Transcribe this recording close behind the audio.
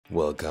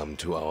Welcome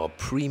to our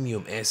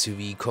premium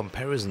SUV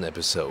comparison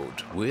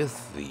episode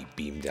with the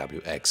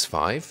BMW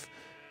X5,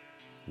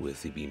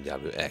 with the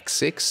BMW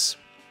X6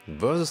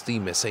 versus the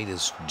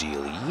Mercedes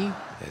GLE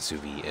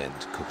SUV and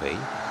Coupe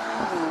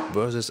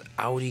versus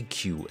Audi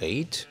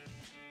Q8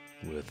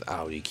 with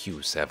Audi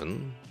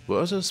Q7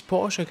 versus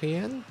Porsche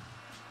Cayenne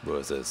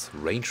versus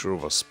Range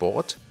Rover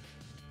Sport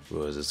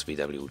versus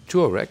VW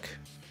Touareg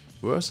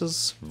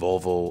versus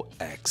Volvo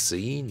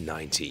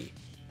XC90.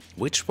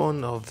 Which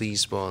one of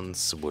these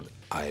ones would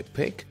I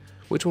pick?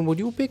 Which one would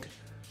you pick?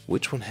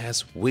 Which one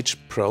has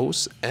which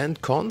pros and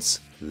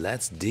cons?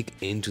 Let's dig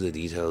into the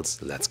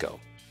details. Let's go.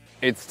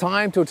 It's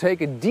time to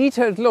take a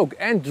detailed look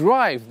and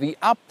drive the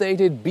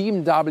updated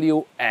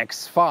BMW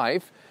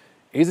X5.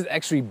 Is it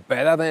actually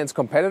better than its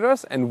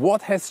competitors? And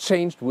what has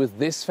changed with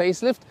this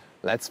facelift?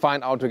 Let's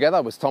find out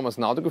together with Thomas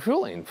and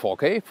Autogefühl in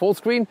 4K, full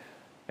screen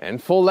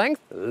and full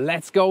length.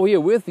 Let's go here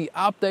with the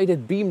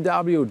updated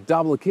BMW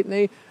double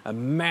kidney, a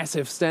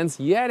massive stance.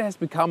 Yeah, it has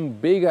become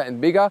bigger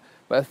and bigger,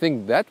 but I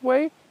think that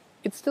way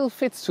it still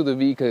fits to the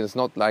vehicle. It's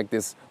not like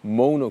this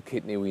mono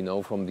kidney we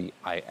know from the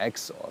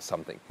iX or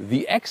something.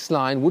 The X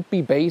line would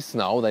be base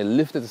now. They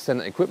lifted the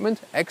standard equipment.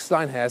 X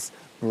line has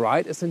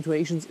bright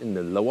accentuations in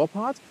the lower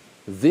part.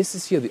 This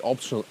is here the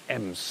optional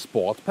M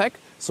Sport pack.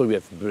 So we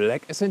have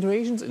black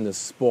accentuations in the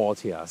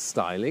Sport here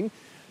styling.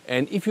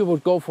 And if you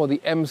would go for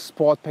the M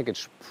Sport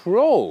Package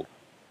Pro,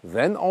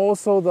 then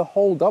also the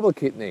whole double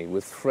kidney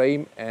with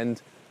frame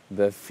and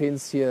the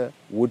fins here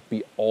would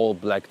be all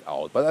blacked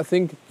out. But I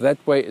think that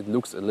way it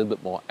looks a little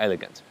bit more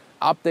elegant.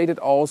 Updated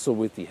also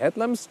with the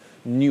headlamps,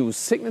 new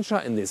signature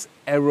in this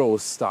arrow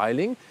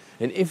styling.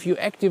 And if you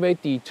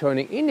activate the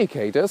turning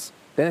indicators,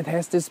 then it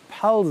has this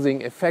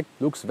pulsing effect,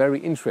 looks very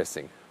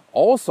interesting.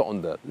 Also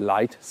on the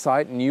light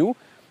side new.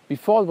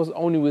 Before it was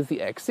only with the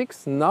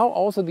X6, now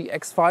also the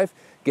X5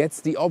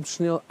 gets the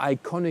optional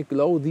iconic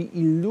glow, the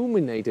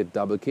illuminated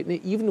double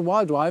kidney. Even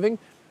while driving,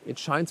 it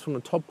shines from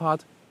the top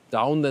part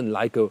down then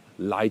like a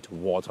light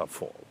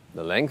waterfall.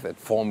 The length at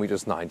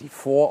 4,94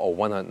 m or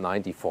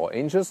 194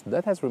 inches,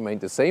 that has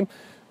remained the same.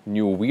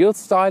 New wheel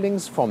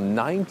stylings from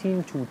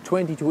 19 to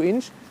 22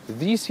 inch.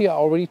 These here are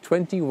already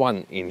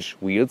 21 inch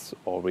wheels,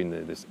 already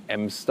in this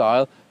M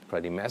style,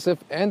 pretty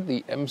massive. And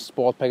the M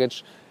Sport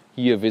package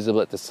here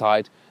visible at the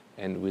side,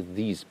 and with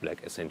these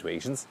black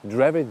accentuations.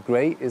 Graphite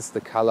grey is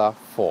the color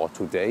for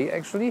today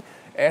actually.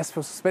 As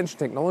for suspension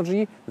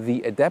technology,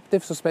 the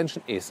adaptive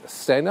suspension is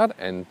standard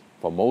and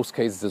for most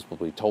cases this will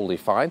be totally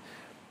fine.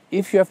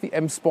 If you have the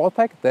M Sport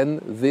Pack,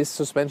 then this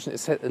suspension is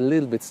set a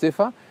little bit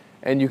stiffer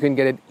and you can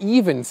get it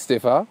even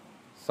stiffer,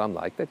 some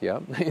like that,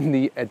 yeah, in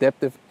the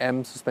adaptive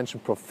M Suspension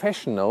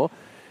Professional.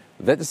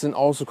 That is then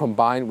also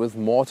combined with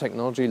more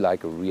technology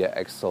like a rear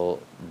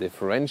axle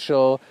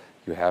differential.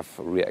 You have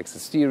rear axle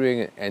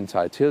steering,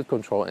 anti-tilt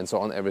control and so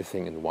on,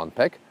 everything in one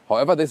pack.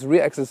 However, this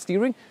rear axle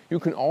steering you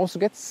can also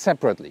get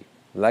separately,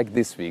 like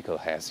this vehicle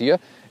has here.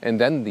 And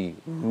then the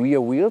rear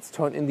wheels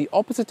turn in the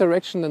opposite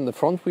direction than the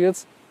front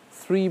wheels,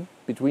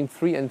 between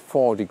 3 and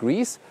 4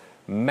 degrees,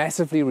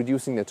 massively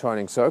reducing the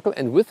turning circle.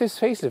 And with this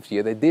facelift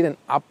here, they did an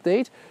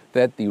update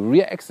that the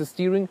rear axle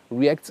steering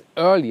reacts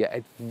earlier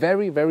at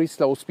very, very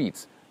slow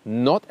speeds.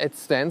 Not at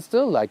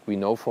standstill, like we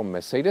know from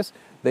Mercedes.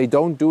 They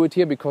don't do it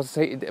here because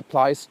say it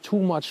applies too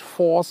much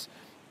force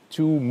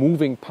to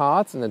moving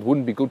parts and that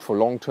wouldn't be good for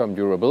long-term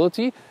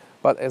durability.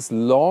 But as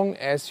long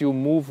as you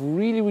move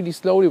really, really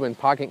slowly when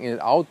parking in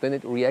and out, then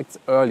it reacts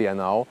earlier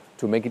now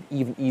to make it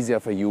even easier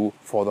for you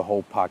for the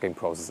whole parking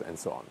process and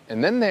so on.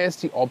 And then there's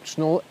the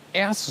optional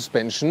air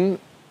suspension.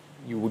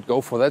 You would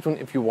go for that one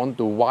if you want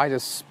the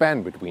widest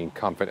span between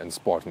comfort and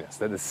sportiness.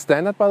 That is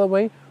standard, by the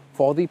way,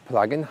 for the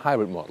plug-in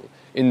hybrid model.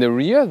 In the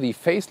rear, the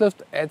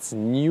facelift adds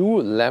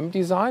new lamp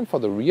design for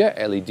the rear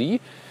LED,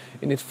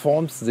 and it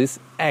forms this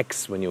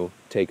X when you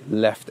take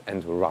left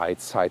and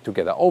right side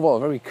together. Overall,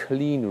 very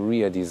clean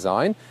rear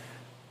design.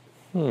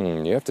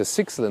 You have the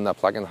 6-cylinder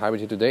plug-in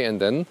hybrid here today, and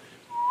then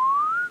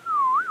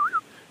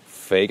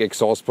fake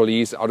exhaust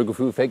police,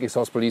 Autogefühl fake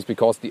exhaust police,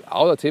 because the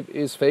outer tip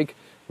is fake,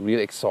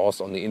 real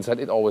exhaust on the inside.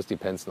 It always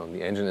depends on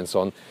the engine and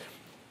so on.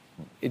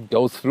 It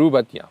goes through,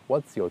 but yeah,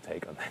 what's your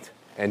take on that?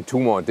 And two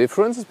more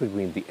differences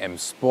between the M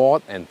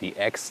Sport and the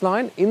X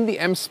line. In the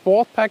M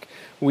Sport pack,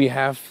 we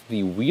have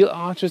the wheel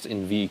arches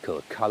in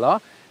vehicle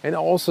color, and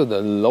also the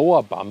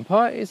lower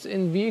bumper is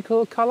in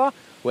vehicle color.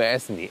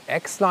 Whereas in the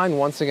X line,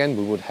 once again,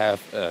 we would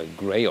have a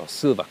gray or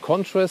silver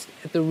contrast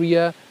at the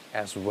rear,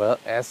 as well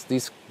as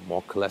these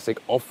more classic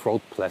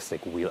off-road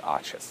plastic wheel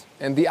arches.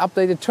 And the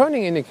updated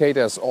turning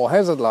indicators or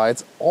hazard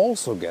lights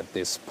also get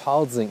this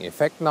pulsing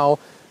effect now.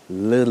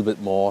 Little bit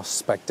more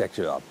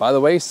spectacular. By the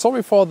way,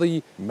 sorry for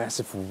the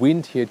massive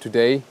wind here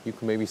today. You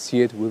can maybe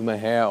see it with my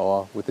hair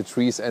or with the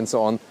trees and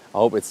so on. I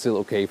hope it's still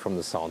okay from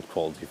the sound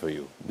quality for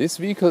you. This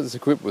vehicle is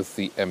equipped with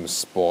the M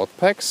Sport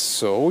pack,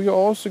 so you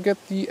also get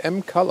the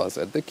M colors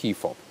at the key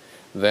fob.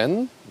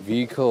 Then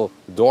vehicle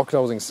door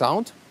closing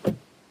sound.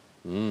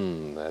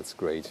 That's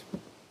great.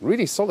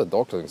 Really solid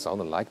door closing sound,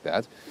 I like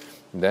that.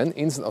 Then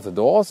inside of the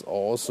doors,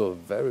 also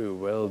very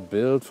well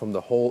built from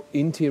the whole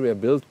interior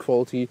build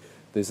quality.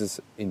 This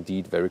is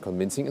indeed very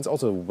convincing. It's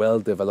also a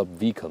well-developed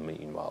vehicle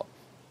meanwhile.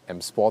 M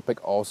Sportback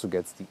also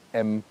gets the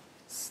M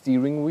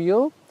steering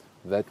wheel.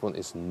 That one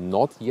is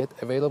not yet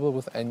available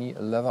with any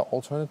leather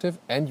alternative.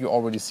 And you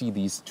already see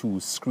these two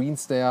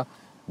screens there.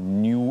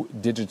 New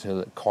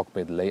digital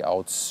cockpit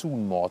layout,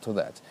 soon more to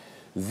that.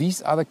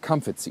 These are the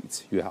comfort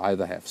seats. You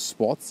either have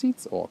sport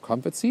seats or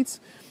comfort seats.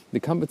 The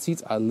comfort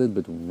seats are a little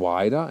bit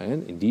wider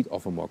and indeed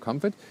offer more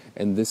comfort.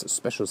 And this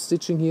special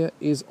stitching here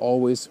is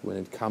always when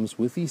it comes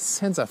with the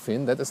sensor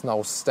fin. That is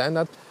now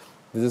standard.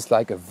 This is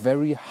like a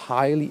very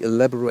highly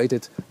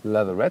elaborated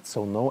leatherette,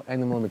 so no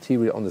animal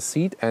material on the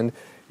seat, and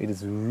it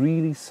is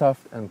really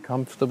soft and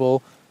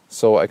comfortable.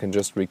 So I can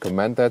just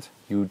recommend that.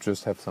 You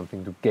just have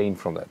something to gain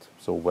from that.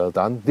 So well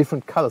done.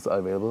 Different colors are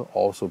available,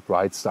 also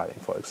bright styling,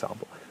 for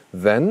example.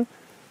 Then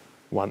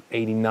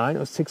 189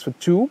 or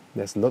 6'2".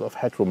 There's a lot of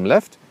headroom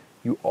left.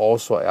 You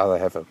also either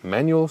have a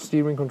manual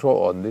steering control,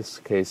 or in this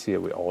case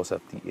here we also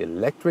have the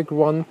electric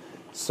one.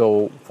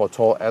 So for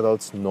tall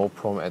adults, no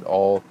problem at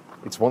all.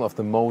 It's one of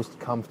the most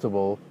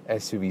comfortable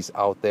SUVs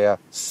out there,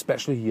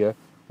 especially here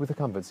with the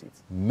comfort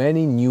seats.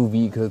 Many new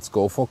vehicles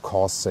go for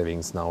cost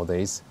savings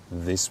nowadays.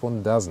 This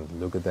one doesn't.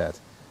 Look at that.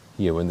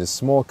 Here, when this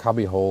small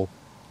cubby hole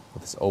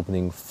with this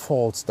opening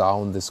falls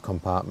down this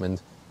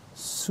compartment,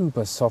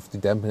 super softly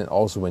dampened, and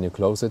also when you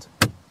close it,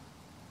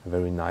 a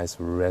very nice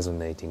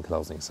resonating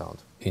closing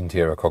sound.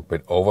 Interior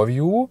cockpit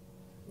overview.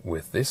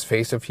 With this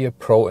facelift here,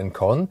 pro and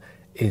con,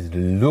 it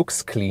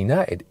looks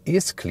cleaner, it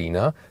is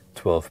cleaner.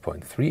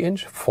 12.3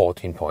 inch,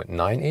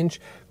 14.9 inch,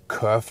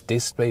 curved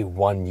display,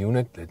 one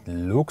unit. It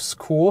looks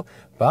cool,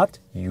 but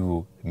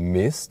you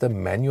miss the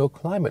manual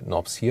climate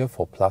knobs here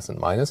for plus and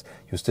minus.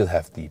 You still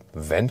have the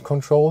vent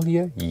control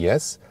here,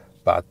 yes,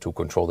 but to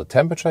control the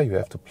temperature you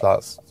have to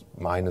plus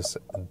minus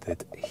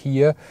that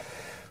here.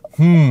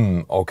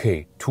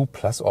 Okay, 2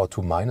 plus or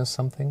 2 minus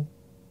something?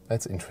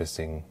 That's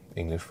interesting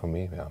English for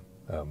me,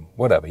 yeah.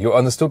 Whatever, you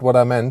understood what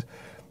I meant.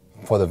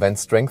 For the vent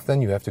strength,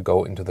 then you have to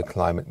go into the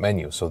climate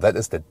menu. So that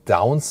is the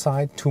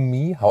downside to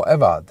me.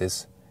 However,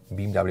 this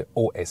BMW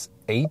OS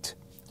 8,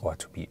 or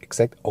to be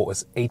exact,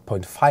 OS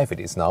 8.5 it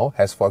is now,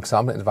 has, for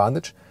example, an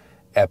advantage.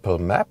 Apple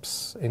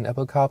Maps in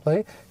Apple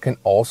CarPlay can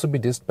also be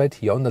displayed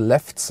here on the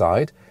left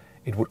side.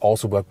 It would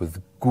also work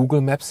with Google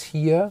Maps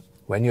here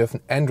when you have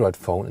an Android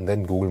phone, and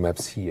then Google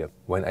Maps here.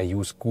 When I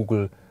use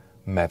Google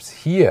Maps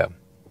here,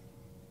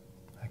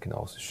 I can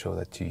also show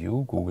that to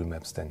you. Google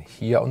Maps then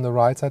here on the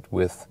right side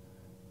with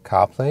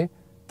CarPlay.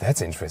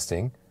 That's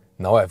interesting.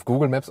 Now I have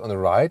Google Maps on the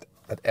right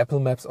and Apple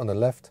Maps on the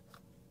left.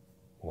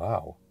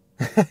 Wow.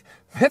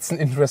 That's an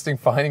interesting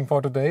finding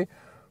for today.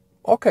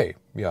 Okay,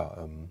 yeah,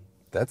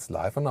 that's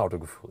live on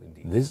Autogefühl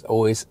indeed. This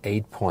OS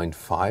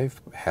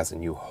 8.5 has a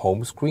new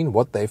home screen.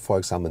 What they, for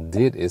example,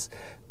 did is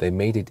they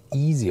made it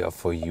easier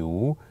for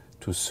you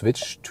to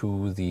switch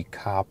to the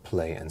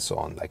CarPlay and so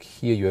on. Like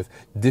here you have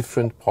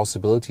different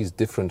possibilities,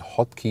 different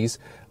hotkeys.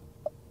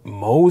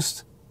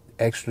 Most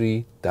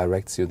actually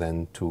directs you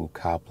then to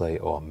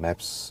CarPlay or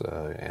Maps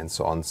and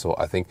so on. So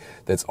I think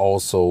that's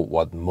also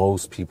what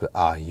most people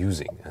are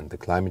using. And the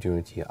climate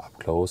unit here up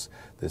close,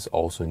 this is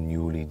also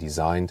newly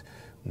designed.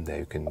 There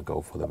you can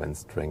go for the vent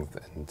strength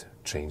and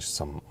change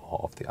some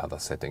more of the other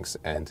settings.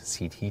 And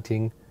seat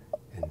heating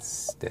and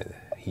the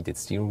heated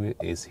steering wheel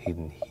is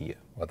hidden here.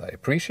 What I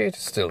appreciate,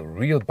 still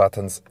real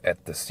buttons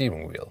at the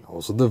steering wheel.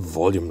 Also the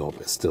volume knob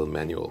is still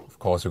manual. Of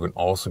course, you can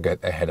also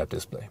get a head-up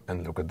display.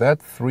 And look at that,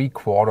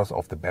 3/4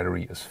 of the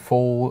battery is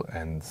full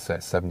and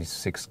says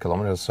 76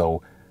 kilometers,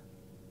 so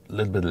a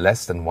little bit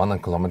less than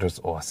 100 kilometers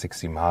or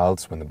 60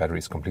 miles when the battery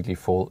is completely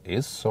full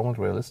is somewhat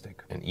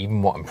realistic. And even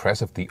more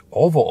impressive, the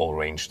overall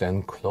range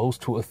then, close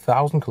to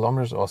 1,000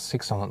 kilometers or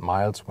 600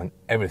 miles when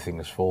everything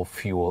is full,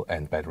 fuel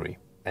and battery.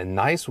 A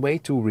nice way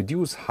to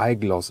reduce high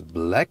gloss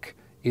black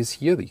is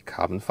here the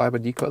carbon fiber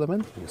deco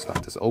element. You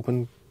slide this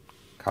open,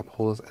 cup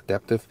holders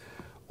adaptive,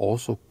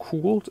 also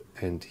cooled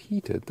and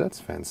heated,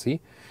 that's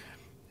fancy.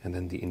 And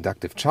then the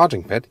inductive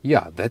charging pad,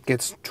 yeah, that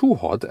gets too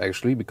hot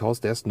actually because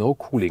there's no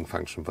cooling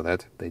function for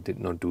that. They did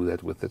not do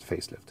that with that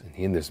facelift. And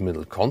here in this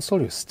middle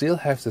console you still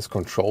have this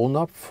control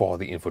knob for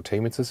the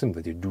infotainment system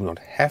that you do not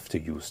have to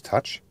use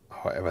touch.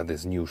 However,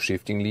 this new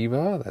shifting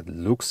lever that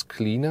looks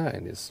cleaner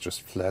and is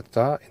just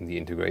flatter in the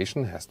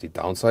integration has the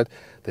downside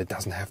that it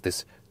doesn't have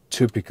this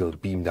typical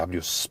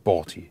BMW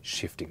sporty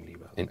shifting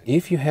lever. And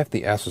if you have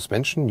the air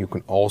suspension, you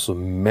can also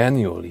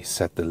manually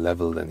set the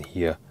level then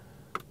here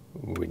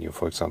when you,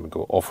 for example,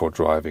 go off-road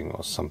driving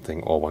or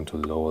something, or want to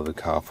lower the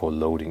car for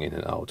loading in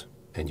and out.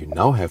 And you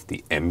now have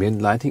the ambient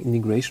lighting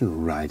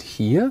integration right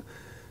here.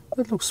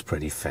 That looks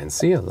pretty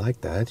fancy, I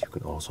like that. You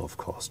can also, of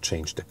course,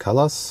 change the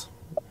colors.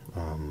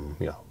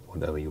 Yeah,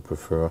 whatever you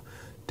prefer.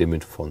 Dim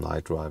it for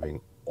night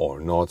driving or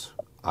not.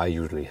 I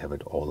usually have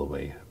it all the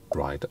way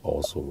bright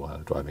also while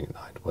driving at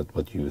night.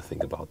 What do you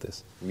think about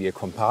this? Rear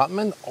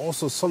compartment,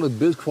 also solid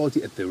build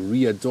quality at the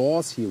rear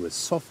doors, here with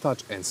soft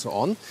touch and so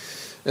on.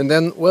 And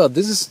then, well,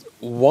 this is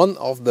one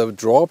of the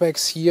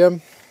drawbacks here.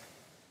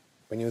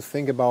 when you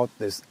think about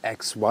this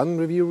X1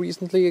 review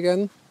recently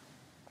again,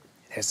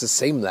 it has the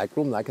same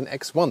legroom like an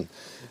X1.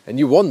 And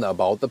you wonder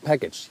about the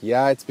package.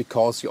 Yeah, it's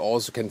because you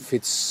also can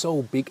fit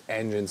so big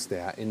engines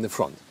there in the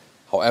front.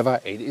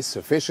 However, it is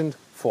sufficient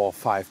for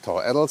 5 tall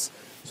adults.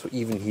 So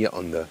even here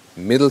on the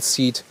middle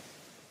seat,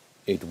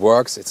 it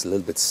works. It's a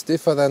little bit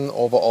stiffer than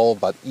overall,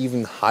 but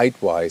even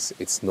height-wise,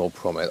 it's no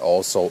problem at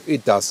all. So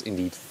it does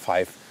indeed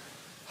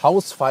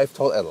house 5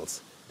 tall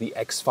adults. The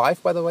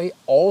X5, by the way,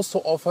 also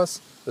offers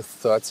the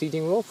third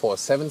seating row for a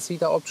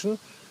 7-seater option.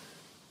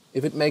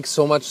 If it makes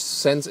so much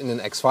sense in an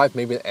X5,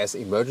 maybe as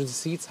emergency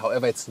seats.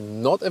 However, it's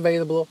not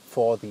available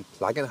for the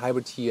plug-in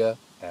hybrid here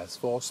as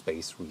for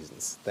space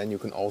reasons. Then you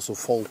can also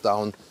fold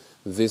down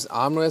this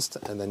armrest,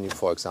 and then you,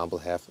 for example,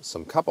 have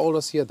some cup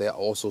holders here. They're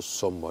also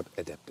somewhat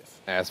adaptive.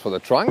 As for the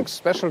trunk,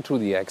 special to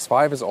the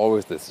X5 is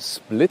always this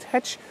split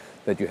hatch,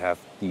 that you have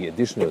the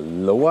additional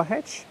lower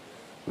hatch,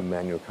 the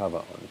manual cover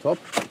on top.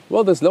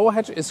 Well, this lower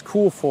hatch is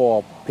cool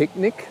for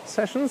picnic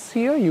sessions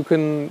here. You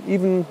can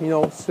even,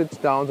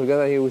 sit down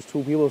together here with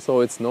 2 people,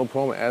 so it's no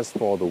problem as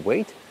for the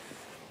weight.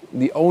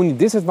 The only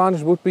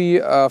disadvantage would be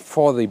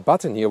for the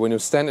button here when you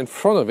stand in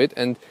front of it,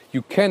 and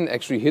you can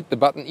actually hit the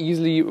button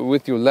easily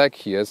with your leg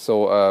here.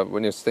 So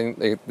when you're standing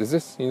like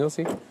this,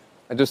 see?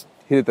 I just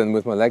hit it then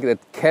with my leg. That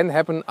can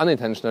happen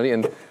unintentionally,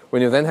 and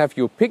when you then have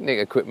your picnic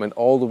equipment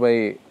all the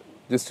way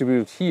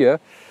distributed here,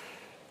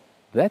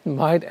 that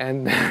might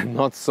end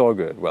not so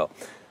good. Well,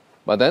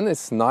 but then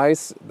it's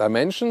nice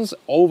dimensions,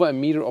 over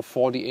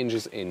 1.40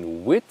 meters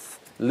in width,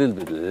 a little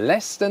bit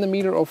less than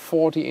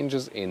 1.40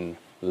 meters in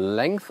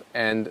length,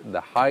 and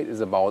the height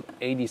is about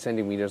 80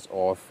 centimeters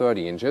or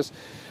 30 inches.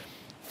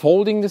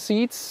 Folding the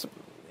seats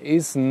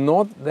is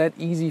not that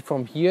easy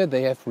from here.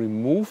 They have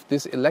removed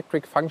this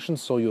electric function,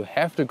 so you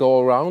have to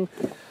go around.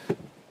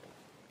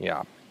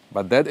 Yeah,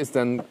 but that is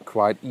then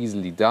quite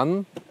easily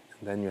done.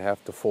 Then you have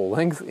the full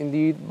length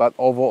indeed, but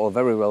overall a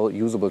very well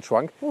usable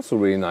trunk. Also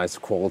really nice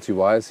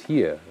quality-wise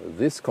here.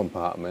 This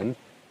compartment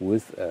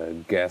with a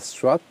gas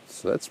strut,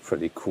 so that's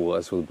pretty cool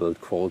as well build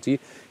quality.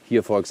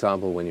 Here, for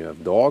example, when you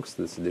have dogs,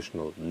 this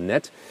additional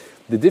net.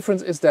 The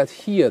difference is that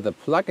here the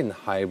plug-in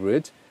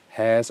hybrid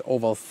has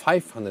over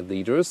 500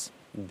 liters.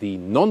 The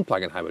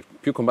non-plug-in hybrid,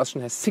 pure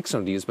combustion, has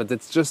 600 liters, but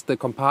that's just the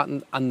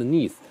compartment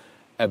underneath.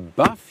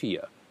 Above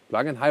here,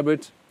 plug-in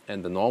hybrid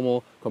and the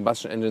normal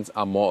combustion engines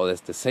are more or less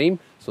the same,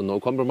 so no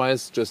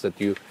compromise, just that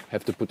you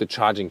have to put the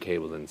charging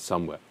cable in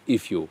somewhere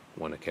if you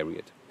want to carry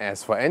it.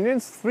 As for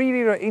engines,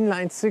 3-liter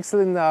inline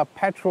 6-cylinder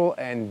petrol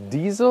and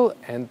diesel,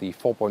 and the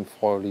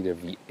 4.4-liter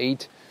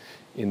V8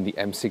 in the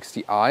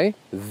M60i.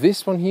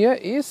 This one here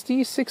is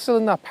the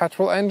 6-cylinder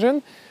petrol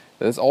engine.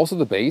 That is also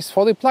the base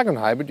for the plug-in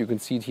hybrid. You can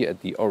see it here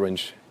at the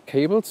orange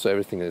cable, so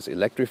everything is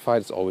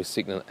electrified. It's always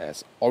signaled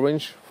as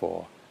orange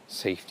for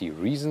safety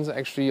reasons,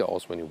 actually,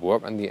 also when you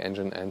work on the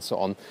engine and so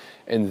on.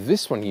 And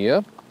this one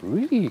here,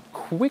 really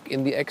quick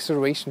in the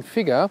acceleration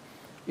figure,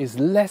 is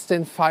less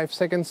than 5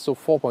 seconds, so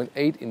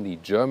 4.8 in the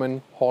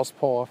German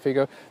horsepower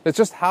figure. That's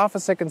just half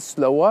a second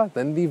slower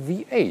than the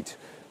V8,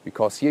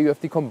 because here you have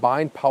the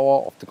combined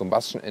power of the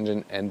combustion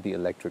engine and the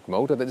electric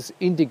motor that is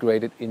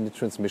integrated in the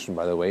transmission,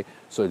 by the way,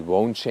 so it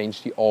won't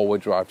change the all-wheel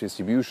drive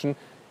distribution.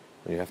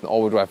 When you have an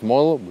all-wheel drive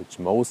model, which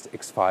most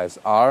X5s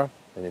are,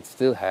 then it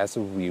still has a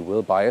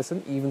rear-wheel bias,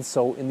 and even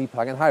so in the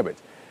plug-in hybrid.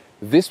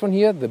 This one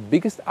here, the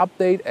biggest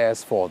update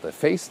as for the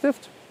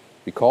facelift,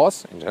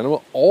 because in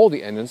general all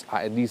the engines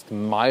are at least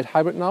mild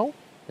hybrid now,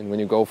 and when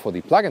you go for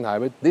the plug-in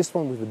hybrid, this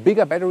one with a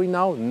bigger battery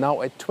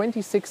now at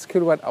 26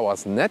 kilowatt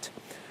hours net.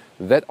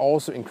 That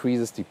also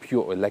increases the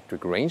pure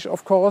electric range,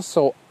 of course,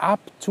 so up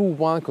to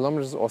 1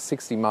 kilometers or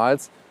 60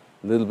 miles,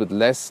 a little bit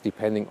less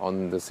depending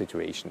on the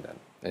situation then.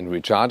 And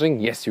recharging,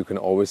 yes, you can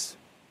always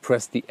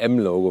press the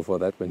M logo for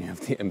that when you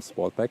have the M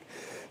Sport Pack.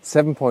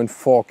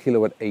 7.4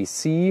 kilowatt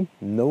AC,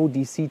 no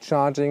DC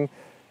charging.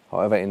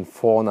 However, in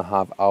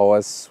 4.5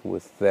 hours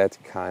with that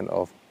kind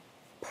of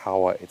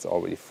power, it's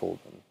already full.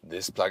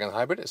 This plug-in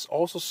hybrid is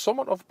also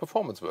somewhat of a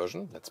performance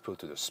version. Let's put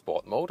to the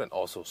Sport mode and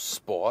also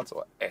Sport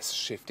or S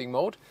shifting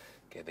mode,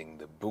 getting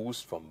the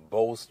boost from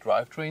both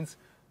drivetrains,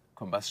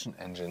 combustion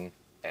engine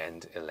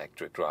and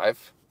electric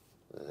drive.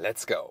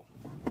 Let's go.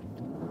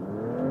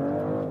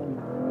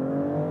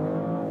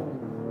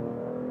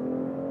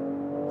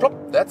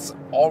 Plop, that's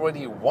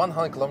already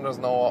 100 kilometers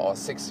an hour or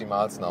 60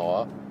 miles an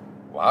hour.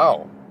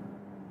 Wow,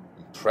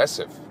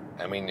 impressive.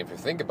 I mean, if you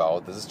think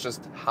about it, this is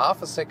just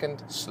half a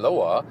second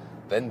slower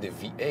than the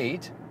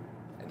V8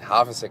 and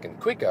half a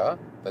second quicker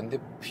than the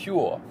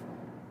pure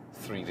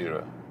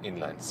 3-liter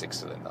inline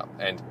 6-cylinder.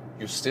 And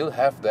you still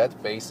have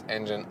that base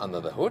engine under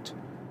the hood,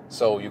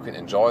 so you can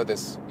enjoy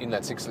this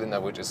inline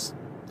 6-cylinder, which is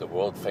the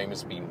world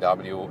famous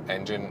BMW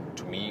engine.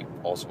 To me,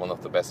 also one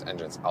of the best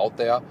engines out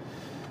there.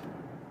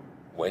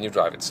 When you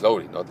drive it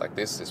slowly, not like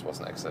this. This was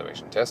an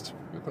acceleration test.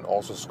 You can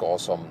also score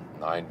some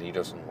 9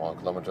 liters in 1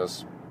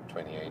 kilometers,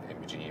 28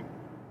 mpg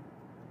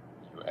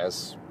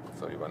US,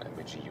 31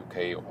 mpg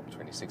UK, or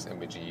 26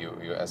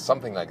 mpg US,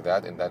 something like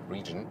that in that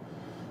region,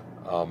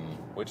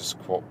 which is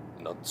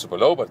not super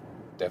low, but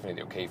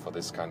definitely okay for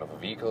this kind of a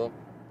vehicle.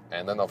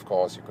 And then, of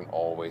course, you can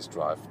always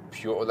drive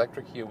pure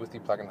electric here with the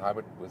plug-in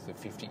hybrid, with the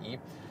 50e.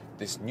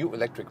 This new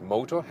electric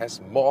motor has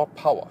more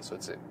power. So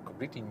it's a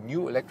completely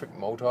new electric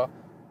motor.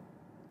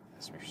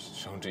 As we've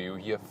shown to you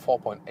here,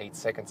 4.8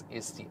 seconds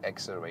is the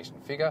acceleration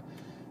figure.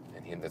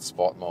 And here in that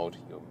sport mode,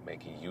 you're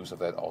making use of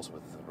that also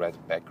with the red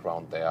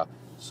background there.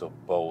 So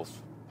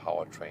both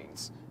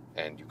powertrains.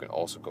 And you can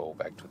also go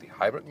back to the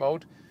hybrid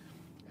mode.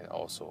 And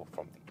also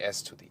from the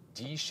S to the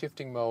D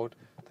shifting mode.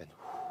 Then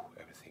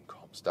everything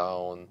calms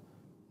down.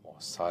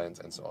 Silence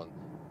and so on.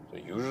 So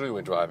usually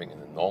we're driving in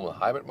a normal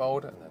hybrid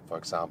mode, and then, for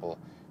example,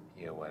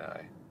 here when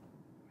I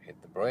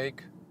hit the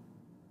brake,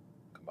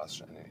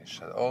 combustion engine is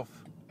shut off,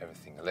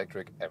 everything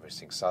electric,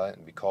 everything silent,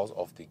 and because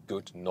of the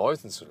good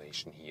noise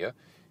insulation here,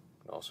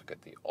 you can also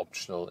get the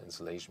optional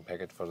insulation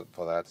package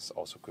for that. It's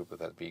also equipped with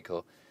that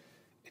vehicle.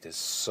 It is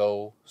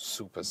so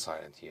super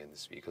silent here in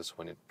this vehicle. So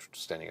when you're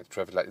standing at the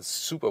traffic light, it's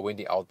super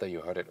windy out there. You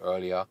heard it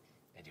earlier,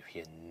 and you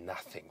hear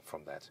nothing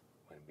from that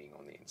when being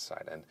on the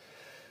inside. And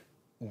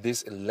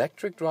this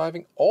electric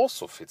driving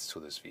also fits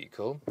to this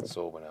vehicle.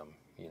 So when I'm,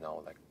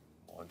 like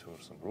onto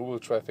some rural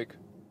traffic,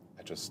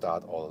 I just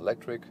start all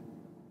electric.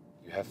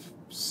 You have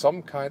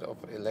some kind of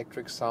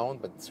electric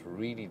sound, but it's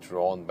really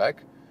drawn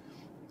back.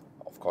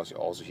 Of course, you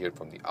also hear it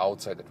from the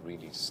outside at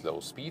really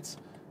slow speeds.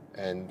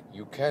 And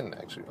you can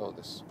actually,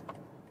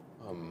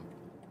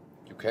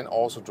 you can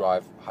also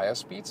drive higher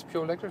speeds,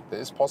 pure electric. That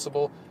is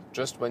possible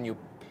just when you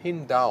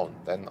pin down,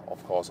 then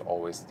of course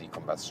always the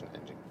combustion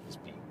engine is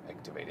being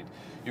activated.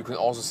 You can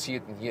also see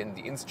it here in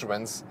the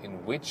instruments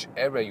in which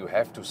area you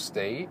have to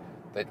stay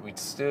that we'd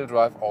still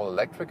drive all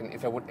electric, and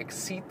if I would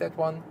exceed that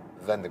one,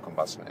 then the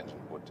combustion engine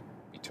would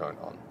be turned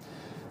on.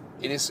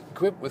 It is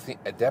equipped with the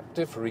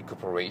adaptive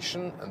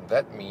recuperation, and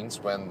that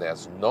means when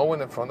there's no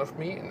one in front of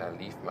me and I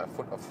leave my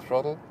foot off the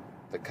throttle,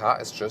 the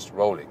car is just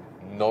rolling,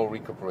 no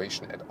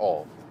recuperation at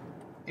all.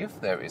 If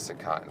there is a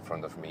car in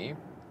front of me,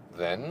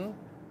 then,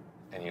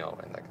 and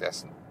like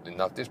there's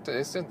enough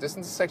distance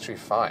is actually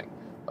fine.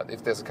 But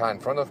if there's a car in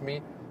front of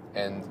me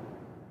and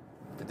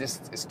the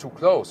distance is too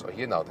close, or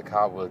here now the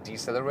car will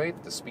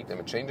decelerate, the speed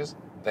limit changes,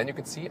 then you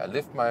can see I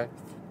lift my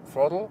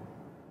foot off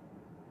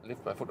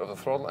the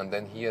throttle, and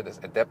then here there's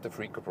adaptive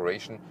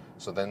recuperation.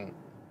 So then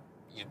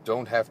you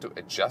don't have to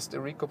adjust the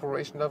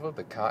recuperation level,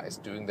 the car is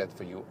doing that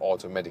for you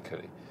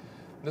automatically.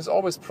 There's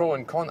always pro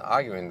and con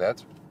arguing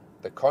that.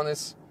 The con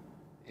is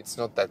it's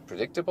not that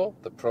predictable.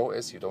 The pro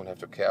is you don't have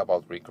to care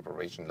about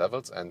recuperation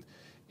levels, and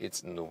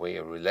it's in a way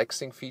a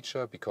relaxing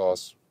feature,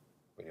 because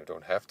when you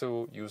don't have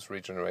to use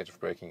regenerative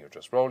braking, you're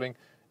just rolling,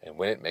 and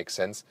when it makes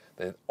sense,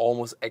 then it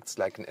almost acts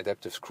like an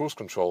adaptive cruise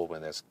control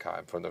when there's a car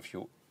in front of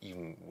you,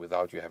 even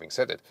without you having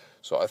set it.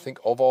 So I think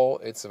overall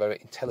it's a very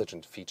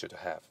intelligent feature to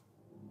have.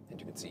 And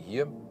you can see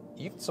here,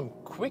 even some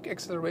quick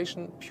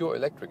acceleration, pure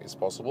electric is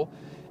possible,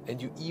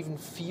 and you even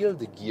feel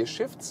the gear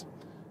shifts.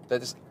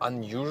 That is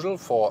unusual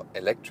for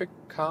electric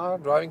car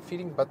driving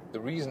feeling, but the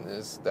reason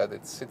is that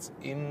it sits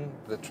in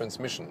the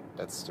transmission.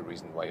 That's the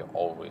reason why you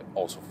always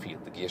also feel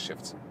the gear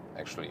shifts,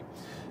 actually.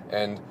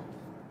 And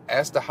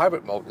as the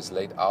hybrid mode is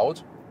laid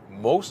out,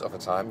 most of the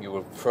time you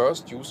will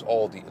first use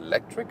all the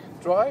electric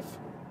drive,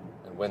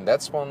 and when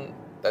that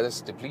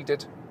is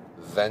depleted,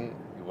 then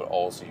you will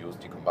also use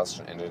the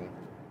combustion engine,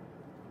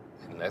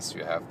 unless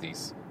you have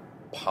these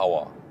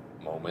power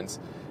moments.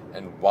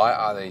 And why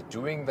are they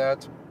doing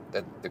that?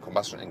 That the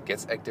combustion engine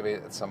gets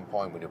activated at some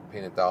point when you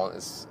pin it down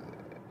is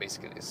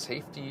basically a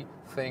safety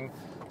thing.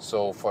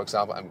 So, for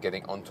example, I'm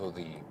getting onto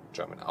the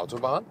German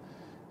Autobahn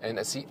and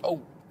I see,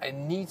 I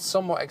need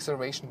some more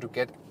acceleration to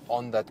get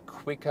on that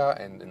quicker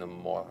and in a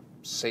more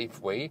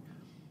safe way.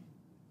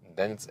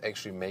 Then it's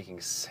actually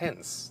making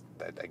sense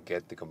that I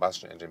get the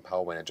combustion engine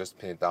power when I just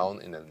pin it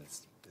down in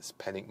this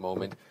panic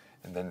moment,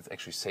 and then it's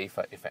actually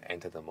safer if I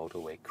enter the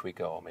motorway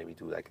quicker, or maybe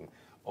do like an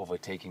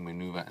overtaking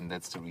maneuver. And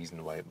that's the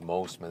reason why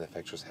most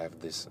manufacturers have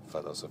this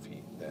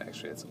philosophy. That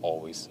actually it's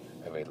always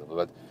available.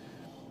 But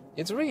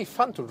it's really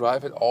fun to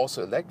drive it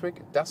also electric.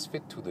 It does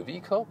fit to the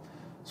vehicle.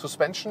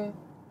 Suspension,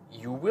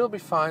 you will be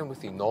fine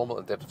with the normal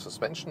adaptive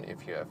suspension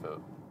if you have a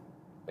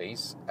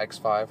base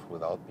X5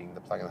 without being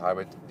the plug-in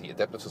hybrid. The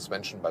adaptive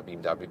suspension by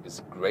BMW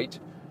is great,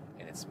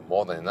 and it's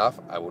more than enough.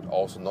 I would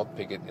also not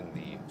pick it in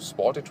the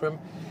sporty trim.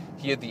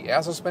 Here the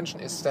air suspension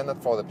is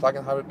standard for the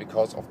plug-in hybrid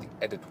because of the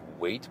added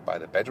weight by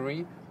the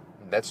battery.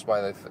 And that's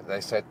why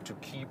they said to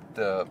keep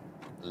the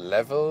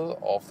level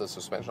of the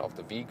suspension of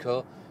the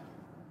vehicle,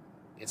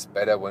 it's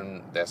better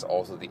when there's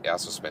also the air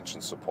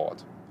suspension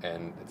support.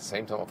 And at the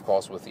same time, of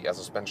course, with the air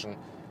suspension,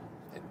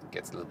 it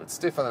gets a little bit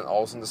stiffer than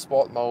also in the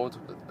sport mode, a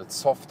little bit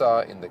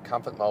softer in the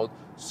comfort mode.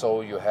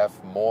 So you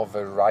have more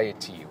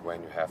variety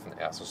when you have an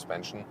air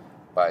suspension.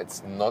 But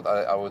it's not,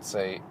 I would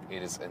say,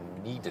 it is a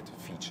needed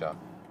feature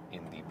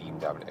in the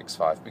BMW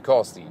X5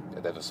 because the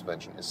adaptive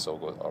suspension is so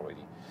good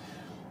already.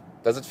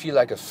 Does it feel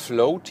like a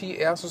floaty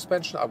air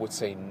suspension? I would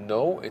say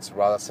no. It's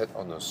rather set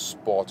on a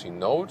sporty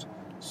note.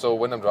 So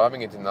when I'm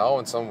driving it now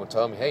and someone would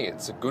tell me, hey,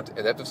 it's a good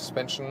adaptive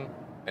suspension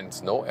and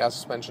it's no air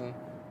suspension,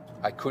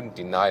 I couldn't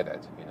deny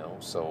that,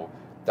 So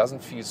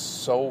Doesn't feel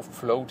so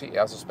floaty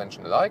air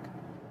suspension like,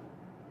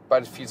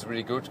 but it feels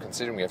really good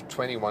considering we have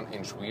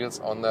 21-inch wheels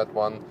on that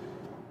one.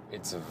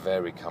 It's a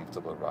very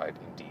comfortable ride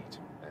indeed,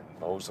 and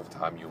most of the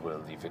time you will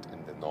leave it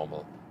in the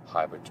normal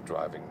hybrid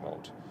driving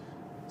mode.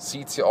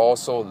 Seats here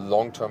also,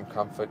 long-term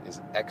comfort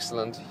is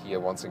excellent. Here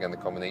once again the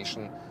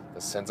combination, the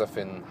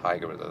Sensación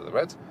high-grade leather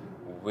red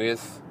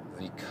with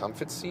the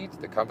comfort seat.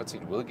 The comfort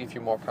seat will give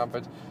you more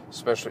comfort,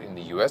 especially in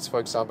the US, for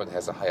example. It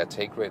has a higher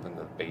take rate than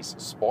the base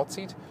sport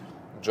seat.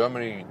 In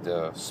Germany,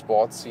 the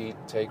sport seat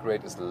take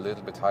rate is a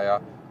little bit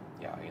higher.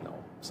 Yeah, you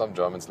know, some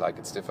Germans like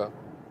it stiffer.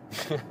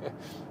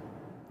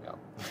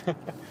 Yeah.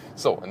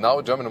 So, and now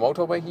German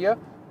motorway here.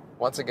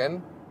 Once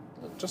again,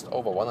 just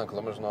over 100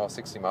 kilometers an hour,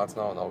 60 miles an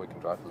hour. Now we can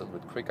drive a little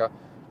bit quicker.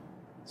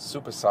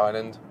 Super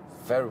silent,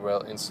 very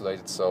well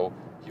insulated, so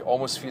you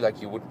almost feel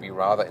like you would be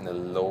rather in a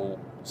low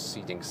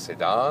seating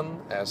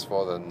sedan. As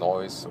for the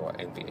noise or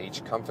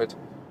NVH comfort,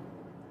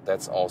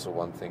 that's also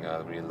one thing I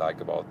really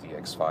like about the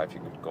X5. You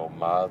could go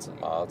miles and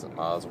miles and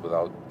miles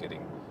without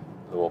getting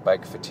lower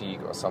back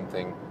fatigue or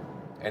something.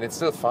 And it's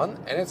still fun,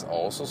 and it's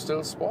also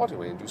still sporty.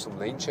 When you do some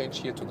lane change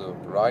here to the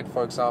right,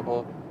 for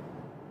example,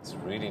 it's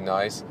really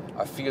nice.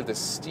 I feel the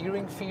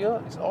steering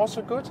feel is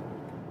also good.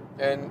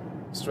 And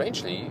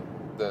strangely,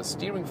 the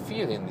steering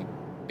feel in the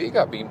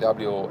bigger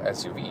BMW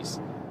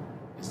SUVs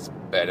is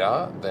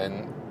better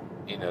than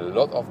in a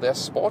lot of their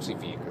sporty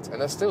vehicles.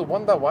 And I still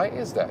wonder, why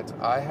is that?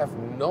 I have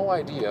no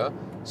idea.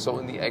 So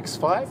in the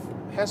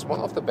X5 has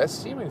one of the best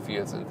steering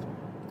feels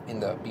in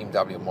the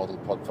BMW model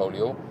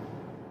portfolio.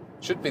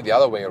 Should be the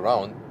other way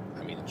around.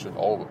 I mean, it should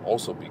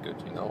also be good,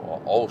 you know,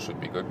 or all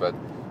should be good, but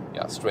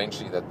yeah,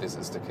 strangely that this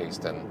is the case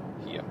then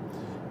here.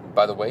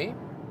 By the way,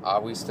 are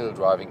we still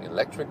driving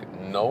electric?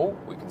 No,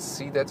 we can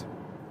see that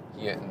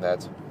here in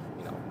that,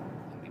 you know,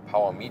 in the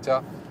power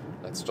meter.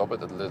 Let's drop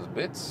it a little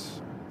bit.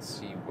 Let's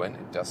see when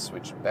it does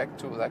switch back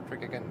to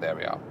electric again. There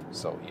we are.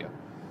 So here.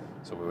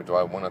 So we will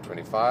drive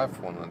 125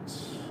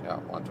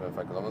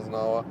 kilometers an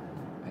hour.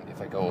 And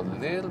if I go a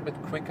little bit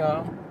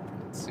quicker,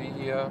 let's see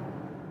here.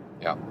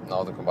 Yeah,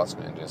 now the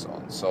combustion engine is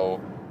on.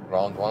 So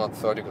around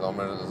 130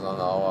 kilometers an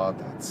hour,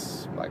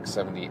 that's like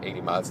 70,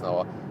 80 miles an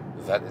hour.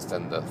 That is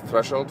then the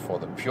threshold for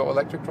the pure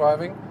electric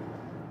driving.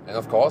 And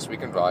of course, we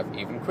can drive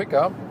even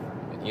quicker.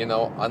 And here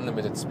now,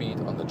 unlimited speed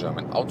on the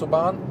German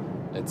Autobahn.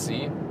 Let's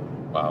see.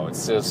 Wow, it's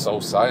still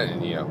so silent in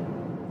here.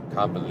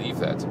 Can't believe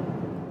that.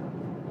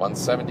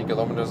 170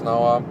 kilometers an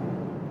hour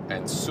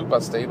and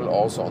super stable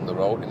also on the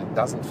road. And it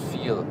doesn't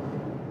feel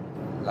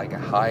like a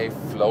high,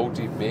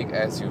 floaty, big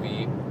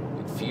SUV.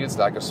 It feels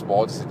like a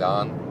sporty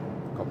sedan,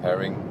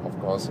 comparing, of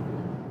course,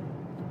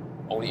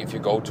 only if you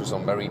go to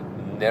some very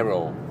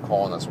narrow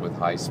corners with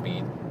high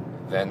speed,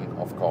 then,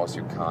 of course,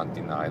 you can't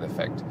deny the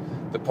fact.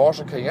 The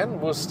Porsche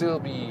Cayenne will still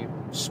be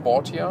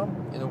sportier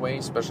in a way,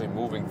 especially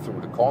moving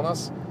through the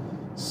corners.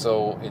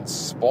 So in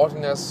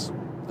sportiness,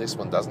 this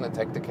one doesn't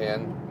attack the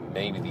Cayenne,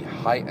 mainly the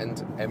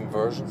high-end M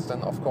versions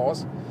then, of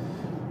course.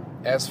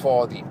 As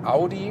for the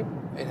Audi,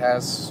 it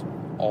has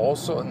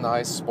also a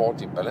nice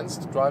sporty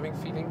balanced driving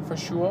feeling for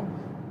sure.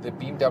 The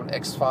BMW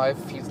X5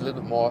 feels a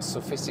little bit more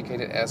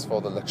sophisticated as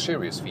for the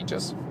luxurious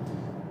features.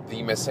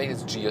 The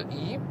Mercedes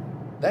GLE,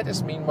 that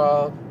is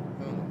meanwhile,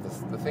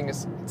 the thing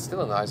is, it's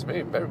still a nice,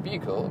 very, very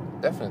vehicle,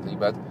 definitely,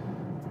 but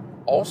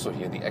also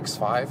here the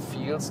X5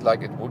 feels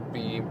like it would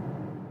be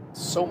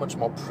so much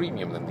more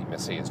premium than the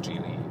Mercedes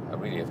GLE. I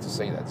really have to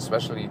say that,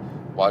 especially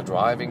while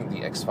driving,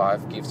 the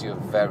X5 gives you a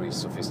very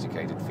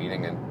sophisticated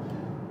feeling, and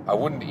I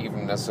wouldn't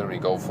even necessarily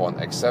go for an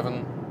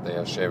X7. They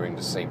are sharing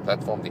the same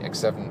platform. The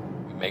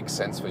X7 makes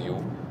sense for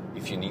you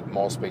if you need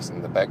more space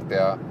in the back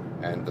there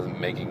and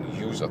making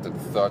use of the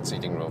third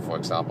seating row, for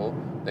example.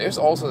 There is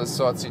also the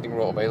third seating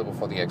row available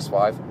for the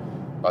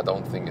X5, but I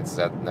don't think it's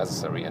that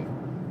necessary. And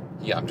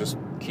yeah, I'm just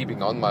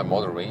keeping on my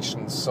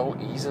moderation so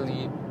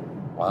easily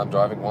while I'm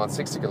driving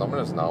 160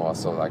 kilometers an hour,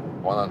 so like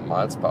 100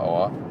 miles per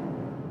hour,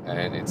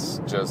 and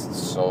it's just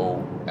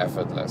so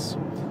effortless.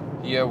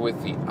 Here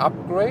with the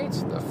upgrade,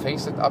 the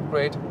facelift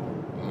upgrade,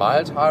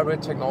 mild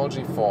hybrid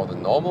technology for the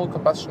normal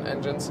combustion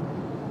engines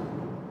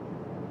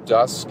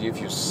does give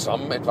you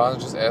some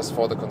advantages as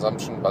for the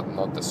consumption, but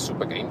not the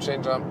super game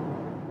changer.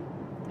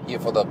 Here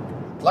for the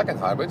plug-in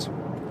hybrid,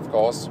 of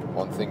course,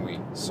 one thing we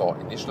saw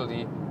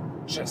initially,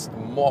 just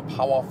more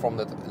power from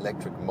that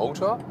electric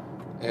motor,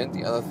 and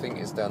the other thing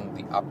is then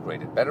the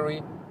upgraded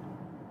battery,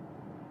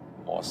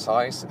 more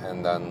size,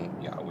 and then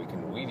yeah, we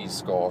can really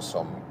score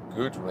some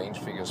good range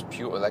figures,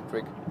 pure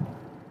electric,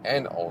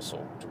 and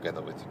also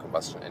together with the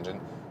combustion engine.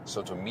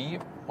 So to me,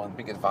 one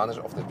big advantage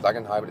of the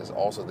plug-in hybrid is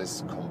also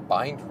this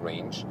combined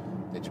range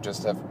that you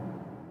just have.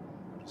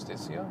 What is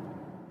this here?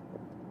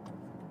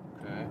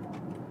 Okay.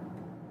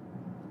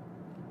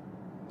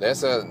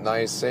 There's a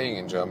nice saying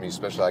in Germany,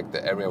 especially like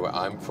the area where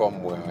I'm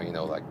from, where, you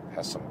know, like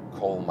has some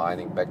coal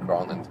mining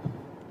background, and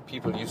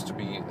people used to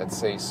be, let's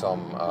say,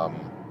 some,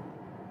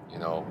 you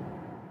know,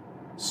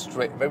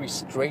 very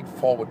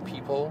straightforward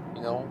people,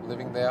 you know,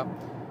 living there.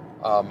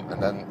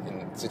 And then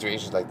in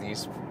situations like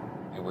these,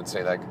 you would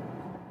say like,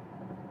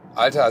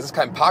 Alter, es ist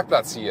kein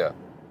Parkplatz hier.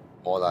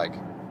 more like,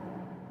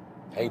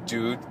 hey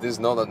dude, this is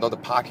not a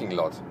parking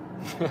lot.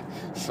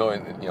 So,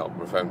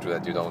 referring to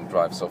that, you don't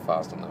drive so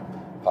fast on the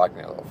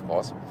parking lot, of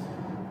course.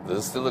 This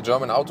is still a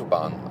German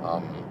Autobahn.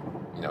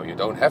 You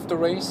don't have to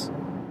race.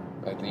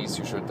 At least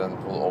you should then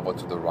pull over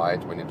to the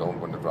right when you don't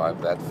want to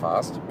drive that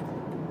fast.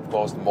 Of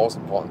course, the most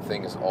important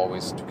thing is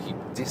always to keep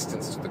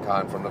distance to the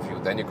car in front of you.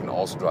 Then you can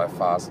also drive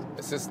fast.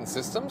 Assistance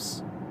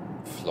systems,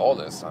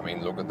 flawless. I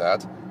mean, look at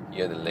that.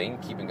 Here the lane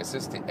keeping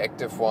assist, the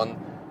active one.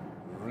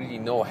 Really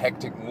no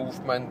hectic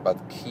movement, but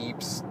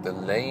keeps the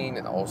lane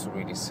and also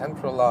really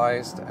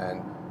centralized,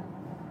 and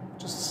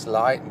just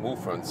slight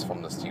movements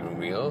from the steering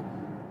wheel.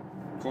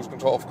 Cruise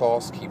control, of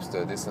course, keeps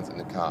the distance in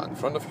the car in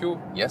front of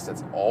you. Yes,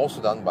 that's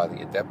also done by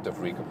the adaptive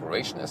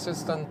recuperation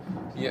assistant,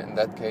 here in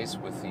that case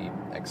with the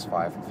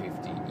X5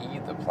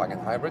 50e, the plug-in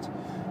hybrid.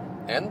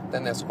 And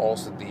then there's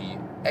also the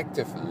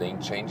active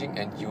lane changing,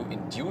 and you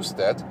induce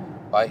that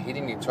by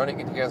hitting the turning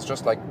indicators,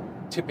 just like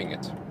tipping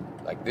it,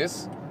 like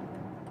this.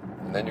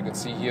 And then you can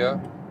see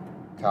here,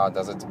 car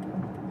does it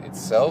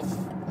itself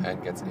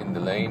and gets in the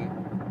lane,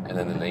 and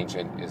then the lane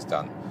change is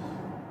done.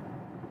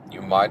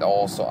 You might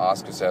also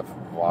ask yourself,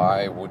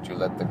 why would you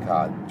let the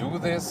car do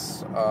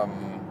this?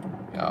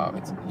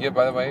 It's here,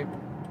 by the way,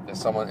 there's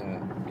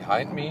someone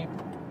behind me.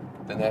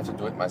 Then I have to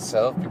do it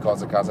myself because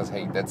the car says,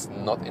 hey, that's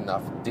not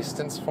enough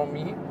distance for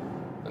me.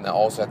 And I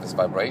also had this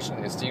vibration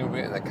in the steering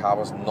wheel, and the car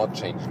was not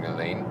changing the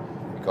lane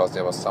because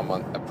there was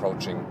someone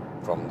approaching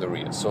from the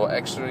rear. So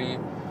actually,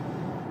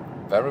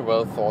 very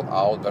well thought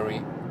out,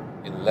 very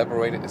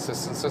elaborated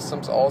assistance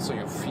systems. Also,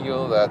 you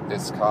feel that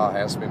this car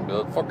has been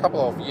built for a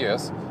couple of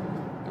years,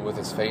 and with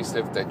this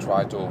facelift they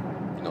try to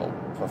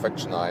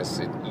perfectionize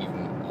it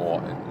even more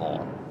and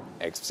more.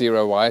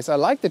 Exterior wise, I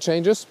like the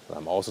changes, but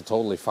I'm also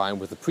totally fine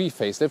with the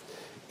pre-facelift.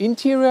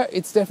 Interior,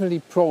 it's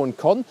definitely pro and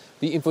con.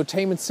 The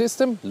infotainment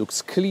system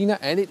looks cleaner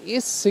and it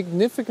is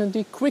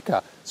significantly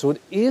quicker, so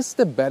it is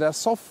the better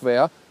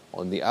software.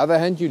 On the other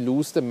hand, you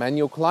lose the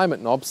manual climate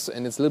knobs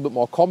and it's a little bit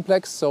more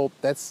complex, so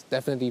that's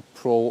definitely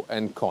pro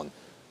and con.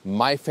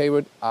 My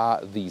favorite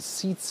are these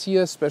seats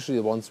here, especially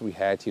the ones we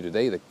had here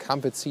today, the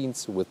comfort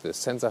seats with the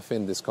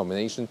Sensación, this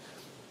combination,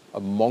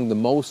 among the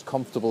most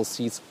comfortable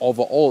seats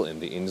overall in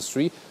the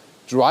industry.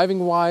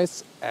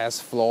 Driving-wise,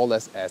 as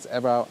flawless as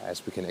ever,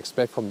 as we can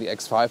expect from the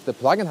X5. The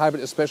plug-in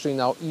hybrid especially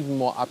now even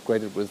more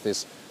upgraded with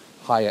this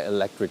higher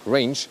electric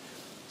range.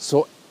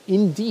 So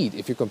indeed,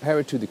 if you compare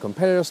it to the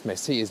competitors,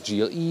 Mercedes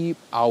GLE,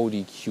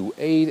 Audi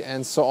Q8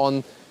 and so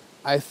on,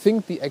 I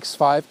think the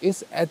X5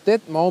 is at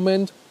that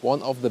moment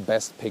one of the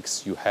best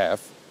picks you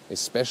have.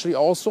 Especially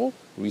also,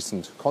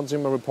 recent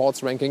Consumer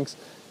Reports rankings,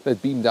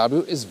 that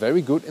BMW is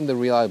very good in the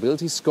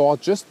reliability score,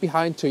 just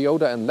behind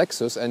Toyota and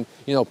Lexus. And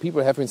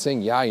people have been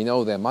saying,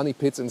 they're money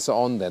pits and so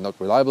on, they're not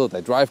reliable, they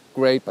drive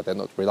great, but they're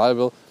not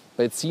reliable.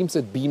 But it seems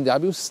that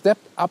BMW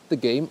stepped up the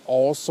game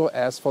also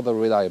as for the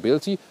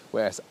reliability,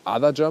 whereas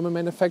other German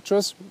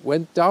manufacturers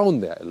went down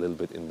there a little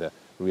bit in the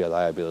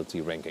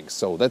reliability rankings.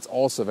 So that's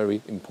also a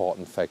very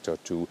important factor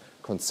to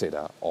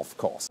consider, of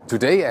course.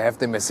 Today I have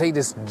the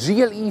Mercedes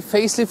GLE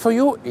facelift for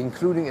you,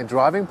 including a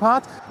driving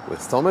part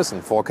with Thomas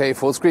in 4K,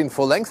 full screen,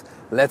 full length.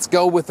 Let's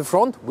go with the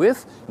front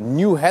with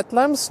new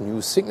headlamps,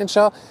 new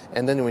signature,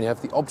 and then when you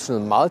have the optional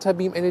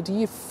multi-beam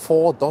LED,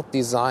 4-dot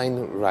design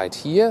right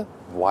here,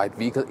 white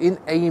vehicle in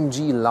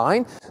AMG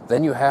line.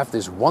 Then you have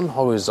this one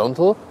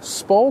horizontal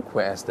spoke,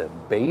 whereas the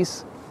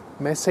base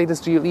Mercedes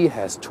GLE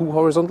has two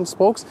horizontal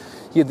spokes.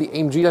 Here the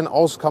AMG line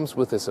also comes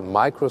with this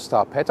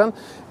microstar pattern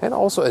and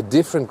also a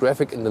different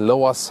graphic in the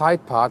lower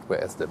side part,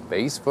 whereas the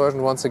base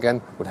version once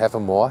again would have a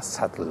more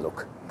subtle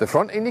look. The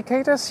front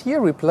indicators here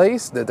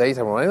replace the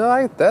daytime running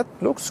light. That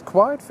looks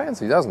quite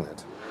fancy, doesn't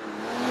it?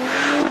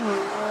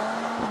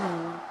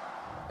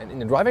 And in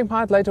the driving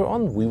part later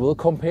on we will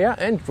compare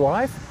and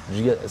drive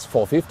GLS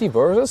 450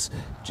 versus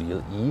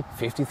GLE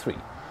 53.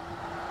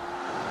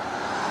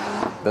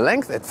 The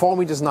length at 4.92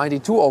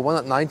 meters or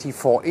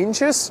 194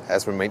 inches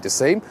has remained the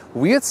same.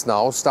 Wheels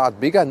now start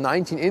bigger,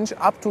 19 inch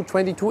up to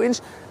 22 inch.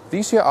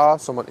 These here are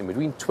somewhat in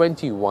between,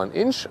 21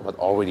 inch, but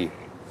already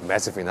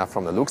massive enough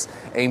from the looks.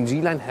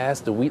 AMG line has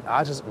the wheel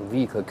arches in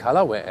vehicle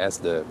color, whereas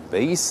the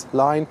base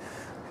line,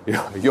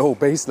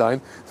 base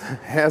line,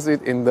 has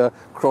it in the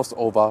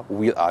crossover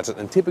wheel arches.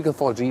 And typical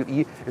for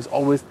GLE is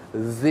always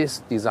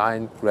this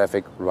design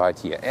graphic right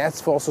here. As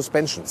for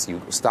suspensions,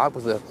 you start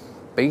with the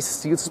base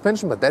steel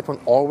suspension, but that one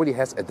already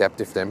has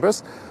adaptive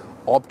dampers.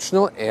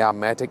 Optional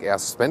airmatic air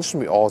suspension,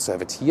 we also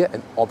have it here,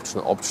 and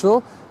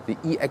optional. The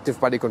e-active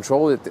body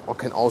control, it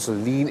can also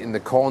lean in the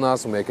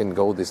corners, and we can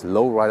go this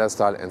low rider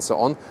style and so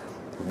on.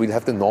 We'll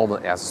have the normal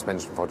air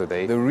suspension for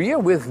today. The rear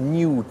with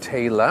new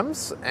tail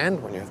lamps,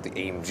 and when you have the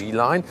AMG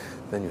line,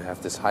 then you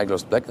have this high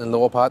gloss black in the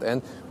lower part,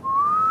 and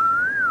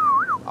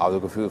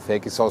Autogefühl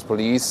fake exhaust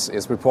police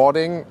is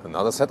reporting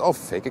another set of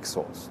fake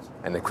exhaust.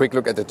 And a quick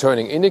look at the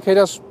turning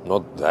indicators,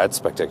 not that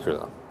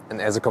spectacular. And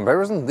as a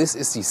comparison, this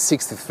is the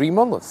 63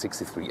 model,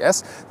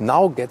 63S,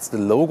 now gets the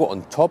logo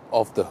on top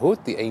of the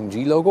hood, the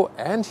AMG logo,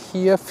 and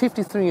here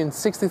 53 and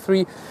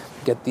 63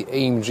 get the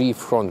AMG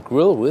front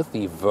grille with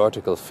the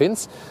vertical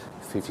fins.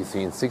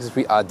 53 and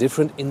 63 are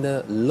different in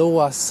the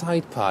lower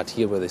side part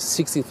here, where the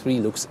 63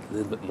 looks a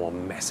little bit more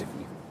massive.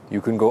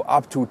 You can go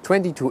up to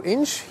 22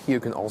 inch. Here you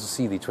can also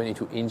see the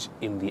 22 inch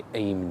in the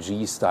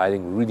AMG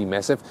styling, really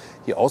massive.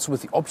 Here also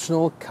with the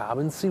optional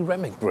carbon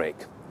ceramic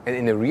brake. And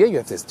in the rear you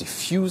have this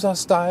diffuser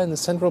style in the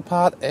central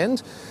part,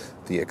 and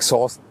the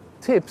exhaust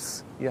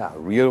tips, yeah,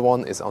 real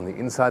one is on the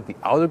inside. The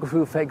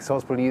Autogefühl fake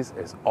exhaust police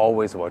is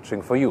always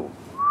watching for you.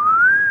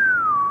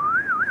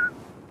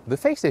 The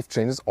facelift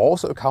changes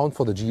also account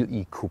for the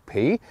GLE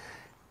Coupe,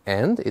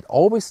 and it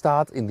always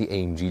starts in the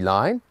AMG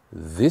line.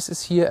 This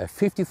is here a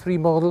 53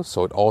 model,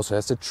 so it also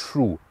has a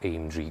true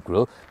AMG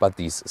grille, but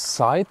these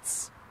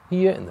sides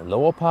here in the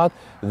lower part,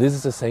 this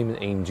is the same in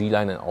AMG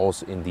line and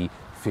also in the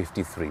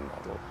 53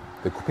 model.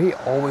 The Coupe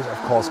always, of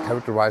course,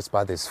 characterized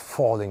by this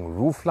falling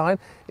roofline.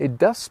 It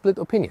does split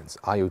opinions.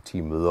 Are you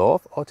team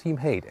love or team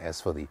hate as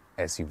for the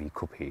SUV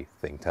Coupe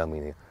thing? Tell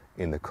me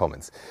in the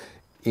comments.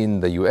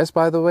 In the US,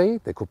 by the way,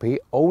 the Coupe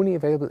only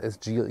available as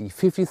GLE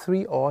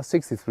 53 or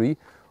 63.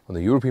 On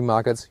the European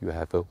markets, you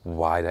have a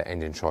wider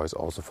engine choice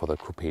also for the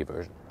Coupe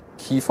version.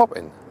 Key fob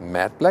in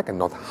matte black and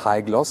not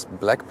high gloss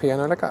black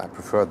piano lacquer. I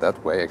prefer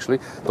that way actually.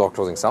 Door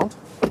closing sound.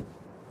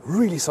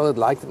 Really solid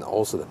light, and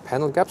also the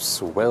panel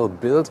gaps well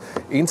built.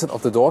 Inside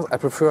of the doors, I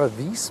prefer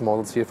these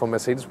models here from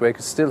Mercedes, where you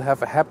can still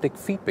have a haptic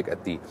feedback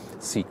at the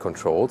seat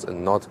controls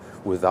and not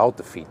without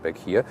the feedback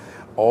here.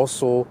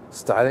 Also,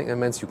 styling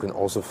elements you can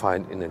also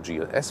find in a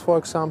GLS, for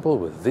example,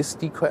 with this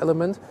decoy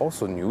element.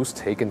 Also news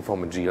taken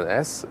from a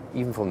GLS,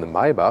 even from the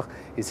Maybach,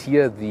 is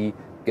here the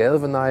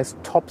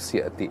galvanized tops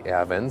here at the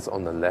air vents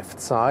on the left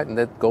side, and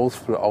that goes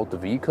throughout the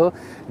vehicle.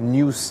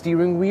 New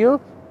steering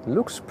wheel.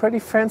 Looks pretty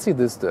fancy,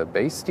 this the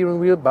base steering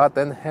wheel, but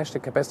then has the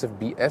capacitive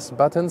BS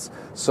buttons.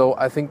 So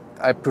I think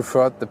I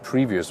preferred the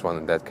previous one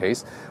in that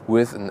case.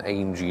 With an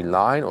AMG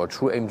line or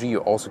true AMG, you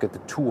also get the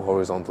two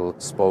horizontal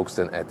spokes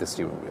then at the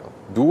steering wheel.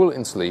 Dual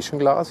insulation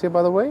glass here,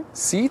 by the way.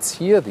 Seats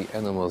here, the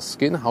animal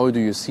skin. How do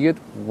you see it?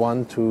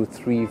 1, 2,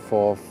 3,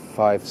 4,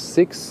 5,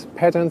 6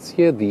 patterns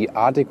here. The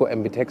Artico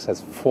MBTEX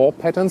has 4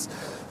 patterns.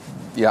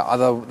 Yeah,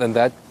 other than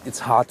that, it's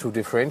hard to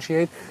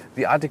differentiate.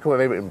 The Artico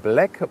available in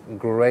black,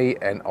 grey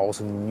and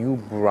also new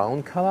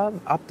brown color,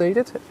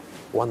 updated.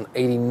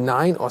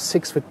 189 or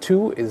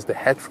 6'2" is the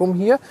headroom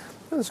here.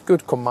 That's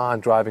good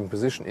command driving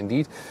position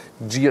indeed.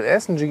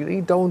 GLS and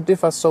GLE don't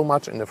differ so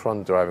much in the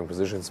front driving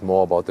position. It's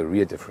more about the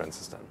rear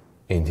differences then.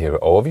 Interior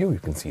overview, you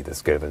can see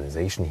this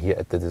galvanization here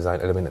at the design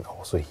element and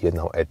also here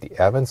now at the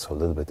air vents, so a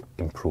little bit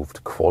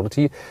improved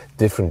quality.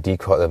 Different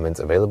decal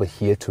elements available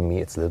here. To me,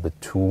 it's a little bit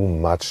too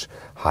much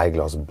high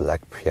gloss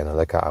black piano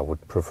lacquer. I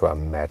would prefer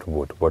matte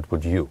wood. What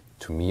would you?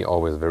 To me,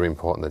 always very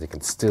important that you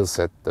can still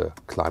set the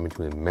climate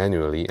unit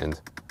manually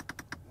and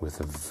with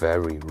a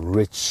very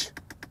rich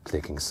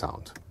clicking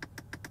sound.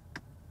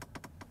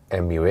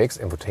 MBUX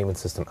infotainment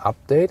system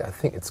update. I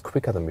think it's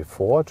quicker than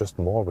before, just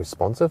more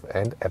responsive,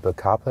 and Apple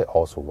CarPlay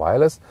also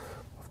wireless.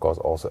 Of course,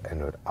 also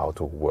Android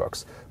Auto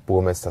works.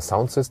 Burmester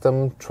sound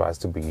system tries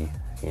to be,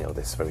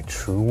 this very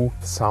true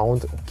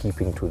sound,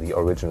 keeping to the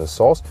original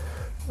source.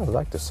 I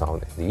like the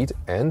sound indeed.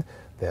 And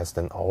there's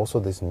then also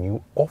this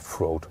new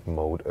off-road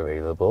mode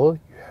available.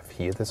 You have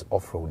here this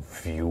off-road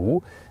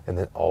view, and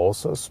then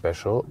also a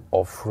special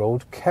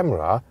off-road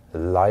camera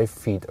live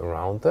feed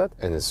around that.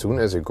 And as soon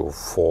as you go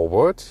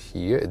forward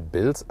here, it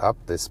builds up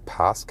this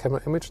past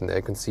camera image, and there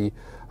you can see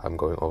I'm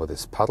going over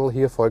this puddle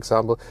here, for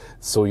example.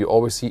 So you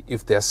always see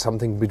if there's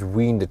something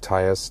between the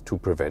tires to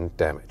prevent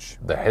damage.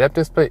 The head-up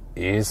display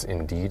is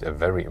indeed a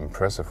very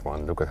impressive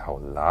one. Look at how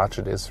large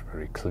it is,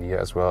 very clear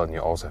as well. And you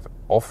also have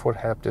off-road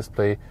head-up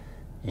display,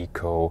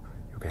 eco.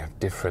 You can have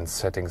different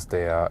settings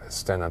there, a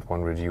standard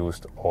one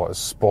reduced or a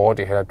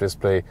sporty head-up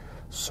display.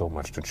 So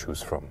much to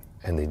choose from.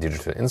 And the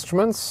digital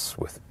instruments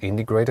with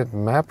integrated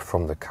map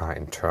from the car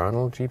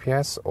internal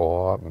GPS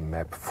or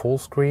map full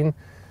screen.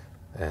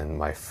 And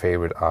my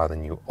favorite are the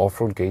new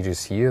off-road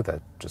gauges here.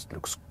 That just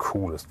looks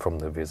coolest from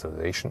the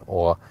visualization,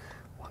 or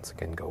once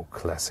again go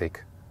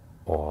classic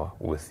or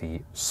with the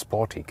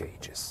sporty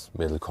gauges.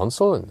 Middle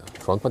console in the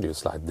front part, you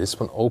slide this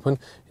one open,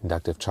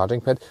 inductive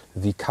charging pad.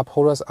 The cup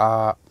holders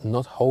are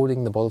not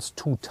holding the bottles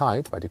too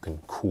tight, but you can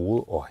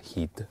cool or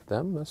heat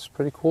them. That's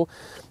pretty cool.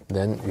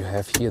 Then you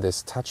have here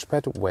this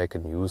touchpad where you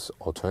can use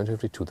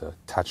alternatively to the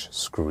touch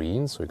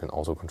screen, so you can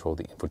also control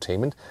the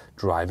infotainment,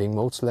 driving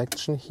mode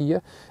selection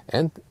here.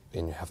 And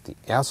when you have the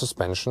air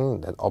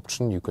suspension, that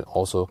option, you can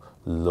also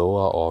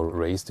lower or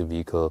raise the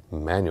vehicle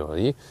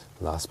manually.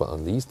 Last but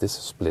not least, this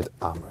split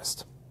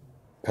armrest.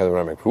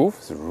 Panoramic roof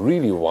is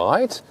really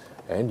wide,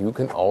 and you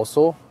can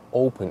also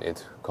open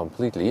it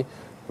completely.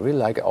 Really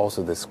like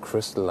also this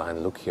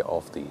crystalline look here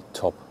of the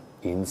top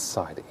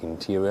inside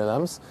interior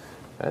lamps.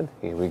 And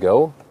here we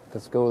go.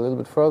 Let's go a little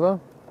bit further.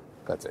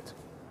 That's it.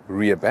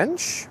 Rear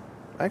bench.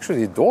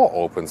 Actually, the door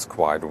opens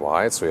quite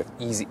wide, so you have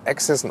easy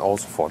access and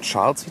also for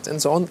child seats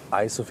and so on.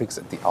 Isofix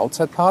at the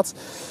outside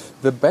parts.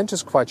 The bench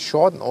is quite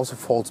short and also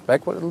folds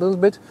backward a little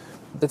bit.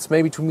 That's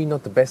maybe to me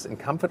not the best in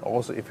comfort,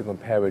 also if you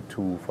compare it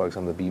to, for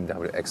example, the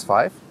BMW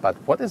X5. But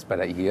what is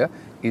better here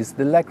is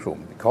the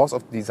legroom. Because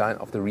of the design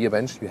of the rear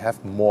bench, you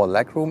have more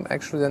legroom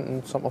actually than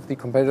in some of the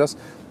competitors.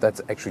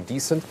 That's actually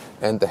decent.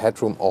 And the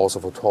headroom also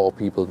for tall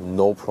people,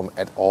 no problem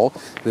at all.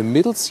 The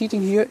middle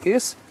seating here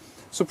is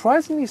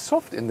surprisingly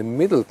soft in the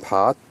middle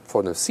part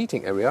for the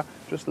seating area,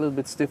 just a little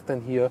bit stiff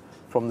than here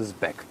from this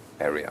back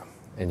area.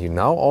 And you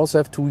now also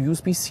have two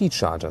USB-C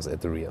chargers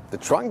at the rear. The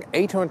trunk,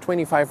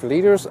 825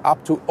 liters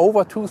up to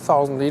over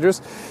 2000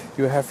 liters.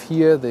 You have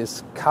here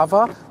this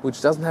cover,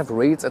 which doesn't have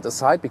rails at the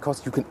side,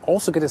 because you can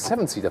also get a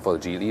 7-seater for the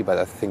GLE, but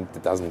I think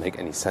that doesn't make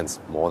any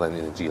sense more than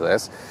in the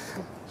GLS.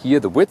 Here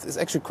the width is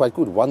actually quite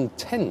good,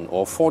 110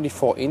 or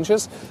 44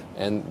 inches,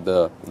 and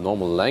the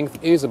normal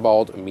length is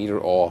about a meter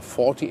or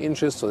 40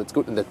 inches, so that's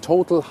good. And the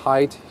total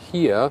height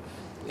here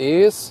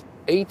is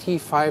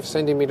 85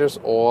 centimeters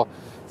or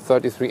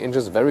 33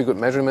 inches, very good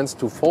measurements.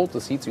 To fold the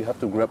seats you have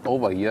to grab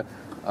over here.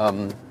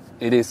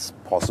 It is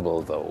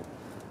possible though.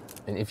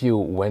 And if you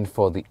went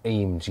for the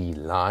AMG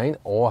line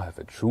or have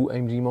a true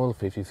AMG model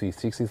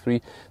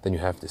 5363, then you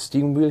have the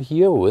steering wheel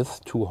here with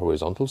two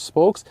horizontal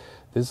spokes.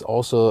 This is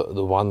also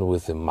the one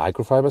with the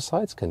microfiber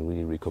sides, can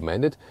really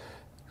recommend it.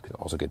 You can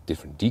also get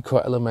different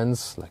decor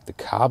elements like the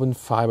carbon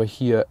fiber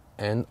here,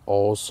 and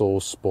also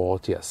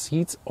sportier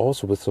seats,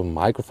 also with some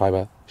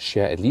microfiber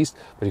share at least,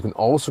 but you can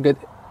also get,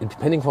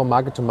 depending from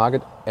market to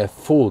market, a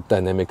full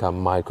Dynamica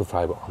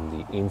microfiber on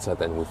the inside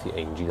than with the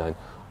AMG line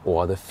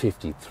or the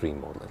 53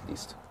 model at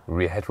least.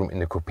 Rear headroom in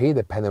the coupe,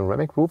 the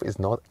panoramic roof is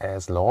not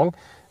as long,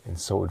 and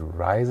so it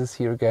rises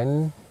here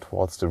again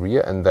towards the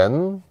rear, and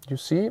then you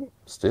see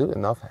still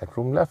enough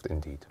headroom left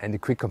indeed. And a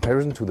quick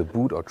comparison to the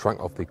boot or trunk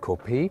of the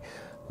coupe,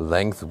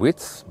 length,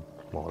 width,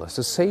 more or less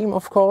the same,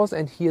 of course,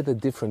 and here the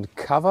different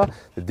cover.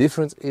 The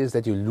difference is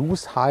that you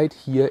lose height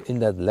here in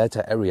that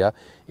latter area.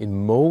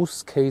 In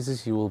most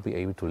cases you will be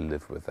able to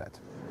live with that.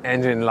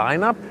 Engine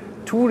lineup,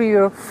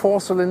 2-liter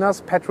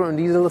 4-cylinders, petrol and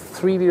diesel,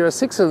 3-liter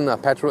 6-cylinder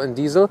petrol and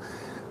diesel,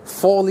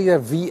 4-liter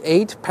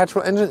V8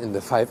 petrol engine in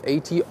the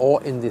 580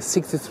 or in the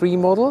 63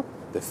 model.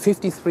 The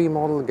 53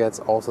 model gets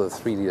also the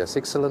 3-liter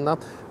 6-cylinder.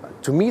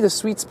 To me, the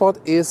sweet spot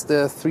is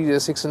the 3-liter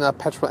 6-cylinder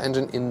petrol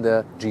engine in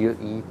the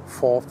GLE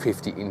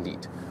 450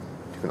 indeed.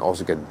 You can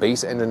also get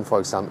base engine, for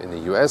example, in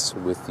the US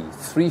with the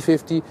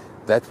 350,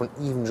 that one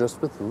even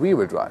just with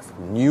rear-wheel drive.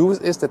 News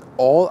is that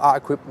all are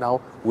equipped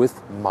now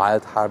with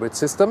mild hybrid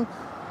system,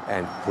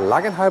 and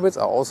plug-in hybrids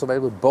are also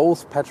available,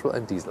 both petrol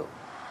and diesel.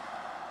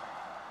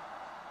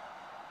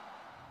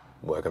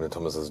 Welcome to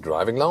Thomas's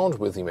Driving Lounge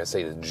with the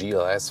Mercedes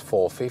GLS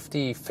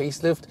 450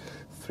 facelift,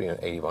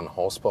 381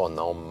 horsepower,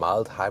 now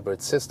mild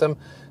hybrid system,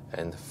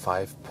 and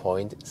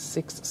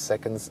 5.6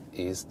 seconds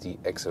is the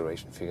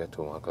acceleration figure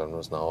to 1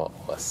 kilometers an hour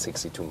or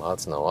 62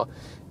 miles an hour.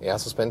 Air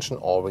suspension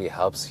already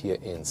helps here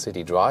in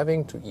city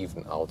driving to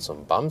even out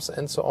some bumps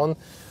and so on.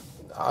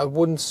 I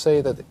wouldn't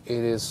say that it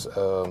is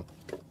a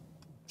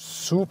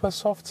super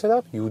soft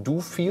setup. You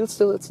do feel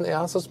still it's an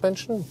air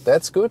suspension,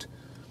 that's good.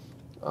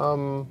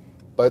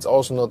 But it's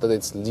also not that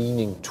it's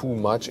leaning too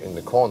much in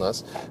the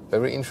corners.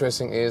 Very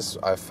interesting is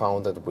I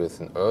found that with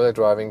an earlier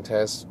driving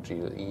test,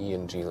 GLE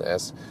and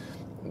GLS,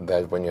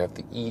 that when you have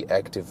the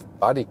E-active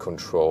body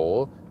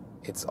control,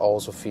 it's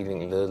also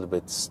feeling a little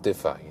bit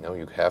stiffer. You know,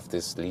 you have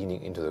this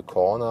leaning into the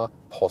corner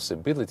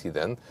possibility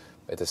then.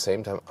 At the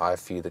same time, I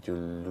feel that you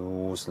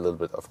lose a little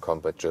bit of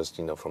comfort just,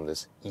 you know, from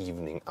this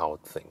evening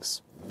out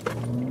things.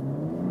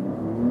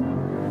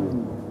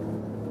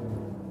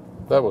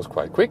 That was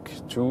quite quick,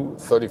 to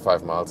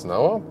 35 miles an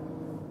hour.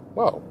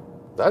 Wow,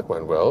 that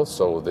went well.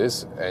 So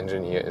this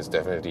engine here is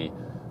definitely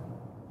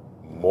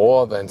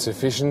more than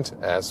sufficient.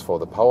 As for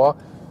the power,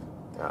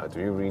 do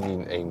you really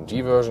need an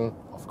AMG version?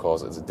 Of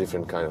course, it's a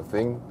different kind of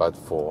thing, but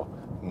for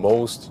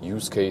most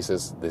use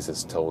cases, this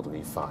is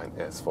totally fine.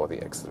 As for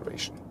the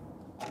acceleration,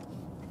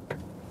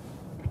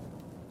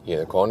 here in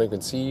the corner you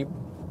can see,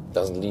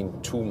 doesn't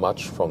lean too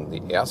much from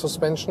the air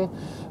suspension,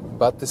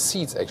 but the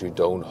seats actually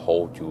don't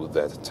hold you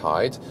that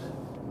tight.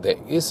 There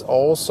is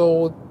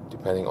also,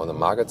 depending on the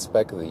market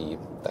spec, the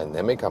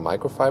Dynamica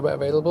microfiber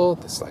available.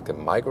 There's like a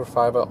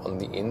microfiber on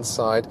the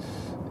inside.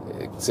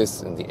 It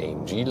exists in the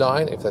AMG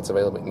line, if that's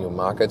available in your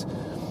market.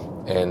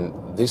 And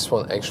this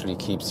one actually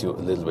keeps you a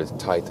little bit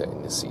tighter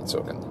in the seat,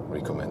 so I can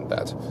recommend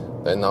that.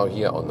 Then now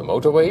here on the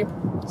motorway,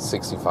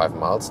 65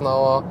 miles an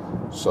hour,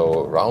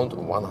 so around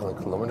 100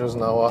 kilometers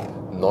an hour.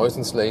 Noise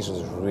insulation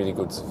is really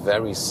good, it's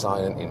very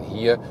silent in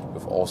here.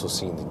 You've also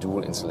seen the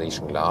dual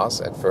insulation glass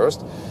at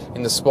first.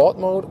 In the sport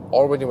mode,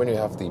 already when you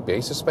have the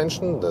base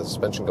suspension, the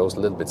suspension goes a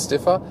little bit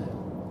stiffer.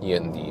 Here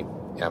in the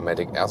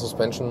Airmatic air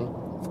suspension,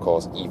 of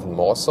course, even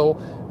more so.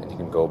 And you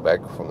can go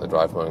back from the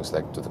drive mode and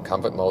select to the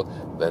comfort mode.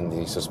 Then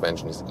the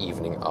suspension is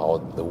evening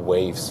out the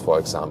waves, for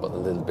example, a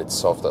little bit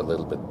softer, a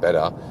little bbit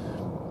better.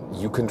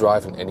 You can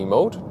drive in any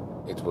mode.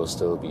 It will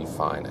still be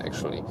fine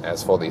actually.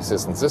 As for the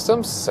assistance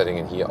systems, setting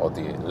in here on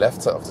the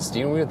left side of the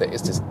steering wheel, there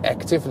is this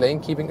active lane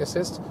keeping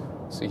assist.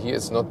 See here,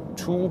 it's not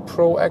too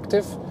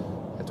proactive.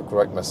 I had to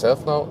correct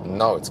myself now.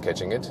 Now it's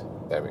catching it.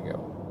 There we go.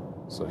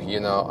 So here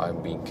now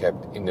I'm being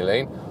kept in the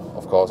lane.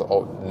 Of course,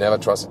 never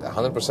trust it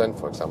 100%,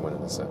 for example, when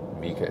there's a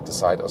vehicle at the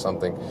side or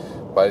something.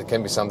 But it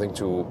can be something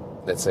to,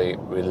 let's say,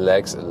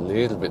 relax a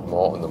little bit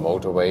more on the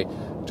motorway.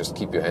 Just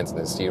keep your hands in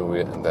the steering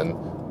wheel and then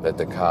let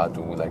the car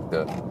do like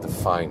the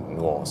fine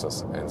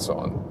nuances and so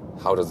on.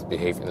 How does it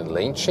behave in a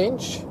lane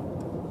change?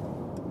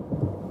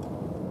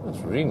 It's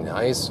really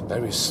nice,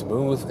 very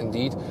smooth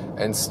indeed.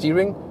 And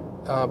steering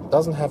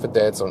doesn't have a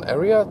dead zone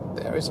area.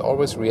 There is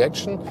always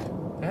reaction.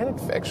 And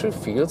it actually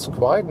feels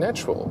quite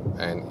natural.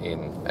 And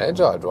in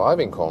agile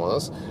driving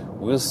corners,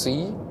 we'll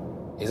see,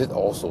 is it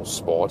also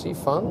sporty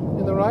fun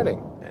in the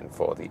riding? And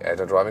for the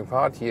agile driving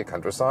part here,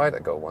 countryside, I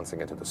go once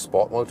again to the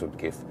sport mode to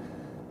give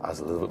us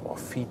a little bit more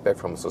feedback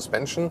from the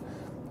suspension.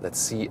 Let's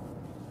see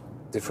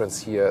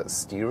difference here,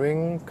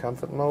 steering,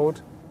 comfort mode,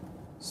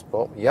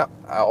 sport. Yeah,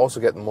 I also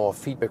get more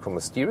feedback from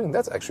the steering.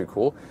 That's actually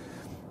cool.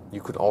 You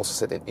could also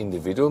set an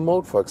individual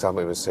mode. For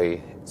example, if you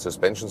say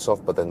suspension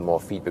soft, but then more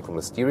feedback from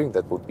the steering.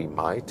 That would be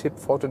my tip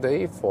for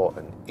today for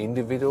an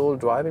individual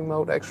driving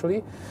mode,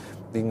 actually.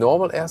 The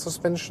normal air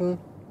suspension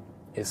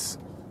is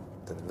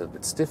a little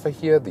bit stiffer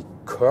here. The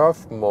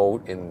curve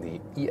mode in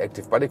the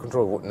e-active body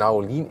control would now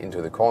lean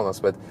into the corners,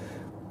 but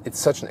it's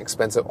such an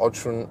expensive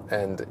option.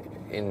 And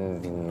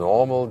in the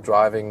normal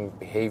driving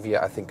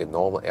behavior, I think a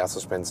normal air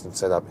suspension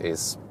setup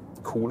is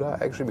cooler,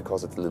 actually,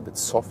 because it's a little bit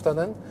softer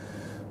then.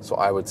 So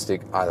I would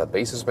stick either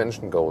base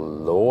suspension, go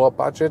lower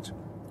budget,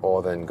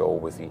 or then go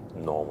with the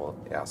normal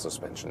air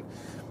suspension.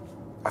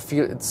 I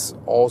feel it's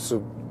also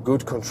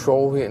good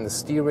control here in the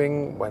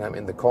steering. When I'm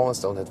in the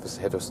corners, don't have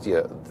to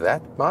steer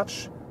that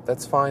much.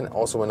 That's fine.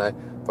 Also when I,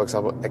 for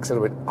example,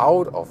 accelerate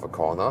out of a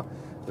corner,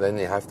 then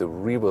you have the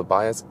rear wheel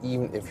bias,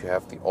 even if you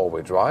have the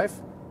all-wheel drive.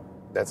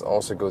 That's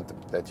also good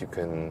that you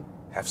can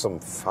have some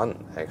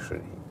fun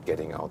actually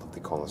getting out of the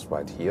corners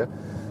right here.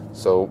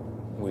 So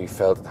we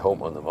felt at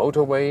home on the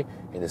motorway.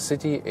 In the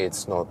city,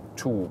 it's not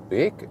too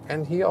big,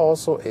 and here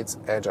also it's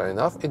agile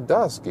enough. It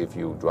does give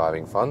you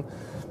driving fun.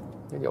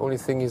 And the only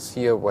thing is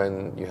here,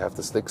 when you have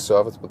the slick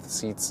surface with the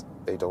seats,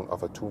 they don't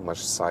offer too much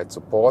side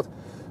support.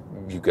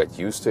 You get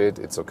used to it,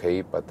 it's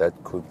okay, but that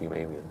could be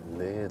maybe a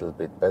little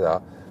bit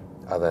better.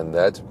 Other than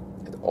that,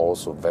 it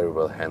also very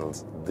well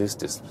handles this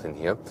discipline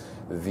here.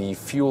 The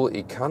fuel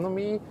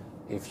economy,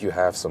 if you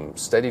have some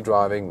steady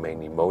driving,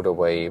 mainly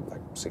motorway,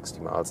 like 60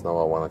 miles an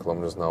hour, 100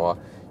 kilometers an hour,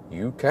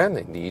 you can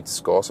indeed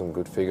score some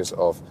good figures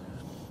of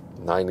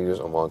 9 liters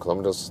on 1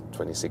 kilometers,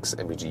 26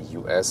 mpg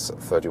US,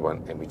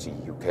 31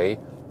 mpg UK.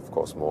 Of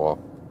course, more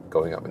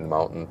going up in the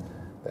mountain,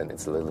 then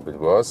it's a little bit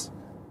worse.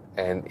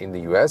 And in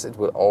the US, it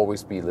will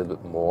always be a little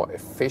bit more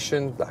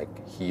efficient,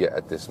 like here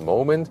at this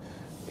moment.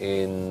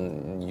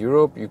 In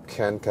Europe, you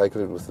can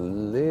calculate with a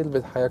little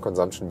bit higher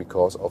consumption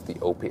because of the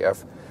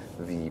OPF,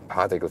 the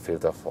particle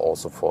filter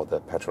also for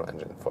the petrol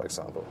engine, for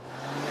example.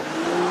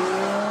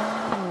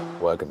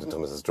 Welcome to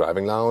Thomas's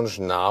Driving Lounge.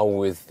 Now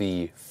with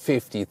the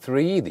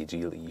 53, the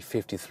GLE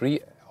 53,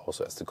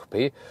 also as the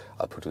coupe.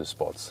 I'll put to the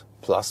Sports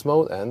Plus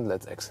mode and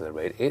let's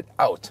accelerate it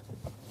out.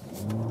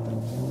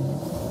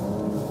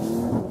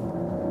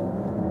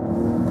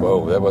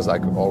 Whoa, that was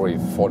like already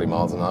 40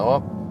 miles an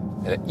hour.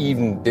 And I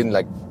even didn't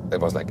like, that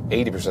was like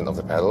 80% of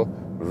the pedal.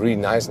 Really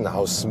nice, and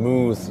how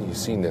smooth you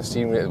see in the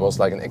steering wheel. It was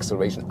like an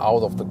acceleration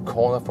out of the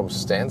corner from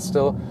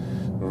standstill.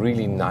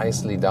 Really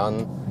nicely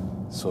done.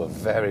 So a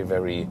very,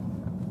 very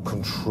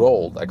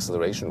controlled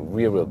acceleration.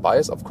 Rear wheel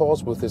bias, of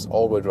course, with this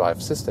all-wheel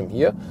drive system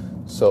here.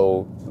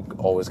 So you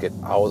always get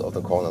out of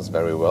the corners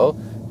very well.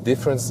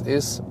 Difference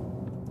is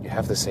you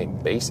have the same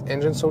base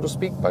engine, so to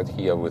speak, but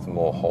here with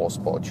more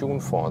horsepower tune,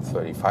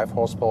 435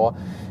 horsepower.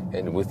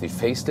 And with the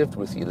facelift,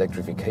 with the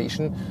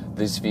electrification,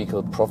 this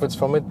vehicle profits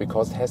from it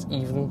because it has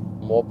even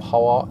more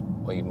power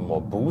or even more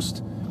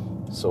boost.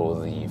 So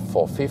the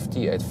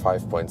 450 at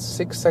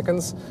 5.6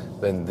 seconds,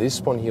 then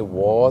this one here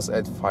was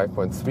at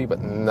 5.3,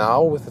 but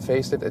now with the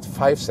facelift at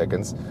 5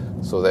 seconds.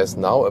 So there's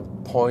now a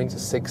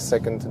 0.6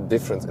 second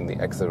difference in the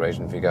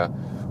acceleration figure,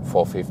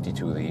 450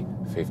 to the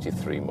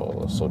 53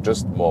 model. So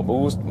just more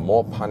boost,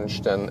 more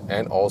punch then,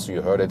 and also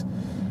you heard it,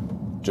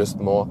 just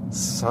more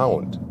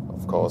sound.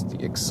 Of course,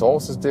 the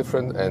exhaust is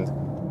different, and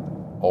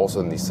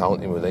also in the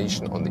sound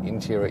emulation on the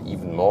interior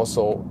even more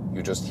so.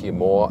 You just hear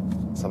more,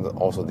 something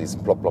also this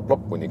plop, plop, plop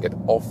when you get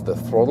off the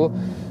throttle.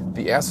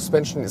 The air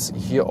suspension is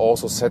here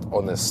also set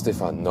on a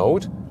stiffer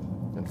note,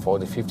 and for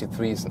the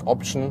 53 is an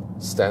option.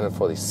 Standard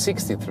for the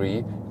 63,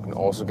 you can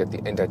also get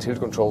the anti-tilt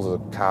control, so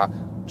the car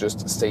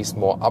just stays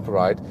more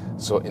upright.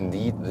 So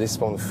indeed, this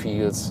one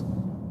feels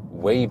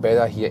way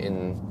better here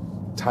in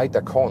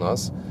tighter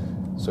corners.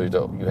 So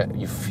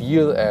you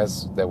feel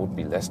as there would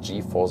be less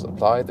G-force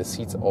applied. The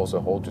seats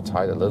also hold you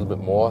tight a little bit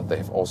more. They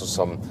have also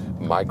some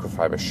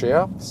microfiber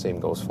share. Same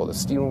goes for the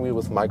steering wheel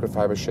with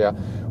microfiber share,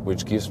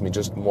 which gives me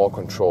just more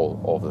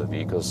control over the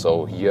vehicle.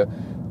 So here,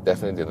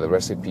 definitely the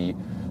recipe,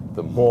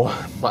 the more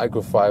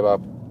microfiber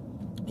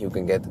you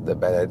can get, the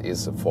better it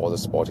is for the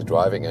sporty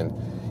driving. And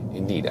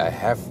indeed, I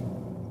have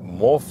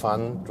more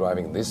fun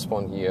driving this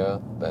one here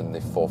than the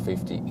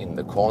 450 in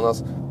the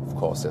corners. Of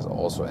course, there's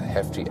also a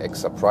hefty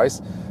extra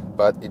price.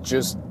 but it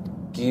just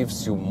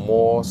gives you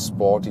more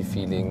sporty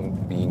feeling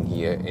being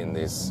here in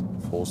this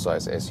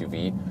full-size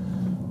SUV.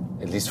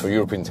 At least for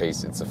European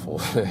taste, it's a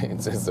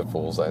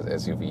full-size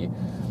SUV.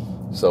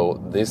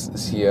 So this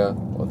is here,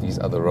 or these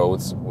are the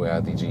roads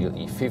where the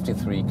GLE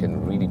 53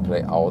 can really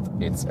play out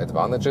its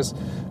advantages.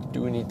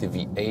 Do you need the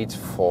V8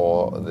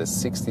 for the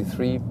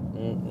 63?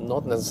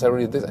 Not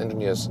necessarily. This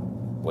engine is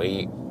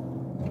way,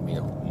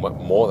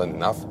 more than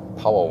enough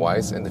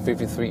power-wise, and the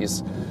 53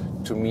 is,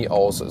 to me,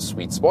 also a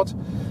sweet spot.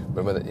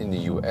 Remember that in the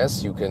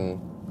US you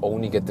can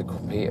only get the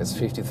coupe as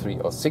 53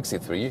 or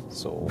 63.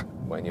 So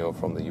when you're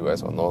from the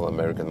US or North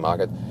American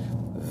market,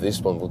 this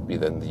one would be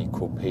then the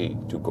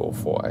coupe to go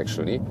for,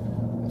 actually.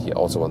 And here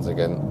also, once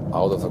again,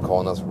 out of the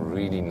corners,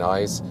 really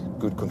nice,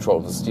 good control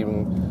of the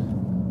steering,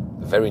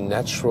 very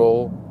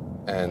natural,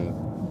 and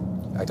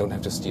I don't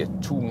have to steer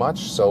too much,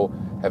 so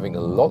having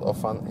a lot of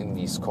fun in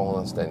these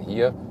corners than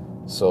here.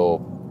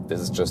 So this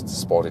is just a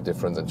sporty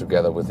difference, and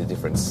together with the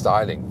different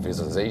styling,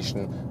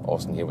 visualization,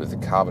 also here with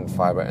the carbon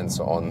fiber and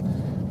so on,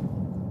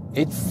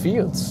 it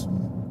feels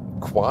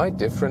quite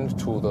different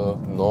to the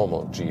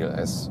normal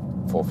GLS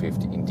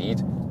 450.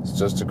 Indeed, it's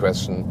just a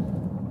question,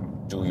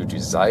 do you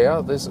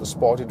desire this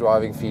sporty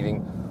driving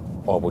feeling,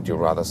 or would you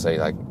rather say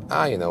like,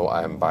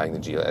 I'm buying the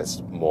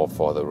GLS more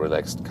for the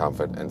relaxed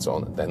comfort and so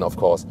on? Then of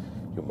course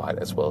you might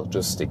as well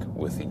just stick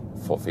with the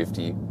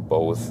 450.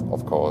 Both,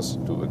 of course,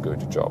 do a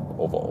good job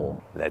overall.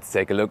 Let's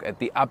take a look at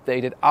the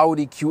updated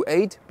Audi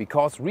Q8,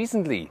 because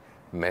recently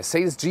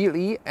Mercedes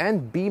GLE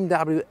and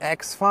BMW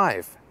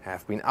X5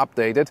 have been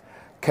updated.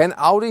 Can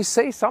Audi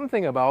say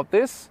something about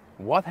this?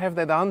 What have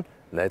they done?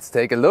 Let's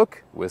take a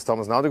look with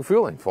Thomas and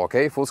Autogefühl in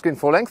 4K, full screen,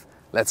 full length.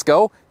 Let's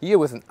go. Here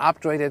with an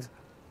upgraded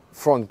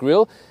front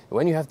grille.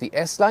 When you have the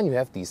S-Line, you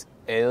have these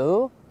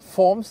L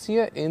forms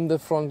here in the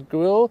front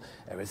grille.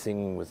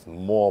 Everything with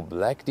more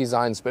black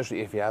design,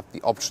 especially if you have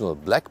the optional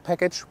black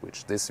package,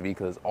 which this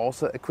vehicle is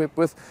also equipped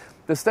with.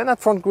 The standard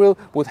front grille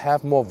would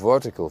have more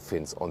vertical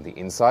fins on the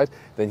inside.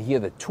 Then here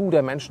the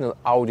two-dimensional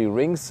Audi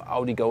rings.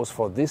 Audi goes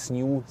for this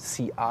new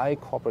CI,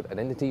 corporate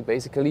identity,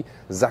 basically.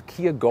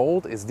 Saphir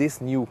Gold is this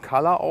new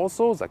color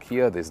also.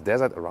 Saphir, this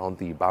desert around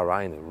the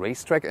Bahrain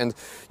racetrack. And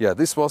yeah,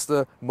 this was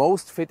the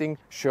most fitting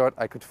shirt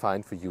I could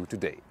find for you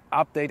today.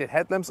 Updated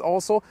headlamps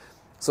also.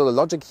 So the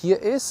logic here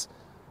is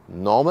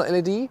normal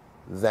LED,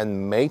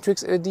 then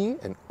matrix LED,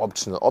 and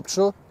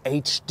optional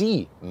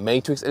HD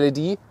matrix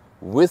LED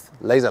with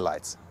laser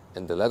lights.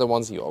 And the latter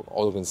ones you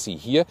all can see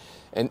here.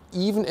 And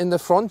even in the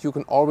front, you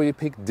can already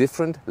pick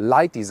different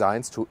light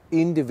designs to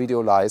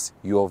individualize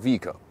your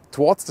vehicle.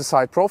 Towards the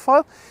side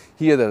profile,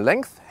 here the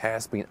length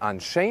has been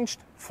unchanged,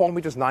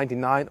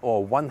 4.99 meters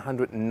or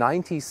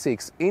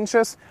 196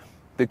 inches.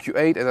 The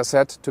Q8, as I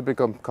said,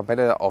 typical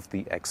competitor of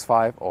the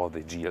X5 or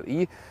the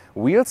GLE.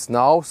 Wheels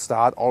now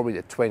start already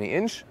at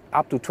 20-inch,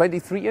 up to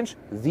 23-inch.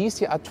 These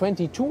here are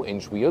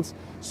 22-inch wheels,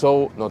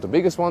 so not the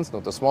biggest ones,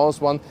 not the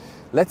smallest one.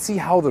 Let's see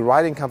how the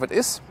riding comfort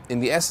is. In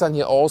the S-Line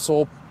here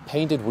also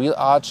painted wheel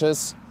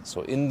arches.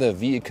 So in the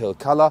vehicle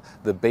color,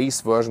 the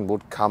base version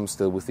would come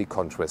still with the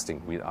contrasting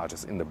wheel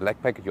arches. In the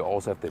black pack, you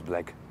also have the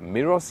black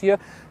mirrors here.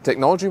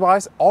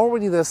 Technology-wise,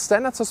 already the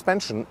standard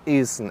suspension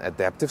is an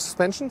adaptive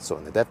suspension, so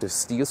an adaptive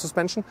steel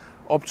suspension.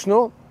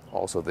 Optional,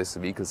 also this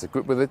vehicle is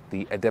equipped with it,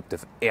 the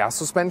adaptive air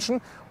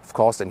suspension. Of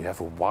course, then you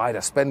have a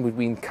wider span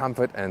between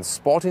comfort and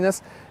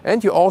sportiness.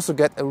 And you also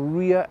get a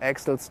rear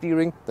axle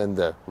steering. Then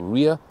the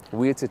rear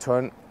wheels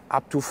turn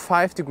up to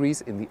 5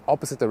 degrees in the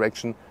opposite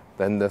direction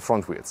than the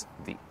front wheels.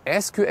 The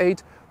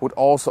SQ8 would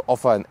also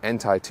offer an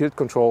anti-tilt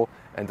control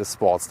and the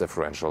sports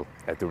differential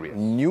at the rear.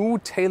 New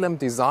tail lamp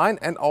design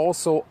and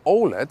also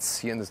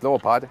OLEDs here in this lower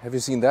part. Have you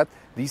seen that?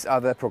 These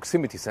are the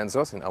proximity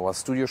sensors. In our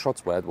studio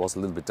shots where it was a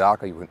little bit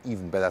darker, you can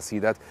even better see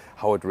that,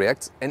 how it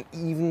reacts. And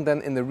even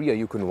then in the rear,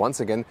 you can once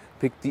again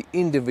pick the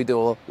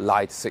individual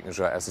light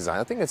signature as design.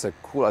 I think it's a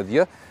cool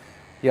idea.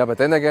 Yeah, but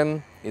then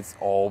again, it's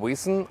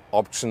always an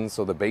option,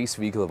 so the base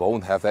vehicle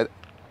won't have that.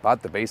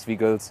 But the base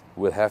vehicles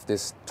will have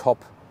this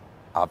top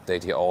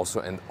update here also,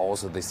 and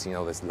also this,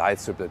 this light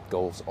strip that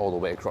goes all the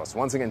way across.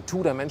 Once again,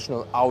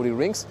 two-dimensional Audi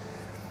rings.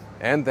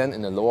 And then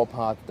in the lower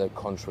part, the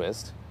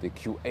contrast, the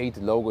Q8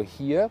 logo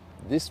here.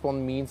 This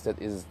one means that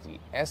is the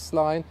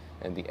S-Line,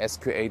 and the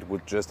SQ8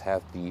 would just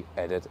have the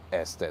added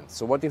S-dent.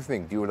 So what do you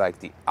think? Do you like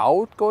the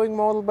outgoing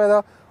model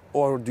better,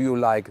 or do you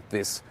like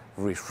this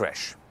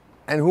refresh?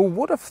 And who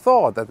would have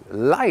thought that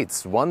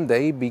lights one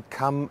day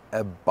become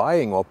a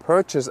buying or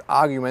purchase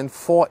argument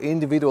for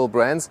individual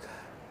brands?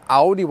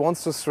 Audi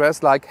wants to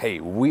stress like, hey,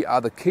 we are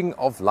the king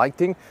of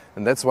lighting,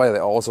 and that's why they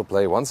also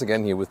play once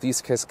again here with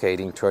these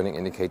cascading turning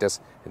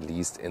indicators, at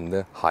least in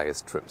the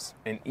highest trims.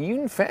 And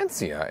even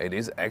fancier it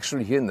is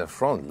actually here in the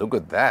front. Look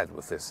at that,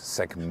 with this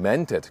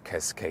segmented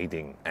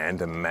cascading,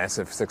 and a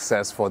massive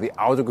success for the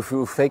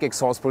Autogefühl Fake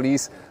Exhaust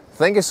Police.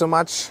 Thank you so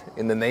much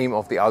in the name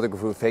of the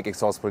Autogefühl Fake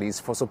Exhaust Police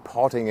for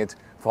supporting it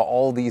for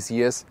all these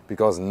years,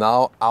 because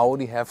now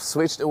Audi have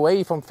switched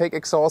away from fake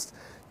exhaust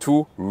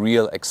two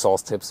real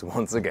exhaust tips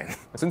once again.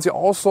 Since you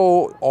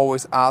also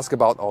always ask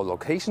about our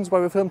locations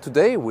where we film,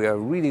 today we are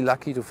really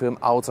lucky to film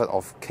outside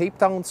of Cape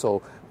Town,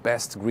 so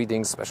best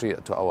greetings especially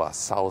to our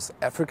South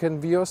African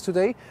viewers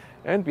today.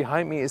 And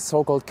behind me is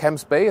so-called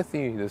Camps Bay. I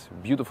think this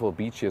beautiful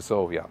beach here,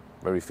 so yeah,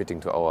 very fitting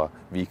to our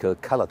vehicle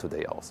color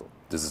today also.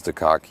 This is the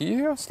car key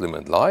here, slim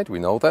and light, we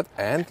know that.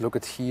 And look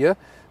at here,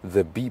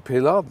 the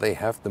B-pillar. They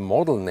have the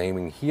model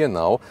naming here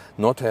now,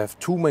 not to have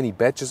too many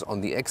badges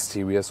on the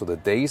exterior, so the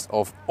days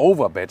of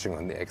over-badging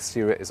on the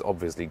exterior is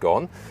obviously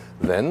gone.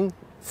 Then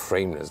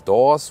frameless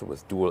doors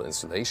with dual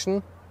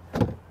installation.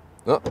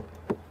 Oh.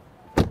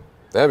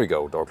 There we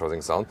go, door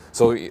closing sound.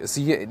 So you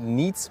see here, it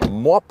needs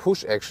more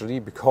push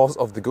actually because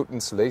of the good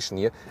installation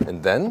here.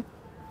 And then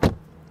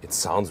it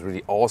sounds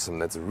really awesome.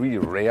 That's really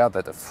rare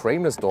that a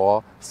frameless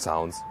door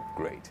sounds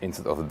great.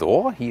 Inside of the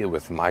door here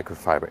with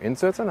microfiber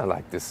inserts, and I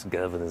like this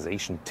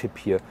galvanization tip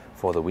here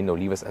for the window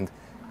levers, and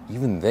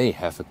even they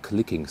have a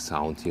clicking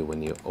sound here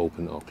when you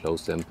open or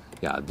close them.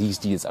 Yeah, these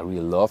deals I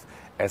really love.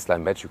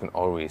 S-line badge you can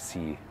already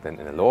see then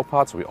in the lower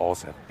part. So we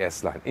also have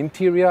S-line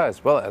interior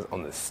as well as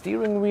on the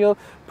steering wheel,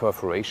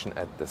 perforation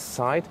at the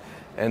side.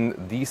 And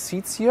these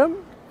seats here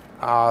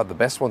are the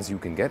best ones you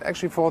can get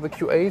actually for the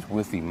Q8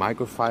 with the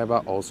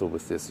microfiber, also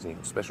with this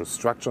special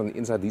structure on the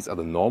inside. These are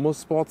the normal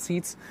sport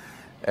seats,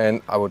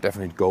 and I would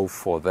definitely go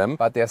for them.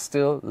 But they're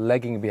still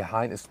lagging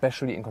behind,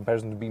 especially in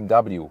comparison to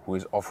BMW, who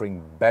is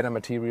offering better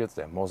materials.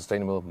 They're more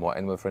sustainable, more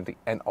animal friendly,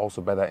 and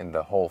also better in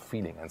the whole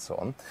feeling and so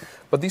on.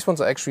 But these ones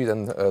are actually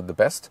then the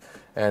best.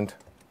 And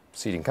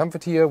seating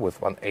comfort here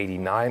with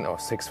 189 or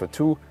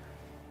 6'2".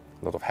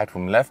 A lot of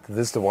headroom left.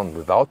 This is the one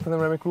without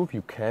panoramic roof.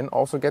 You can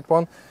also get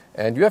one.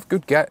 And you have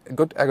good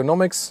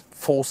ergonomics,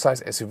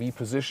 full-size SUV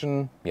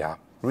position. Yeah,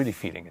 really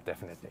feeling it,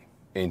 definitely.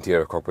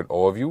 Interior cockpit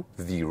overview.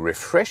 The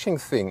refreshing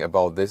thing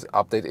about this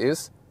update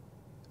is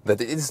that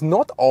it is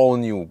not all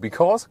new,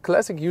 because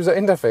classic user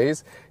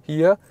interface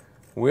here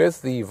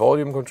with the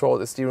volume control,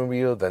 the steering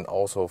wheel, then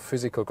also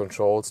physical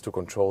controls to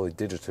control the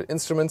digital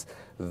instruments.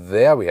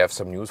 There we have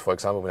some news. For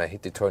example, when I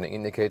hit the turning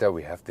indicator,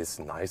 we have this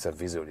nicer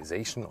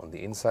visualization on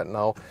the inside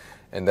now.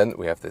 And then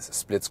we have this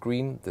split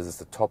screen. This is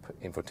the top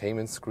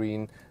infotainment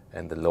screen,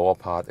 and the lower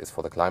part is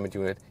for the climate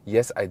unit.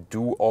 Yes, I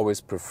do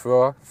always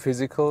prefer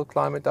physical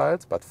climate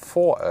dials, but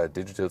for a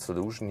digital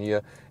solution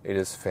here, it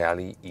is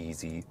fairly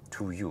easy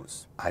to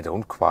use. I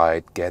don't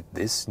quite get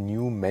this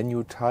new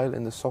menu tile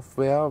in the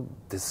software.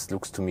 This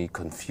looks to me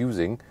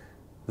confusing.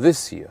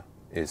 This here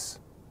is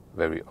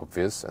very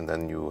obvious, and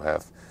then you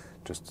have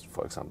just,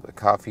 for example, the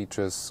car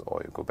features,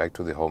 or you go back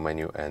to the home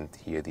menu, and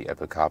here the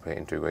Apple CarPlay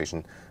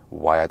integration,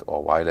 wired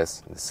or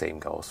wireless. And the same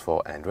goes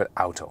for Android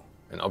Auto.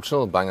 An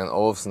optional Bang &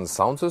 Olufsen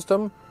sound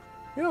system.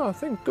 Yeah, I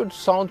think good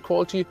sound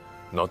quality.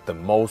 Not the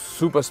most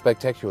super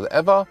spectacular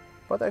ever,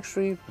 but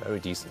actually very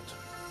decent.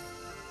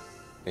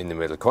 In the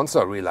middle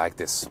console, I really like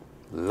this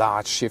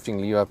large shifting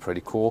lever,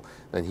 pretty cool.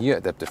 Then here,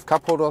 adaptive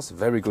cup holders,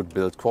 very good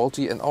build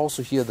quality. And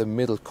also here, the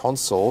middle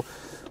console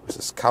with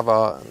this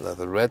cover,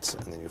 leather red,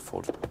 and then you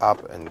fold it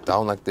up and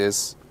down like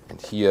this.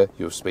 And here,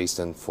 you have space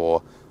then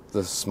for the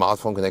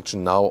smartphone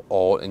connection, now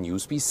all in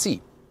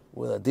USB-C.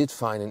 Well, I did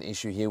find an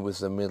issue here with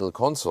the middle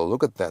console.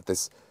 Look at that,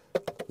 this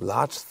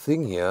large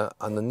thing here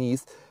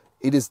underneath.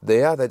 It is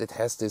there that it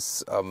has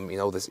this,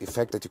 this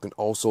effect that you can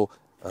also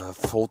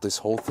fold this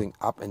whole thing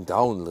up and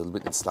down a little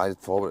bit and slide it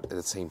forward at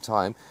the same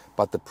time.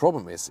 But the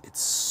problem is,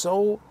 it's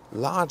so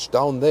large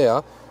down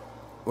there.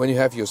 When you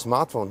have your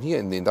smartphone here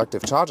in the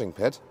inductive charging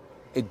pad,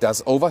 it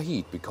does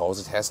overheat because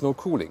it has no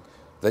cooling.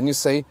 Then you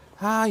say,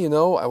 I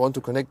want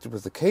to connect it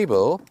with the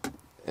cable,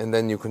 and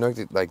then you connect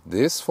it like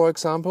this, for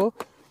example.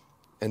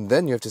 And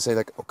then you have to say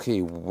like,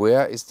 okay,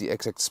 where is the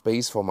exact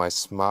space for my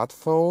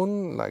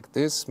smartphone? Like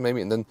this,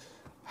 maybe. And then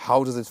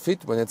how does it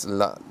fit when it's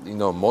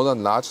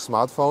modern large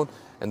smartphone?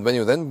 And when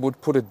you then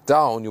would put it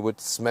down, you would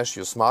smash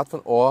your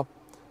smartphone, or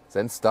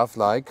then stuff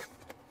like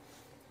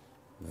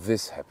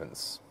this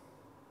happens.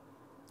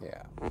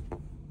 Yeah.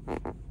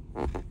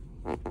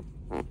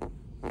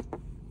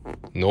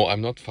 No,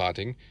 I'm not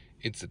farting.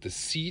 It's that the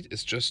seat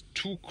is just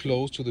too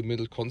close to the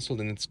middle console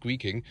and it's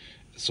squeaking.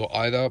 So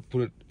either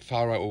put it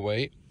far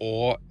away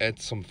or add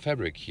some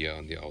fabric here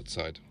on the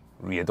outside.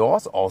 Rear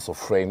doors also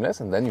frameless,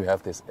 and then you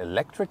have this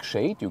electric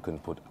shade you can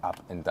put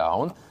up and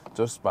down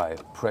just by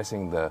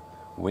pressing the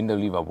window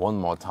lever one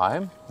more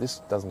time.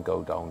 This doesn't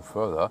go down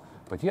further.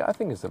 But here I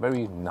think it's a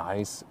very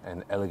nice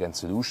and elegant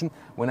solution.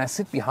 When I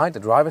sit behind the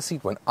driver's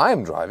seat, when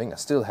I'm driving, I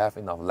still have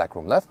enough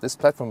legroom left. This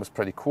platform is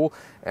pretty cool.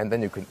 And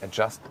then you can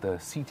adjust the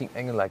seating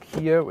angle like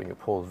here when you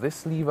pull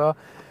this lever.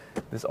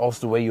 This is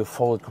also the way you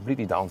fold it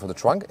completely down for the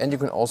trunk. And you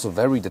can also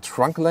vary the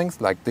trunk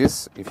length like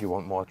this if you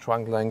want more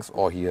trunk length,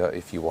 or here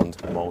if you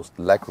want most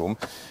legroom.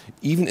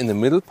 Even in the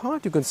middle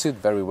part, you can sit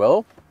very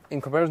well. In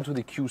comparison to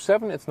the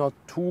Q7, it's not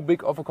too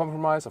big of a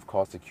compromise. Of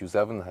course, the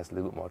Q7 has a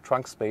little bit more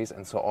trunk space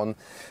and so on.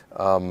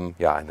 And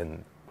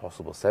then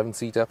possible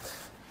 7-seater.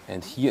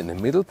 And here in the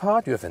middle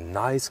part, you have a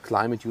nice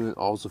climate unit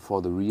also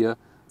for the rear.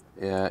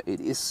 It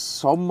is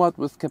somewhat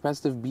with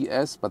capacitive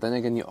BS, but then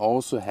again, you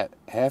also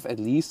have at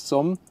least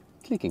some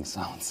clicking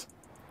sounds.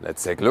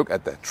 Let's take a look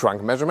at the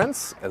trunk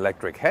measurements,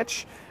 electric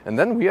hatch, and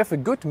then we have a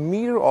good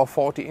meter or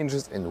 40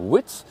 inches in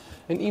width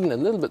and even a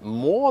little bit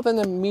more than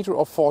a meter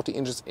or 40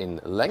 inches in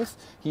length.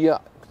 Here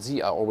you can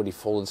see I already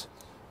folded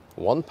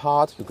one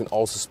part. You can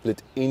also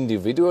split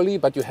individually,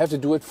 but you have to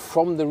do it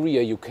from the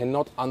rear. You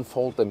cannot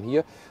unfold them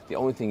here. The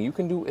only thing you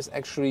can do is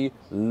actually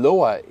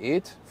lower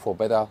it for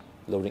better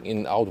loading in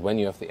and out when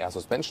you have the air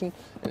suspension.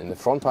 And in the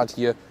front part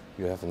here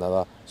you have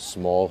another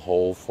small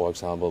hole, for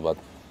example, but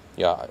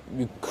yeah,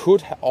 you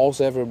could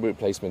also have a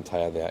replacement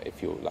tire there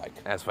if you like.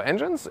 As for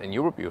engines, in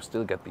Europe you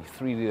still get the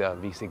 3-liter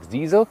V6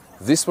 diesel.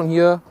 This one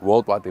here,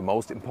 worldwide the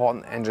most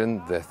important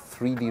engine, the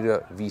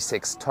 3-liter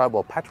V6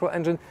 turbo petrol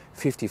engine,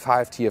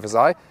 55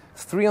 TFSI,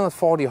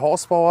 340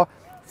 horsepower,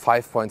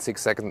 5.6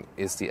 seconds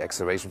is the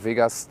acceleration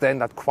figure.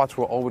 Standard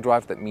quattro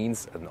overdrive, that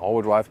means an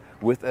overdrive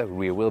with a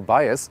rear wheel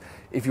bias.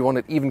 If you want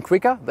it even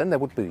quicker, then there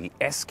would be the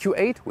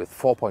SQ8 with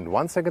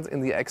 4.1 seconds in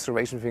the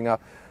acceleration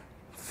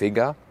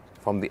figure,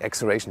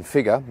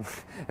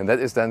 and that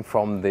is then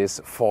from this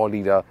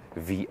 4-liter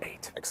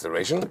V8.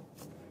 Acceleration.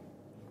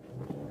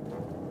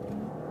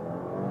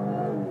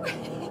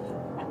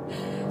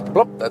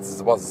 Plop, that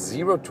was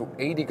 0 to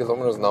 80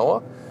 kilometers an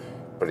hour.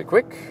 Pretty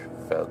quick,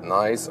 felt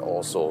nice,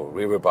 also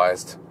rear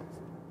biased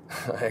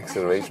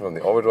acceleration from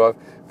the overdrive.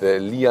 The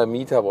LIA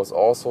meter was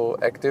also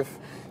active.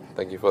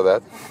 Thank you for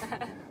that.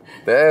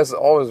 That's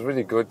always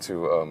really good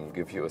to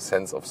give you a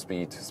sense of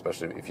speed,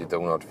 especially if you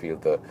do not feel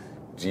the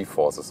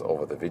G-forces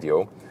over the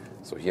video.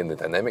 So here in the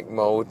dynamic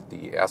mode,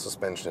 the air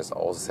suspension is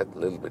also set a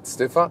little bit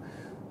stiffer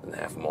and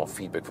have more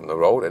feedback from the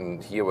road.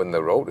 And here when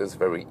the road is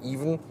very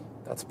even,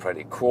 that's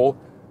pretty cool.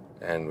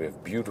 And we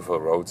have beautiful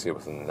roads here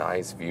with a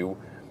nice view.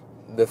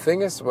 The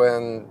thing is,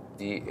 when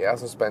the air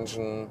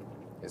suspension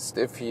is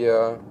stiff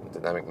here,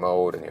 dynamic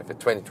mode, and you have the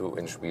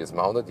 22-inch wheels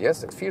mounted,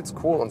 yes, it feels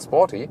cool and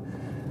sporty.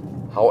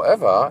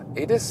 However,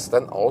 it is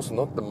then also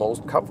not the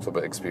most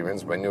comfortable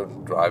experience when you're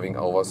driving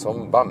over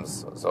some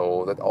bumps.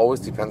 So that always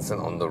depends then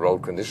on the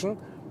road condition.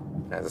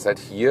 As I said,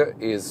 here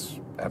is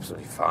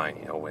absolutely fine,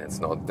 you know, when it's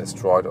not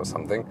destroyed or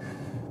something.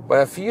 But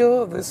I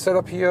feel this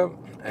setup here,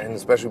 and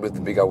especially with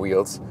the bigger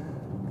wheels,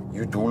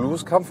 you do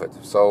lose comfort.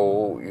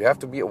 So you have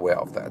to be aware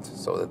of that.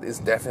 So that is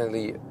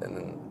definitely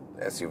an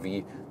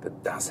SUV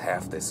that does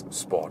have this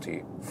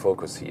sporty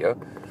focus here.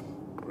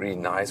 Really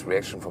nice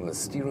reaction from the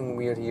steering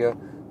wheel here.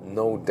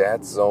 No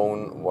dead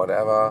zone,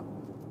 whatever.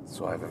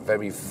 So I have a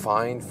very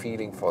fine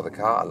feeling for the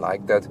car. I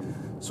like that.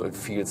 So it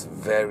feels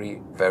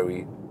very,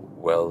 very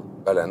well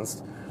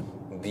balanced.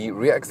 The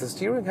rear axle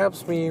steering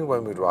helps me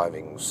when we're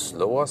driving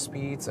slower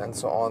speeds and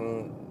so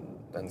on.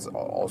 And it's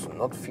also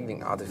not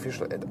feeling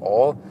artificial at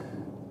all.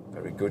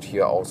 Very good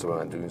here also when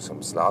I'm doing some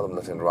slalom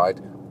left and right.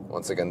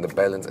 Once again, the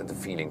balance and the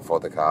feeling for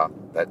the car,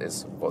 that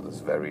is what is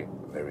very,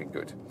 very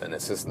good. Then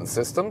assistance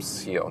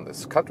systems here on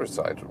this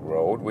countryside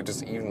road, which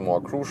is even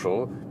more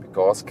crucial,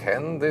 because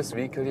can this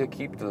vehicle here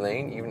keep the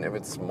lane even if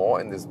it's more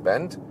in this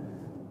bend?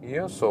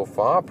 Here so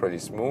far, pretty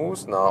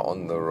smooth. Now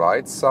on the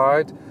right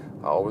side,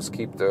 I always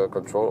keep the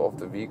control of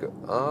the vehicle.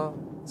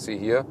 See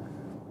here,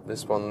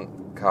 this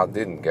one car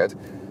didn't get.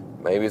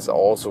 Maybe it's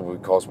also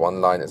because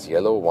one line is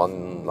yellow,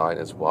 one line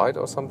is white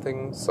or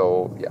something.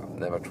 So yeah,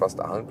 never trust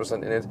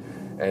 100% in it.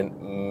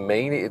 And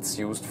mainly it's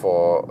used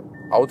for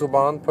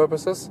Autobahn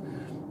purposes.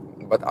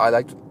 But I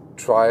like to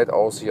try it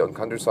also here on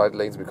countryside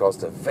lanes because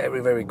the very,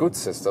 very good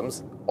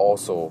systems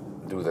also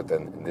do that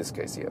then in this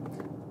case here.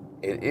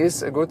 It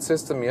is a good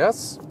system,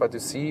 yes, but you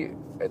see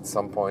at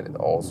some point it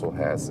also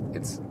has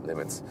its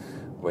limits.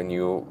 When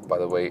you, by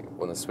the way,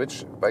 want to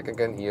switch back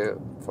again here,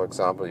 for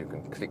example, you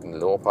can click in the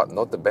lower part,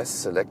 not the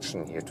best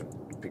selection here to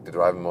pick the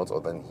driving modes, or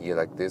then here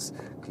like this,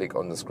 click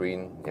on the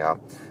screen, yeah.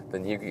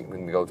 Then here you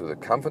can go to the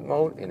comfort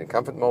mode. In the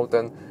comfort mode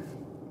then,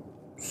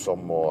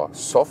 some more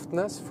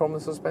softness from the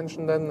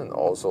suspension then, and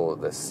also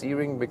the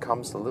steering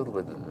becomes a little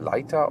bit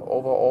lighter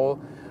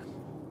overall.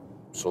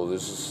 So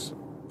this is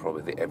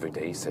probably the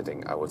everyday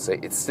setting, I would say.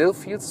 It still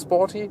feels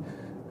sporty,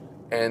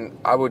 and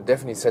I would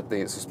definitely set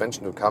the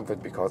suspension to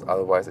comfort because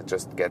otherwise it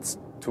just gets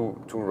too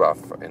rough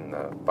in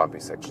the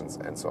bumpy sections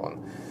and so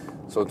on.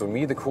 So to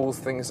me the cool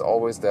thing is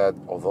always that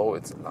although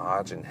it's a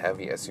large and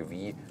heavy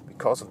SUV,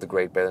 because of the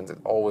great balance, it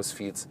always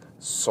feels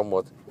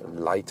somewhat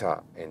lighter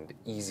and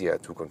easier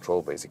to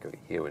control basically.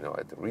 Here we know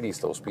at the really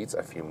slow speeds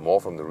I feel more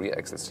from the rear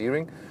axle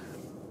steering,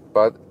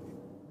 but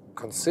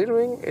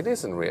considering it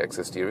is in rear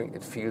axle steering,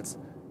 it feels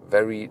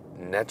very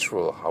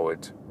natural how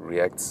it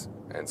reacts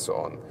and so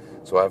on.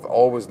 So I've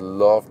always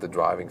loved the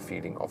driving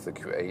feeling of the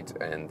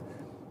Q8, and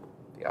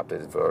the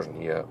updated version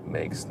here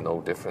makes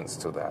no difference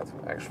to that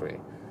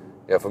actually.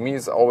 Yeah, for me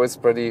it's always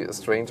pretty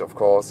strange, of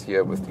course,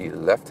 here with the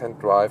left-hand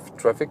drive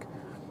traffic,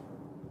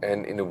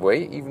 and in a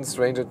way even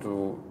stranger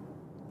to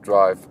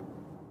drive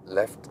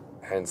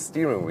left-hand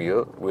steering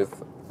wheel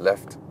with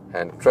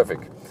left-hand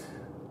traffic.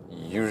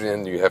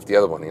 Usually you have the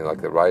other one, you know,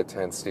 like the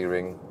right-hand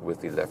steering with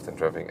the left-hand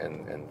traffic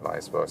and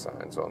vice versa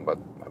and so on. But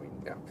I mean,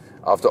 yeah,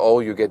 after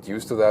all you get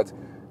used to that.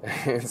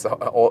 It's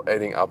all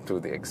adding up to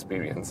the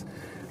experience.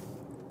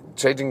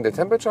 Changing the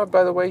temperature,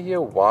 by the way,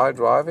 here while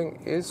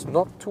driving is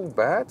not too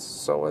bad.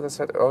 So as I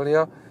said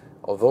earlier,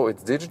 although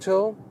it's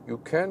digital, you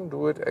can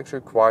do it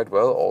actually quite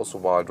well also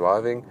while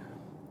driving.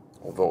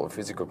 Although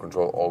physical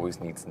control always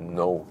needs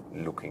no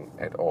looking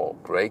at all.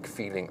 Brake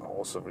feeling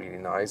also really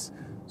nice,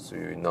 so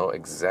you know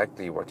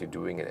exactly what you're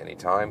doing at any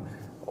time,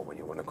 or when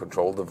you want to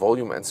control the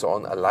volume and so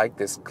on. I like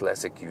this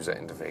classic user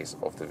interface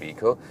of the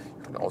vehicle.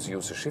 You can also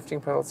use the shifting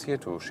pedals here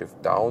to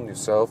shift down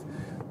yourself,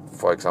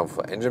 for example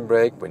for engine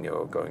brake when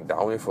you're going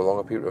down here for a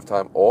longer period of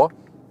time, or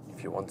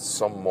if you want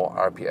some more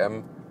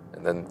RPM,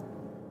 and then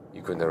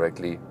you can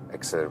directly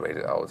accelerate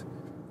it out.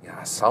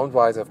 Yeah,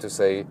 sound-wise I have to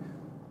say,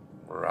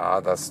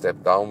 rather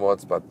step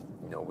downwards, but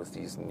you know, with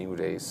these new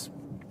days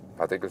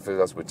particle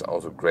filters, which are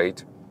also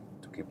great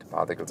to keep the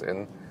particles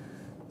in,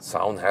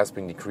 sound has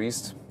been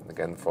decreased.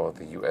 Again, for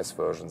the US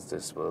versions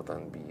this will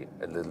then be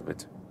a little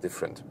bit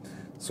different.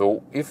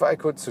 So if I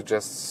could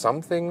suggest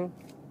something,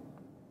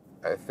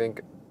 I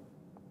think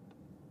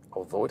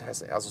although it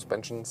has air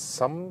suspension,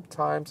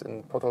 sometimes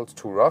in potholes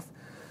too rough.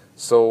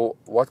 So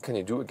what can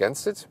you do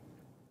against it?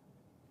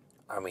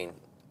 I mean,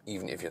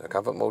 even if you're in a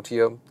comfort mode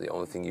here, the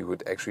only thing you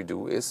could actually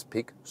do is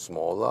pick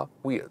smaller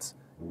wheels.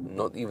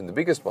 Not even the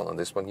biggest one on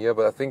this one here,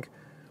 but I think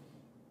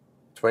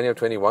 20 or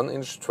 21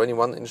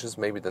 inches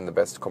maybe then the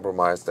best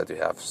compromise, that you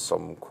have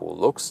some cool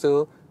look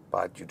still,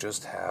 but you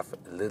just have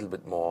a little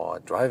bit more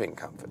driving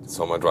comfort.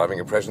 So my driving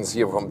impressions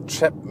here from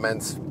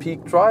Chapman's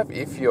Peak Drive.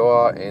 If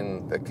you're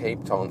in the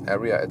Cape Town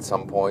area at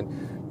some point,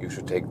 you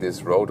should take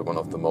this road, one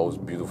of the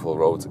most beautiful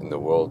roads in the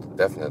world,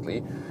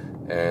 definitely.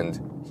 And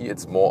here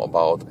it's more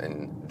about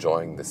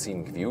enjoying the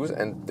scenic views,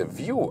 and the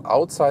view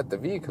outside the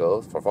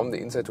vehicle, from the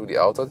inside to the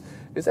outside,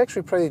 is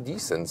actually pretty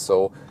decent.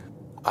 So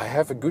I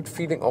have a good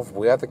feeling of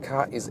where the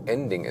car is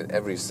ending at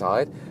every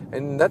side,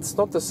 and that's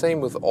not the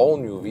same with all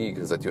new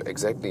vehicles, that you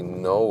exactly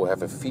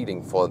have a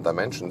feeling for the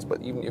dimensions.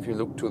 But even if you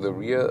look to the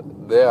rear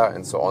there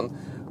and so on,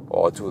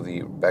 or to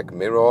the back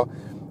mirror,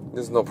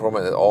 there's no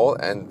problem at all.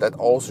 And that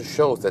also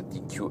shows that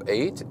the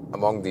Q8,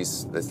 among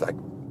these, there's like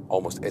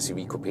almost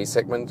SUV coupe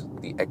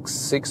segment, the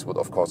X6 would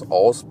of course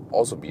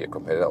also be a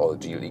competitor, or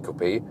the GLE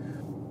coupe.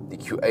 The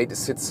Q8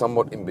 sits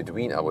somewhat in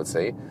between, I would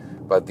say,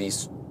 but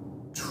these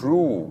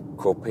true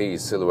coupe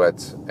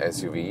silhouette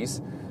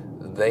SUVs,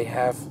 they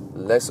have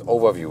less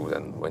overview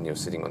than when you're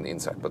sitting on the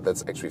inside, but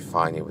that's actually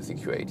fine here with the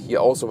Q8. Here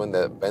also, when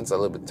the vents are a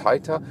little bit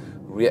tighter,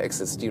 rear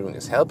axle steering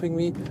is helping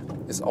me.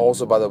 It's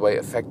also, by the way,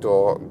 a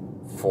factor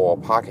for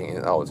parking in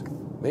and out.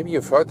 Maybe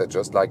you've heard that,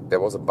 just like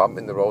there was a bump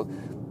in the road.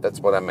 That's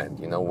what I meant.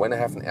 You know, when I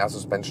have an air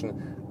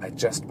suspension, I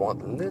just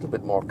want a little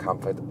bit more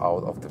comfort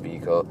out of the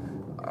vehicle.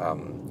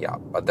 Yeah,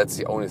 but that's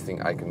the only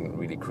thing I can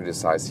really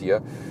criticize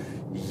here.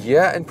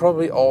 Yeah, and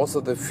probably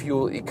also the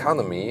fuel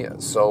economy.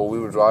 So we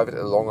will drive it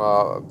a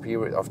longer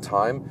period of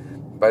time.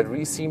 But it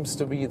really seems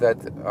to be that,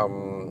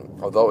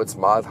 although it's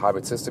mild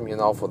hybrid system here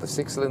now for the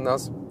 6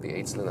 cylinders, the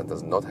 8-cylinder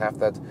does not have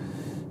that.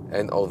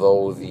 And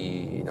although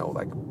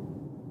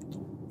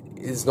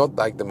it's not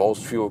like the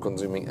most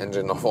fuel-consuming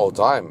engine of all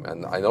time,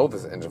 and I know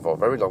this engine for a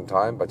very long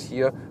time, but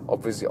here,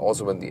 obviously,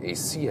 also when the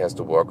AC has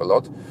to work a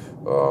lot,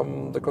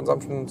 the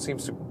consumption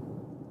seems to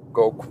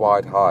go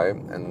quite high,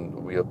 and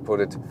we'll put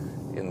it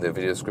in the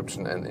video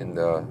description and in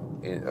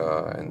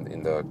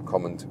the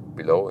comment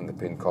below, in the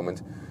pinned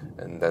comment,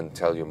 and then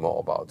tell you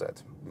more about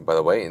that. By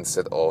the way,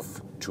 instead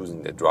of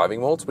choosing the driving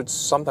modes, which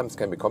sometimes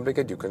can be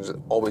complicated, you can just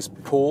always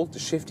pull the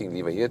shifting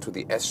lever here to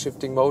the S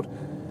shifting mode,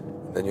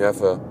 then you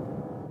have a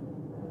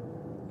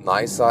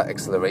nicer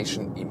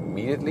acceleration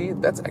immediately.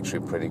 That's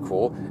actually pretty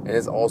cool, and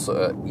it's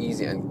also an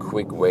easy and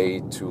quick way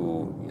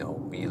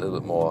to be a little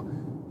bit more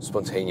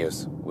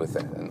spontaneous with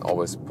it, and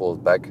always pull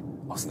it back.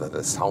 Also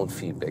the sound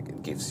feedback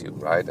it gives you,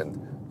 right? And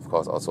of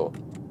course also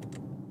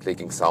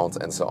clicking sounds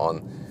and so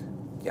on.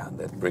 Yeah,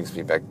 that brings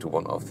me back to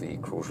one of the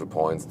crucial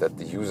points, that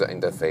the user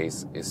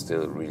interface is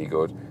still really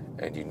good,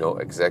 and you know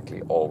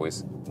exactly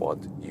always what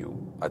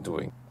you are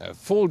doing. A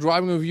full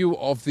driving review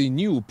of the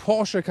new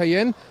Porsche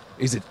Cayenne.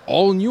 Is it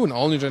all new, an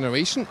all new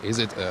generation? Is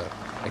it an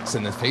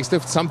extended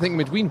facelift? Something in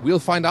between? We'll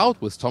find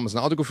out with Thomas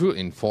and Autogefühl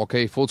in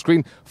 4K, full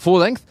screen, full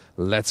length.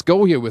 Let's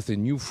go here with the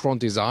new front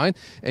design.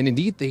 And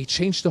indeed, they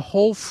changed the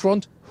whole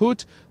front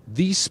hood.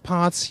 These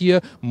parts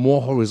here,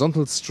 more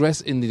horizontal stress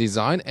in the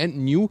design, and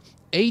new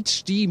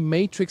HD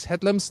matrix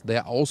headlamps.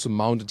 They're also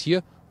mounted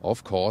here,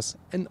 of course,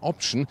 an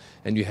option.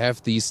 And you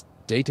have these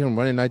daytime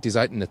running light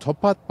design in the top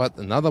part, but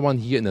another one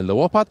here in the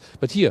lower part.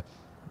 But here,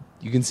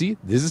 you can see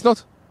this is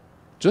not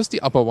just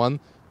the upper one,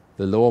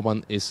 the lower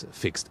one is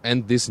fixed.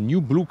 And this new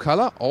blue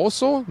color,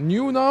 also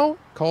new now,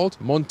 called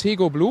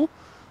Montego Blue.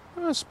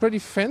 It's pretty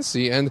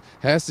fancy and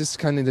has this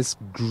kind of this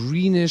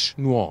greenish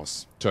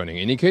nuance. Turning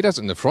indicators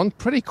in the front,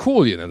 pretty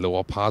cool here in the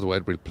lower part where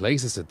it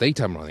replaces the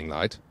daytime running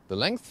light. The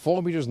length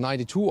 4 meters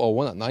 92 or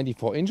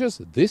 194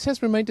 inches. This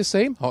has remained the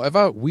same.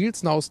 However,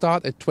 wheels now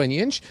start at 20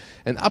 inch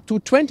and up to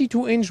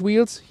 22 inch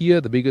wheels. Here,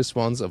 the biggest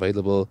ones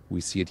available. We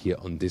see it here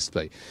on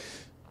display.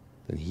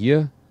 Then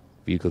here,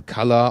 vehicle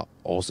color,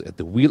 also at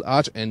the wheel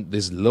arch, and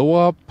this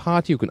lower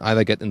part you can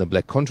either get in the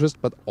black contrast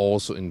but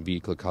also in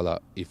vehicle color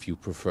if you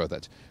prefer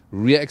that.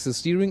 Rear axle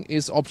steering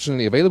is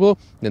optionally available,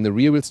 then the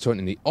rear wheels turn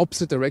in the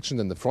opposite direction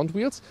than the front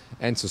wheels,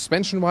 and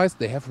suspension wise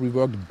they have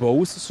reworked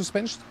both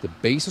suspensions, the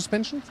base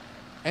suspension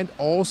and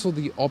also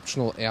the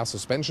optional air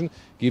suspension,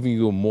 giving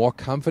you more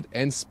comfort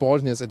and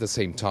sportiness at the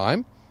same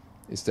time.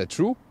 Is that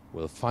true?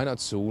 We'll find out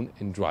soon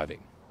in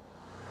driving.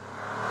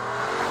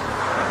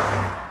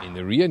 In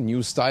the rear,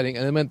 new styling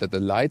element that the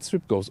light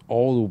strip goes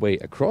all the way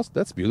across.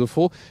 That's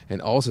beautiful. And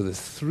also the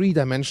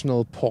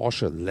three-dimensional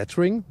Porsche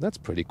lettering. That's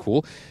pretty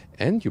cool.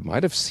 And you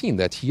might have seen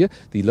that here,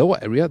 the lower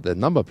area, the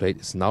number plate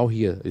is now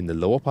here in the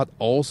lower part,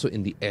 also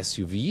in the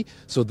SUV.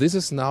 So this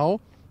is now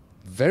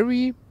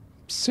very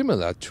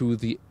similar to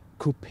the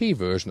coupe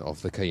version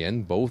of the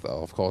Cayenne. Both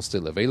are of course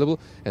still available.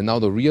 And now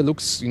the rear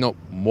looks,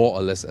 more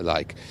or less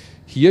alike.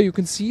 Here you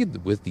can see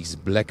with these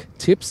black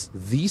tips,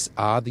 these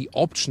are the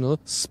optional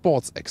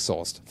sports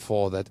exhaust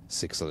for that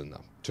 6-cylinder.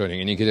 Turning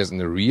indicators in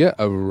the rear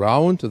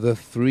around the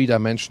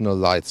three-dimensional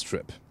light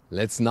strip.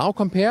 Let's now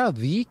compare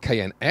the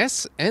Cayenne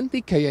S and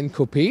the Cayenne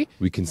Coupe.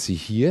 We can see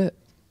here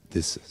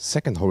this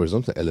second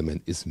horizontal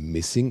element is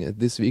missing at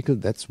this vehicle.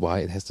 That's why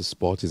it has the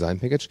sport design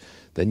package.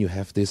 Then you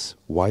have this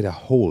wider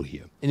hole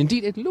here. And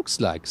indeed it looks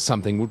like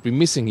something would be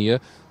missing here,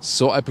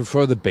 so I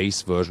prefer the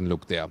base version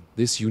look there.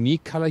 This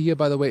unique color here,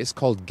 by the way, is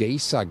called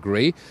Geyser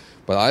Grey,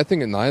 but I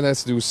think it neither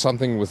has to do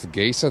something with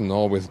Geyser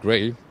nor with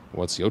grey.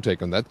 What's your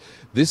take on that?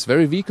 This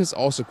very vehicle is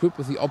also equipped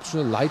with the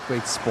optional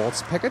lightweight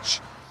sports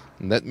package.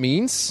 And that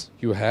means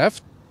you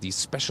have these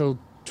special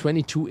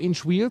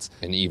 22-inch wheels,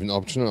 and even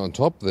optional on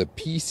top the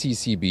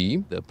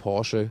PCCB, the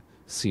Porsche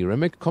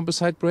ceramic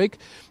composite brake,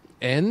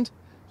 and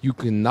you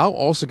can now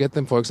also get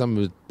them, for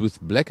example, with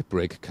black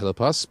brake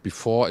calipers.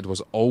 Before it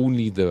was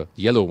only the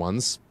yellow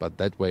ones, but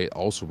that way it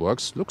also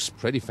works. Looks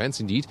pretty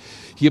fancy indeed.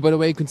 Here, by the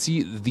way, you can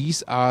see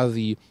these are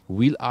the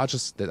wheel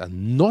arches that are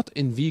not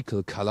in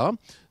vehicle color,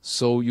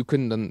 so you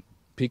can then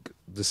pick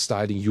the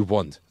styling you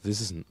want.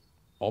 This is an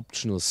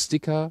optional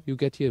sticker you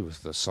get here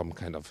with some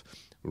kind of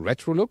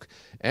retro look.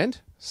 And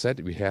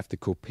said we have the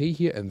coupe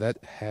here, and that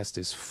has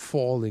this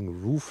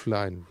falling roof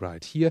line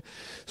right here,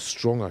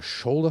 stronger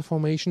shoulder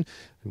formation.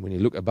 And when you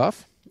look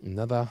above,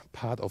 another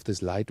part of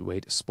this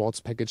lightweight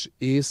sports package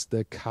is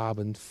the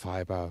carbon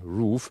fiber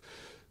roof.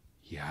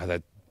 Yeah,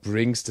 that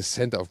brings the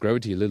center of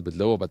gravity a little bit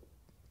lower, but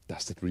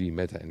does that really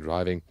matter in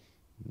driving?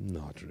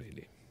 Not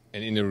really.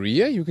 And in the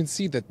rear you can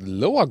see that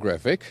lower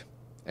graphic,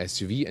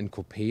 SUV and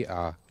coupe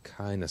are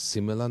kind of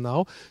similar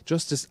now.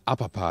 Just this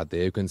upper part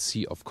there, you can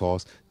see, of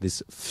course,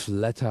 this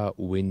flatter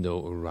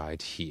window right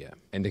here.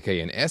 And the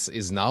Cayenne S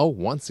is now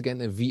once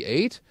again a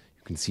V8.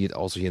 You can see it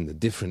also here in the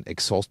different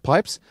exhaust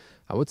pipes.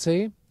 I would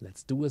say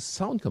let's do a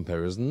sound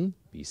comparison,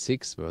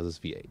 V6 versus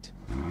V8.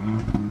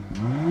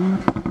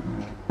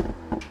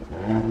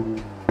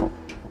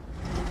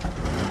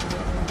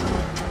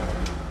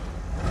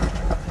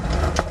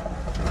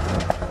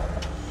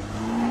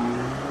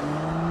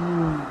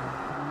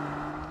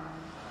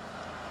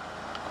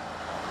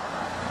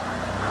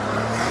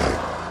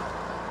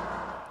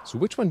 So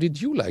which one did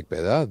you like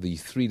better, the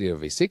 3-liter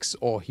V6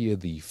 or here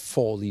the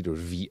 4-liter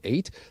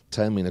V8?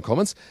 Tell me in the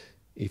comments.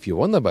 If you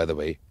wonder, by the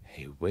way,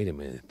 hey, wait a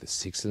minute, the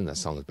 6-cylinder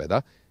sounded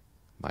better,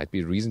 might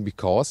be a reason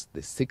because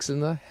the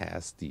 6-cylinder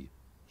has the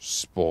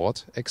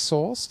sport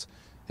exhaust,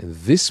 and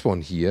this one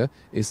here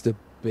is the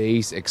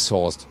base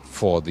exhaust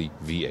for the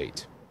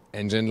V8.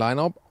 Engine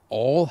lineup,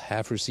 all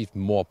have received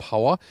more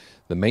power.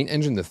 The main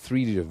engine, the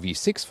 3-liter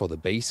V6 for the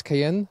base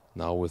Cayenne,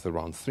 now with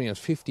around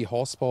 350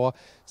 horsepower,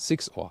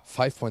 6 or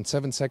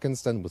 5.7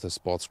 seconds. Then with the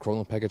sports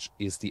chrono package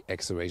is the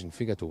acceleration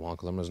figure to 1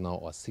 km an hour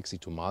or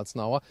 62 miles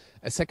an hour.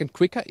 A second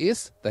quicker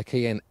is the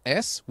Cayenne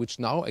S, which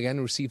now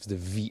again receives the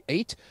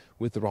V8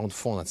 with around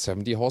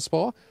 470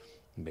 horsepower.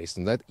 And based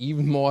on that,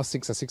 even more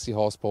 660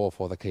 horsepower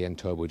for the Cayenne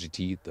Turbo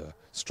GT, the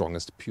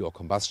strongest pure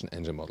combustion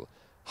engine model.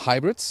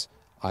 Hybrids,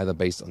 either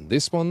based on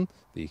this one,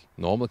 the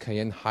normal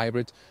Cayenne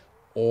hybrid,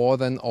 or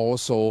then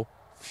also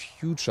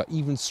future,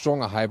 even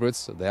stronger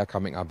hybrids. They are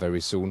coming up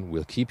very soon.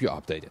 We'll keep you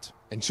updated.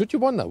 And should you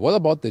wonder, what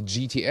about the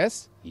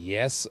GTS?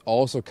 Yes,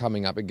 also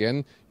coming up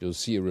again. You'll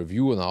see a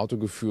review on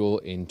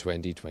Autogefühl in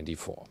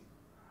 2024.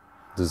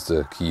 This is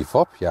the key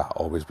fob, yeah,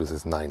 always with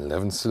this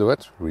 911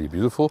 silhouette, really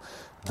beautiful.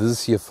 This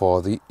is here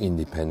for the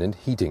independent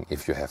heating,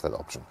 if you have that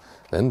option.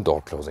 Then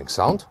door closing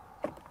sound.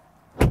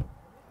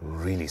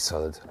 Really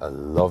solid, I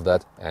love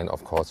that. And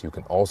of course you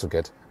can also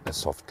get a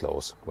soft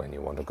close when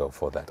you want to go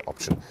for that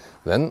option.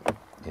 Then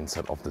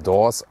inside of the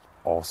doors,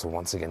 also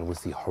once again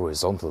with the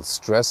horizontal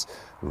stress,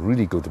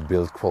 really good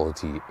build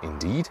quality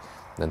indeed.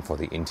 Then for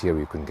the interior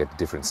you can get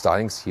different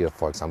stylings. Here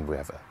for example we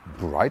have a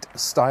bright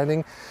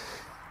styling.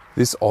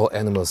 This all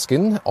animal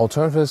skin.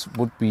 Alternatives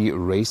would be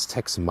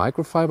Racetex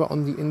microfiber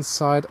on the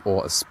inside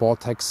or a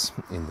Sportex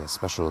in the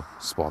special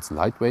sports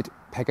lightweight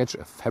package,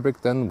 a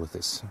fabric then with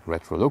this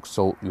retro look.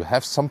 So you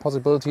have some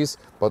possibilities,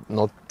 but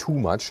not too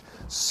much.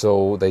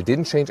 So they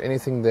didn't change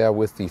anything there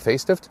with the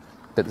facelift.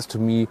 That is to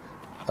me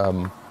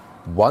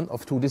one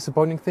of two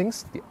disappointing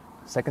things. The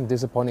Second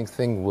disappointing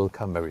thing will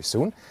come very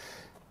soon.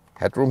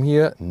 Headroom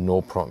here,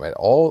 no problem at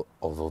all,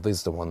 although this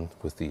is the one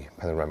with the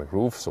panoramic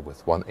roof, so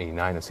with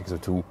 189 and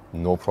 602,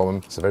 no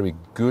problem. It's a very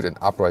good and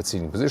upright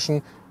seating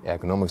position.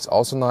 Ergonomics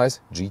also nice,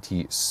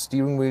 GT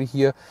steering wheel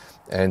here,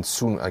 and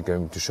soon I'm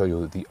going to show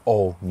you the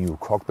all-new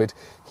cockpit.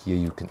 Here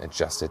you can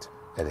adjust it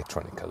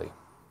electronically.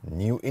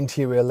 New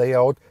interior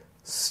layout,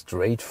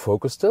 straight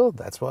focus still,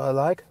 that's what I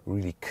like,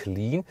 really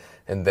clean.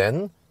 And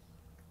then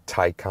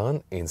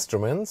Taycan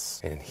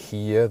instruments, and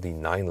here the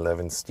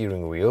 911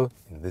 steering wheel,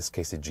 in this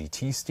case the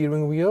GT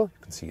steering wheel.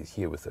 You can see it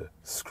here with the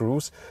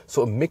screws.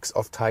 So a mix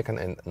of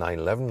Taycan and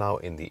 911 now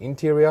in the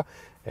interior.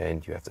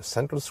 And you have the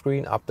central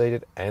screen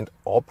updated and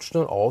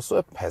optional also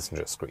a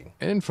passenger screen.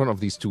 In front of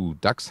these two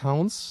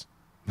Dachshounds,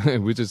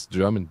 which is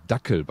German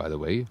Dackel, by the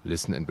way,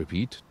 listen and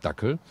repeat,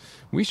 Dackel,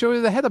 we show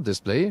you the head-up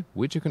display,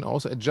 which you can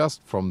also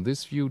adjust from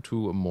this view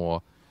to a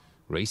more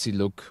racy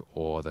look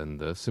or then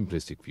the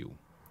simplistic view.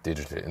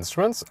 Digital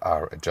instruments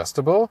are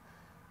adjustable.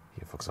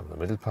 Here, for example,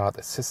 the middle part,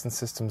 assistance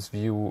systems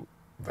view,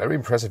 very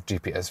impressive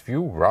GPS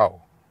view,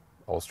 wow,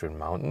 Austrian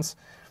mountains,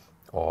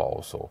 or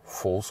also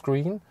full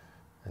screen.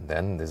 And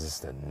then this is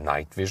the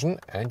night vision,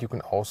 and you can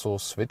also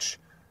switch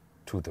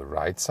to the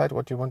right side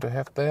what you want to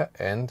have there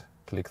and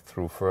click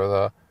through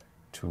further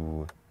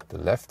to the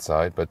left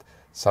side. But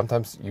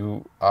sometimes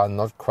you are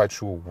not quite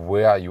sure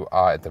where you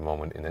are at the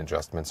moment in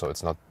adjustment, so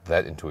it's not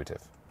that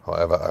intuitive.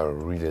 However, I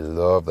really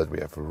love that we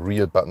have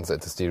real buttons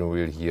at the steering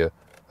wheel here,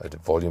 at the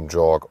volume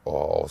jog,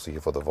 or also here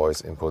for the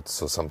voice input,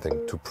 so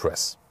something to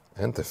press.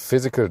 And the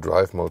physical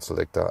drive mode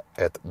selector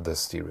at the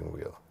steering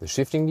wheel. The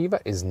shifting lever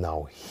is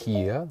now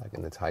here, like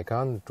in the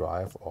Taycan,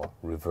 drive or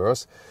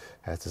reverse.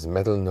 Has this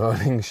metal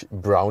knurling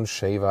brown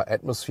shaver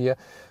atmosphere.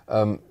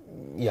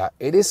 Yeah,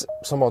 it is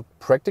somewhat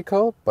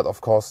practical, but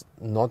of course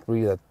not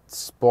really that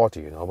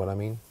sporty, you know what I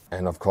mean?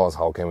 And of course,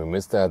 how can we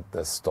miss that?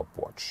 The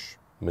stopwatch.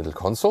 Middle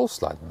console,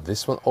 slide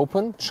this one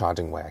open,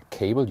 charging via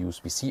cable,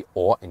 USB-C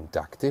or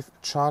inductive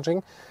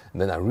charging. And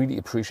then I really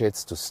appreciate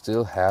to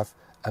still have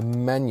a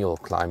manual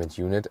climate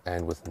unit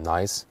and with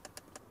nice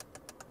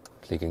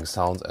clicking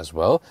sounds as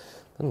well.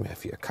 Then we have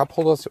here cup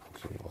holders.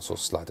 You can also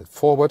slide it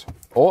forward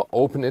or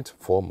open it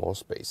for more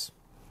space.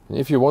 And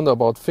if you wonder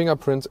about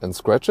fingerprints and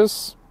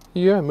scratches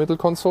here, middle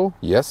console,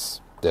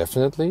 yes,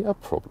 definitely a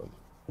problem.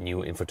 New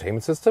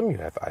infotainment system. You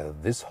have either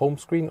this home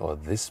screen or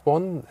this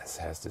one. This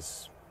has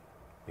this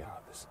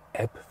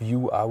app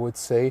view, I would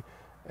say,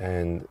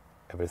 and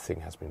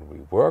everything has been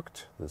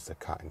reworked. This is the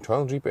car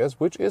internal GPS,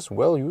 which is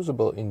well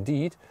usable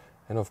indeed.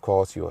 And of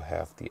course you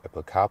have the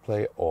Apple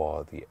CarPlay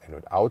or the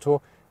Android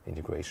Auto.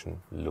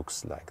 Integration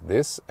looks like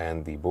this,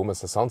 and the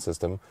Burmester sound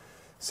system,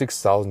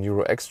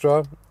 €6,000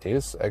 extra,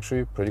 is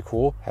actually pretty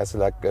cool. Has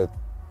like a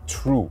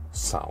true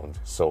sound,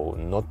 so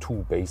not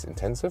too bass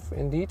intensive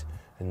indeed,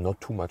 and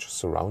not too much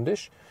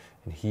surroundish.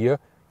 And here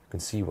you can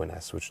see when I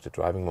switch the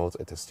driving modes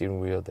at the steering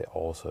wheel, they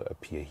also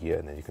appear here,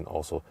 and then you can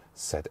also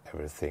set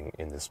everything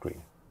in the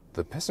screen.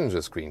 The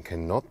passenger screen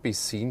cannot be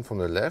seen from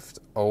the left,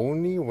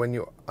 only when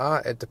you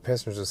are at the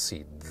passenger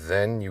seat.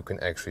 Then you can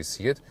actually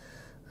see it.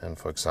 And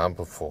for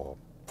example, for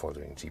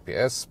doing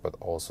GPS, but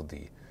also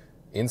the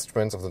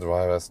instruments of the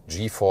drivers,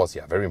 G-force,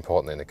 yeah, very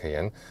important in the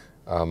Cayenne.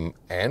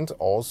 And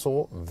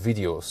also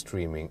video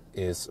streaming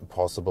is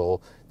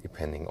possible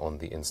depending on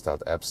the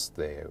installed apps.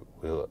 They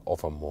will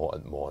offer more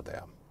and more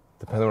there.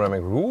 The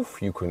panoramic roof,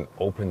 you can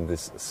open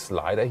this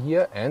slider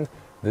here, and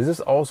this is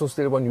also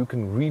still one you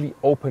can really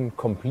open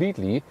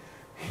completely.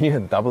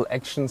 Here, double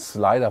action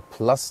slider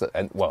plus,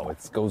 and well,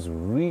 it goes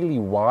really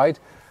wide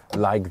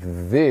like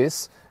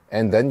this.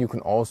 And then you can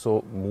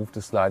also move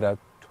the slider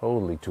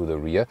totally to the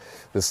rear.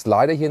 The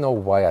slider here now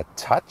via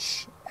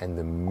touch, and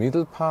the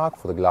middle part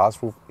for the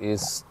glass roof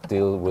is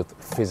still with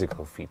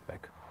physical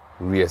feedback.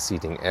 Rear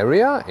seating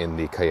area in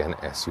the Cayenne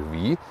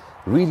SUV.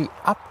 Really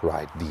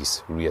upright,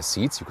 these rear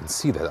seats, you can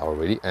see that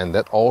already, and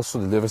that also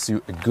delivers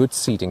you a good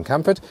seating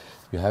comfort.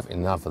 You have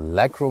enough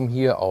legroom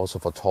here also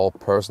for tall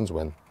persons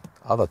when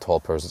other tall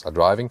persons are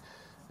driving,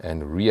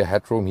 and rear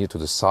headroom here to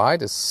the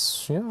side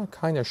is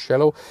kind of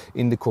shallow.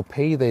 In the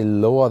coupe they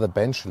lower the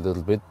bench a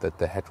little bit, that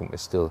the headroom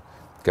is still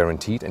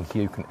guaranteed, and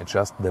here you can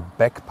adjust the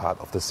back part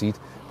of the seat.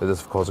 That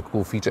is of course a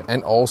cool feature.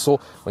 And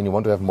also when you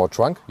want to have more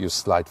trunk, you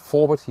slide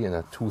forward here in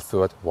a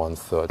 2/3,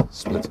 1/3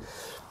 split.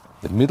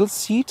 The middle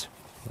seat,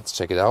 let's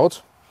check it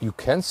out. You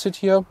can sit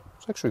here.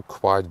 It's actually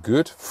quite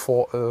good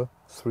for a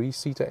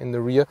 3-seater in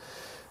the rear.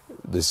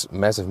 This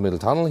massive middle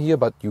tunnel here,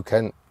 but you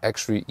can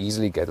actually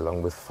easily get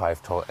along with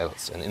 5 tall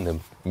adults. And in the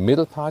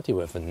middle part you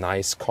have a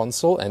nice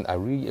console, and I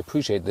really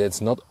appreciate that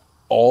it's not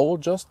all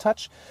just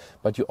touch,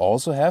 but you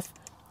also have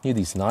here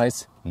these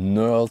nice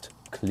knurled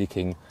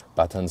clicking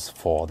buttons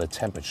for the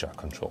temperature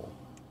control.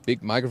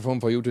 Big microphone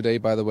for you today,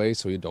 by the way,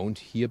 so you don't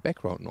hear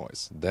background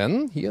noise.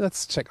 Then here,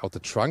 let's check out the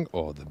trunk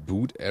or the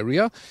boot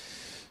area.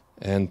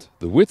 And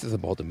the width is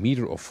about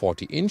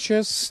 1.40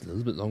 meters, a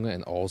little bit longer,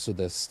 and also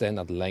the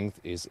standard length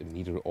is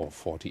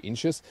 1.40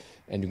 meters.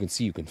 And you can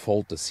see you can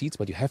fold the seats,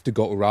 but you have to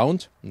go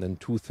around, and then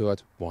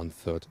 2/3,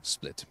 1/3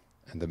 split.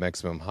 And the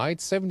maximum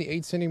height,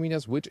 78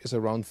 centimeters, which is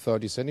around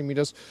 30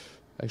 centimeters.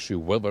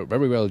 Actually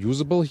very well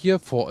usable here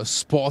for a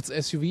sports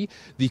SUV.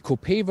 The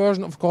coupe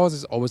version, of course,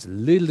 is always a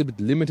little bit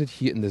limited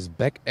here in this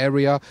back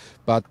area,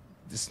 but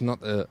it's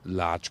not a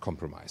large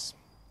compromise.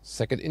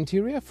 Second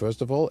interior,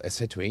 first of all,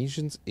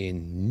 accentuations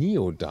in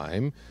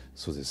neodyme.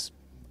 So this,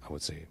 I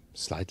would say,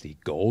 slightly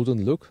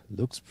golden look.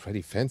 Looks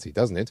pretty fancy,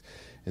 doesn't it?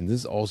 And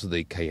this is also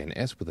the Cayenne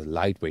S with a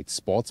lightweight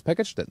sports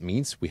package. That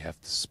means we have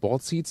the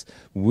sport seats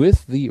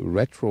with the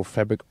retro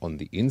fabric on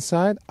the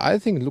inside. I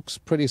think it looks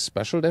pretty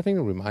special,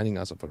 definitely reminding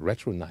us of a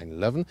retro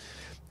 911.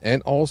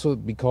 And also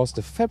because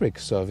the fabric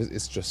surface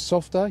is just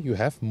softer, you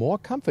have more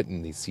comfort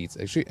in these seats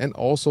actually. And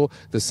also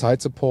the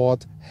side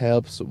support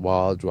helps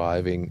while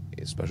driving,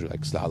 especially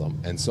like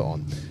slalom and so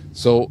on.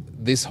 So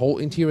this whole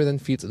interior then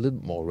feels a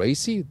little more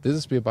racy. This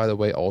is, by the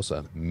way, also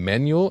a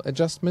manual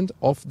adjustment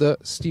of the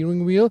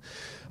steering wheel.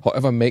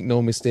 However, make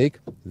no mistake,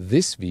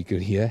 this vehicle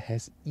here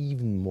has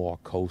even more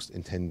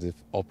coast-intensive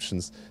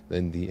options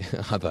than the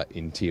other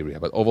interior.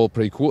 But overall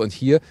pretty cool. And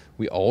here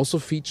we also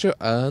feature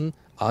an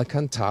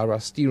Alcantara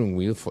steering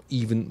wheel for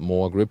even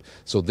more grip.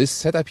 So this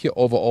setup here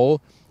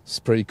overall is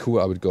pretty cool.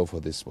 I would go for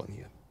this one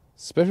here.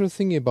 Special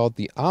thing about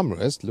the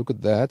armrest, look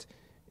at that.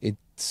 It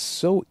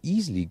so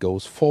easily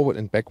goes forward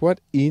and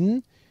backward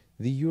in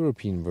the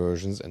European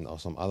versions and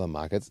also some other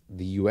markets.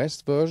 The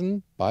US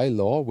version, by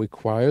law,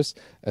 requires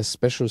a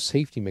special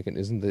safety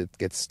mechanism that it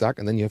gets stuck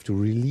and then you have to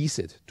release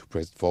it to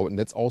press it forward. And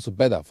that's also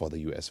better for the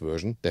US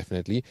version,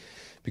 definitely,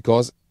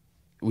 because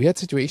we had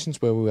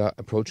situations where we were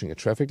approaching a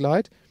traffic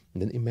light.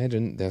 And then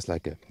imagine there's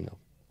like a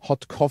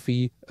hot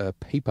coffee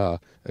paper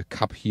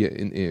cup here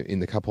in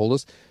the cup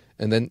holders.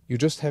 And then you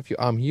just have your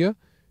arm here,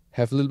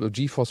 have a little bit of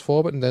G-force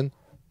forward, and then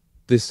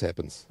this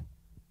happens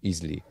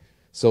easily.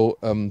 So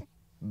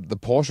the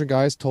Porsche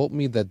guys told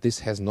me that this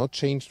has not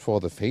changed for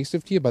the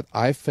facelift here, but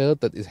I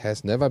felt that it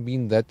has never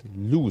been that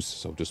loose,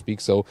 so to speak.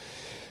 So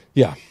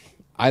yeah,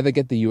 either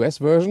get the US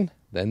version,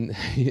 then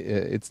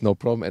it's no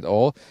problem at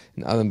all.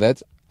 And other than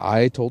that,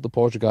 I told the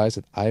Porsche guys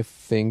that I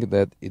think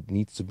that it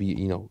needs to be,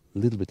 a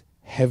little bit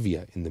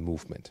heavier in the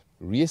movement.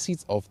 Rear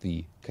seats of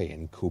the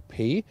Cayenne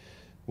Coupe.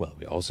 Well,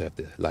 we also have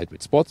the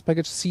lightweight sports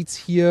package seats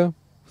here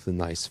with a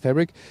nice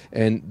fabric.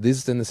 And this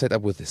is then the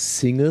setup with the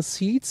single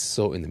seats.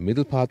 So in the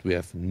middle part, we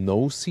have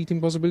no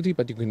seating possibility,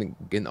 but you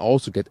can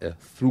also get a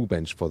through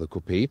bench for the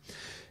Coupe.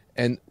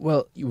 And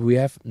well, we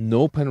have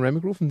no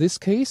panoramic roof in this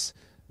case.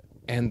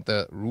 And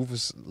the roof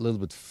is a little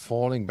bit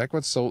falling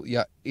backwards. So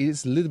yeah, it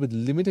is a little bit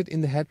limited in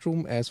the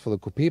headroom as for the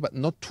Coupe, but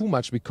not too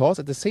much, because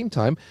at the same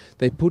time,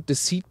 they put the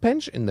seat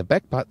bench in the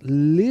back part a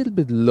little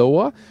bit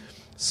lower.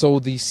 So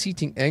the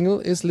seating angle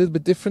is a little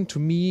bit different. To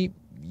me,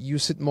 you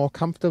sit more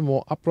comfortable,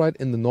 more upright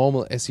in the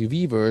normal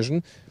SUV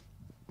version,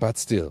 but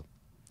still,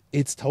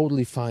 it's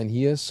totally fine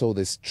here. So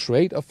this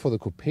trade-off for the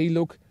Coupe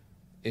look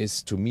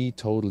is, to me,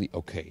 totally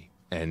okay.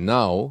 And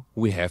now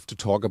we have to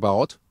talk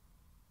about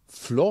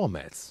floor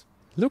mats.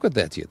 Look at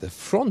that here. The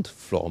front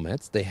floor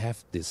mats, they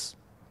have this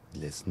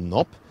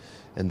knob,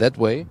 and that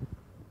way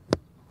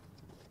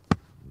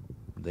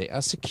they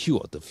are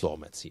secured, the floor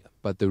mats here.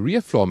 But the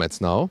rear floor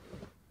mats now,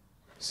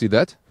 see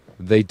that?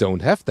 They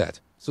don't have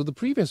that. So the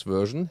previous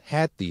version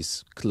had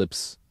these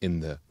clips in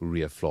the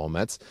rear floor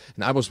mats,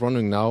 and I was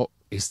wondering now,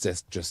 is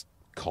this just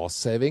cost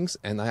savings?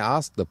 And I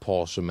asked the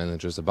Porsche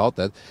managers about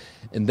that,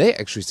 and they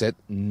actually said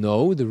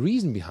no, the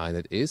reason behind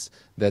it is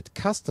that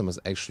customers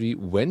actually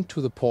went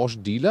to the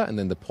Porsche dealer, and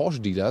then the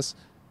Porsche dealers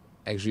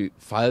actually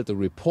filed a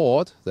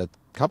report that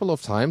a couple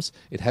of times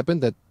it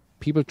happened that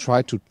people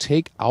tried to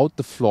take out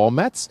the floor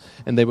mats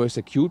and they were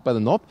secured by the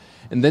knob,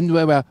 and then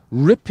they were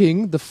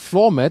ripping the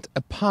floor mat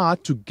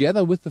apart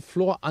together with the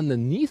floor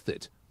underneath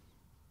it.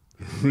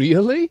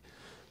 Really?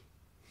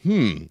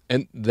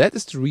 And that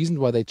is the reason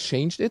why they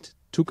changed it,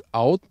 took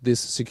out this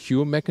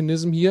secure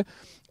mechanism here,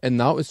 and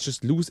now it's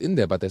just loose in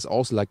there. But there's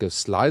also like a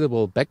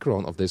slidable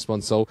background of this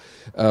one. So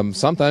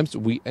sometimes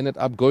we ended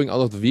up going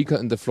out of the vehicle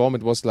and the floor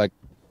mat was like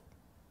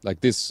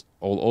this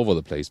all over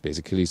the place,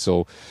 basically.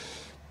 So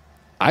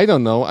I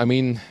don't know. I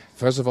mean,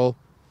 first of all,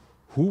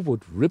 who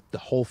would rip the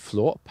whole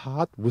floor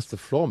apart with the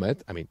floor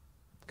mat? I mean,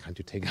 can't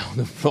you take out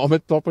the floor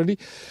mat properly?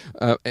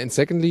 And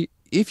secondly,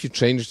 if you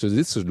change to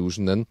this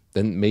solution, then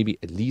maybe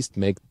at least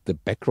make the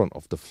background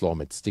of the floor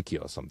mat sticky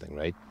or something,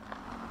 right?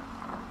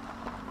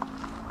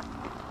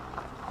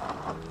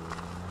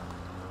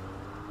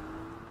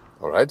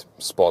 All right,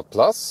 Sport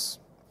Plus.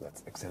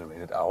 Let's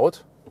accelerate it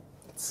out.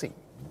 Let's see.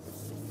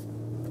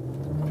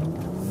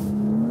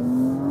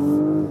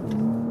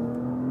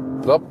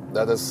 Plop,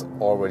 that is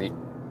already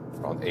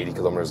around 80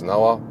 kilometers an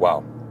hour.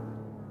 Wow,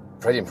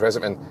 pretty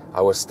impressive. And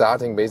I was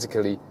starting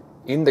basically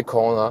in the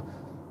corner.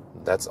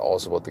 That's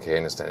also what the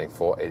Cayenne is standing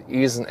for. It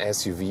is an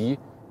SUV,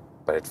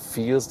 but it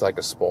feels like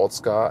a sports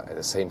car. At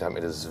the same time,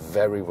 it is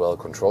very well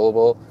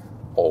controllable.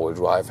 All-wheel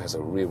drive has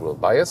a rear-wheel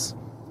bias,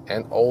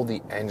 and all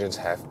the engines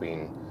have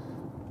been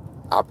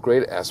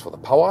upgraded. As for the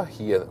power,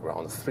 here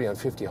around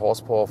 350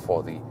 horsepower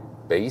for the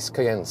base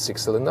Cayenne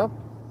 6-cylinder,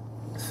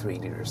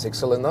 3-liter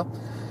 6-cylinder.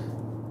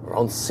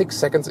 Around 6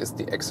 seconds is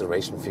the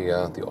acceleration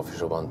figure, the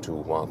official one, to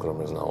 1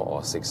 kilometers an hour,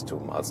 or 6 to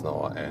miles an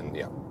hour, and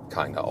yeah,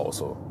 kinda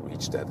also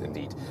reached that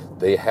indeed.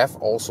 They have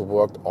also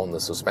worked on the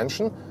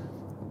suspension,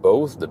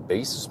 both the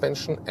base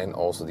suspension and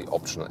also the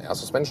optional air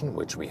suspension,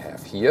 which we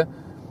have here.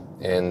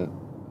 And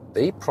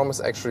they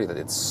promise actually that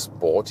it's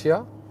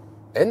sportier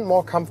and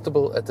more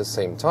comfortable at the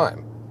same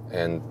time.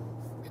 And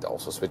it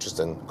also switches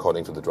then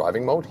according to the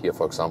driving mode. Here,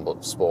 for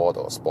example, Sport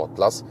or Sport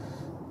Plus,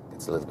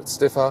 it's a little bit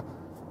stiffer.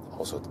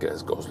 Also, it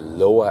goes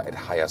lower at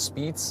higher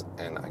speeds,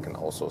 and I can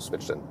also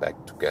switch then back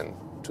again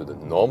to the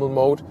normal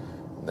mode.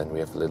 Then we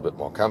have a little bit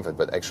more comfort,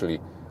 but actually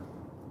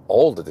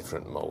all the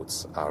different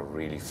modes are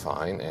really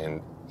fine.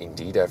 And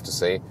indeed, I have to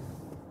say,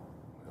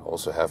 we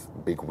also have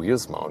big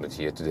wheels mounted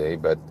here today,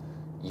 but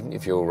even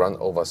if you run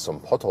over some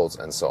potholes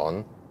and so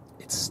on,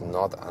 it's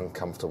not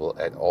uncomfortable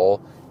at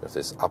all. You have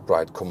this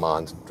upright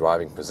command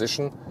driving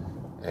position,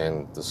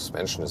 and the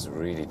suspension is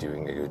really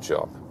doing a good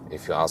job.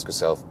 If you ask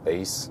yourself,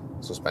 base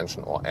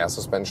suspension or air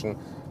suspension,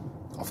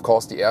 of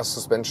course the air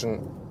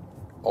suspension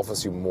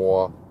offers you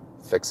more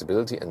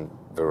flexibility and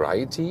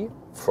variety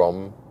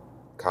from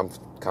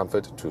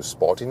comfort to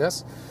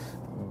sportiness,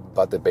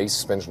 but the base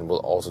suspension will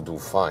also do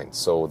fine.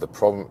 So the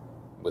problem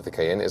with the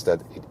Cayenne is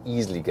that it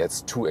easily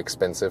gets too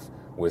expensive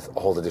with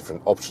all the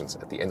different options.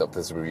 At the end of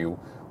this review,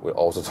 we'll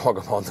also talk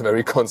about the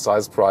very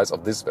concise price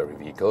of this very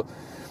vehicle.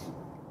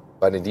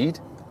 But indeed,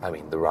 I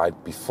mean, the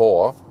ride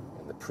before,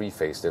 in the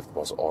pre-facelift,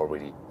 was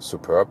already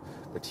superb.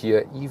 But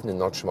here, even a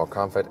notch more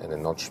comfort and a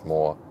notch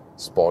more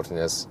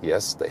sportiness,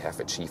 yes, they have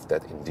achieved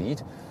that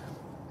indeed.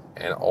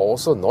 And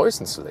also noise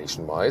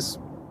insulation-wise,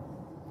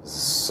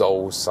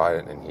 so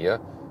silent in here.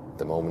 At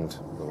the moment,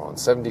 around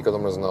 70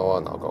 kilometers an hour,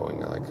 now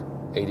going like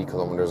 80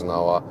 kilometers an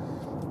hour.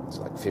 It's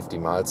like 50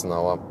 miles an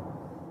hour.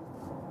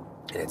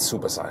 And it's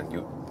super silent.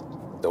 You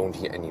don't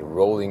hear any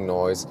rolling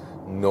noise,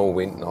 no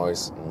wind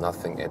noise,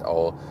 nothing at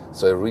all.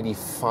 So I really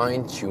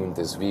fine-tuned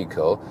this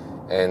vehicle.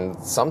 And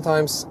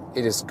sometimes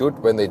it is good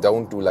when they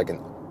don't do like an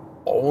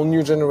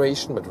all-new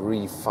generation, but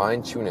really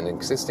fine-tune an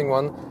existing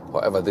one.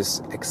 However,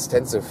 this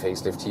extensive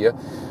facelift here,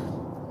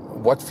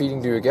 what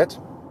feeling do you get?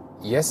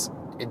 Yes,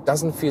 it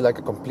doesn't feel like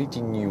a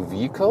completely new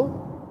vehicle,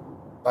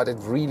 but it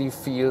really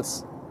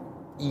feels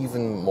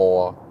even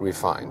more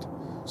refined.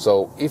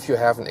 So if you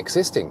have an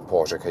existing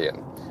Porsche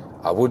Cayenne,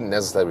 I wouldn't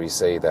necessarily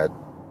say that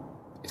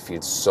it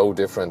feels so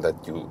different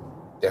that you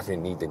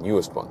definitely need the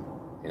newest one,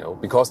 you know,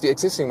 because the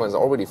existing one is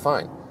already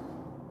fine.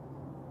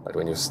 But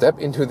when you step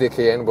into the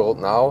Cayenne world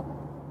now,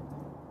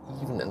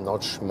 even a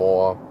notch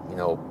more, you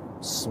know,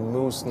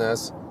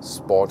 smoothness,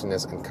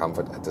 sportiness and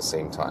comfort at the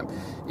same time.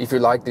 If you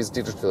like these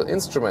digital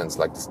instruments,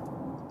 like this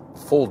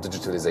full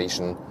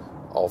digitalization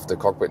of the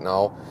cockpit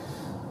now,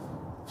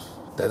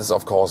 that is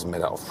of course a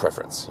matter of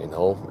preference, you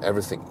know.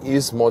 Everything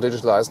is more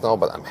digitalized now,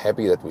 but I'm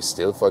happy that we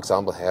still, for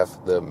example,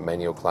 have the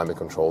manual climate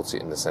controls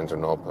here in the center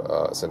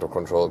knob, central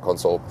control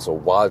console. So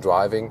while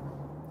driving,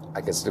 I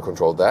can still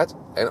control that.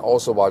 And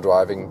also while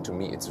driving, to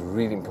me, it's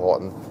really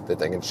important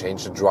that I can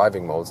change the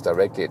driving modes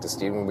directly at the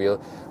steering wheel.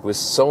 With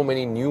so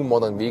many new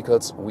modern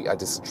vehicles, we are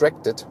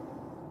distracted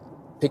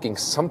picking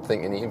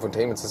something in the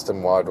infotainment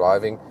system while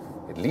driving.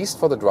 At least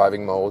for the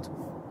driving mode,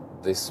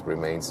 this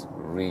remains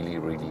really,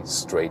 really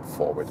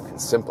straightforward and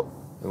simple.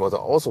 And what I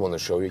also want to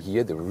show you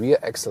here, the rear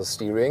axle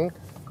steering,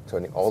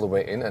 turning all the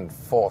way in, and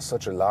for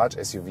such a large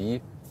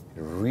SUV, it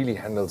really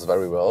handles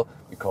very well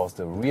because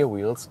the rear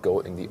wheels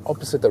go in the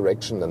opposite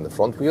direction than the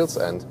front wheels,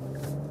 and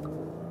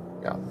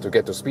yeah, to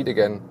get to speed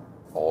again,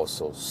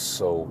 also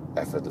so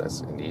effortless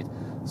indeed.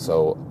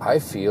 So I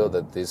feel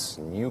that this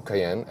new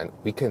Cayenne, and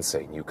we can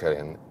say new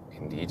Cayenne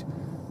indeed,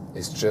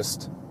 is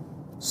just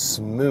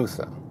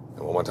smoother.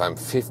 And one more time,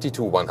 50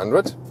 to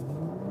 100.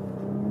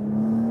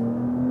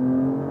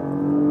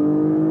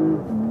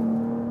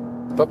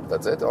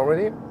 That's it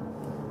already.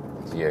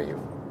 Here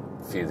you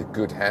feel the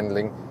good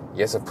handling.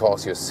 Yes, of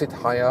course, you sit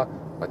higher,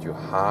 but you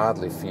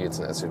hardly feel it's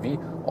an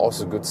SUV.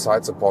 Also good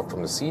side support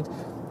from the seat.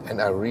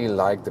 And I really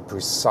like the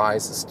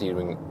precise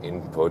steering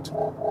input.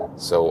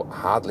 So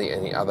hardly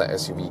any other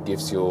SUV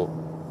gives you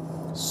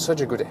such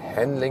a good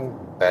handling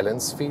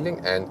balance feeling.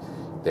 And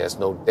there's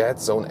no dead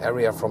zone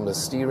area from the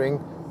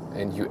steering.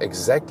 And you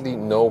exactly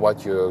know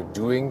what you're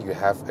doing. You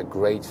have a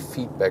great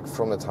feedback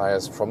from the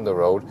tires, from the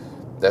road.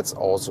 That's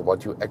also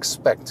what you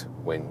expect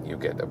when you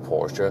get a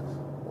Porsche.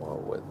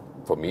 Well,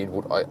 for me, it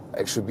would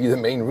actually be the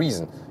main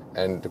reason.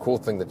 And the cool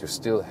thing that you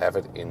still have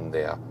it in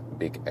their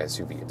big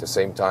SUV. At the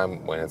same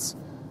time, when it's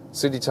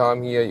city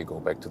time here, you go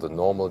back to the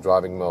normal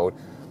driving mode,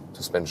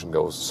 suspension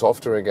goes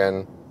softer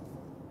again,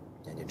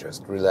 and you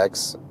just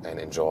relax and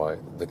enjoy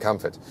the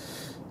comfort.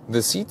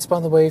 The seats, by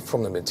the way,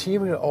 from the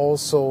material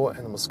also,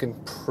 and the skin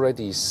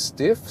pretty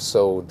stiff,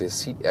 so the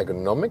seat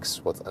ergonomics,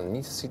 what's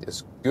underneath the seat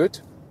is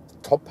good.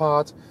 Top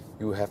part,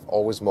 you have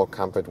always more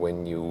comfort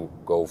when you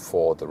go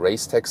for the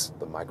race text,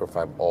 the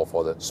microfiber, or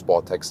for the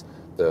sport text,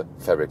 the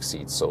fabric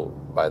seats. So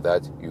by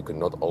that, you can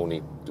not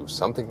only do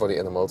something for the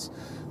animals,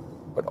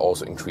 but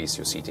also increase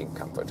your seating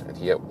comfort. And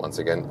here, once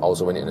again,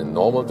 also when you're in a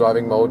normal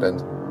driving mode and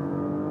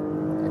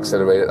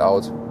accelerate it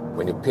out,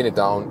 when you pin it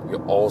down, you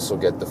also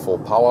get the full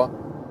power.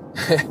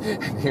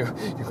 And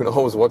you can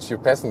always watch your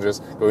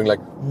passengers going like,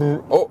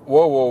 oh,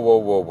 whoa, whoa, whoa,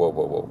 whoa, whoa,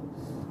 whoa, whoa.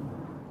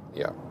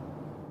 Yeah.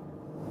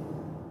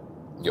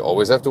 You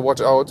always have to watch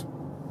out.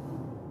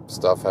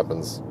 Stuff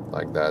happens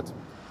like that.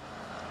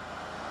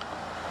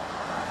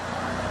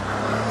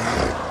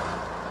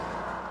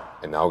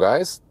 And now,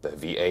 guys, the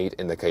V8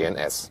 in the Cayenne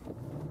S.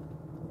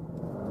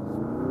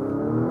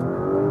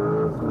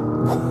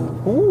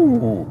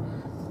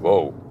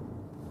 Wow.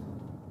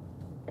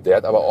 Der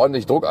hat aber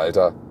ordentlich Druck,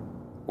 Alter,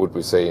 would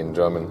we say in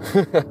German.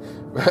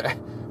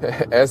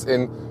 As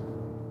in,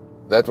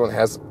 that one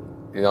has,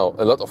 you know,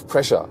 a lot of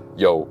pressure,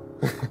 yo.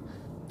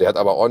 Der hat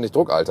aber ordentlich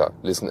Druck, Alter.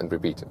 Listen and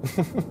repeat.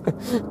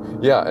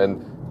 Yeah,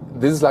 and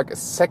this is like a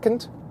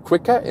second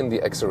quicker in the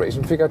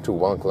acceleration figure to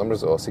 1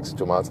 kilometers or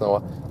 62 miles an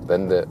hour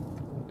than the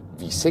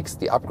V6,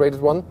 the upgraded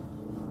one.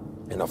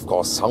 And of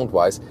course,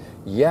 sound-wise,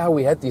 yeah,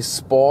 we had the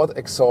sport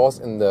exhaust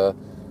in the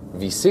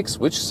V6,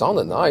 which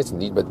sounded nice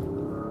indeed, but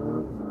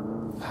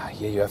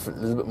here you have a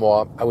little bit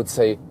more, I would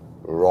say,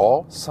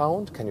 raw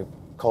sound, can you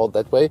call it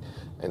that way?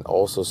 And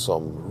also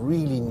some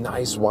really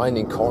nice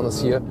winding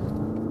corners here.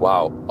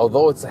 Wow,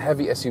 although it's a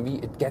heavy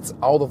SUV, it gets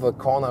out of the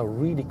corner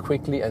really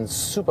quickly and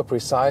super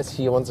precise.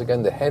 Here, once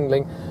again, the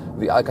handling,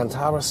 the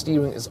Alcantara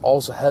steering is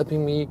also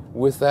helping me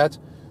with that.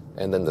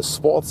 And then the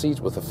sport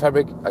seat with the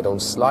fabric, I don't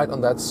slide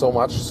on that so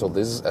much. So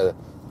this is an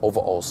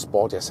overall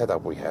sportier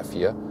setup we have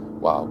here.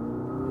 Wow,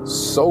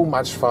 so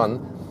much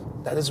fun.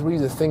 That is really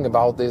the thing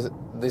about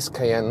this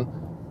Cayenne.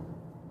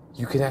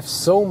 You can have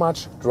so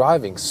much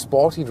driving,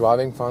 sporty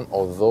driving fun,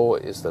 although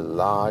it is the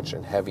large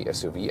and heavy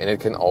SUV, and it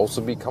can also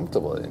be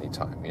comfortable at any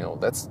time. You know,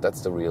 that's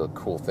the real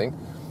cool thing.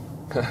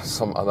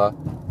 Some other,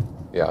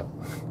 yeah,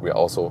 we're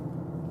also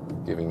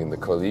giving in the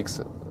colleagues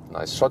a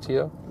nice shot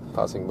here,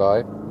 passing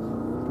by.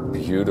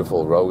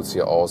 Beautiful roads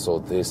here also.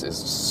 This is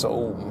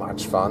so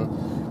much fun.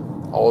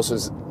 Also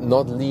is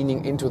not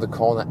leaning into the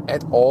corner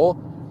at all.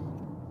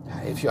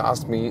 If you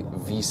ask me,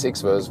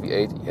 V6 versus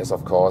V8, yes,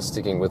 of course,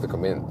 sticking with the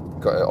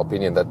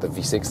opinion that the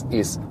V6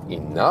 is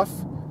enough.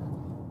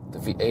 The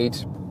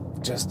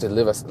V8 just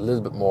delivers a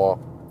little bit more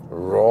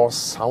raw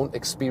sound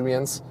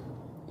experience.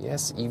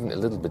 Yes, even a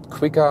little bit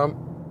quicker.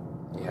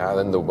 Yeah,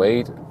 then the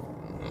weight,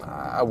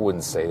 I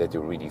wouldn't say that you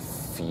really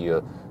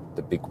feel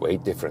the big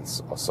weight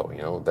difference or so,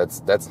 you know,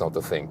 that's not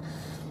the thing.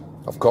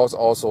 Of course,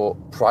 also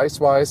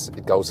price-wise,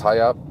 it goes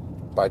higher,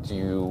 but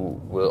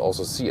you will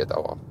also see at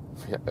our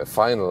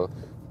final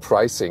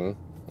pricing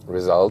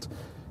result,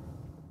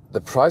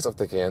 the price of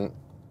the Cayenne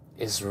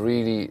is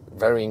really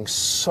varying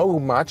so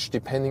much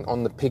depending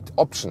on the picked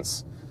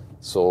options.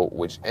 So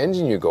which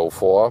engine you go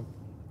for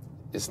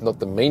is not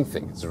the main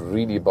thing. It's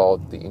really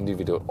about the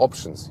individual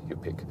options you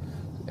pick.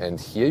 And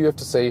here you have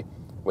to say,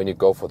 when you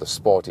go for the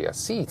sportier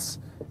seats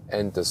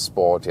and the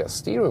sportier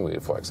steering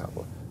wheel, for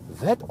example,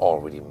 that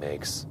already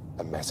makes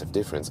a massive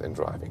difference in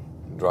driving.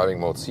 Driving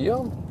modes here,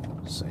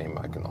 same,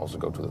 I can also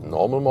go to the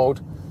normal mode.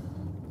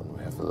 And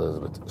we have a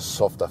little bit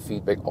softer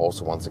feedback,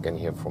 also once again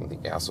here from the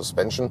air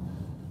suspension.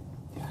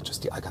 Yeah,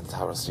 just the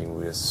Alcantara steering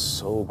wheel is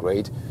so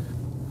great.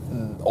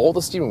 All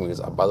the steering wheels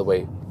are, by the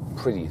way,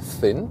 pretty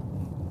thin.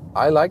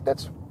 I like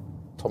that.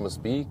 Thomas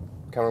B,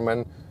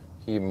 cameraman,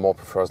 he more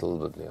prefers a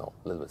little bit, a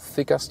little bit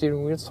thicker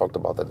steering wheels. Talked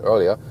about that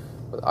earlier,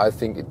 but I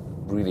think it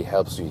really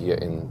helps you here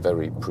in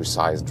very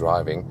precise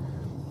driving.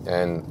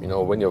 And you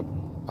know, when you're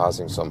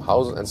passing some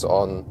houses and so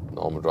on,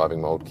 normal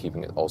driving mode,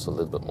 keeping it also a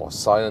little bit more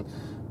silent.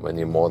 When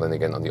you're more than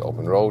again on the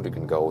open road, you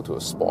can go to a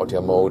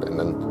sportier mode and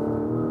then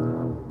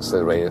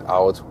accelerate it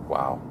out.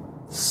 Wow,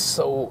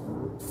 so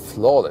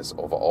flawless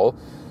overall.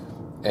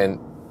 And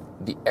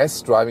the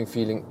S driving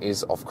feeling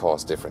is of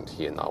course different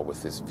here now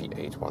with this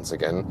V8 once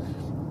again.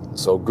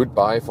 So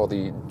goodbye for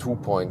the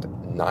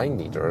 2.9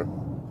 liter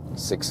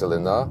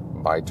 6-cylinder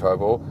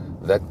bi-turbo.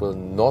 That will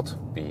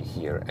not be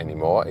here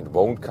anymore. It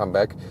won't come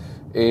back.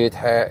 It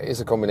is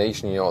a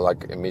combination, you know,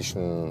 like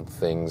emission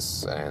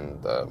things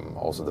and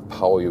also the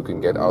power you can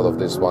get out of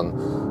this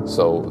one.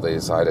 So they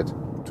decided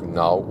to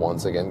now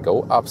once again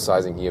go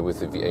upsizing here with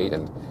the V8,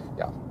 and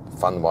yeah,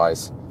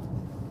 fun-wise,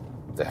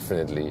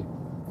 definitely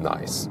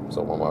nice.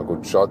 So one more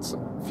good shots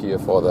here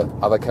for the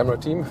other camera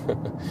team.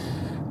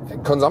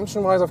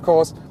 Consumption-wise, of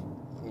course,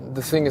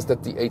 the thing is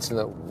that the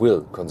 8-cylinder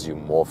will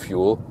consume more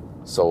fuel,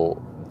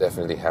 so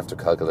definitely have to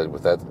calculate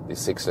with that. The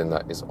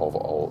 6-cylinder is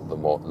overall the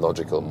more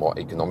logical, more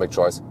economic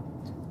choice,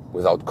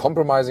 without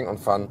compromising on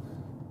fun.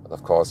 But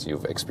of course,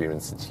 you've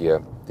experienced it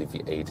here. The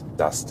V8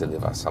 does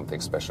deliver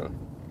something special,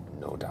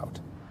 no doubt.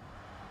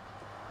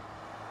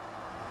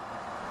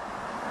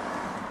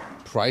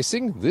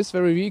 Pricing this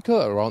very vehicle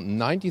around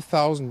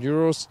 90,000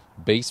 euros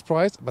base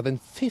price, but then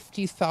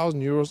 50,000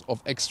 euros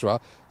of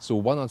extra,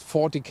 so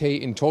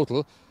 140k in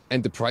total.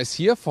 And the price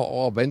here for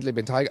our Bentley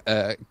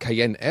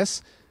Cayenne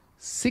S,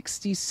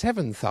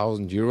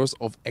 67,000 euros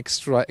of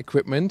extra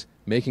equipment,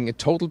 making a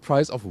total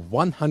price of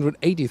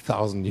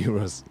 180,000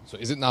 euros. So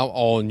is it now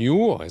all new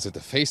or is it a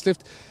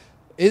facelift?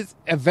 It's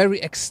a very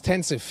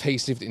extensive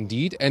facelift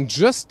indeed, and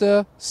just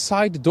the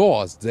side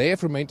doors, they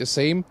have remained the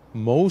same.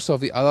 Most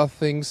of the other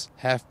things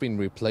have been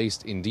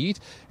replaced indeed,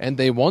 and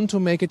they want to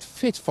make it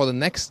fit for the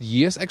next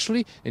years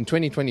actually. In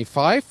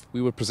 2025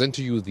 we will present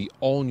to you the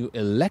all-new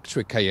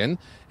electric Cayenne,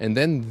 and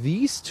then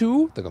these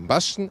two, the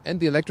combustion and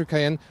the electric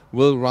Cayenne,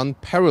 will run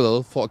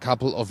parallel for a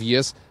couple of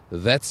years.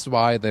 That's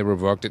why they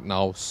reworked it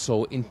now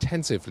so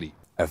intensively.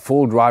 A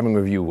full driving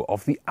review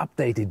of the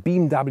updated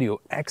BMW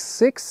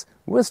X6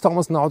 with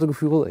Thomas and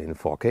Autogefühl in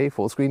 4K,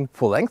 full screen,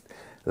 full length.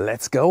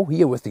 Let's go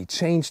here with the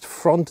changed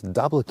front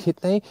double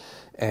kidney.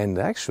 And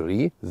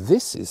actually,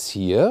 this is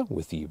here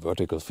with the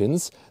vertical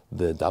fins,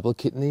 the double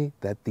kidney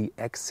that the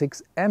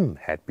X6M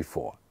had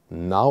before.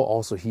 Now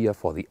also here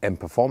for the M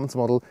Performance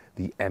model,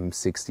 the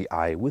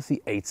M60i with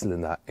the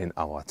 8-cylinder in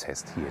our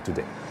test here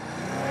today.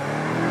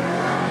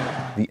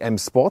 The M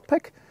Sport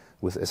Pack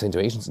with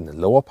accentuations in the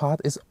lower part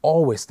is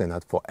always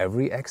standard for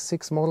every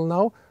X6 model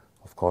now.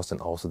 Of course, and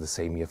also the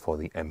same here for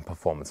the M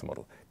Performance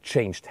model.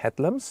 Changed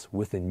headlamps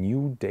with a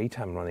new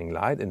daytime running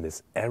light in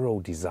this arrow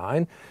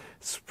design.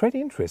 It's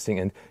pretty interesting,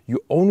 and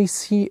you only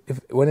see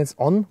when it's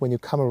on when you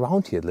come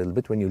around here a little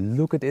bit, when you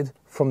look at it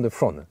from the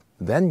front.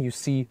 Then you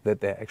see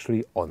that they're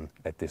actually on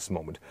at this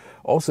moment.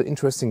 Also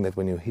interesting that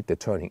when you hit the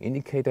turning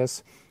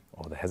indicators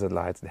or the hazard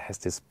lights, it has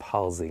this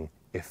pulsing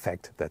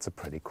effect. That's a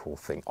pretty cool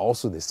thing.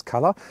 Also this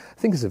color, I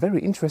think, is a very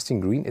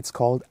interesting green. It's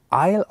called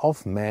Isle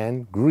of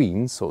Man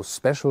green, so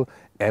special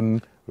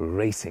M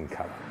racing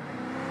color.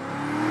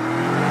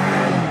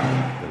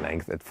 The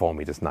length at 4.96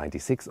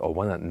 meters or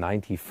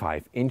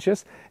 195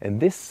 inches, and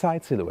this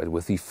side silhouette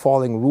with the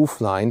falling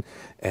roofline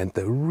and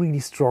the really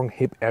strong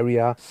hip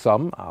area.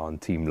 Some are on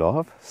team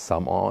love,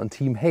 some are on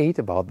team hate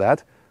about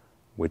that.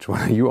 Which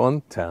one are you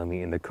on? Tell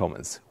me in the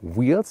comments.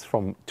 Wheels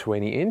from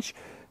 20-inch.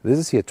 This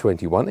is here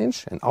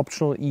 21-inch and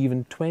optional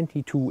even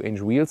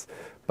 22-inch wheels,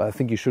 but I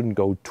think you shouldn't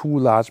go too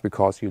large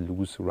because you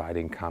lose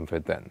riding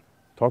comfort then.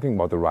 Talking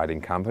about the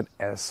riding comfort,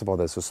 as for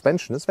the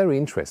suspension, it's very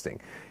interesting.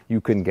 You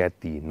can get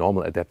the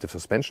normal adaptive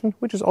suspension,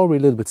 which is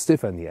already a little bit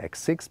stiffer in the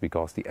X6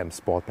 because the M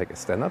Sport Pack is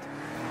standard.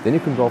 Then you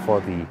can go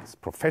for the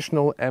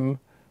professional M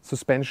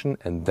suspension,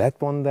 and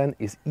that one then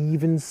is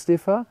even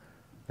stiffer.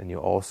 Then you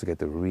also get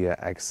the rear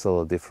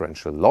axle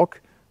differential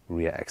lock,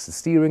 rear axle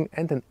steering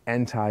and an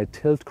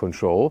anti-tilt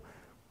control.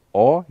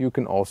 Or you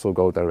can also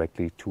go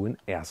directly to an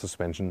air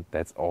suspension.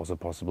 That's also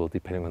possible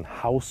depending on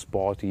how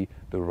sporty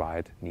the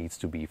ride needs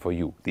to be for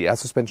you. The air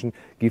suspension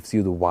gives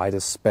you the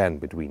widest span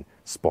between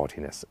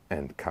sportiness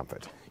and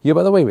comfort. Here,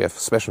 by the way, we have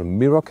special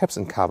mirror caps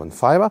in carbon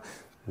fiber.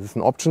 This is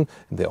an option.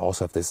 They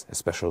also have this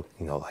special,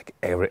 like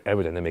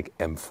aerodynamic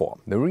M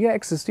form. The rear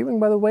axle steering,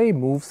 by the way,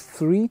 moves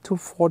 3 to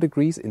 4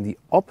 degrees in the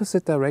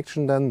opposite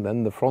direction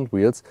than the front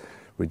wheels,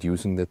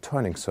 reducing the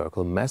turning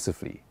circle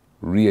massively.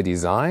 Rear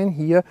design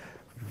here,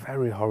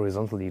 very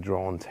horizontally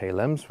drawn tail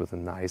lamps with a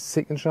nice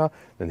signature.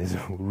 Then there's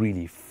a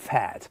really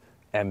fat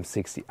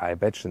M60i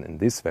badge in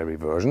this very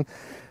version.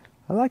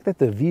 I like that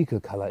the vehicle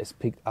color is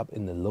picked up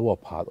in the lower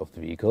part of the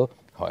vehicle.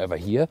 However,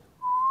 here,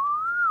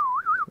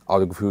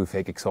 Autogefühl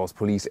fake exhaust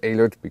police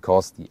alert,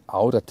 because the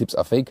outer tips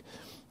are fake.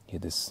 Here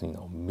this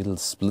middle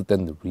split,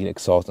 then the real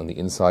exhaust on the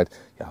inside.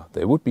 Yeah,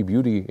 they would be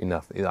beauty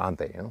enough, aren't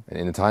they? And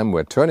in a time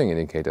where turning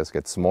indicators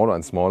get smaller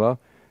and smaller,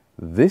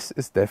 this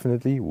is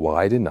definitely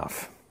wide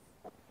enough.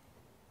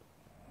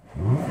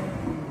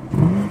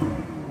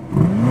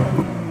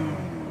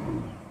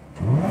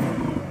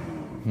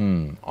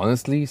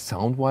 Honestly,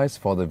 sound-wise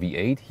for the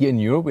V8, here in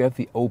Europe we have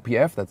the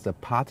OPF, that's the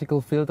particle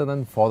filter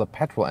then for the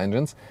petrol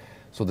engines.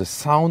 So the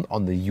sound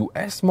on the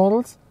US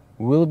models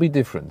will be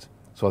different.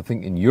 So I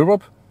think in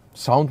Europe,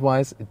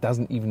 sound-wise, it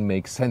doesn't even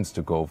make sense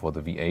to go for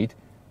the V8.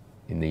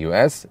 In the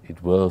US,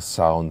 it will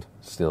sound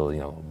still,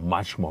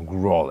 much more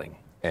growling.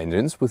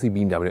 Engines with the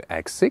BMW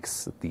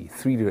X6, the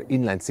 3-liter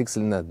inline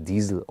 6-cylinder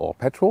diesel or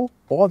petrol,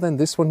 or then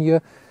this one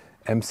here,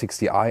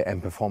 M60i M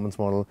Performance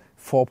model,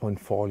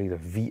 4.4-liter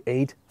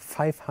V8,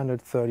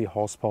 530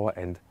 horsepower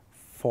and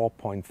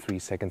 4.3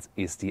 seconds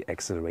is the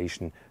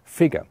acceleration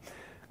figure.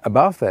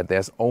 Above that,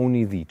 there's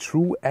only the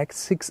true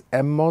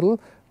X6M model,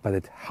 but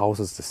it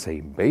houses the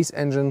same base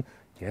engine.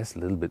 Yes, a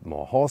little bit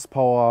more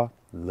horsepower,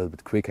 a little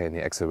bit quicker in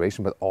the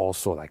acceleration, but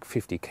also like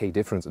 50k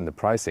difference in the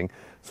pricing.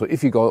 So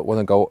if you want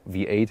to go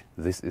V8,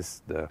 this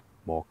is the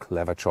more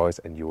clever choice,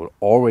 and you will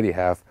already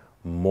have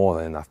more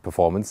than enough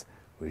performance.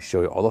 We'll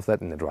show you all of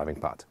that in the driving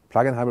part.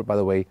 Plug-in hybrid, by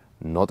the way,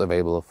 not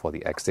available for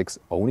the X6,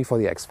 only for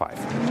the X5.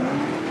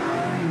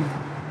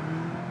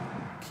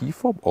 Key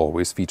fob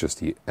always features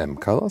the M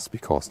colors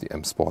because the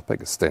M Sport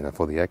Pack is standard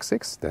for the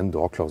X6. Then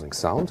door closing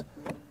sound.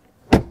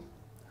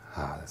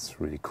 That's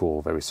really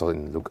cool, very solid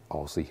in the look.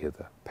 Also here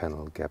the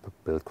panel gap,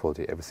 build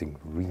quality, everything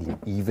really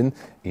even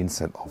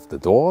inside of the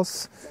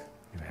doors.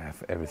 You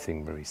have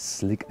everything very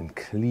slick and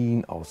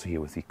clean. Also here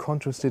with the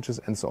contour stitches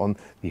and so on.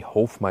 The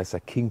Hofmeister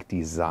kink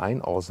design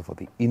also for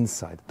the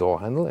inside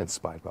door handle,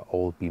 inspired by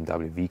old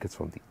BMW vehicles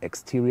from the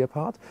exterior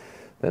part.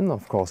 Then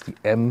of course the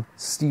M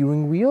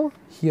steering wheel,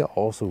 here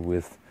also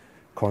with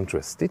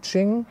contour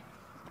stitching.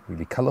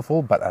 really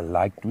colorful, but I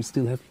like we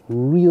still have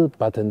real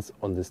buttons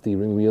on the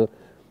steering wheel.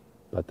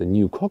 But the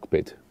new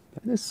cockpit,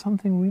 that is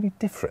something really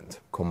different.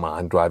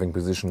 Command driving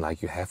position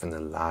like you have in a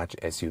large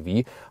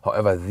SUV.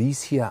 However,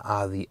 these here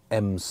are the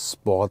M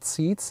Sport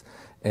seats,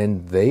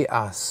 and they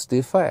are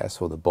stiffer as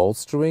for the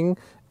bolstering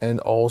and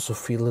also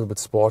feel a little bit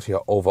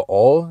sportier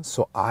overall.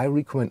 So I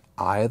recommend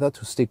either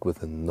to stick with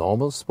the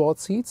normal sport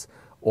seats,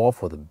 or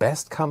for the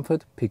best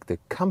comfort, pick the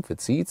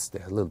comfort seats.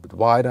 They're a little bit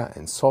wider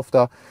and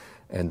softer.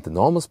 And the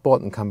normal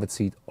sport and comfort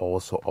seat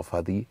also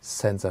offer the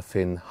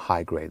Sensación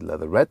high-grade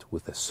leatherette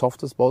with the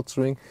softest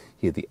bolstering.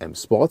 Here the M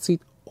Sport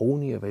seat,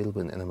 only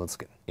available in animal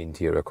skin.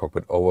 Interior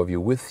cockpit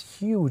overview with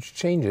huge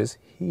changes.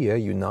 Here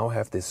you now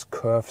have this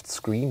curved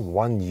screen,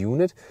 one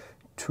unit,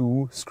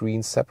 two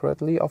screens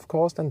separately, of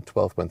course, then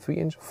 12.3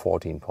 inch,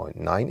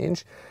 14.9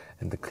 inch.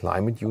 And the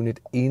climate unit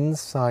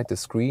inside the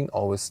screen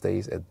always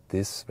stays at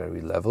this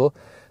very level.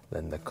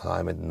 Then the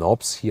climate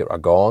knobs here are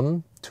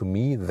gone. To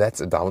me,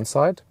 that's a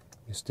downside.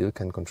 You still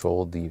can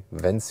control the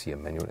vents here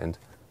manual, and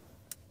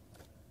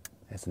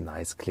has a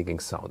nice clicking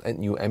sound. And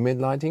new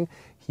ambient lighting.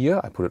 Here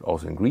I put it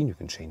also in green. You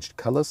can change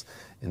colors.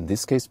 In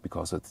this case,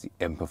 because it's the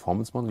M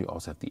Performance model, you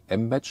also have the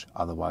M badge.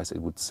 Otherwise,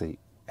 it would say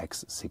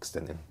X6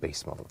 then in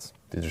base models.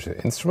 Digital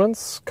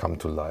instruments come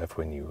to life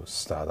when you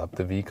start up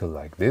the vehicle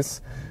like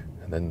this.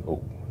 And then,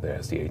 oh,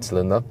 there's the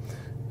 8-cylinder.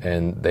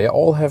 And they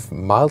all have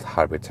mild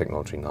hybrid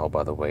technology now,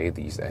 by the way,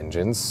 these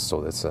engines. So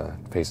that's a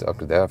face up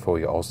to therefore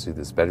you also see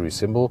this battery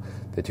symbol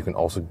that you can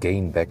also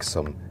gain back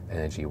some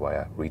energy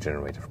via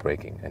regenerative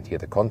braking. And here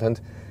the content,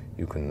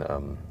 you can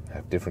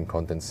have different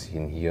contents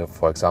in here.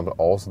 For example,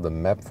 also the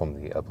map from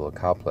the Apple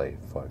CarPlay,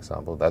 for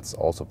example, that's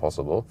also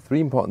possible. 3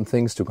 important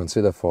things to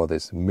consider for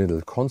this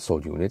middle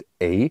console unit.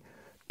 A,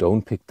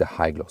 don't pick the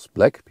high gloss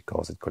black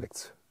because it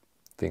collects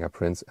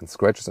fingerprints and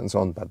scratches and so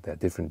on, but there are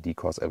different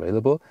decors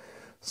available.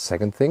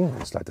 Second thing,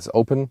 you slide this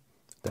open,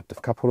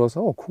 adaptive cup holders,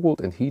 oh, cooled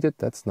and heated,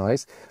 that's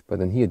nice. But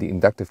then here, the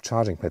inductive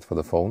charging pad for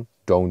the phone,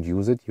 don't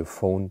use it. Your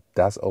phone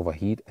does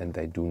overheat and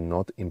they do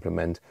not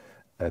implement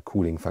a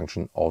cooling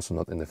function, also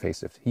not in the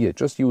facelift. Here,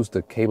 just use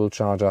the cable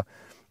charger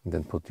and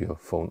then put your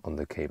phone on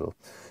the cable.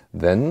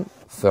 Then,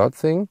 third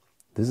thing,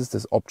 this is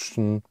this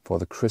option for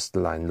the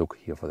crystalline look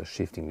here for the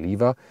shifting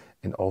lever,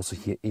 and also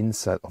here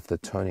inside of the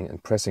turning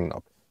and pressing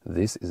knob.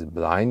 This is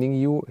blinding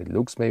you. It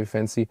looks maybe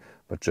fancy,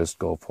 but just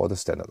go for the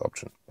standard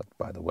option. But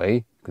by the way,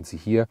 you can see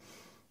here,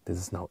 this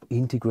is now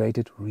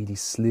integrated, really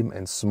slim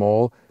and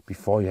small.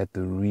 Before you had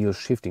the real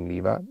shifting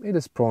lever. It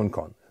is pro and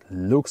con. It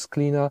looks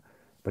cleaner,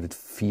 but it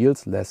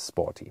feels less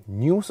sporty.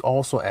 News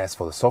also as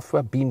for the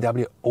software,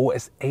 BMW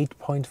OS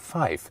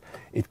 8.5.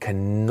 It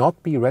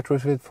cannot be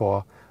retrofitted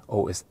for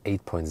OS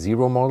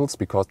 8.0 models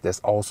because there's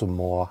also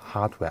more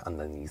hardware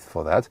underneath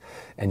for that.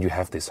 And you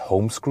have this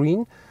home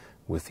screen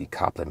with the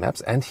CarPlay maps,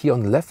 and here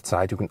on the left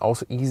side you can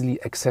also easily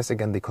access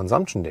again the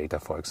consumption data,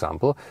 for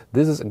example.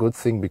 This is a good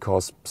thing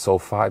because so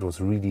far it was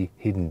really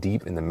hidden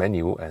deep in the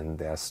menu and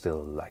there's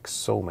still like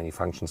so many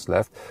functions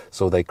left.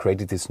 So they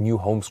created this new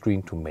home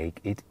screen to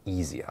make it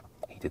easier.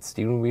 Heated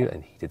steering wheel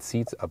and heated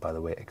seats are, by the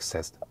way,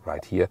 accessed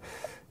right here.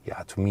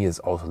 Yeah, to me it's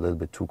also a little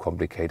bit too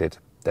complicated.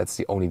 That's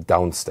the only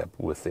downstep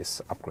with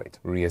this upgrade.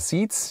 Rear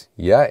seats,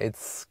 yeah,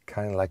 it's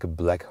kind of like a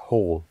black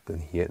hole than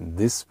here in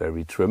this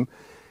very trim.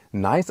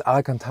 Nice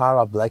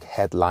Alcantara black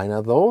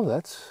headliner though,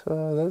 that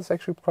is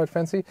actually quite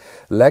fancy.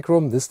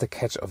 Legroom, this is the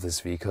catch of this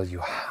vehicle. You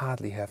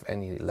hardly have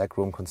any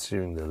legroom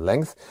considering the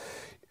length.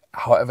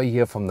 However,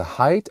 here from the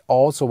height,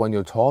 also when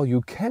you're tall,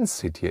 you can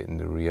sit here in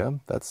the rear.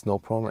 That's no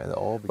problem at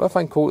all. What I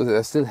find cool is that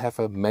I still have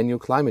a manual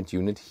climate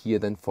unit here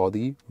then for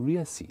the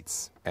rear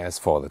seats. As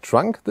for the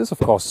trunk, this is of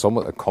course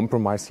somewhat a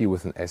compromise here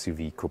with an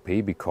SUV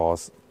coupe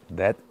because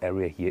that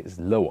area here is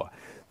lower.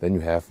 Then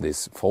you have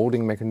this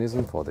folding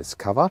mechanism for this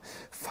cover,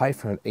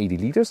 580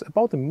 liters,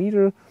 about a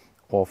meter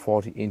or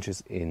 40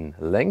 inches in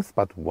length,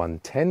 but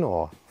 110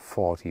 or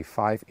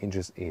 45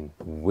 inches in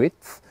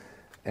width.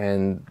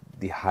 And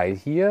the height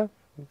here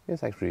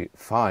is actually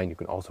fine. You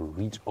can also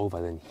reach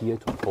over then here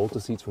to hold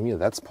the seats from here.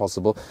 That's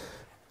possible.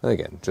 And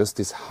again, just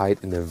this height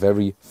in the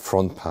very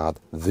front part,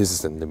 this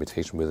is the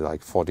limitation with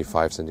like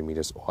 45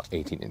 centimeters or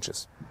 18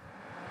 inches.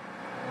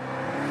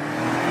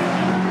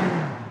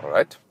 All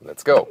right,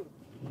 let's go.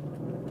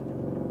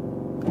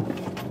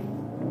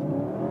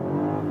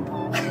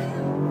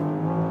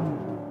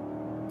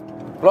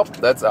 Plop,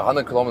 that's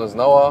 100 kilometers an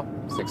hour,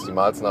 60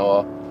 miles an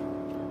hour.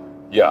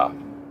 Yeah,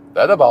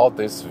 that about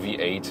this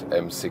V8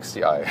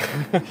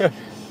 M60i.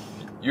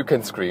 You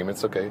can scream,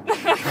 it's okay.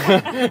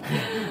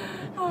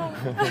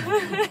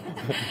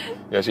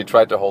 Yeah, she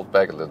tried to hold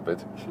back a little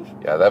bit.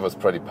 Yeah, that was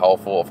pretty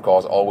powerful. Of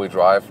course, all-wheel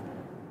drive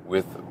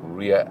with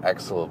rear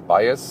axle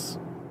bias.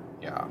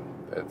 Yeah,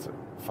 it's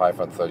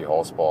 530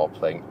 horsepower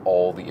playing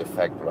all the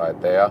effect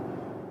right there.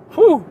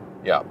 Whew!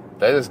 Yeah,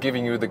 that is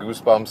giving you the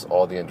goosebumps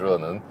or the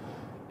adrenaline.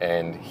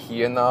 And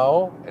here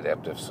now,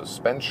 adaptive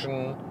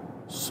suspension,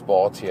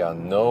 sportier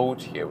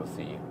note, here with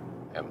the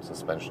M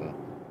suspension,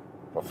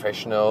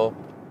 professional,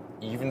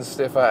 even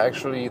stiffer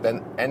actually,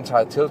 then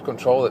anti-tilt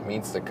control. That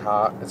means the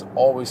car is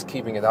always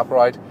keeping it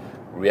upright.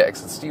 Rear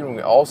exit steering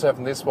we also have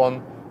in this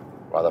one,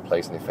 rather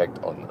plays an effect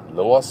on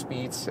lower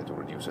speeds to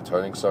reduce the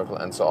turning circle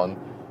and so on.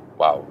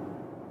 Wow,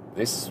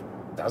 this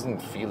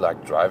doesn't feel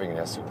like driving an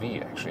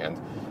SUV actually. And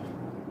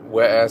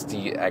whereas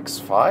the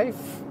X5,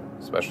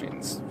 especially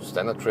in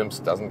standard trims,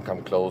 doesn't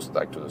come close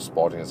like to the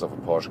sportiness of a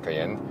Porsche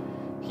Cayenne,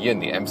 here in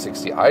the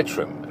M60i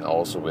trim and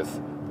also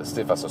with the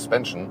stiffer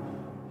suspension,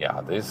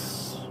 yeah,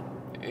 this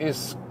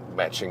is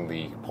matching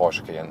the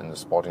Porsche Cayenne in the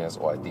sportiness,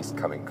 or at least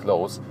coming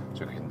close.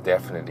 So you can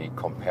definitely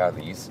compare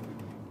these.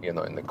 You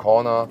know, in the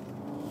corner,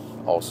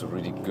 also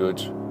really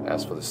good.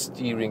 As for the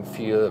steering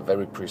feel,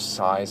 very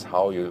precise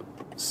how you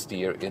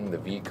steer in the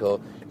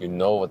vehicle. You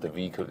know what the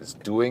vehicle is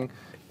doing,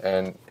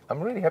 and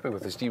I'm really happy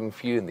with the steering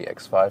feel in the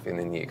X5 and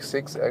in the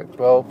X6 as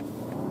well.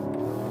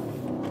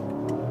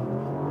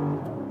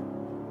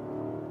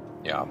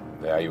 Yeah,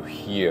 there you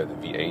hear the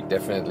V8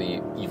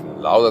 definitely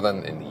even louder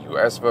than in the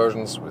US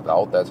versions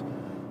without that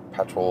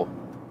petrol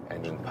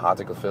engine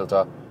particle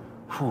filter.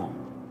 Whew,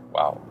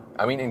 wow.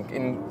 I mean,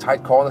 in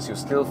tight corners you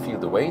still feel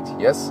the weight,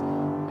 yes.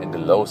 In the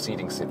low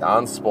seating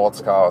sedan,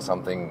 sports car or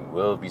something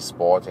will be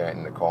sportier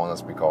in the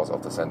corners because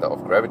of the center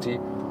of gravity.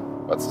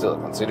 But still,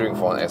 considering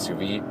for an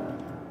SUV,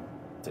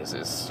 this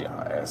is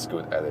as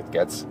good as it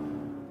gets.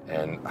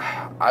 And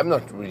I'm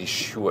not really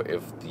sure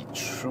if the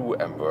true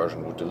M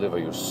version would deliver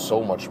you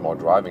so much more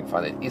driving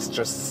fun. It is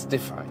just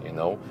stiffer, you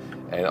know,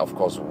 and of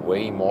course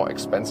way more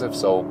expensive.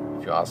 So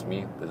if you ask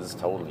me, this is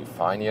totally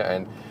fine here.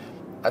 And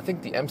I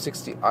think the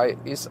M60i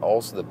is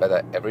also the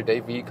better everyday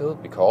vehicle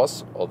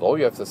because although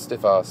you have the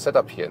stiffer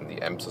setup here in the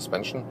M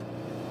suspension,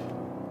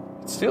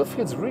 it still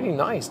feels really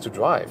nice to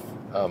drive.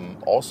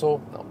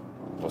 Also, no,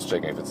 I was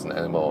checking if it's an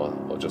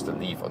animal or just a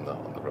leaf on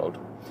the road.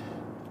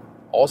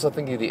 Also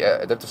thinking the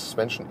adaptive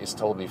suspension is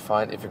totally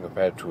fine if you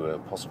compare it to a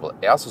possible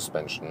air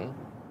suspension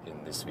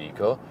in this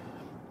vehicle,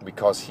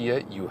 because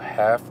here you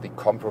have the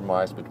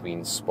compromise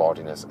between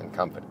sportiness and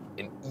comfort.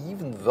 And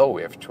even though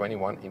we have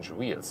 21-inch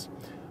wheels,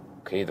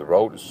 okay, the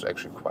road is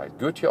actually quite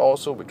good here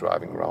also. We're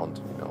driving around,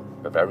 you know,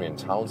 Bavarian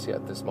towns here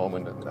at this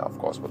moment, and of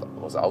course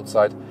was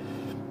outside.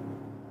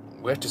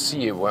 We have to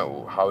see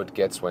how it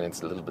gets when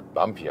it's a little bit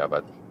bumpier,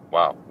 but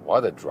wow,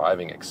 what a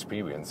driving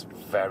experience.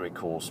 Very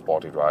cool,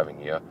 sporty driving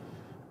here.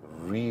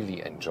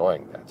 Really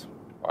enjoying that.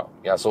 Wow.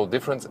 Yeah, so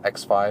difference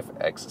X5,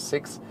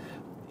 X6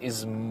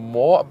 is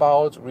more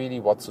about really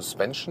what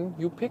suspension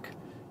you pick.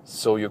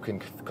 So you can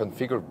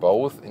configure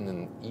both in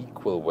an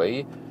equal way.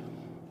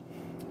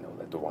 You know,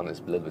 that the one is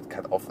a little bit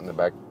cut off in the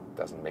back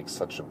doesn't make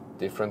such a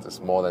difference. It's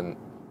more than,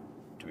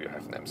 do you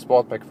have an M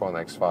Sport pack for an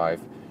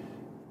X5?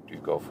 Do you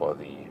go for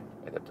the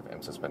adaptive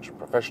M suspension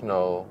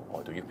professional?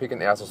 Or do you pick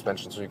an air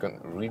suspension? So you can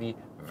really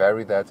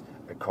vary that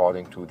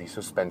according to the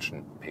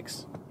suspension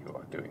picks you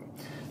are doing.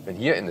 Then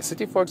here in the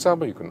city, for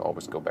example, you can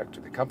always go back to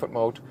the comfort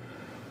mode.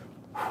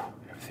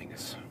 Everything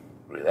is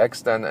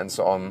relaxed then and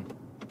so on.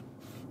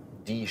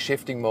 D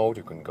shifting mode,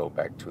 you can go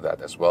back to that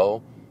as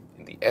well.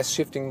 In the S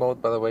shifting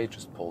mode, by the way,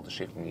 just pull the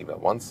shifting lever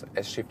once.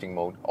 S shifting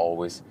mode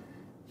always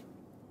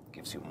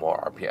gives you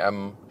more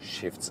RPM,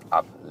 shifts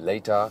up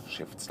later,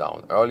 shifts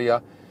down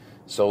earlier.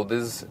 So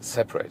this is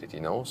separated,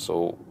 you know,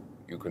 so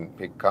you can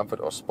pick comfort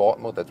or sport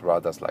mode that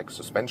rather does like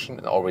suspension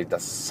and already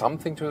does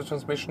something to the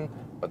transmission,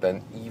 but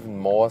then even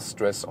more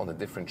stress on a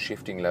different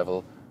shifting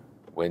level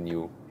when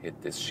you hit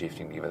this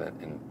shifting lever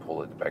and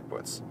pull it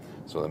backwards.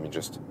 So let me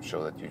just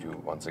show that you do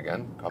once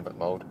again. Comfort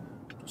mode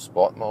to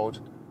sport mode,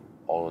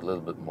 all a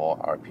little bit more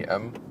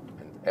RPM,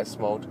 and S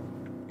mode,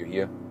 you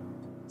hear,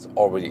 it's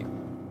already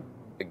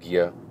a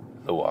gear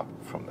lower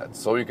from that.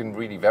 So you can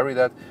really vary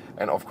that,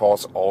 and of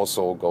course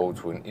also go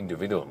to an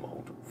individual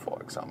mode,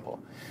 for example.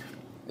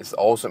 It's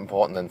also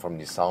important then from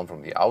the sound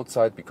from the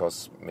outside,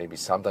 because maybe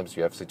sometimes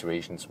you have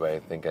situations where you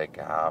think like,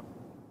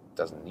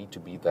 doesn't need to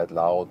be that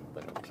loud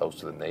when you're close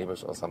to the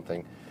neighbors or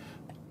something.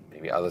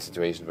 Maybe other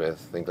situations where you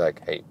think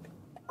like, hey,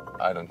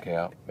 I don't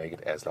care, make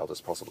it as loud as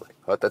possible.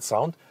 Heard that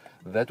sound?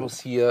 That was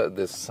here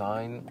the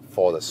sign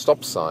for the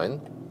stop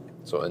sign.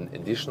 So an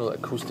additional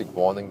acoustic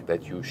warning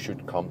that you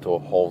should come to a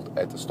halt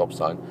at the stop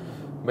sign.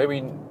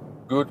 Maybe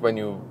good when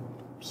you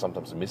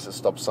sometimes miss a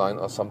stop sign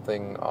or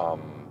something.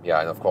 Yeah,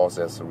 and of course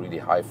there's a really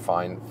high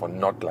fine for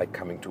not like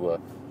coming to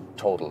a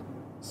total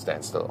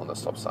standstill on the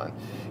stop sign.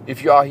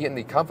 If you are here in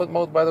the comfort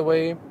mode, by the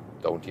way,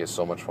 don't hear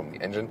so much from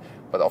the engine,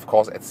 but of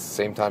course at the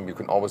same time you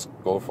can always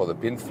go for the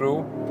pin through,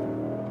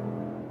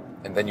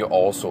 and then you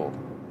also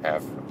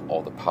have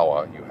all the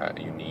power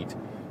you need.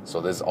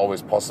 So this is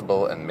always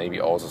possible, and maybe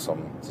also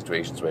some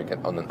situations where you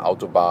get on an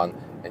autobahn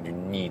and you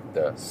need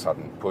the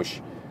sudden push.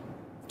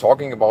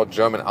 Talking about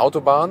German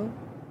autobahn,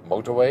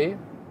 motorway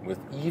with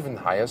even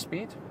higher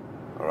speed.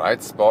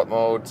 Alright, sport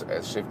mode,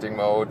 S shifting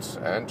mode,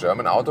 and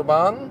German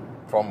autobahn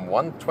from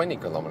 120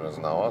 kilometers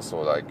an hour,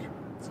 so like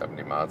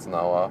 70 miles an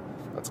hour.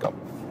 Let's go.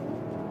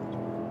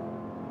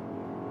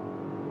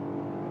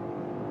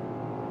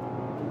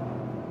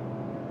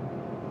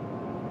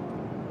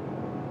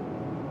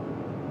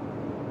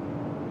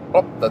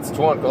 Oh, that's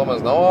 200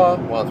 kilometers an hour,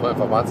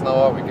 125 miles an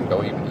hour. We can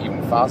go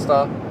even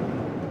faster.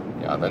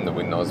 Yeah, yeah, then the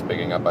wind noise is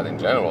picking up. But in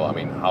general, I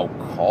mean, how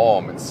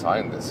calm and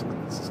silent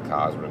this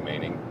car is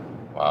remaining.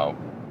 Wow,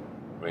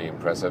 really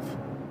impressive.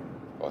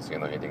 Of course, you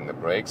know, hitting the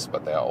brakes,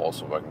 but they are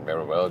also working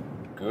very well.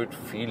 Good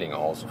feeling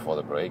also for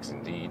the brakes,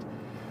 indeed.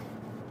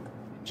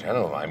 In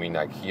general, I mean,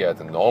 like here at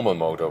the normal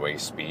motorway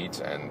speed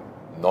and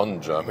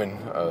non-German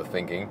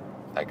thinking,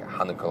 like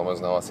 100 kilometers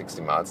an hour,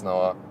 60 miles an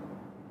hour,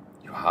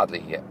 you hardly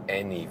hear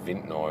any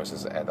wind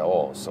noises at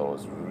all. So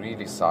it's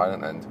really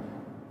silent, and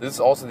this is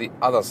also the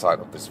other side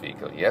of this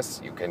vehicle.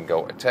 Yes, you can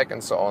go attack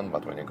and so on,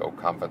 but when you go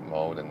comfort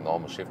mode and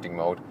normal shifting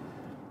mode,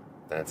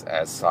 then it's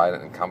as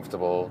silent and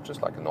comfortable,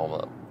 just like a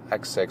normal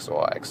X6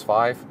 or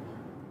X5.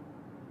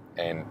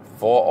 And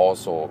for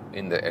also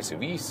in the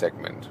SUV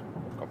segment,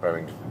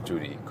 comparing to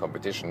the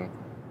competition,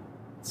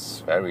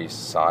 it's very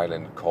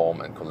silent, calm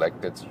and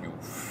collected. You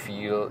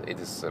feel it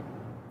is a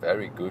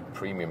very good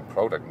premium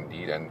product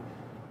indeed, and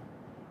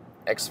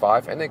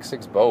X5 and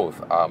X6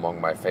 both are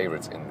among my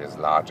favorites in this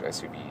large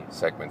SUV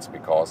segments,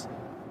 because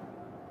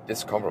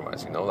this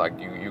compromise, you know, like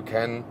you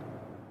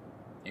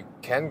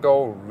can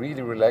go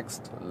really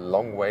relaxed,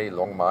 long way,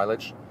 long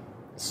mileage,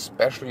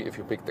 especially if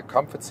you pick the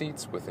comfort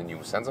seats with the new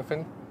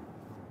Sensación.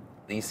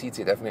 These seats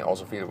you definitely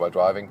also feel while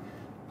driving.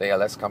 They are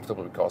less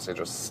comfortable because they're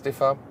just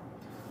stiffer.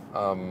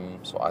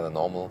 So either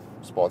normal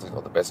sport seats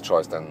or the best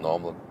choice then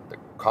normal, the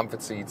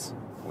comfort seats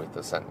with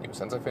the new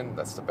Sensación.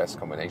 That's the best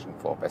combination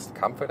for best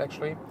comfort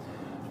actually.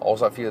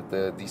 Also I feel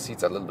that these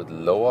seats are a little bit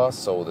lower,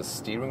 so the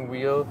steering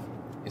wheel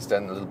is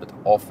then a little bit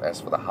off as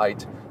for the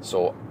height.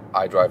 So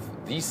I drive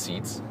these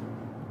seats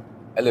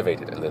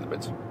elevated a little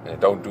bit, and I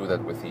don't do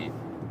that with the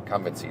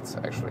comfort seats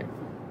actually.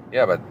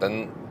 Yeah, but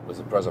then with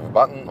the press of a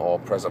button or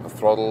press of a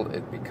throttle,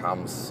 it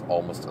becomes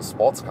almost a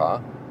sports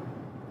car,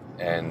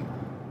 and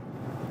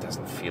it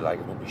doesn't feel like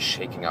it would be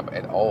shaking up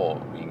at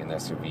all being an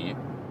SUV.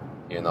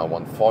 Here now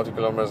 140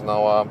 kilometers an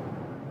hour,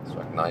 it's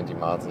like 90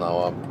 miles an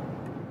hour.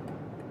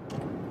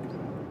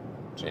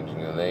 Changing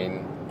the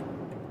lane,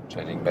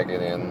 changing back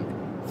again,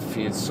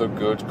 feels so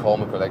good,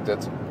 calm and collected.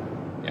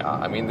 Yeah,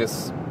 I mean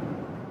this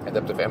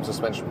Adaptive M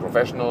Suspension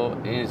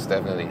Professional is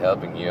definitely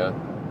helping here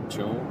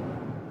too,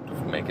 to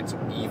make it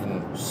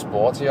even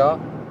sportier.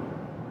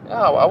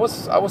 Yeah, I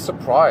was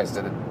surprised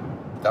that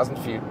it doesn't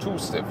feel too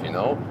stiff, you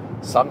know.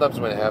 Sometimes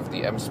when I have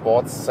the M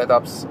Sports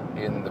setups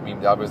in the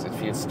BMWs, it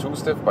feels too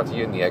stiff, but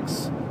here in the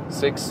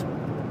X6,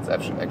 it's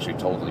actually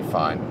totally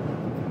fine.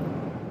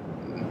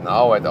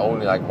 Now at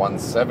only like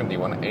 170,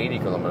 180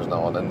 kilometers an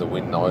hour, then the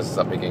wind noises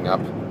are picking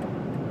up,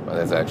 but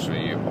it's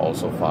actually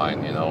also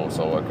fine, you know,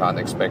 so I can't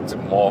expect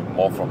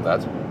more from that.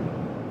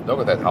 Look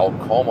at that, how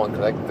calm and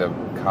collected the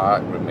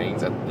car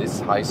remains at this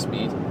high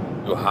speed.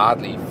 You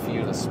hardly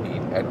feel the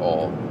speed at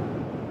all.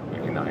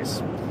 Really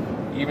nice.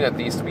 Even at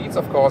these speeds,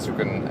 of course, you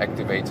can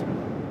activate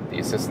the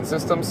assistance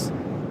systems.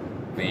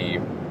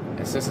 The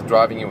assisted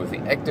driving here with the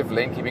active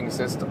lane keeping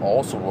assist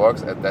also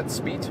works at that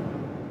speed.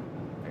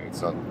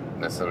 It's not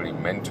necessarily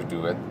meant to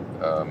do it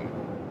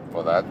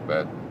for that,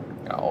 but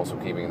yeah, also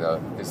keeping the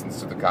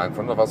distance to the car in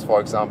front of us, for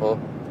example.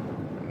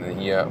 And then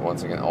here,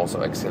 once again,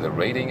 also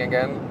accelerating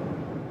again.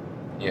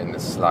 Here in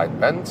this slight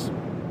bend,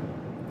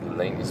 the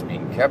lane is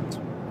being kept.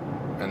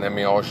 And let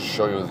me also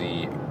show you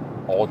the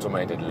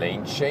automated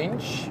lane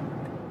change.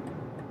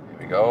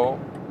 Go,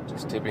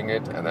 just tipping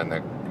it, and then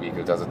the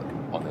vehicle does it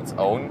on its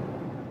own.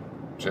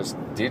 Just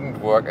didn't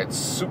work at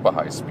super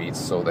high speeds,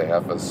 so they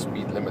have a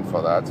speed limit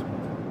for that.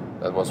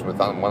 That was with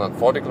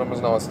 140 kilometers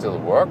an hour, still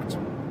worked.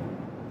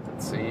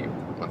 Let's see,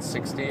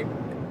 160.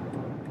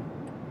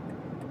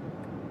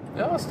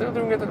 Yeah, still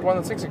doing it at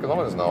 160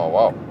 kilometers an hour.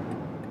 Wow,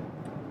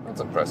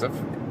 that's impressive.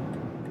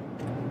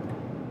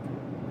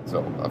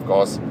 So, of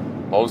course,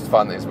 most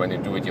fun is when you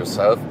do it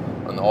yourself,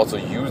 and also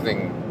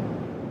using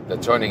the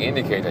turning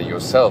indicator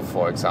yourself,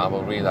 for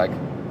example, really like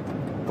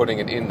putting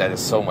it in. That is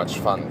so much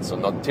fun. So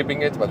not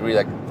tipping it, but really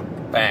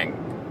like bang,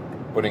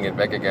 putting it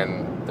back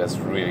again. That's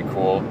really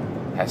cool.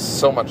 Has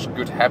so much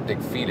good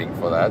haptic feeling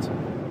for that.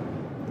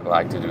 I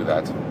like to do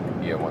that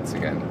here once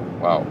again.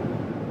 Wow,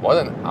 what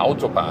an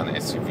Autobahn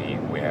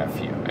SUV we have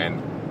here.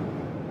 And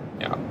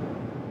yeah,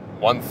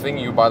 one thing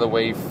you, by the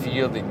way,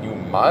 feel the new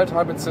mild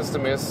hybrid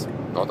system is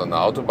not on the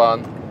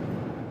Autobahn,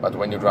 but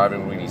when you're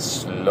driving really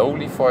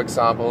slowly, for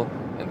example.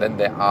 And then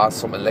there are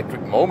some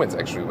electric moments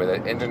actually where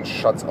the engine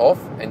shuts off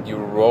and you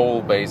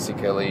roll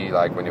basically,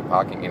 like when you're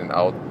parking in and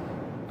out.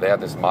 There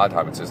this mild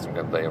hybrid system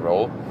can play a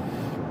role.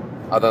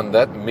 Other than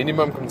that,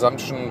 minimum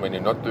consumption when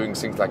you're not doing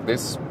things like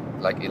this,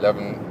 like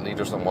 11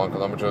 liters on 1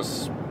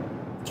 kilometers,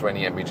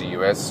 20 mpg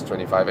US,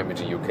 25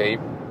 mpg UK.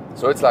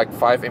 So it's like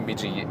 5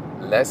 mpg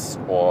less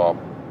or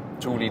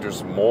 2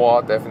 liters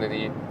more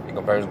definitely in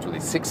comparison to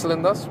the 6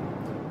 cylinders.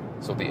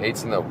 So the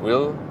 8-cylinder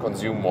will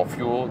consume more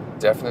fuel,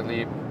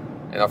 definitely.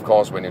 And of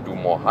course, when you do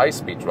more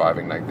high-speed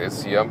driving like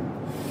this here,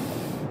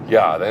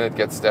 yeah, then it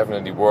gets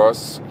definitely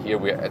worse. Here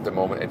we're at the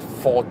moment at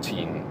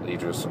 14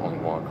 liters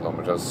on 1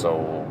 kilometer,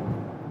 so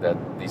that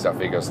these are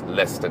figures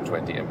less than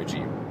 20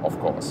 mpg, of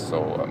course.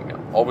 So yeah,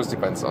 always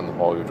depends on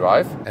how you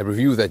drive. A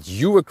review that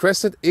you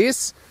requested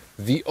is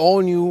the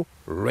all-new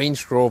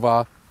Range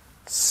Rover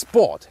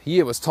Sport.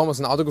 Here was Thomas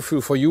and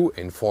Autogefühl for you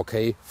in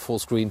 4K, full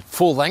screen,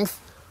 full length.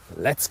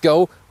 Let's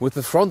go with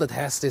the front that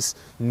has this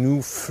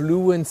new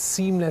fluent,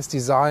 seamless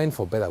design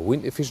for better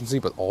wind efficiency,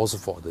 but also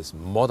for this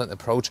modern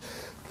approach.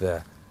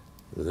 The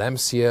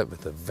lamps here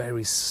with a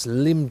very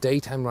slim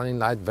daytime running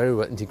light, very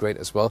well integrated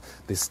as well.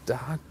 This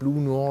dark blue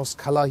Norse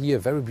color here,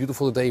 very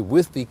beautiful today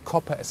with the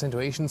copper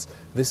accentuations.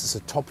 This is a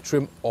top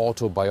trim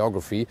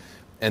autobiography,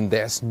 and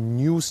there's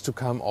news to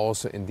come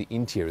also in the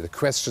interior. The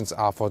questions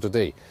are for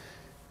today.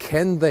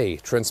 Can they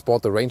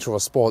transport the Range Rover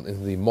Sport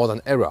into the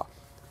modern era?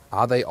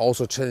 Are they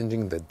also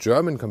challenging the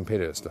German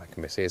competitors like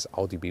Mercedes,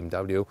 Audi,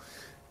 BMW?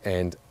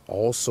 And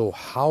also,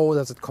 how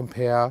does it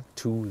compare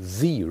to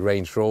the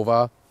Range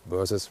Rover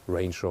versus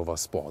Range Rover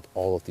Sport?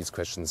 All of these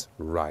questions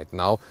right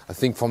now. I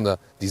think from the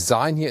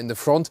design here in the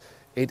front,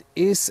 it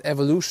is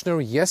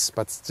evolutionary, yes,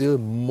 but still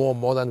more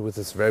modern with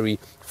this very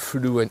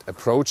fluent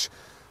approach.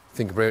 I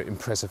think a very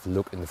impressive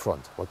look in the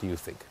front. What do you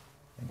think?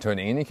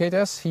 Turning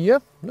indicators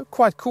here look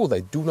quite cool.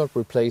 They do not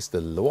replace the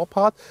lower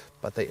part,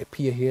 but they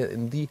appear here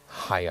in the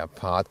higher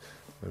part.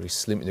 Very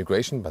slim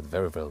integration, but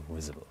very well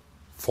visible.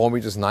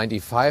 4,95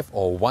 meters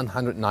or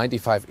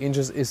 195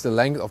 inches is the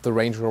length of the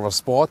Range Rover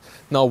Sport.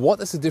 Now, what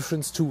is the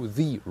difference to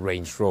the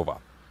Range Rover?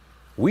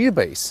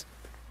 Wheelbase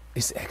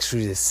is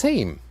actually the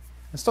same.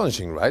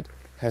 Astonishing, right?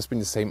 Has been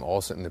the same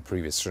also in the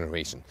previous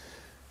generation.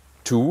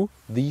 To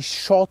the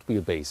short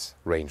wheelbase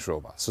Range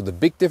Rover. So the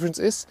big difference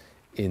is,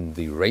 in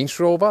the Range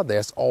Rover,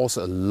 there's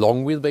also a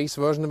long wheelbase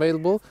version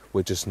available,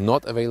 which is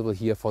not available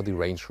here for the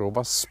Range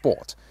Rover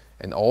Sport.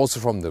 And also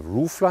from the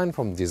roofline,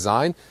 from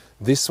design,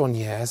 this one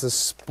here has a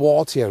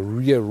sportier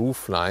rear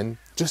roofline,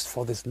 just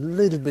for this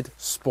little bit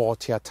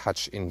sportier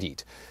touch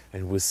indeed.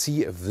 And we'll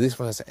see if this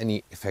one has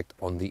any effect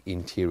on the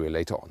interior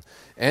later on.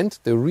 And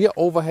the rear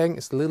overhang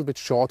is a little bit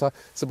shorter.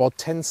 It's about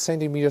 10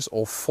 centimeters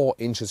or 4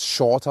 inches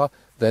shorter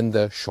than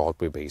the short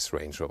wheelbase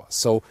Range Rover.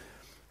 So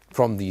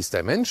from these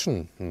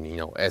dimension,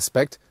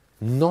 aspect,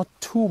 not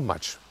too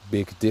much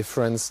big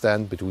difference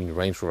then between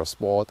Range Rover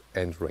Sport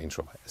and Range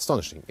Rover.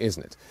 Astonishing,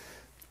 isn't it?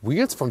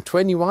 Wheels from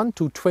 21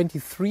 to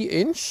 23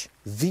 inch.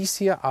 These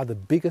here are the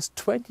biggest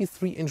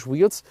 23-inch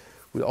wheels.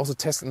 We'll also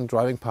test in the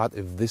driving part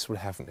if this will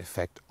have an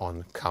effect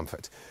on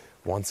comfort.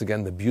 Once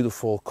again, the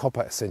beautiful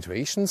copper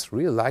accentuations,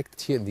 really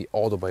liked here in the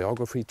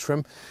autobiography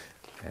trim.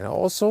 And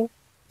also,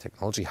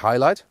 technology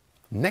highlight,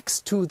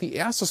 next to the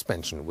air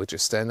suspension, which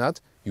is standard,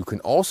 you can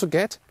also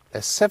get a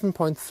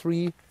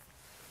 7.3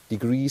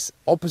 degrees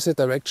opposite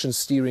direction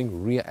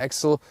steering rear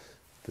axle.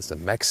 This is a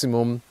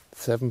maximum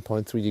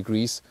 7.3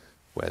 degrees,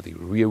 where the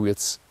rear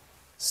wheels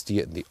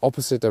steer in the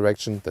opposite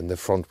direction than the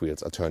front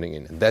wheels are turning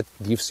in. And that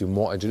gives you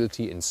more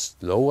agility in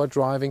slower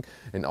driving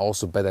and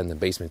also better in the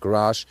basement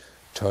garage.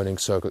 Turning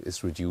circle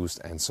is reduced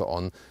and so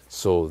on.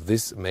 So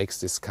this makes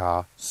this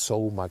car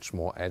so much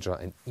more agile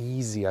and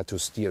easier to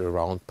steer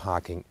around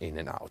parking in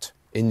and out.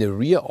 In the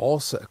rear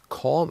also a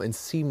calm and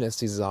seamless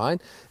design,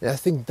 and I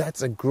think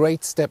that's a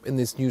great step in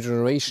this new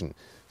generation.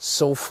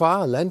 So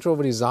far, Land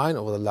Rover design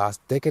over the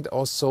last decade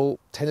or so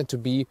tended to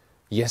be,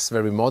 yes,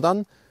 very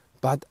modern,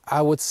 but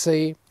I would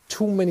say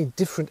too many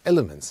different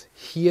elements.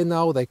 Here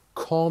now they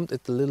calmed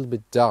it a little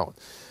bit down.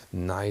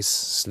 Nice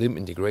slim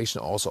integration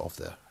also of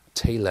the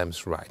tail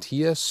lamps right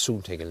here.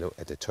 Soon take a look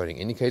at the turning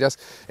indicators.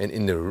 And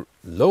in the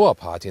lower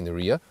part in the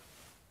rear,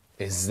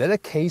 is that a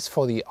case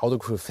for the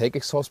Autogefühl fake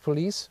exhaust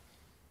police?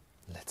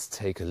 Let's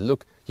take a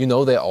look. You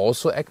know they're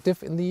also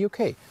active in the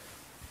UK.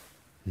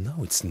 No,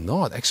 it's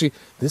not. Actually,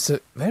 this is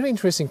a very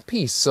interesting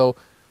piece. So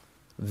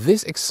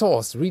this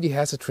exhaust really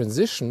has a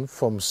transition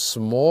from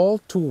small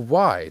to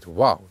wide.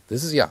 Wow,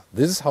 this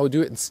is how we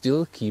do it and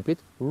still keep it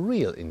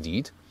real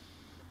indeed.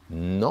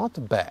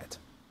 Not bad.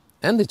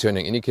 And the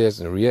turning indicators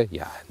in the rear,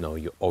 no,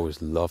 you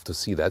always love to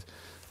see that.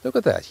 Look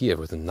at that here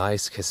with a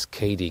nice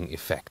cascading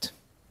effect.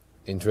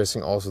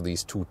 Interesting also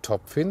these two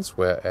top fins,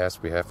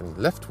 whereas we have in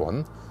the left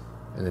one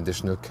an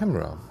additional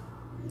camera.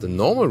 The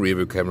normal rear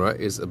view camera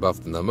is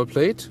above the number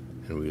plate,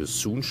 and we will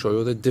soon show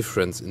you the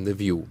difference in the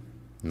view.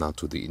 Now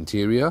to the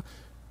interior.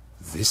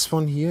 This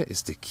one here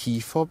is the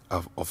key fob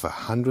of a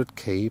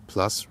 100k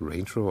plus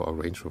Range Rover or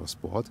Range Rover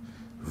Sport.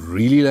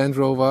 Really Land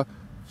Rover,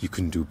 you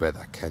can do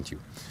better, can't you?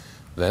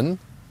 Then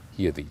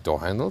here the door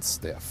handles,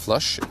 they are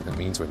flush. That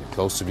means when you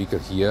close the vehicle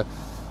here,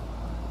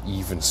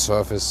 even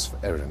surface,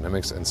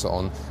 aerodynamics and so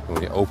on. And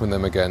when you open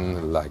them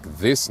again like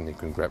this, and you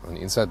can grab on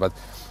the inside, but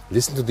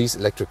listen to these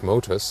electric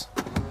motors.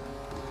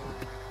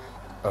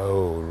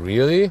 Oh,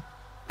 really?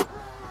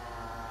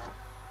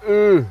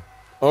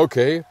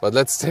 Okay, but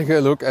let's take a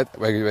look at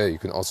where you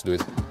can also do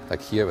it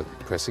like here, but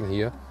pressing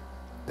here.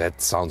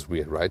 That sounds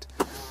weird, right?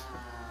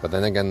 But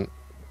then again,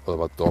 what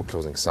about door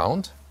closing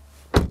sound?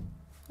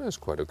 That's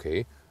quite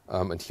okay.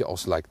 And here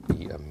also like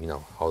the,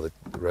 how it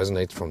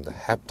resonates from the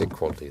haptic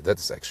quality. That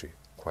is actually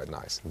quite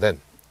nice. Then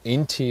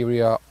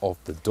interior of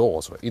the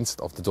doors or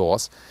inside of the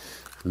doors.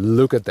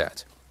 Look at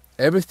that.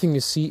 Everything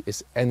you see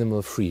is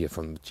animal free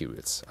from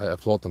materials. I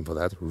applaud them for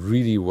that.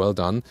 Really well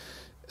done.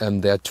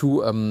 there are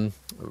two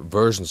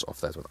versions of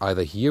that one.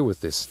 Either here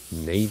with this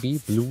navy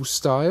blue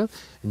style,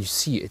 and you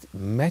see it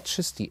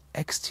matches the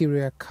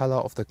exterior color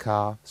of the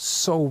car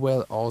so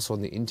well also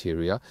on the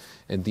interior.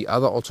 And the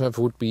other alternative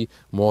would be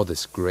more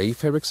this gray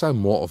fabric style,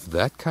 more of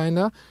that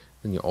kinda.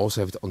 Then you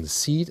also have it on the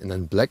seat, and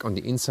then black on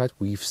the inside.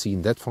 We've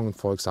seen that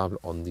for example,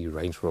 on the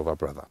Range Rover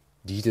Brother.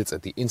 Details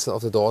at the inside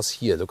of the doors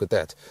here, look at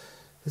that.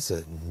 This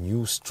is a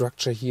new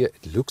structure here.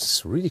 It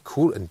looks really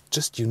cool and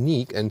just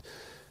unique, and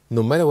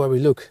no matter where we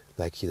look,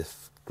 like here the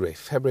grey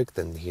fabric,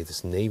 then here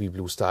this navy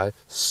blue style,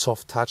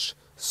 soft touch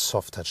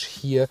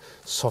here,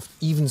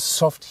 even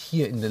soft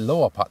here in the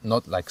lower part,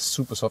 not like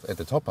super soft at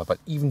the top part, but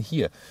even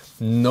here,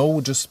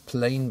 no just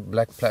plain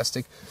black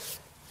plastic.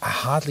 I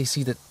hardly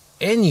see that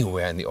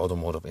anywhere in the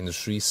automotive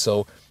industry.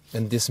 So,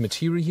 and this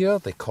material here,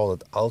 they call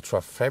it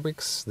ultra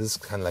fabrics. This is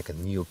kind of like a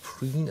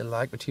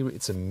neoprene-like material.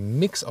 It's a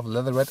mix of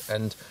leatherette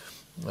and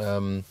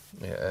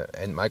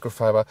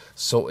microfiber,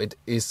 so it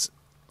is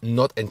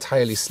not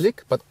entirely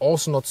slick, but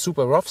also not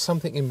super rough,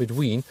 something in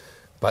between.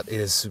 But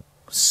it is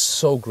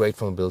so great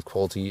from a build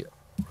quality,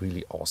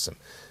 really awesome.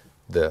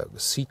 The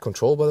seat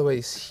control, by the way,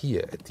 is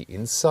here at the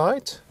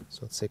inside.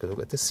 So let's take a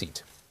look at the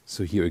seat.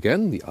 So here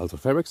again, the ultra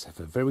fabrics have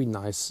a very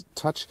nice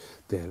touch.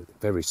 They're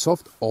very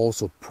soft,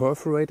 also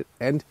perforated,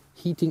 and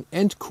heating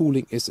and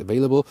cooling is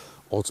available.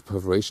 Also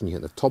perforation here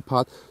in the top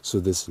part. So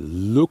this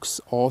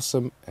looks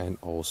awesome and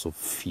also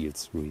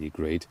feels really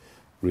great.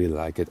 Really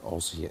like it.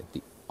 Also here at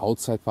the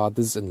outside part,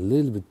 this is a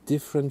little bit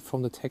different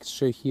from the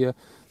texture here.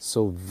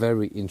 So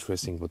very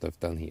interesting what I've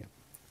done here.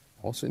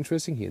 Also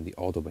interesting here in the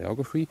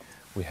autobiography,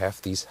 we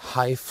have these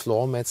high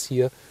floor mats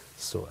here.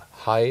 So a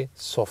high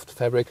soft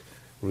fabric.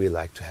 Really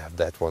like to have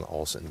that one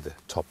also in the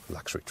top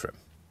luxury trim.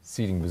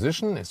 Seating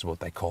position is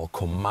what they call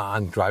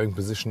command driving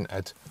position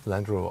at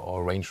Land Rover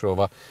or Range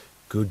Rover.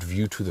 Good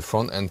view to the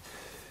front, and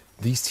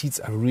these seats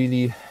are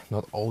really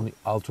not only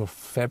ultra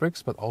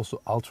fabrics but also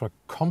ultra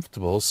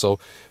comfortable. So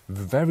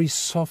very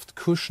soft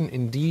cushion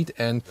indeed,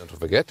 and don't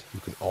forget you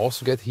can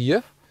also get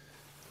here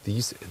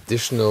these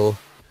additional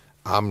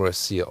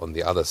armrests here on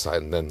the other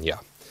side, and then yeah,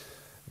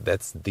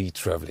 that's the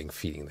traveling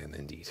feeling then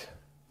indeed.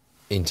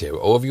 Interior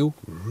overview,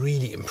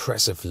 really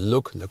impressive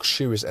look,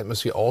 luxurious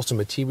atmosphere, also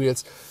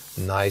materials,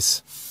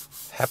 nice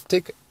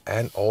haptic,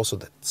 and also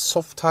that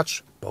soft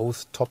touch,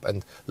 both top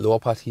and lower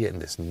part here in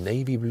this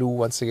navy blue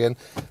once again.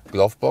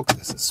 Glove box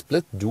is a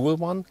split dual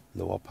one,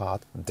 lower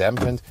part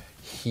dampened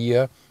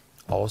here,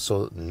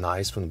 also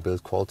nice from the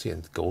build quality,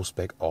 and it goes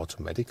back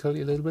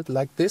automatically a little bit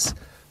like this.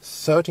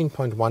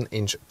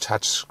 13.1-inch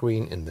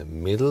touchscreen in the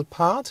middle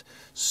part,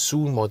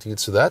 soon more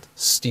details to that.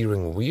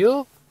 Steering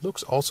wheel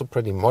looks also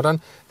pretty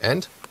modern,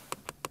 and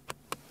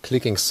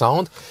clicking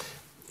sound.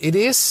 It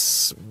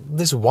is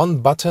this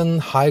one button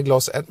high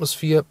gloss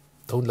atmosphere.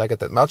 Don't like it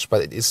that much,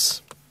 but it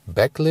is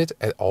backlit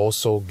and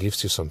also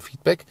gives you some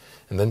feedback.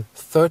 And then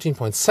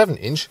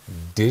 13.7-inch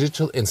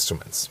digital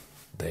instruments.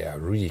 They are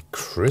really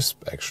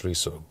crisp actually,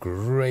 so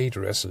great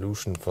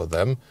resolution for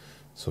them.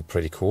 So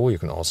pretty cool. You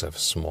can also have a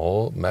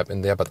small map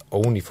in there, but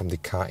only from the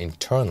car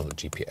internal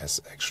GPS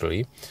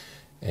actually.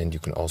 And you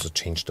can also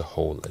change the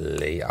whole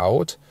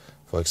layout.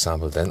 For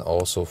example, then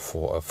also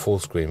for a full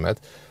screen map,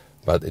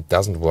 but it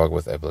doesn't work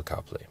with Apple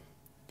CarPlay.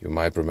 You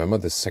might remember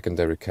the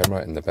secondary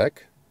camera in the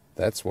back.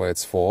 That's what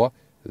it's for.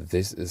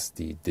 This is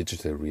the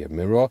digital rear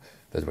mirror,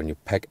 that when you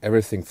pack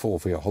everything full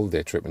for your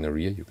holiday trip in the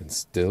rear, you can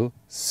still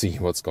see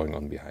what's going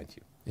on behind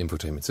you.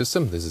 Infotainment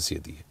system, this is here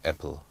the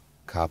Apple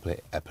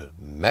CarPlay, Apple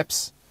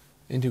Maps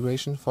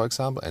integration, for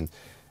example, and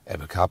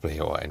Apple CarPlay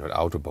or Android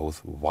Auto,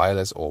 both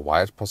wireless or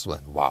wired possible,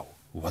 and wow,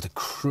 what a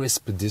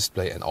crisp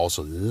display and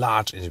also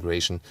large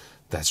integration.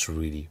 That's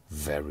really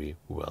very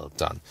well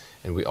done.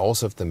 And we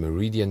also have the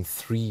Meridian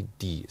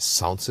 3D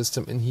sound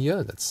system in here.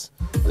 Let's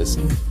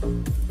listen.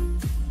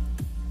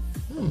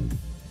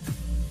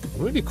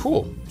 Really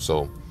cool.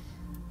 So,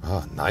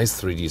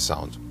 nice 3D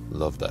sound.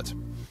 Love that.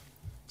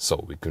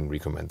 So we can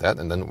recommend that.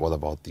 And then what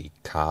about the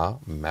car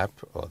map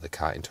or the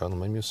car internal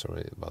menu?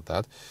 Sorry about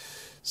that.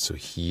 So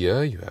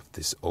here you have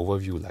this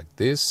overview like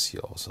this.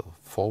 You also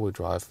forward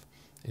drive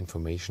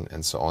information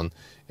and so on.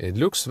 It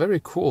looks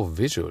very cool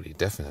visually,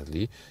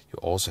 definitely. You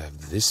also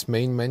have this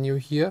main menu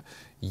here.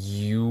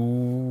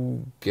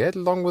 You get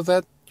along with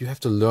that. You have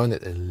to learn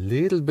it a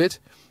little bit.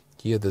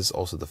 Here there's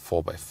also the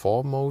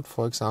 4x4 mode,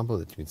 for example,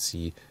 that you can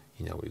see.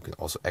 You know, you can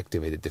also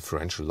activate the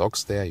differential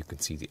locks there. You can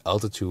see the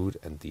altitude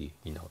and the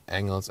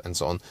angles and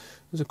so on.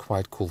 It's a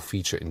quite cool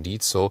feature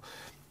indeed. So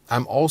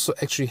I'm also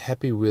actually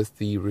happy with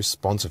the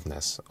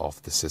responsiveness of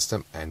the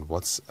system. And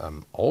what's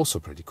also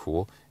pretty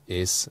cool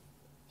is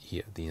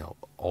here,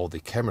 all the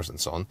cameras and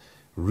so on,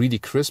 really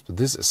crisp.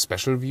 This is a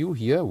special view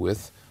here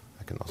with,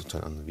 I can also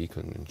turn on the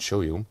vehicle and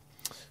show you.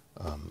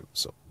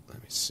 So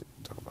let me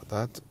talk about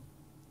that.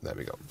 There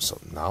we go. So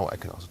now I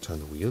can also turn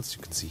the wheels.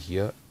 You can see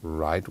here,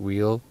 right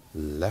wheel,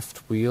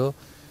 left wheel,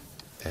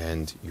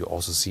 and you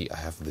also see I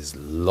have this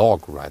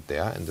log right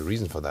there. And the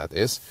reason for that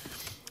is,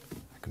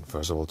 I can can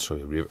first of all show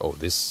you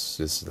this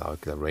is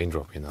like the Range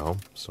Rover, you know,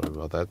 sorry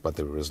about that, but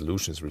the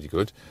resolution is really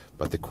good.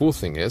 But the cool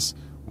thing is,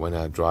 when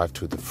I drive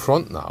to the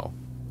front now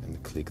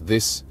and click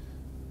this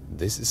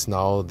is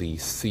now the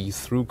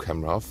see-through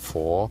camera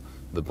for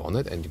the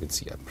bonnet, and you can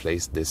see I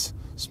placed this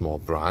small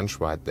branch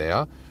right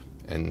there,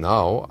 and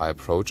now I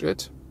approach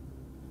it,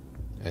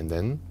 and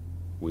then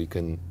we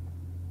can,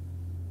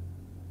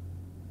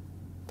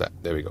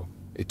 there we go.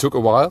 It took a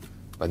while,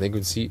 but then you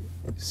can see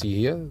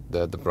here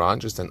the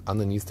branch is then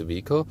underneath the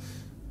vehicle.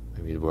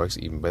 Maybe it works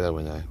even better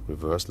when I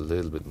reverse a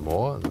little bit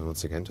more, and then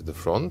once again to the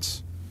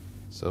front.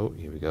 So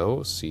here we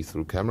go,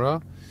 see-through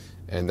camera,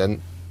 and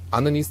then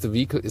underneath the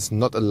vehicle is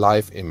not a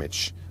live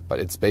image, but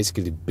it's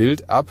basically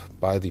built up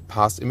by the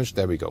past image.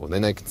 There we go. And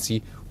then I can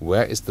see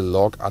where is the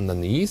log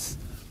underneath,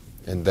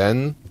 and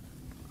then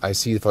I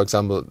see, for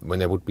example, when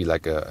there would be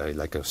like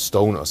a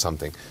stone or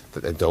something,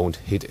 that I don't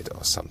hit it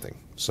or something.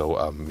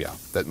 So yeah,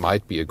 that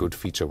might be a good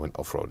feature when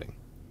off-roading.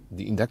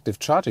 The inductive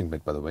charging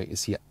bit, by the way,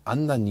 is here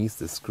underneath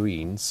the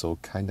screen, so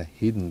kind of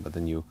hidden, but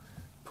then you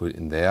put it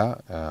in there.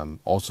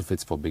 Also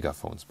fits for bigger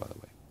phones, by the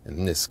way. And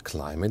then this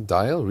climate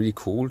dial, really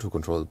cool to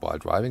control while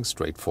driving,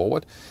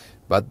 straightforward.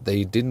 But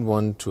they didn't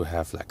want to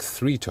have like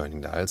 3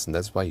 turning dials, and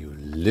that's why you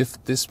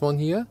lift this one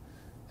here,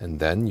 and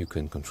then you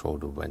can control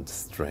the vent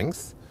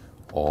strength.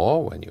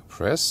 Or when you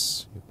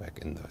press, you're back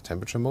in the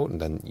temperature mode,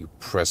 and then you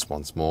press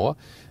once more,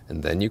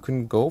 and then you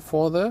can go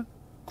for the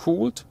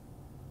cooled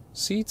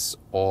seats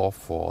or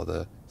for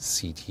the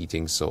seat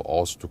heating. So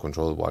also to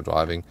control while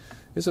driving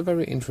is a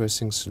very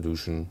interesting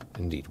solution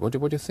indeed. What do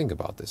you think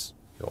about this?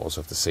 You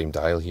also have the same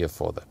dial here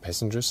for the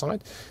passenger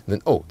side.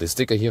 And then, the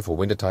sticker here for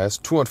winter tires,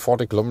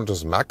 240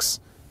 kilometers max.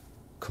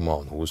 Come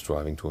on, who's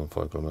driving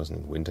 240 kilometers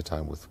in winter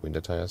time with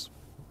winter tires?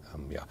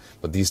 Yeah,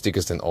 but these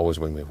stickers then always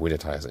when we have winter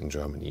tires in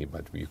Germany,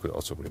 but you could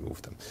also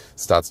remove them.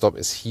 Start-stop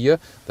is here.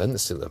 Then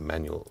there's still a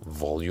manual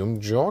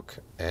volume jog,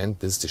 and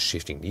this is the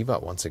shifting lever.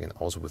 Once again,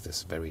 also with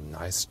this very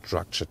nice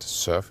structured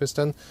surface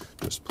then.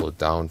 Just pull it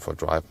down for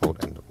drive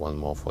mode and one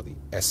more for the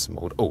S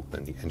mode.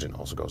 Then the engine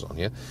also goes on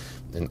here.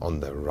 And on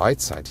the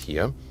right side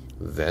here,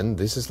 then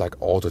this is like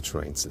auto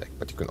terrain select,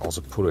 but you can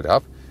also pull it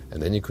up,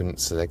 and then you can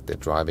select the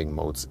driving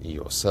modes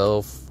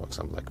yourself. For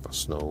example, like for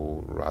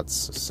snow,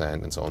 ruts,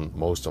 sand, and so on.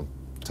 Most of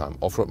time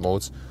off-road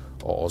modes,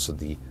 or also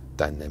the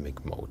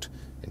dynamic mode.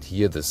 And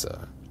here this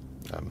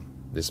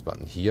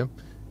button here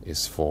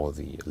is for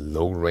the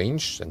low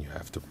range, and you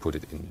have to put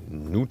it in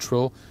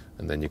neutral,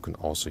 and then you can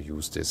also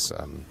use this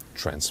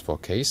transfer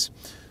case.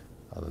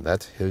 Other than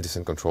that, hill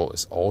descent control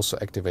is also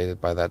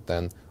activated by that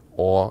then,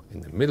 or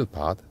in the middle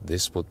part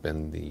this would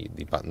be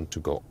the button to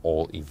go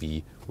all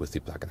EV with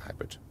the plug-in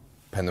hybrid.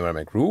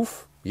 Panoramic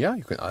roof, yeah,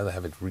 you can either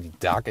have it really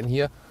dark in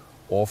here,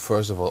 or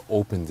first of all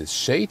open this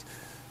shade.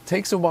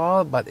 Takes a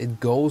while, but it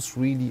goes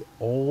really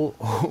all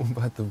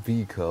over the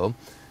vehicle,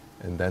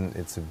 and then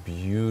it's a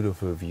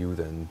beautiful view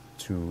then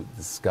to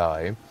the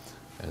sky.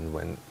 And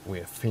when we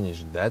have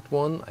finished that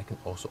one, I can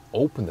also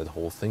open that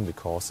whole thing,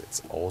 because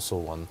it's also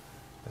one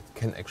that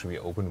can actually be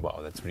opened. Wow,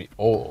 that's really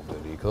all over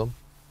the vehicle.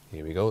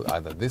 Here we go,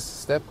 either this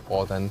step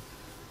or then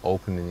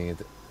opening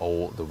it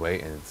all the way,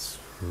 and it's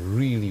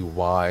really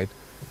wide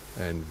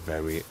and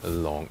very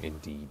long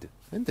indeed.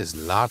 And this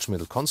large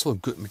middle console,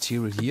 good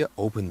material here.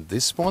 Open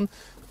this one,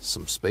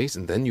 some space,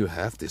 and then you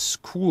have this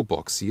cool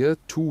box here,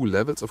 2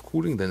 levels of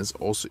cooling. Then it's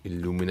also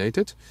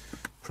illuminated,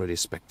 pretty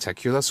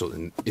spectacular.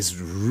 So it's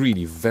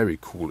really very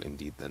cool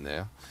indeed then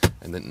there.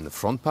 And then in the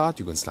front part,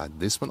 you can slide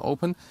this one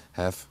open,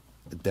 have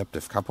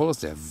adaptive cup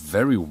holders. They're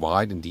very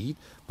wide indeed,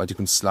 but you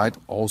can slide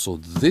also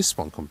this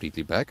one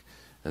completely back,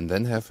 and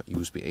then have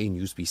USB-A and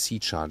USB-C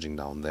charging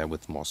down there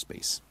with more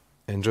space.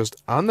 And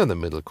just under the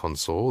middle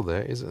console,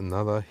 there is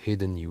another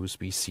hidden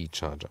USB-C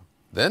charger.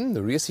 Then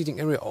the rear seating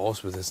area,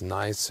 also with this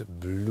nice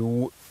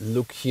blue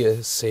look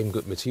here, same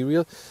good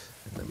material.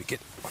 And then we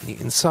get on the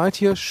inside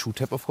here, shoe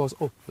tab of course.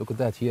 Oh, look at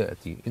that here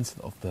at the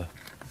inside of the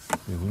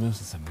windows.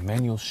 It's a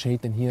manual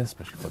shade in here,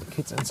 especially for the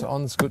kids and so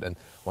on. It's good. And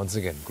once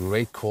again,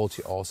 great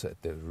quality also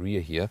at the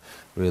rear here.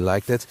 Really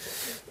like that.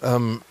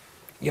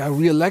 Yeah,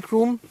 rear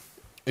legroom.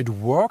 It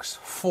works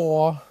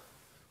for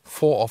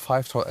 4 or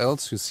 5 tall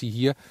Ls. You see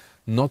here,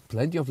 not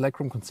plenty of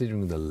legroom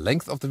considering the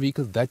length of the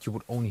vehicle that you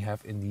would only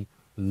have in the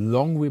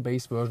long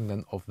wheelbase version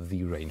then of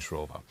the Range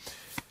Rover.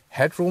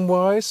 Headroom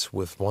wise,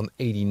 with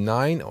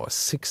 189 or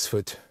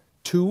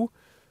 6'2",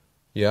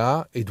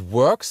 yeah, it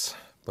works,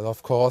 but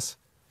of course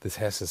this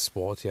has a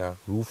sportier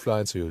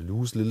roofline, so you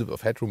lose a little bit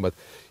of headroom, but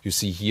you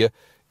see here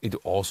it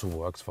also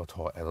works for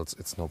tall adults,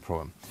 it's no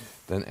problem.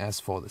 Then as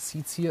for the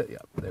seats here, yeah,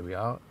 there we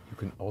are. You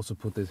can also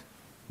put it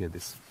here,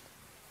 this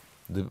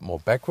a little bit more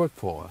backward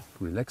for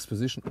a relaxed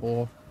position,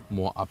 or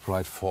more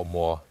upright for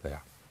more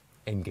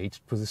engaged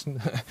position,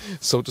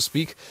 so to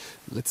speak.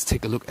 Let's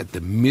take a look at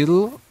the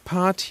middle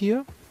part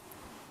here.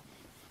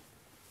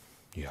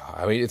 Yeah,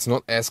 I mean, it's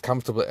not as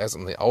comfortable as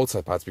on the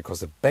outside parts, because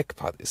the back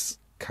part is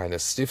kind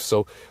of stiff,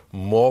 so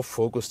more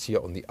focused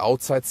here on the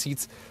outside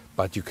seats,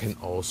 but you can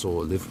also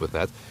live with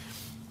that.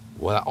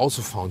 What I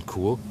also found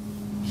cool,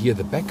 here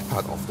the back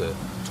part of the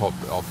top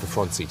of the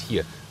front seat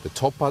here. The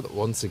top part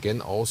once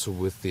again also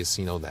with this,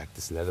 you know, like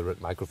this leatherette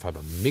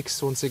microfiber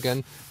mix once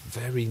again.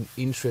 Very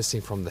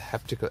interesting from the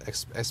haptical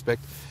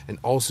aspect. And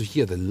also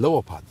here the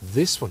lower part,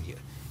 this one here,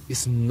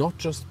 is not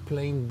just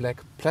plain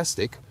black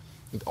plastic.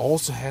 It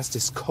also has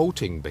this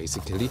coating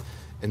basically,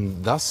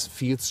 and thus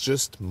feels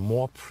just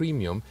more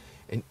premium.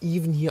 And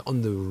even here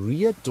on the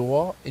rear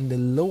door in the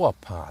lower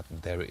part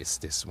there is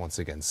this once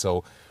again.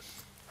 So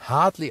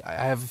hardly I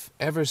have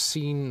ever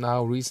seen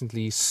now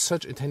recently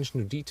such attention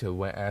to detail,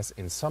 whereas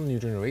in some new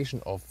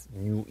generation of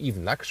new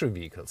even luxury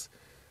vehicles,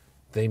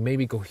 they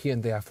maybe go here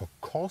and there for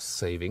cost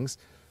savings.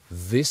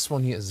 This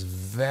one here is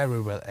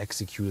very well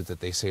executed, that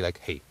they say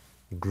like, hey,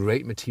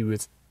 great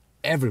materials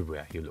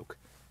everywhere you look.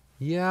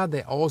 Yeah,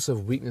 they also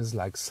have weaknesses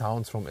like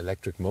sounds from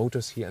electric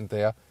motors here and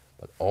there,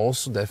 but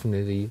also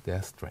definitely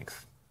their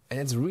strength. And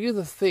it's really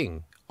the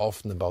thing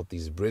often about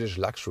these British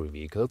luxury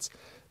vehicles,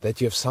 that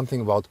you have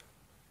something about,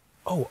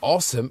 oh,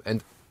 awesome,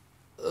 and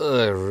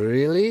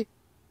really?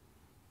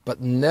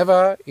 But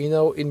never, you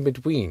know, in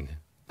between.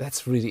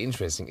 That's really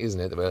interesting,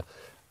 isn't it? Well,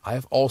 I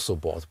have also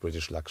bought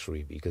British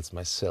luxury vehicles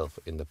myself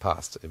in the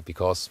past,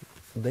 because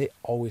they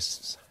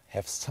always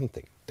have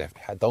something,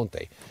 don't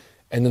they?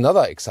 And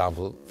another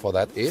example for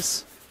that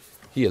is,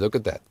 here, look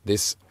at that.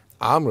 This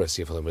armrest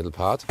here for the middle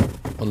part.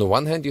 On the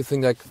one hand, you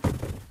think like,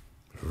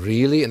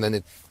 really? And then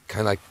it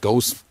kind of like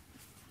goes,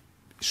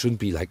 shouldn't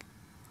be like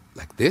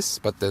this,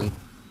 but then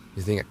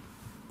you think,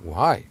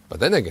 why? But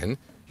then again,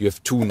 you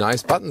have two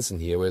nice buttons in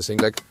here where you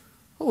think like,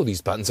 oh,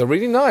 these buttons are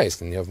really nice.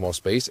 And you have more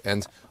space,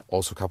 and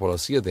also a couple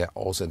of here, they're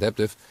also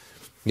adaptive.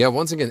 Yeah,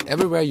 once again,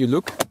 everywhere you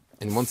look,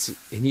 and once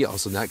in here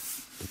also, like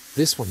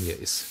this one here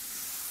is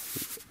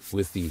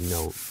with the,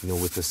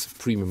 with this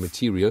premium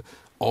material,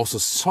 also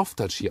soft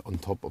touch here on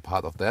top, a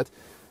part of that.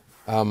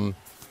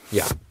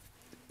 Yeah,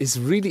 it's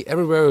really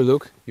everywhere you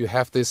look, you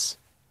have this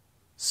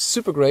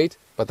super great,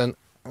 but then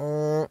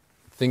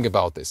think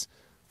about this.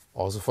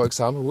 Also, for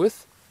example,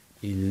 with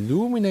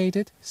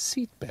illuminated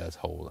seat belt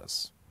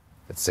holders.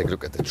 Let's take a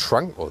look at the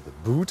trunk or the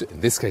boot.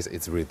 In this case,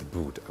 it's really the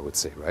boot, I would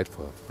say, right,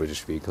 for a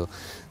British vehicle.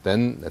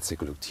 Then let's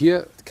take a look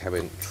here. The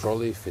cabin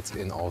trolley fits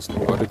in also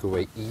in a vertical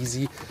way,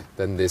 easy.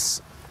 Then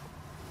this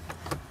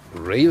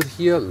rail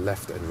here,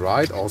 left and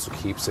right, also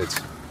keeps it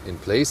in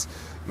place.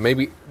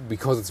 Maybe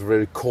because it's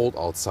very cold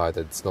outside,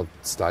 it's not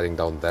sliding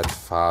down that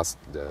fast,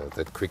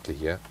 that quickly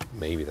here.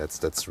 Maybe that's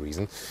the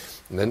reason.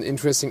 And then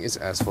interesting is,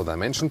 as for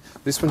dimension,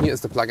 this one here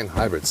is the plug-in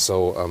hybrid.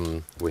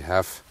 So we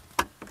have,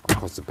 of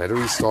course, the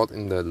battery stored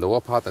in the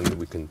lower part, and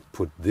we can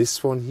put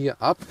this one here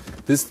up.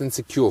 This then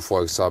secure,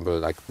 for example,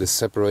 like this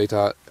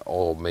separator,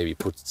 or maybe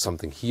put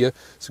something here.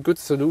 It's a good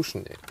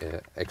solution,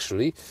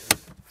 actually.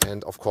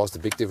 And of course, the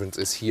big difference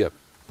is here.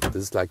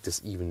 This is like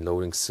this even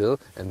loading sill,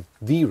 and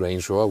the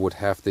Range Rover would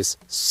have this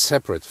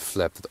separate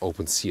flap that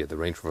opens here. The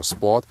Range Rover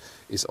Sport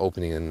is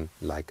opening in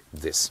like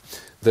this.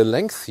 The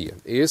length here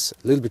is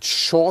a little bit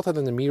shorter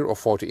than the mirror, of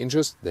 40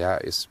 inches. There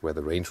is where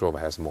the Range Rover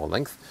has more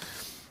length.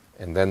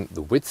 And then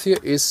the width here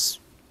is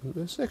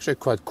actually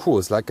quite cool.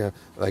 It's like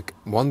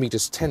 1 meter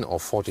 10 or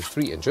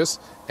 43 inches.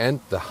 And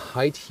the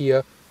height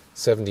here,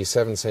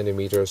 77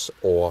 centimeters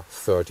or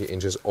 30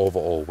 inches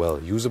overall,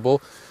 well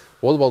usable.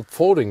 What about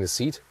folding the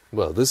seat?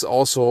 Well, this is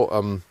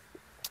also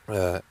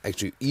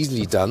actually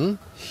easily done.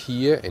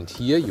 Here and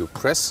here you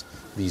press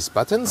these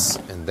buttons,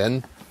 and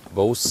then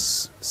both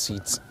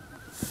seats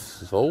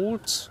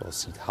fold, or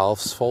seat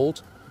halves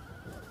fold.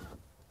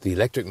 The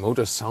electric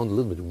motors sound a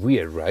little bit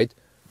weird, right?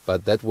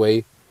 But that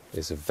way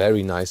is a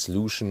very nice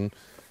solution,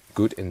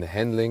 good in the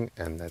handling.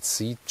 And let's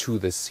see, to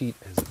the seat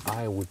as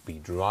I would be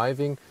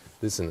driving.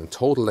 This is in a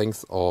total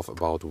length of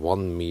about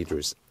 1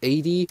 meters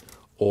 80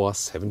 or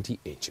 70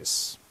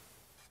 inches.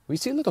 We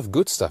see a lot of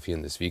good stuff here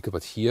in this vehicle,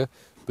 but here,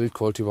 build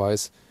quality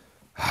wise,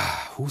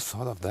 who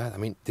thought of that? I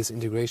mean, this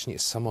integration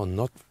is somehow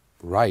not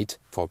right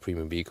for a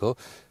premium vehicle.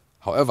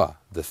 However,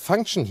 the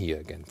function here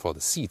again for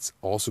the seats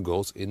also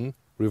goes in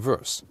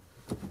reverse.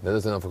 That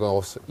is then of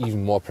course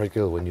even more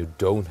practical when you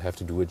don't have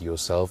to do it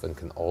yourself, and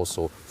can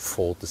also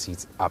fold the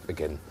seats up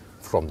again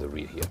from the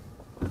rear here.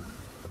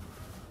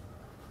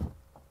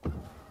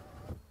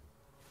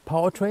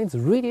 Powertrains,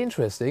 really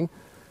interesting.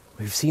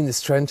 We've seen this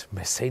trend,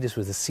 Mercedes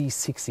with the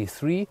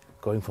C63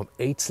 going from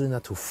 8-cylinder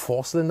to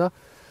 4-cylinder.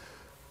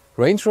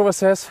 Range Rover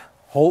says,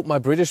 hold my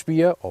British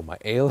beer or my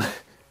ale.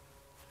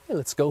 Hey,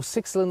 let's go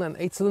 6-cylinder and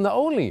 8-cylinder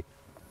only.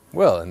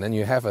 Well, and then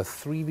you have a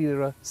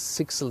 3-liter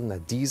 6-cylinder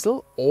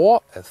diesel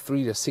or a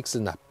 3-liter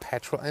 6-cylinder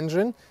petrol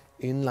engine,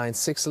 inline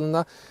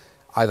 6-cylinder,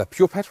 either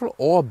pure petrol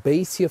or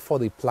base here for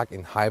the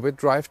plug-in hybrid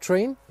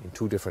drivetrain in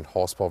 2 different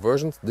horsepower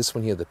versions. This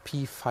one here, the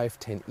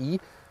P510e.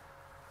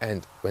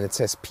 And when it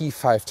says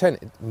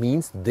P510, it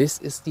means this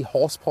is the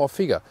horsepower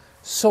figure.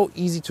 So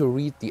easy to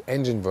read the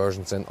engine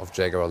versions then of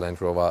Jaguar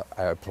Land Rover.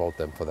 I applaud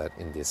them for that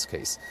in this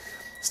case.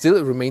 Still,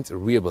 it remains a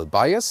rear-wheel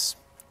bias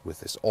with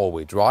this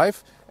all-wheel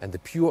drive and the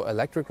pure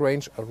electric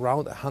range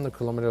around 100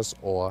 kilometers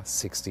or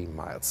 60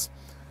 miles.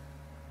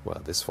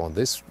 Well, this for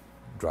this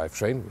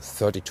drivetrain with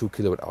 32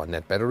 kilowatt-hour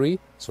net battery,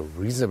 so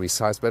reasonably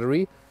sized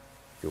battery.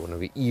 You want to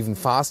be even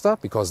faster,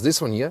 because this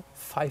one here,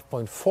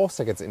 5.4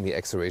 seconds in the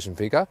acceleration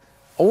figure.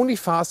 Only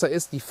faster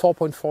is the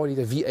 4.4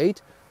 liter V8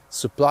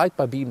 supplied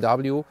by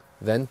BMW,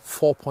 then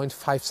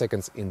 4.5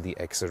 seconds in the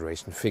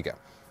acceleration figure.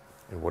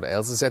 And what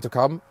else is there to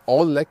come?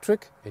 All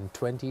electric in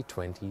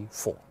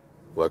 2024.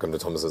 Welcome to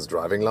Thomas's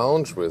Driving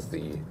Lounge with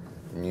the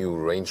new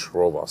Range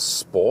Rover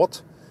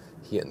Sport.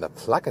 Here in the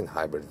plug-in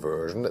hybrid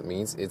version, that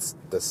means it's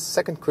the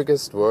second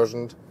quickest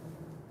version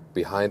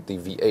behind the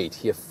V8.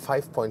 Here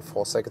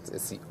 5.4 seconds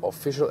is the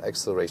official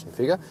acceleration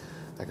figure.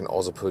 I can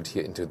also put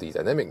here into the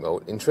dynamic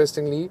mode.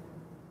 Interestingly,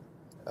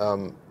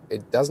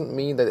 it doesn't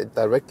mean that it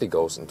directly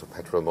goes into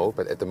petrol mode,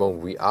 but at the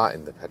moment we are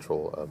in the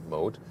petrol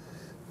mode.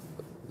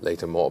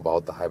 Later more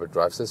about the hybrid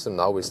drive system.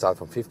 Now we start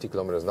from 50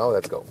 kilometers an hour.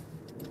 Let's go.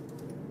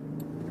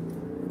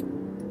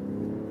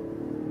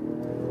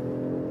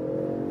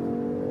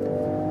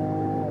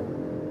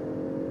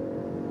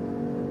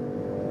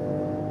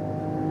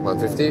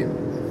 $150,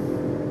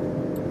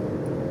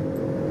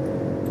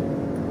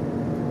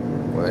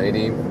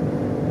 $180,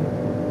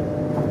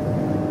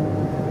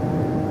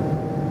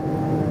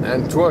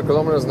 and 200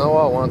 kilometers an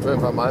hour,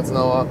 125 miles an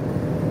hour.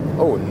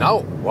 Oh, now,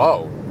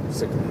 wow,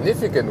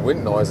 significant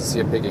wind noises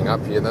here picking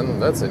up here, then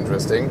that's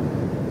interesting.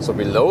 So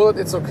below it,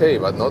 it's okay,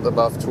 but not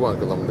above 200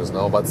 kilometers an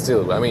hour, but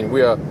still, I mean,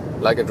 we are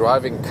like a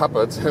driving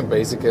cupboard,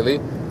 basically.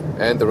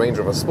 And the Range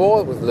Rover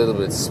Sport, with a little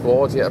bit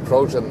sport here,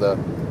 approaching the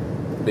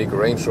big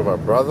Range Rover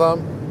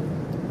brother.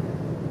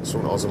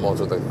 Soon also more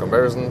to the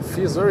comparison.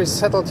 Feels very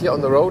settled here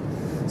on the road.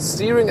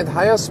 Steering at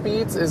higher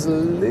speeds is a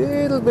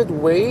little bit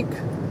wake.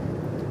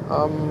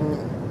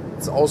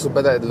 It's also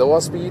better at lower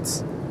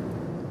speeds.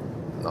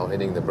 Now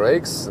hitting the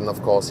brakes, and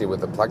of course here with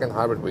the plug-in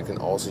hybrid we can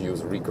also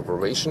use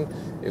recuperation.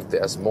 If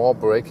there's more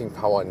braking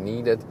power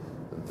needed,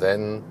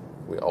 then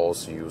we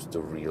also use the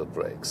real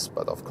brakes.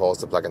 But of course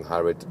the plug-in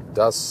hybrid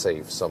does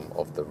save some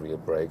of the real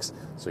brakes,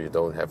 so you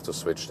don't have to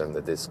switch then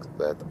the disc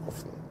that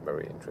often.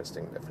 Very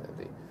interesting,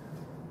 definitely.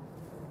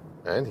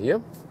 And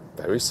here,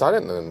 very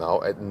silent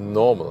now at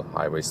normal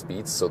highway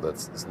speeds, so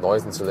that's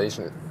noise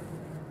insulation.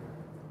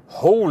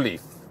 Holy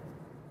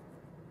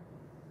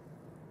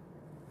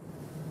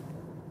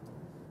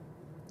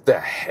the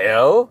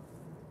hell?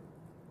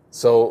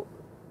 So,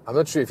 I'm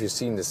not sure if you've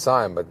seen the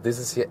sign, but this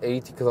is here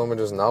 80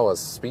 kilometers an hour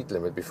speed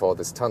limit before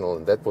this tunnel,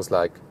 and that was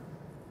like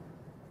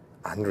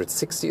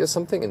 160 or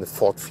something in the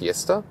Ford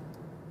Fiesta.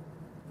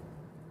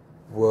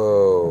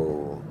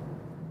 Whoa.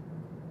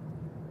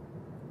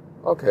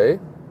 Okay.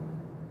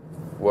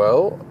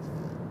 Well,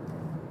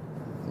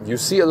 you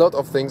see a lot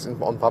of things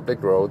on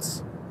public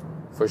roads,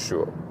 for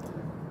sure.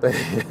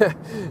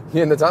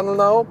 Here in the tunnel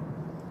now,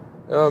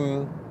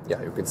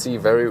 yeah, you can see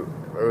very,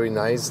 very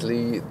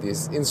nicely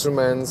these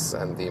instruments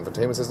and the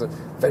infotainment system.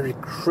 Very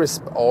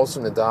crisp also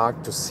in the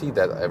dark to see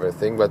that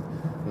everything, but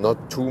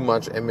not too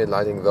much ambient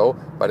lighting though.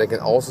 But I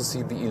can also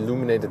see the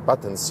illuminated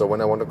buttons, so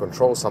when I want to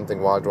control something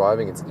while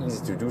driving, it's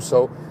easy to do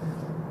so.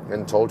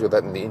 And told you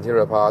that in the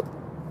interior part,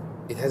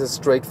 it has a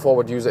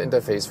straightforward user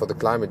interface for the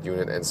climate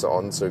unit and so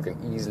on, so you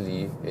can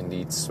easily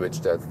indeed switch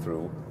that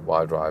through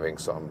while driving,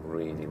 so I'm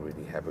really,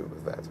 really happy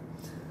with that.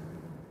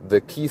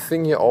 The key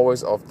thing here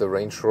always of the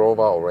Range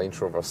Rover or Range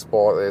Rover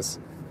Sport is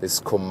this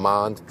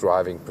command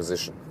driving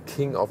position.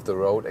 King of the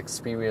road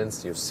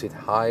experience, you sit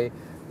high,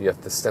 you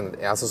have the standard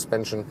air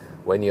suspension.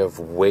 When you have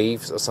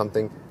waves or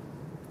something,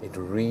 it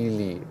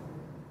really,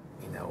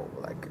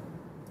 like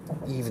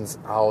evens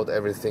out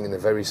everything in a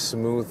very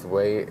smooth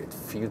way. It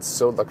feels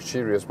so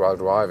luxurious while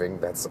driving.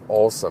 That's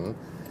awesome.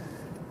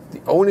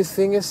 The only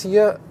thing is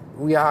here,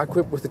 we are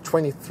equipped with the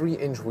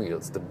 23-inch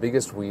wheels, the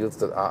biggest wheels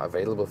that are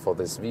available for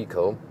this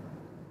vehicle.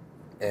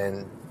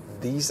 And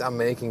these are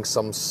making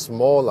some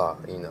smaller,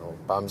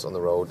 bumps on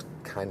the road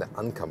kind of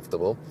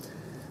uncomfortable.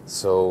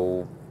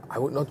 So I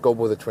would not go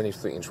with the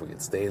 23-inch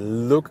wheels. They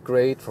look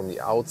great from the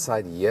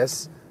outside,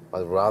 yes,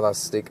 but rather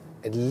stick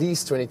at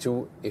least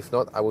 22. If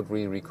not, I would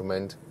really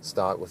recommend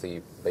start with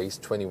the base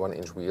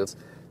 21-inch wheels.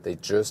 They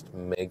just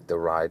make the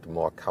ride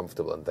more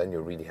comfortable, and then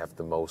you really have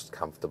the most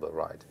comfortable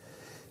ride.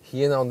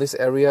 Here now, this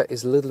area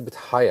is a little bit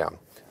higher.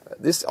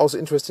 This is also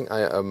interesting.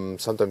 I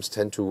sometimes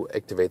tend to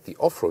activate the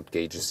off-road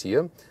gauges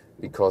here,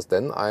 because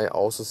then I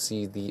also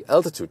see the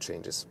altitude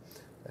changes.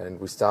 And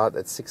we start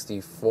at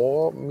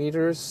 64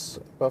 meters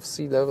above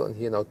sea level, and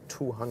here now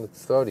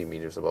 230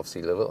 meters above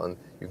sea level. And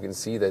you can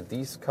see that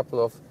these couple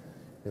of,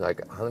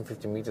 like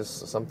 150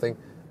 meters or something,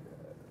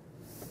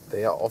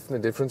 they are often a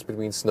difference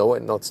between snow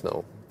and not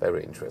snow.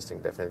 Very interesting,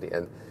 definitely.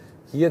 And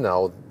here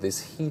now,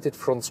 this heated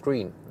front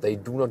screen, they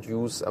do not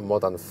use a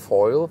modern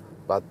foil,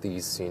 but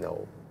these,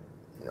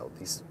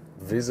 these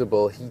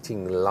visible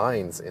heating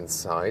lines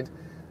inside.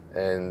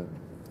 And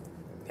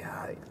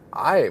yeah,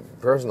 I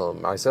personally,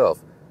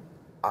 myself,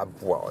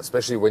 well,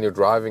 especially when you're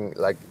driving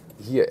like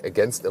here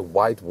against a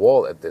white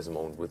wall at this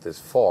moment with this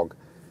fog,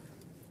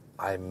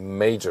 I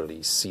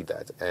majorly see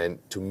that. And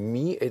to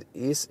me, it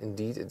is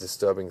indeed a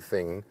disturbing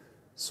thing.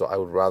 So I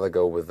would rather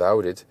go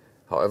without it.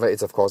 However,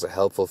 it's of course a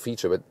helpful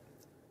feature, but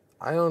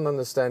I don't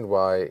understand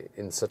why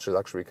in such a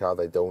luxury car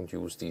they don't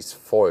use these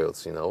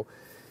foils,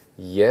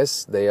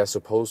 Yes, they are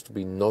supposed to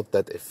be not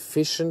that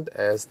efficient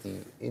as the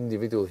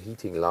individual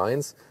heating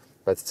lines,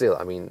 but still,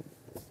 I mean,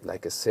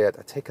 like a Seat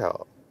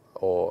Ateca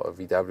or a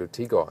VW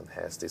Tiguan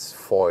has this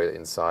foil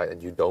inside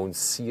and you don't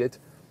see it,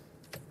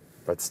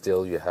 but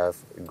still you have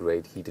a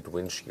great heated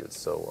windshield.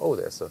 So, oh,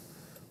 there's a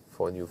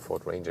new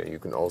Ford Ranger. You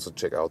can also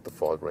check out the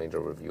Ford Ranger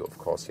review, of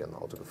course, here on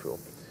Autogefühl.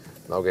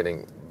 Now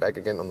getting back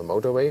again on the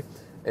motorway,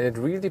 and it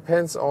really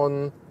depends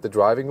on the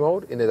driving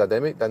mode. In the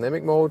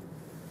dynamic mode,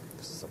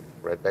 this is some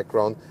red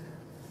background,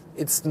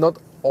 it's not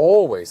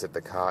always that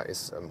the car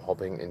is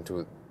hopping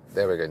into,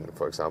 there again,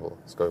 for example,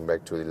 it's going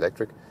back to the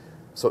electric.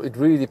 So it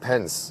really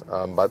depends,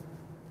 but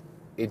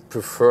it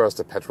prefers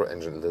the petrol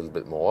engine a little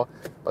bit more.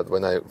 But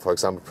when I, for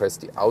example, press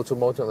the auto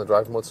mode on the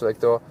drive mode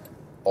selector,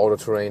 auto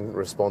terrain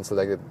response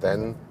selected,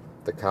 then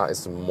the car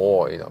is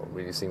more,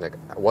 really seeing like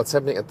what's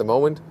happening at the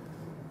moment,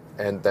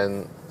 and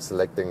then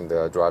selecting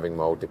the driving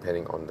mode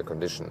depending on the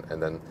condition.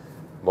 And then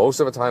most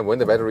of the time when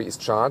the battery is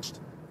charged,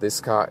 this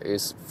car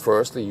is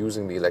firstly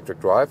using the electric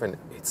drive, and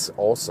it's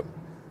awesome.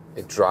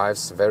 It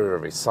drives very,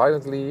 very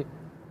silently.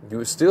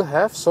 You still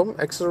have some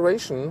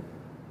acceleration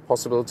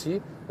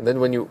possibility, and then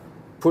when you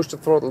push the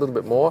throttle a little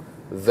bit more,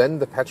 then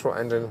the petrol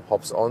engine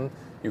hops on.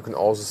 You can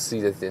also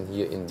see that in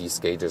here in these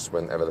gauges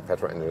whenever the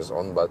petrol engine is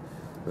on, but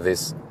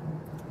this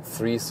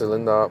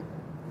 3-liter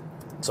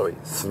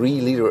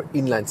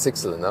inline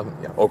 6-cylinder.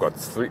 Yeah, oh god,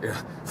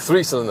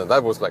 three cylinder.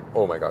 That was like,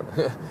 oh my god.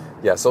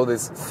 Yeah, so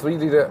this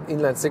 3-liter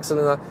inline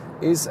 6-cylinder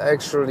is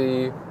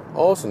actually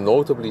also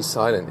notably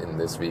silent in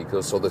this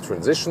vehicle. So the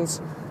transitions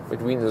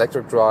between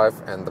electric drive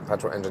and the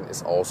petrol engine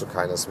is also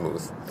kind of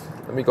smooth.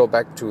 Let me go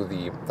back to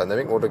the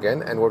dynamic mode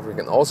again, and what we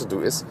can also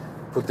do is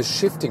put the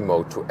shifting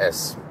mode to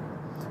S.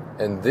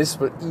 And this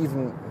will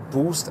even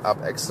boost up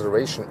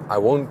acceleration. I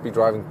won't be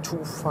driving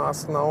too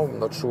fast now. I'm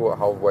not sure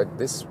how wet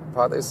this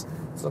part is.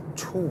 It's not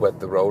too wet,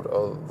 the road,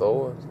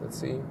 although, let's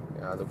see.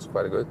 Yeah, it looks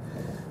quite good.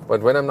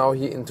 But when I'm now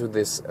here into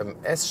this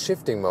S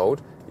shifting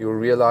mode, you'll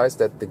realize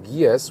that the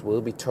gears will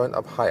be turned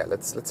up higher.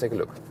 Let's take a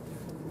look.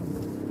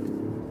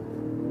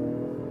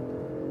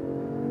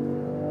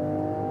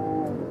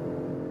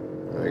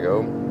 There we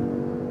go.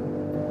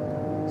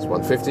 It's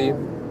 150.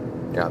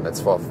 Yeah, that's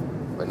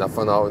enough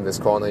for now in this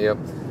corner here.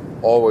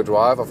 All-wheel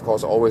drive, of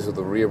course, always with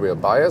the rear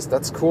bias.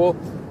 That's cool.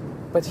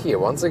 But here,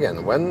 once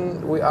again,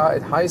 when we are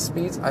at high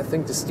speeds, I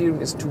think the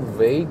steering is too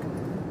vague.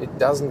 It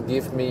doesn't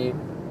give me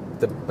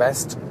the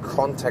best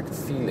contact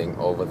feeling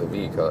over the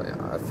vehicle,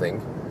 I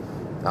think.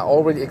 I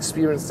already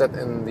experienced that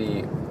in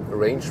the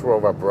Range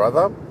Rover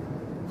Brother.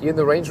 Here in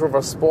the Range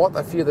Rover Sport,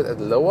 I feel that at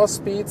lower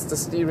speeds, the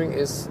steering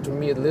is, to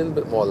me, a little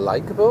bit more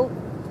likable.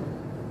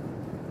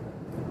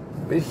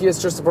 But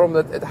here's just the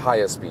problem that at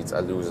higher speeds,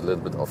 I lose a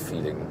little bit of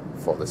feeling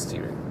for the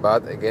steering.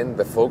 But again,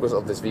 the focus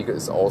of this vehicle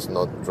is also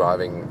not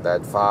driving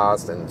that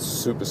fast and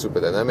super, super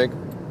dynamic.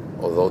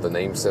 Although the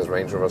name says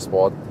Range Rover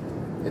Sport,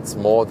 it's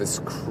more this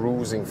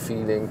cruising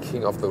feeling,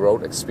 king of the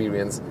road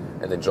experience,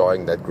 and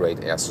enjoying that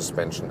great air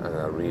suspension. And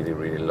I really,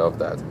 really love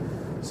that.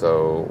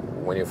 So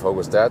when you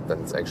focus that,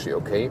 then it's actually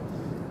okay.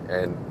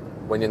 And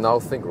when you now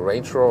think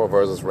Range Rover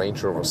versus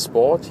Range Rover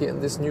Sport here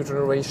in this new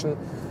generation,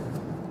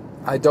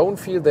 I don't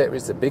feel there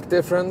is a big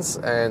difference.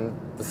 And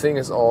the thing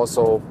is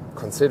also,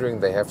 considering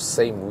they have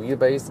same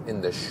wheelbase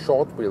in the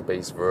short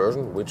wheelbase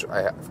version, which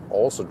I have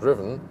also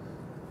driven,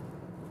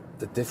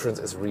 the difference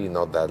is really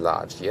not that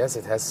large. Yes,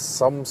 it has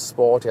some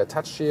sportier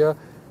touch here,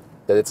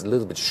 that it's a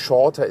little bit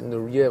shorter in the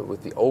rear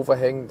with the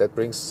overhang. That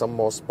brings some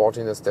more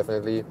sportiness,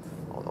 definitely.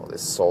 Oh no,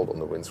 there's salt on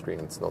the windscreen.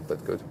 It's not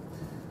that good.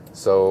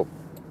 So,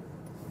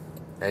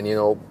 and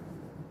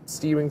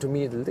steering to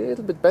me a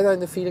little bit better in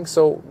the feeling.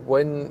 So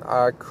when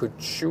I could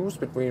choose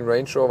between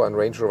Range Rover and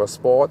Range Rover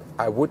Sport,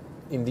 I would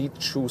indeed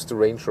choose the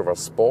Range Rover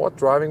Sport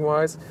driving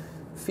wise.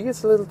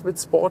 Feels a little bit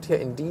sportier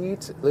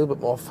indeed, a little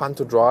bit more fun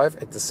to drive.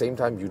 At the same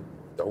time, you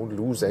don't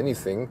lose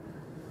anything.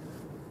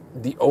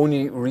 The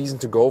only reason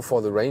to go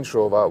for the Range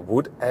Rover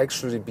would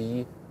actually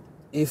be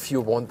if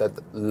you want that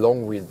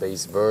long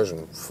wheelbase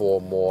version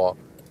for more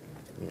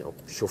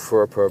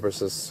chauffeur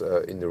purposes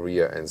in the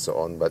rear and so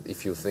on. But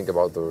if you think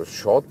about the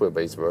short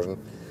wheelbase version,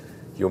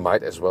 you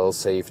might as well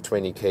save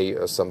 20k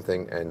or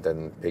something and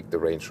then pick the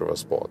Range Rover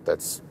Sport.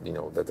 That's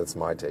that's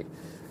my take.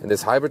 And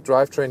this hybrid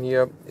drivetrain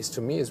here is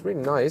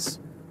really nice.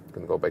 You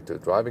can go back to the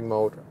driving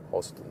mode,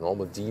 also the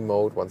normal D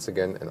mode once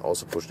again, and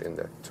also pushed in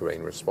the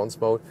terrain response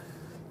mode.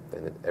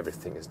 Then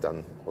everything is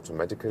done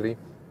automatically.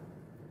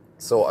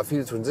 So I feel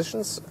the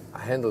transitions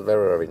are handled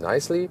very, very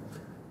nicely.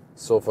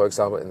 So for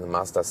example, in the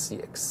Mazda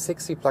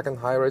CX-60 plug-in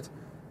hybrid,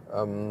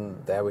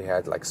 there we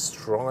had like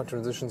stronger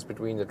transitions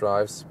between the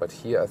drives, but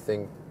here I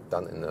think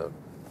done in a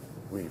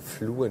really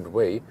fluent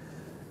way.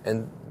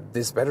 And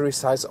this battery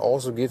size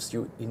also gives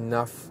you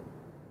enough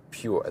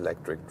pure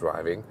electric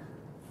driving.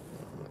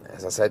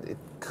 As I said, it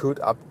could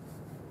up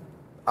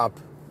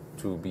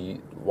to be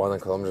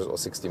 100 kilometers or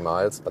 60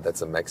 miles, but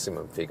that's a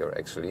maximum figure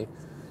actually.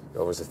 You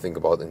obviously think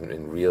about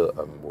in real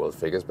world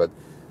figures, but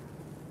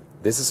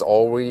this is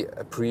already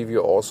a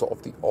preview also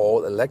of the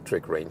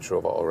all-electric Range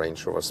Rover or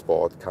Range Rover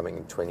Sport coming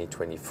in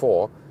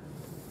 2024.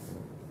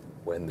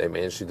 when they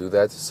manage to do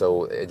that.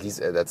 So at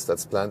least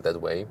that's planned that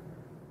way.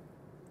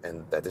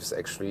 And that is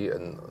actually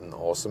an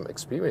awesome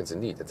experience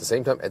indeed. At the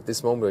same time, at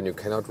this moment when you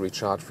cannot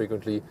recharge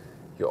frequently,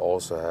 you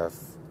also have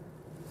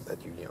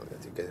that you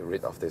get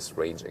rid of this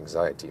range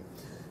anxiety.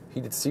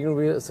 Heated steering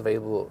wheel is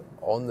available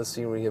on the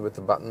steering wheel here with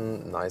the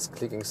button. Nice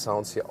clicking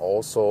sounds here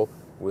also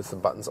with the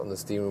buttons on the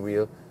steering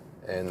wheel.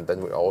 And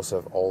then we also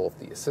have all of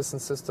the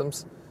assistance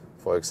systems.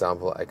 For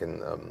example, I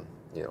can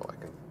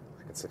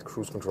set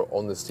cruise control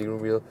on the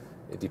steering wheel.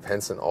 It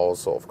depends on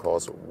also, of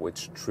course,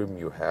 which trim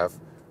you have,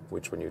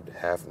 which one you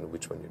have and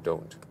which one you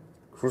don't.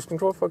 Cruise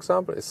control, for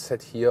example, is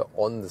set here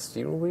on the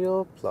steering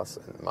wheel, plus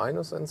and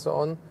minus and so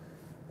on.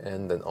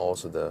 And then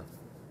also the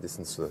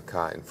distance to the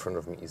car in front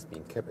of me is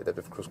being kept.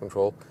 Adaptive cruise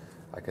control.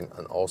 I can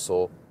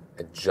also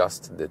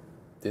adjust the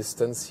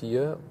distance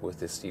here with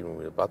the steering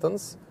wheel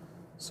buttons.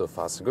 So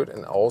far so good.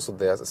 And also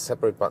there's a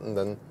separate button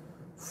then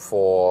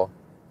for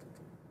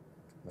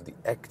the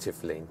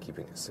active lane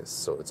keeping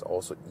assist. So it's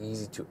also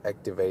easy to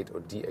activate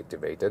or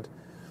deactivate it.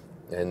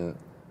 And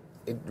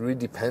it really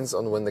depends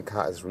on when the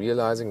car is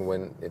realizing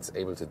when it's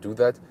able to do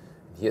that.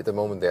 Here at the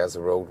moment there's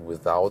a road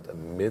without a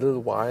middle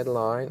wide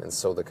line, and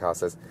so the car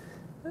says,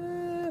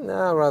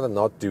 nah, rather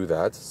not do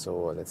that.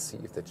 So let's see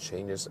if that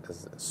changes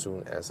as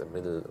soon as a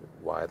middle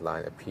wide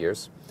line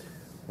appears.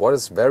 What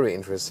is very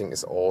interesting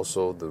is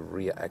also the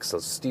rear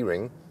axle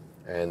steering,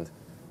 and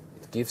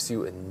it gives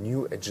you a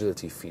new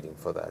agility feeling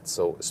for that.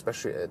 So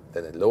especially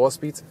at lower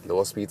speeds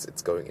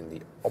it's going in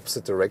the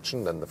opposite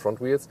direction than the front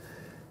wheels,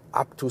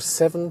 up to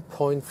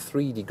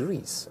 7.3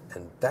 degrees,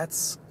 and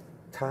that's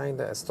kind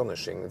of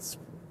astonishing. It's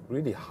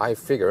really high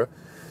figure.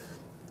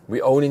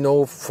 We only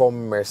know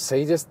from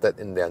Mercedes that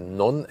in their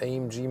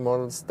non-AMG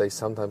models they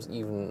sometimes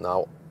even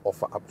now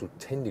offer up to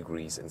 10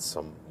 degrees in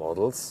some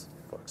models,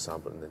 for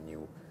example in the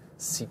new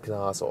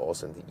C-Class or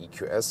also in the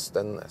EQS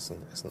then as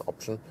an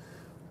option.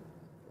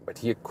 But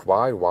here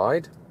quite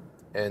wide,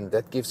 and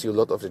that gives you a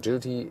lot of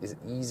agility. It's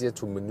easier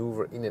to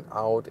maneuver in and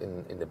out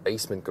in the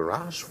basement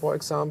garage, for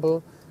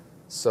example.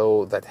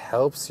 So that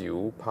helps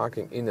you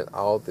parking in and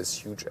out this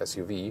huge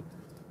SUV,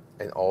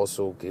 and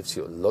also gives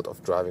you a lot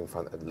of driving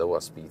fun at lower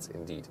speeds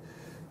indeed.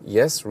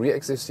 Yes, rear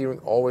axle steering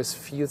always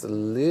feels a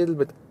little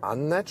bit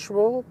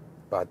unnatural,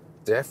 but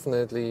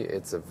definitely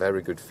it's a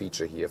very good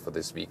feature here for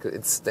this vehicle.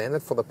 It's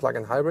standard for the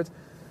plug-in hybrid.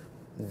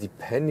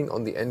 Depending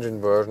on the engine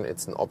version,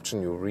 it's an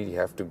option. You really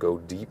have to go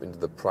deep into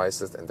the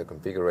prices and the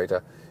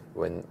configurator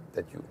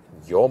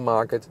your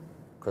market,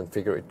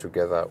 configure it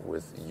together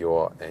with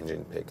your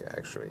engine pick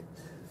actually.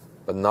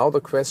 But now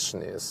the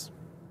question is,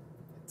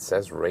 it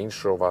says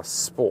Range Rover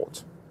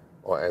Sport,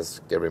 or as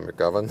Gary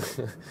McGovern,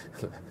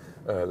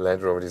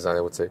 Land Rover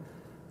designer, would say,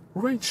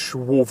 Range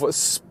Rover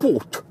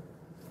Sport.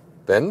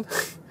 Then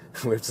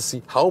we have to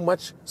see how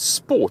much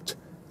sport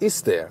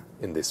is there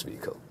in this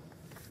vehicle.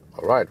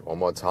 All right, one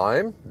more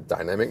time,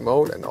 dynamic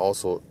mode and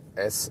also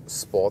S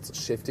Sports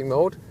shifting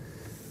mode.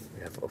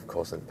 We have, of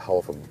course,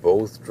 power for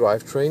both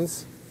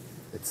drivetrains.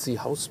 Let's see,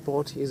 how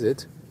sporty is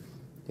it?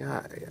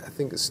 Yeah, I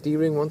think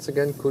steering once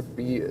again could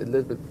be a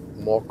little bit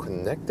more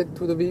connected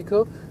to the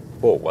vehicle.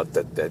 Oh, what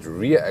that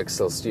rear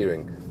axle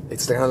steering.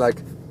 It's kind of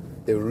like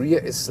the rear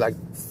is like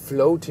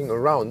floating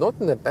around, not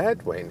in a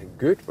bad way, in a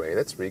good way.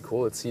 That's really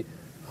cool. Let's see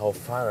how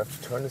far I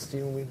have to turn the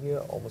steering wheel here,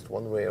 almost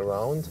one way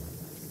around.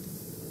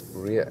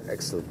 Rear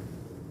axle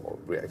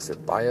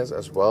bias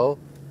as well.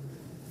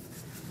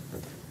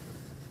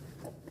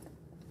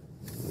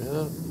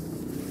 Yeah,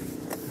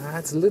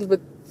 it's a little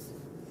bit.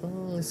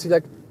 See,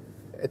 like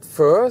at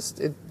first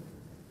it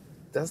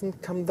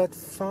doesn't come that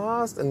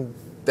fast, and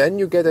then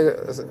you get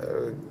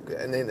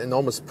an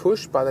enormous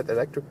push by that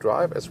electric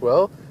drive as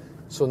well.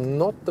 So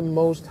not the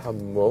most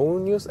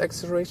harmonious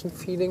acceleration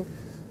feeling.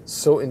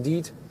 So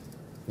indeed,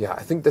 yeah,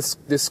 I think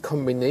this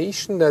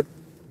combination that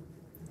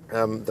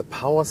the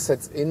power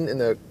sets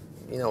in a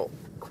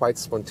quite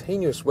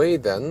spontaneous way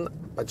then,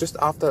 but just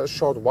after a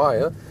short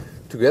while,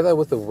 together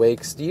with the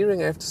wake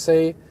steering, I have to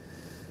say,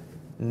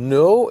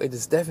 no, it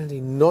is definitely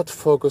not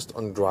focused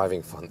on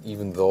driving fun,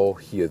 even though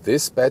here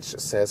this badge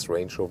says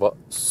Range Rover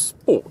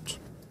Sport.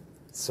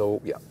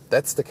 So yeah,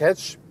 that's the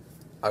catch.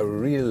 I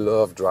really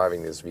love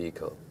driving this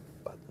vehicle,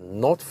 but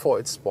not for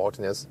its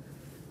sportiness,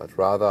 but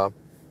rather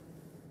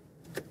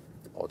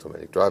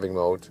automatic driving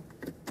mode,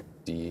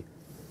 the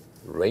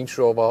Range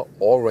Rover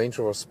or Range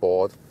Rover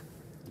Sport,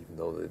 even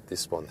though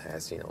this one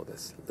has,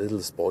 this little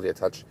sportier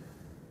touch.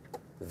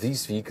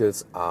 These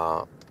vehicles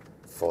are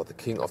for the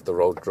king of the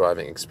road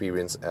driving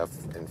experience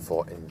and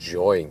for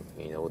enjoying,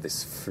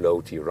 this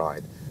floaty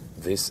ride.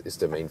 This is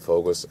the main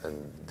focus,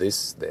 and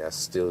this they are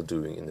still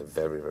doing in a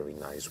very, very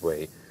nice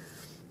way.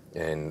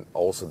 And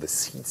also the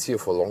seats here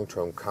for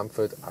long-term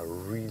comfort are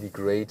really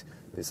great.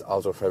 This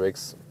Ultra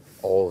Fabrics,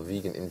 all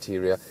vegan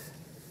interior.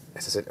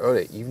 As I said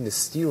earlier, even the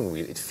steering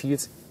wheel, it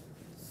feels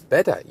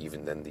better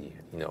even than the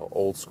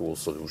old school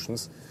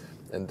solutions.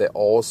 And they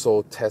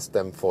also test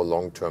them for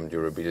long-term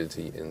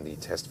durability in the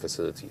test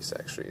facilities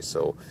actually.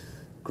 So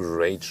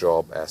great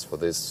job as for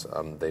this.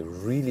 They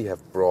really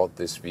have brought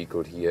this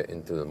vehicle here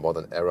into the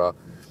modern era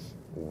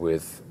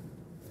with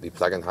the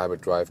plug-in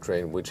hybrid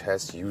drivetrain, which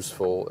has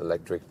useful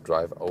electric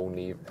drive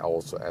only,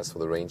 also as for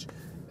the range,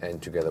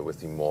 and together with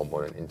the more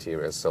modern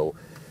interior. So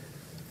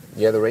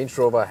yeah, the Range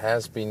Rover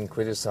has been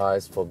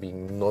criticized for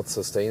being not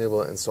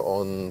sustainable and so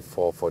on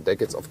for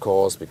decades, of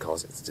course,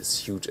 because it's this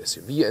huge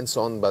SUV and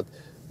so on. But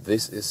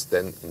this is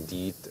then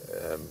indeed,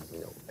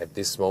 at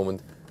this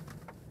moment,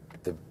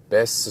 the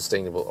best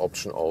sustainable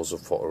option also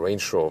for a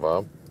Range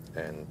Rover.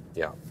 And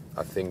yeah,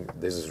 I think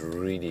this is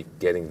really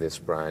getting this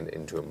brand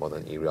into a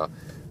modern era,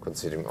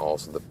 considering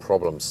also the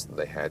problems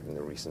they had in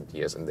the recent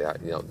years. And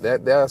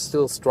they are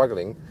still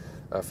struggling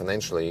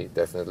financially,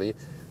 definitely.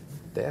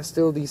 There are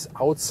still these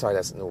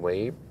outsiders in a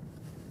way.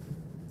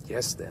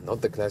 Yes, they're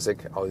not the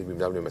classic Audi,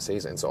 BMW,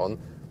 Mercedes and so on,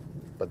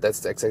 but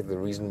that's exactly the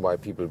reason why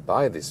people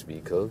buy this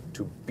vehicle,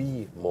 to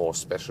be more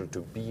special, to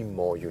be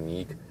more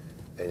unique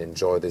and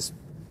enjoy this,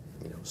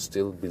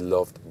 still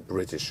beloved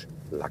British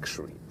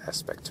luxury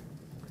aspect.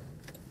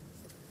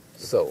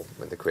 So,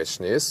 and the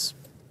question is,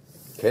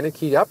 can it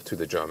keep up to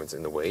the Germans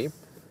in a way?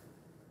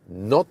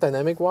 Not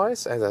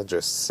dynamic-wise, as I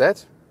just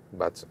said,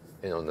 but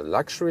on the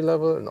luxury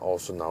level, and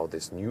also now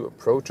this new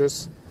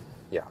approaches,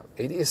 yeah,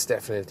 it is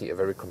definitely a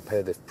very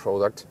competitive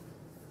product.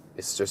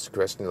 It's just a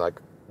question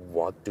like,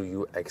 what do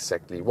you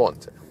exactly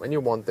want? When you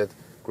want that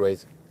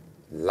great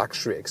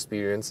luxury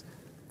experience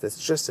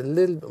that's just a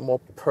little bit more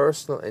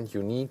personal and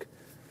unique,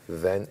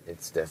 then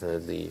it's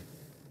definitely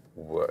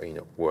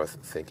worth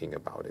thinking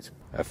about it.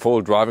 A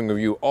full driving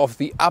review of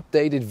the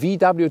updated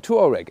VW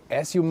Touareg.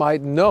 As you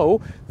might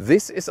know,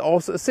 this is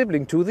also a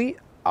sibling to the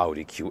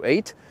Audi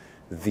Q8,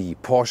 the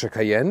Porsche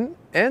Cayenne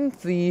and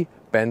the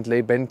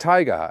Bentley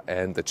Bentayga,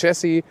 and the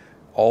chassis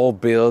all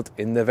built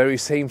in the very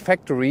same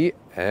factory,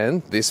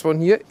 and this one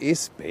here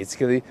is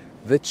basically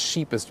the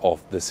cheapest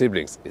of the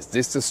siblings. Is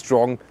this the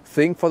strong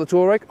thing for the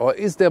Touareg, or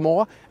is there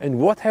more? And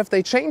what have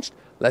they changed?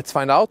 Let's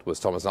find out with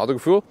Thomas and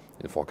Autogefühl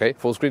in 4K,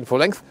 full screen, full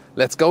length.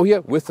 Let's go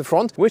here with the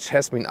front, which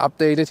has been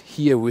updated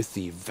here with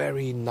the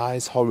very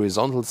nice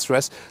horizontal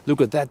stress.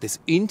 Look at that, this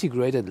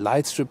integrated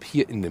light strip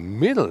here in the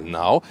middle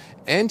now,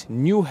 and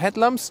new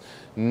headlamps.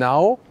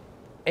 Now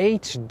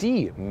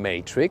HD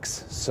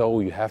matrix, so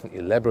you have an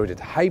elaborated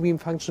high beam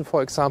function,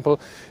 for example,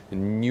 a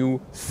new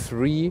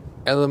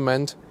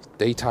 3-element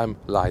daytime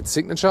light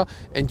signature,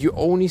 and you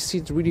only see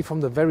it really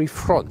from the very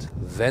front.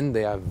 Then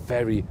they are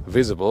very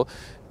visible,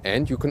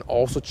 and you can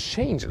also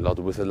change a lot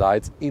with the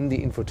lights in the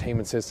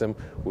infotainment system.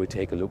 We'll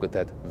take a look at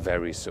that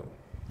very soon.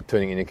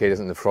 Turning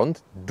indicators in the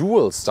front,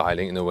 dual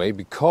styling in a way,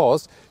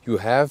 because you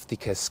have the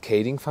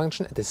cascading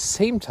function. At the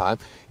same time,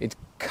 it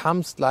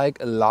comes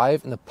like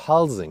alive in a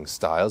pulsing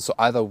style, so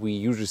either we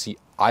usually see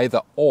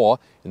either or.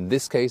 In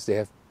this case, they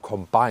have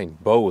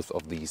combined both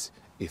of these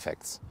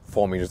effects.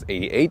 4.88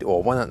 meters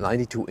or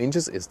 192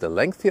 inches is the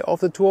length here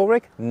of the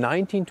Touareg.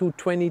 19 to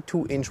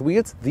 22 inch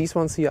wheels. These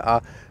ones here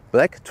are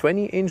black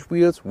 20-inch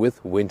wheels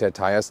with winter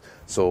tires,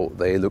 so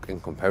they look in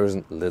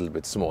comparison a little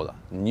bit smaller.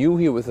 New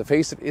here with the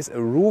facelift is a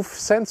roof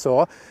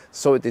sensor,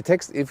 so it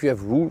detects if you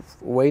have roof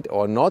weight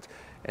or not,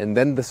 and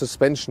then the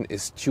suspension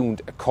is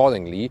tuned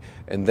accordingly,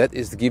 and that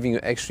is giving you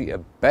actually a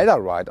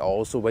better ride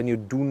also when you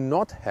do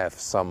not have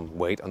some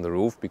weight on the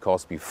roof,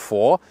 because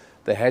before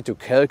they had to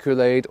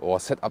calculate or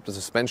set up the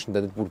suspension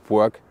that it would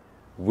work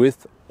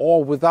with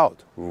or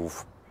without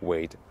roof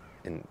weight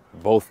in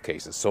both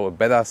cases. So a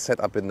better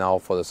setup now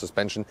for the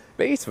suspension.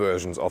 Base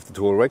versions of the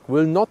Touareg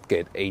will not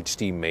get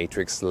HD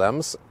matrix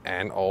lamps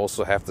and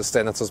also have the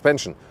standard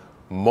suspension.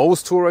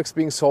 Most Touaregs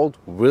being sold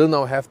will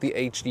now have the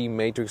HD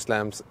matrix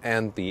lamps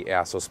and the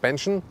air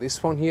suspension.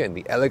 This one here in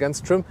the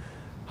elegance trim.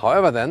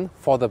 However then,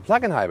 for the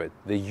plug-in hybrid,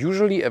 the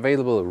usually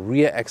available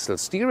rear axle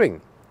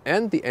steering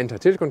and the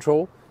anti-tilt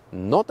control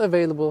not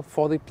available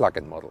for the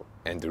plug-in model.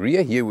 And the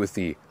rear here with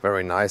the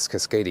very nice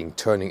cascading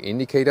turning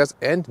indicators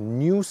and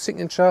new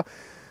signature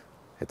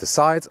at the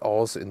sides,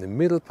 also in the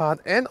middle part,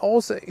 and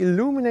also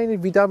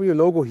illuminated VW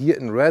logo here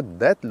in red.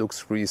 That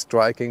looks really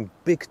striking.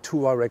 Big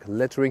Touareg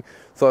lettering.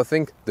 So I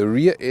think the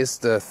rear is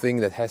the thing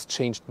that has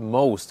changed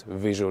most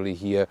visually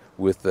here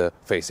with the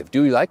facelift.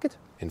 Do you like it?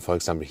 And for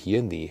example here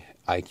in the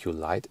IQ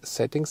Light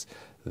settings,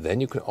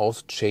 then you can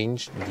also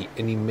change the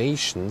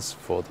animations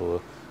for the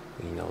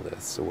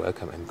that's the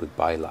welcome and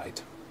goodbye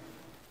light.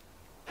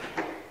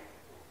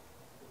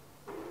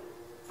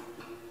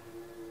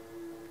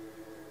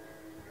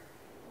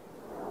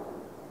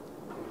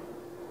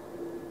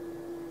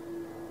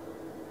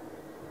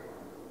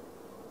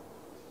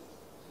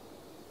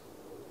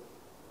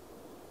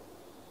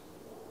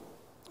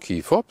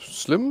 Key fob,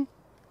 slim,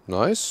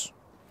 nice,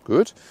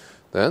 good.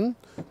 Then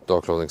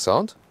door closing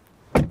sound,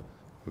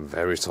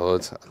 very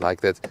solid, I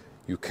like that.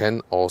 You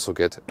can also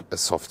get a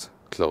soft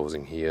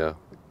closing here,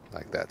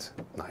 like that,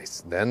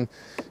 nice. Then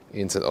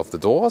inside of the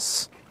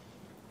doors,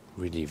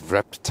 really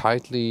wrapped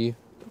tightly,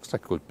 looks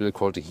like good build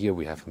quality. Here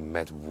we have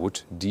matte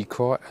wood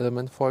decor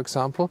element, for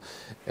example,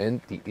 and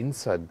the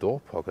inside door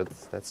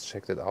pockets, let's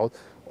check that out,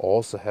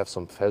 also have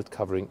some felt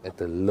covering at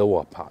the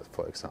lower part,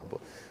 for example.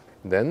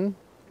 Then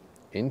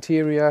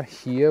interior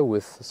here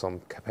with some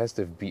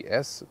capacitive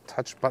BS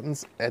touch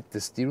buttons at the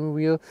steering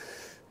wheel.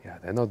 yeah,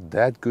 they're not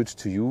that good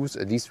to use.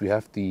 At least we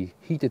have the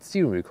heated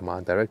steering wheel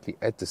command directly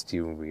at the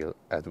steering wheel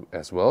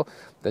as well.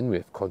 Then we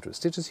have contour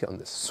stitches here on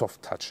the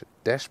soft touch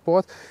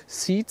dashboard.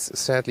 Seats,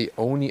 sadly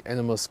only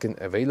animal skin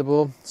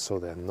available, so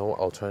there are no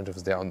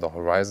alternatives there on the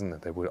horizon,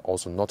 and they will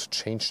also not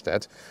change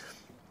that.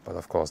 But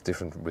of course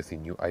different with the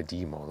new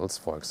ID models,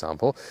 for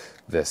example.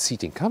 The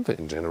seating comfort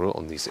in general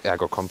on these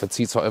Ergo Comfort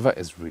seats, however,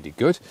 is really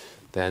good.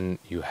 Then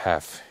you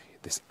have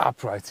this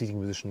upright seating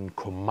position,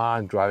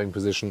 command driving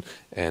position,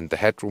 and the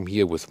headroom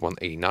here with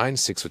 189,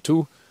 6 for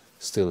 2,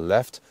 still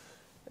left.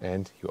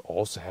 And you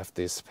also have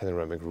this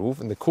panoramic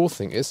roof. And the cool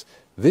thing is,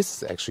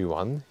 this is actually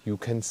one you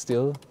can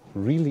still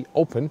really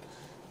open.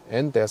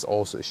 And there's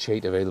also a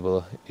shade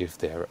available if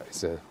there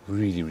is a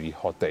really, really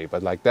hot day.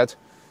 But like that,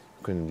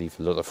 you can leave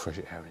a lot of fresh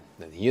air in.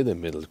 Then here, the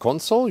middle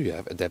console, you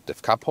have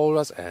adaptive cup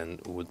holders, and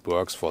it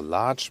works for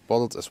large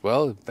bottles as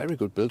well. Very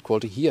good build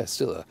quality here.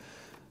 Still a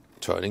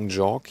turning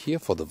jog here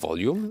for the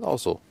volume.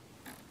 Also,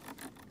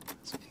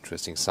 it's an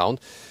interesting sound.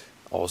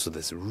 Also,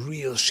 this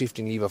real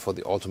shifting lever for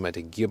the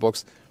automatic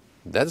gearbox.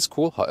 That is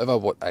cool. However,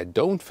 what I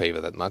don't favor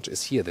that much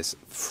is here, this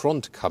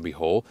front cubby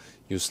hole.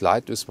 You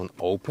slide this one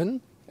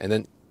open, and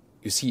then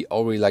you see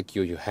already like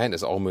your hand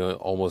is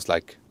almost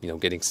like, you know,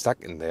 getting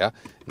stuck in there.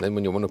 And then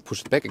when you want to push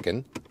it back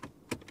again,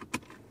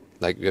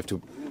 like you have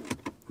to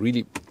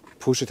really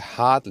push it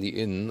hardly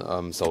in.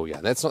 So yeah,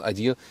 that's not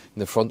ideal. In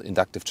the front,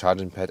 inductive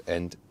charging pad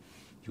and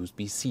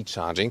USB-C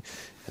charging.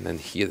 And then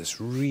here, this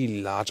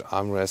really large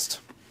armrest,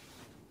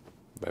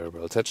 very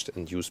well attached,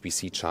 and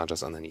USB-C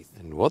chargers underneath.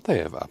 And what they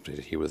have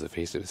updated here with the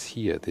facelift is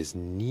here, this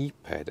knee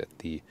pad at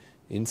the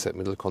inside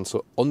middle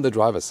console on the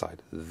driver's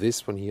side.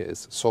 This one here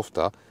is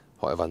softer,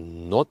 however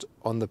not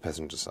on the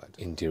passenger side.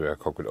 Interior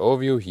cockpit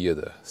overview. Here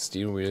the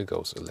steering wheel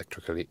goes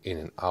electrically in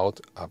and out,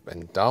 up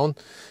and down.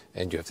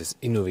 And you have this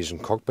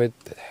InnoVision cockpit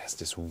that has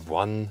this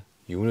one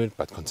unit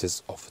but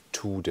consists of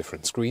two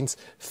different screens,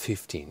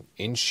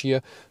 15-inch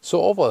here.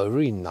 So overall a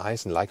really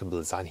nice and likable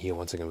design here,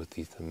 once again with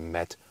these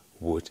matte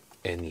wood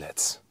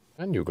inlets.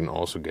 And you can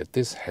also get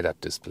this head-up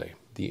display.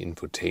 The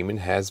infotainment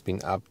has been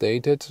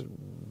updated.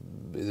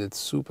 Is it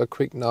super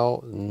quick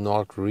now?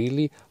 Not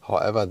really.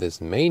 However,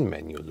 this main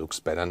menu looks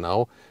better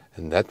now,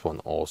 and that one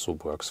also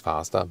works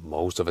faster.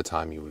 Most of the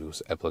time you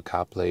use Apple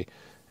CarPlay,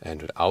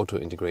 and with auto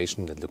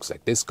integration that looks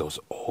like this, goes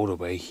all the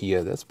way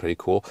here. That's pretty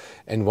cool.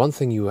 And one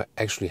thing you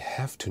actually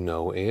have to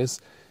know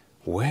is,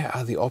 where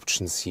are the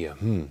options here?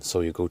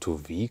 So you go to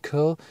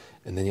vehicle,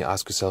 and then you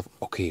ask yourself,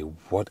 okay,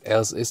 what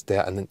else is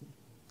there? And then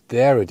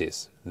there it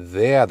is.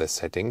 There are the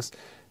settings.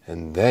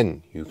 And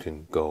then you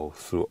can go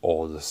through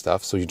all the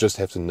stuff. So you just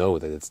have to know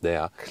that it's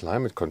there.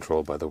 Climate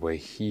control, by the way,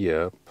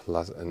 here,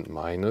 plus and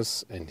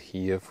minus, and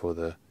here for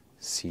the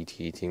seat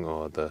heating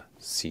or the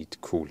seat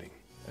cooling.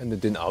 And the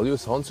DIN audio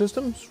sound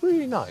system is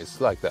really nice,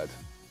 like that.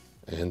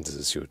 And this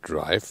is your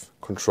drive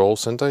control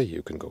center.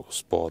 You can go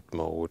sport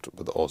mode,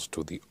 but also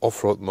to the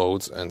off-road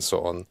modes and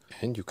so on.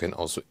 And you can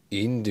also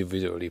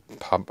individually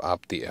pump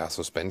up the air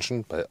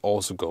suspension, but it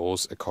also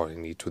goes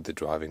accordingly to the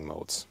driving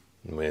modes.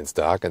 When it's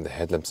dark and the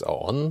headlamps are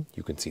on,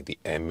 you can see the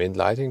ambient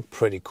lighting,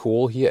 pretty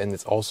cool here, and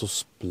it's also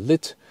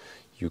split.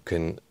 You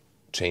can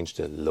change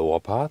the lower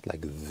part, like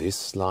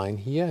this line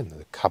here, and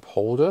the cup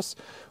holders,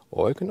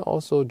 or you can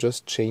also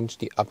just change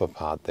the upper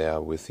part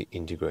there with the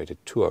integrated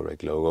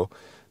Touareg logo.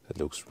 That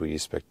looks really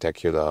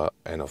spectacular,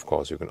 and of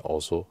course you can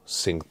also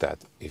sync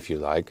that if you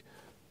like.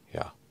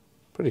 Yeah,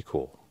 pretty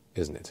cool,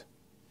 isn't it?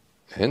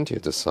 And here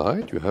at the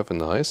side you have a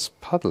nice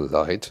puddle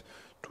light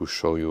to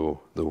show you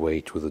the way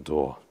to the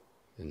door.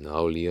 And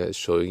now Leah is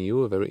showing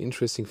you a very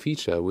interesting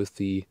feature with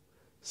the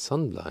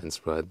sun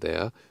blinds right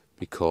there,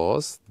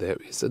 because there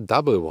is a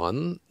double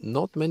one.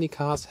 Not many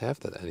cars have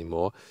that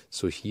anymore.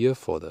 So here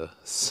for the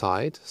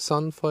side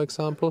sun, for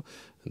example,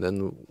 and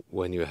then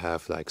when you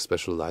have like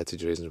special light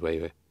situations where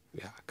you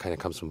kind of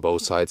comes from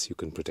both sides, you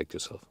can protect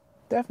yourself.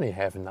 Definitely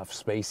have enough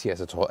space here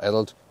as a tall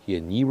adult, here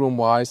knee room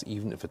wise,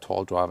 even if a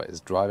tall driver is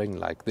driving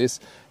like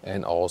this.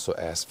 And also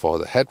as for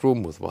the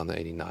headroom with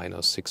 189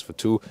 or 6 for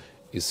 2,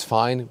 is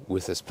fine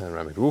with this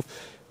panoramic roof.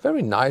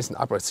 Very nice and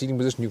upright seating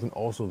position. You can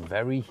also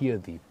vary here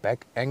the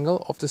back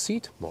angle of the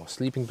seat, more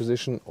sleeping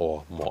position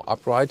or more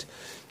upright.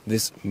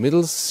 This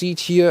middle seat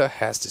here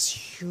has this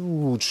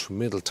huge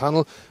middle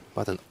tunnel,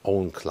 but an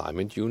own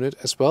climate unit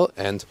as well.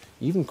 And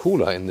even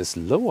cooler in this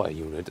lower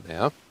unit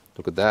there.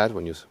 Look at that,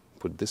 when you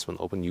put this one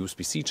open,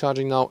 USB-C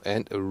charging now,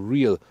 and a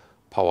real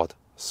powered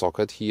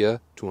socket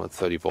here,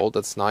 230 volt,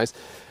 that's nice.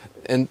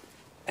 And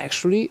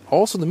actually,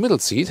 also the middle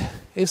seat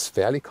is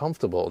fairly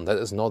comfortable, and that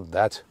is not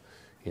that,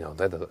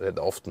 that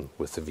often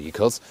with the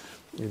vehicles.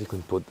 You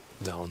can put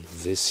down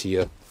this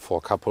here for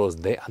cup holders.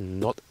 They are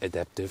not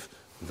adaptive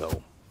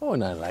though. Oh,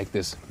 and I like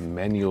this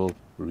manual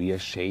rear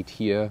shade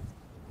here,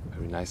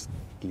 very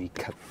nicely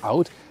cut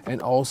out,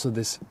 and also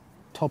this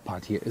top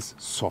part here is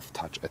soft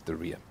touch at the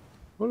rear.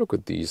 Well, look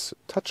at these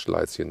touch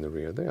lights here in the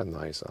rear. They are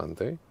nice, aren't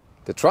they?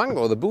 The trunk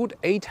or the boot,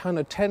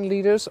 810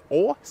 liters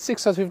or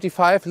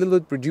 655, a little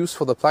bit reduced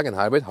for the plug-in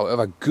hybrid.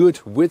 However,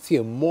 good width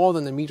here, more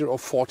than 1 meter or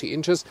 40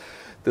 inches.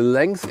 The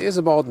length is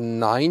about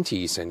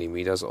 90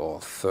 centimeters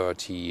or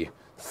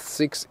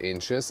 36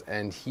 inches.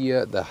 And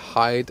here the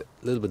height, a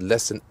little bit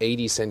less than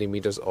 80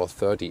 centimeters or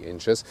 30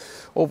 inches.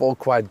 Overall,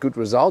 quite good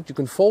result. You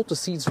can fold the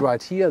seats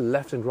right here,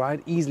 left and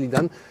right, easily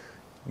done.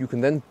 You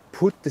can then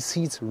put the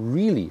seats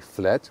really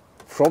flat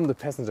from the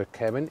passenger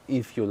cabin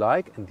if you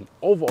like. And the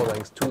overall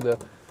length to the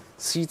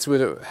seats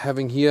we're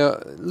having here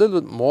a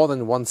little bit more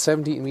than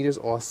 170 meters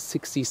or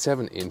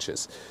 67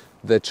 inches.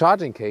 The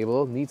charging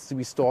cable needs to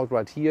be stored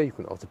right here. You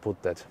can also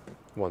put that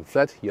one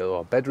flat here,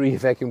 or battery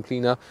vacuum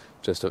cleaner,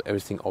 just so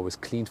everything always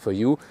cleaned for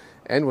you.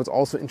 And what's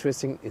also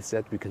interesting is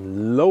that we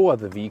can lower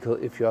the vehicle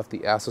if you have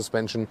the air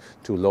suspension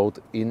to load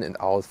in and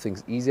out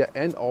things easier.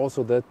 And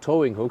also the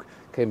towing hook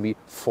can be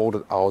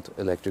folded out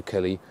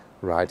electrically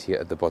right here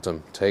at the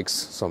bottom. Takes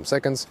some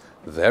seconds.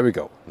 There we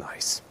go.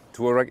 Nice.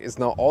 Touareg is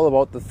now all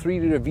about the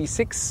 3-liter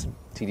V6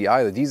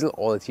 TDI, the diesel,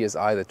 or the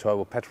TSI, the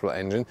turbo petrol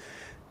engine.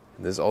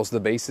 This is also the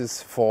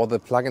basis for the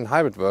plug-in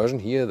hybrid version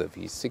here, the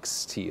V6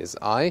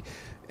 TSI.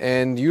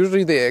 And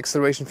usually the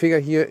acceleration figure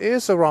here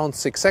is around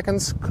 6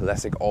 seconds,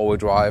 classic all-wheel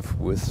drive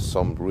with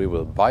some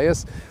rear-wheel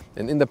bias.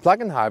 And in the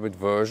plug-in hybrid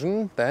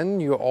version, then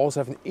you also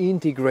have an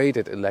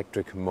integrated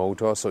electric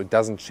motor, so it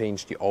doesn't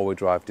change the all-wheel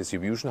drive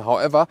distribution.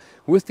 However,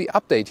 with the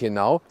update here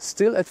now,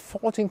 still at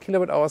 14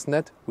 kilowatt hours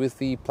net with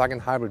the plug-in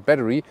hybrid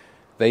battery,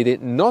 they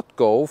did not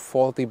go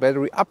for the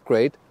battery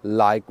upgrade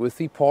like with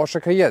the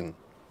Porsche Cayenne.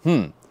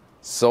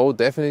 So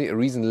definitely a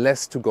reason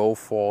less to go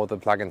for the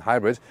plug-in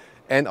hybrid.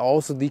 And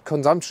also the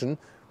consumption,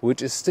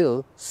 which is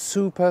still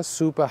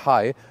super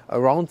high,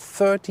 around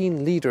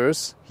 13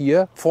 liters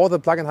here for the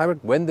plug-in hybrid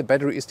when the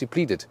battery is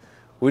depleted,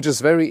 which is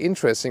very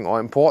interesting or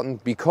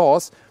important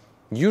because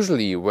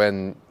usually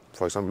when,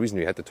 for example,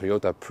 recently we had the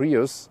Toyota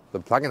Prius, the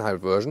plug-in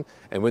hybrid version,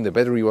 and when the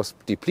battery was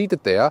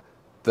depleted there,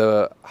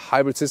 the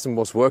hybrid system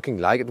was working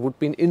like it would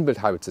be an inbuilt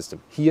hybrid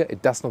system. Here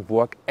it does not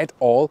work at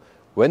all.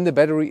 When the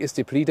battery is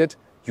depleted,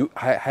 you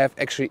have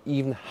actually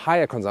even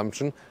higher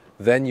consumption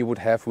than you would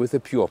have with a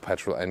pure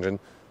petrol engine,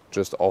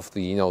 just off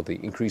the, the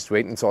increased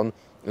weight and so on.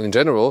 And in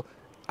general,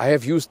 I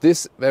have used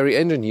this very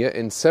engine here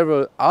in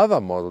several other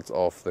models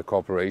of the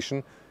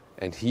corporation,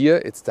 and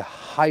here it's the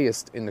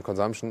highest in the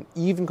consumption,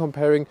 even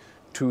comparing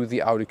to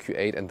the Audi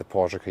Q8 and the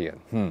Porsche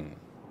Cayenne.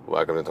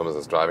 Welcome to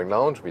Thomas's Driving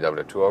Lounge,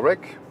 BMW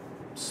Touareg,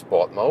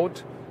 Sport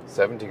mode,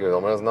 70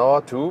 kilometers an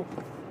hour to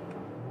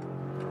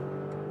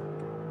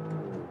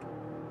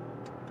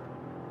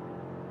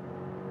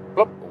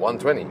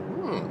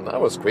 120.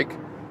 That was quick.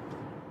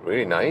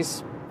 Really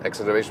nice.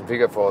 Acceleration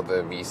figure for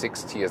the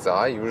V6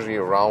 TSI, usually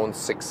around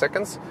 6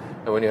 seconds.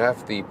 And when you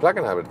have the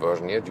plug-in hybrid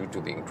version here, due to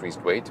the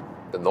increased weight,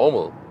 the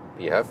normal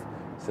PHEV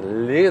is a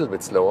little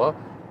bit slower.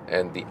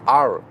 And the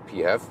R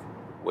PHEV,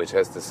 which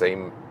has the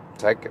same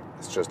tech,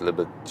 it's just a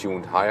little bit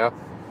tuned higher.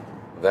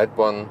 That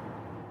one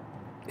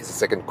is a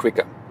second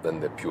quicker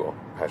than the pure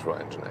petrol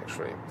engine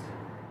actually.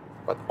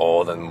 But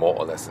all then more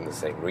or less in the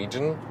same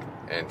region.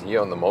 And here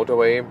on the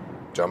motorway,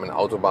 German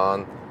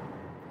Autobahn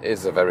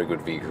is a very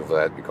good vehicle for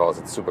that because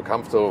it's super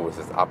comfortable with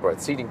its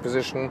upright seating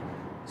position.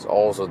 It's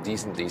also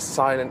decently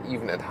silent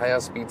even at higher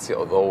speeds here,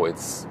 although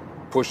it's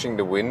pushing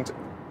the wind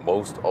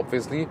most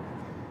obviously.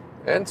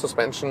 And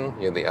suspension,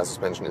 here the air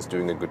suspension is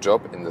doing a good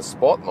job. In the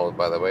sport mode,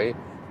 by the way,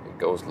 it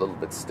goes a little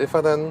bit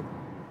stiffer then.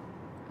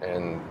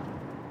 And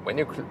when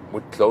you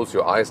would close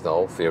your eyes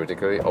now,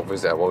 theoretically,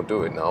 obviously I won't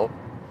do it now.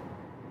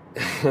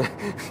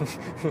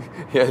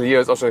 Yeah, Leo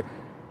is also,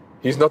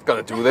 he's not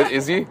gonna do that,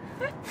 is he?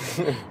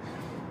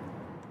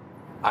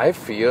 I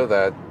feel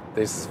that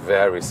this is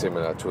very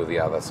similar to the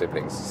other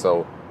siblings.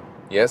 So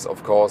yes,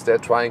 of course, they're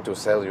trying to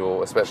sell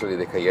you, especially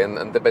the Cayenne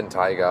and the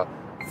Bentayga,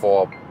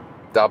 for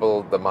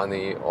double the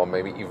money or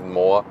maybe even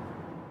more.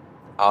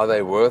 Are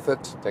they worth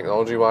it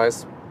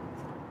technology-wise?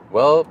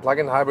 Well,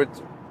 plug-in hybrid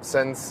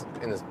sense,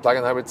 in a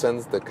plug-in hybrid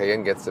sense, the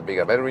Cayenne gets the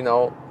bigger battery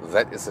now.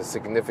 That is a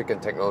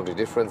significant technology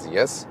difference,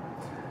 yes.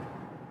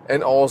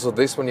 And also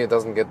this one here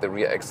doesn't get the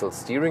rear axle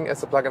steering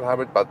as a plug-in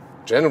hybrid, but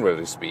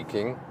generally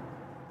speaking,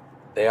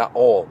 they are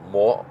all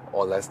more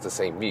or less the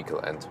same vehicle.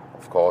 And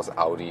of course,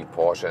 Audi,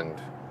 Porsche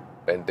and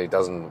Bentley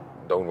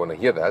don't want to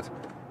hear that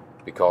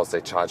because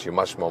they charge you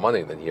much more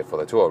money than here for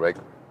the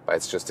Touareg. But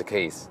it's just the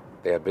case.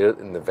 They are built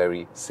in the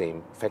very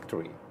same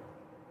factory.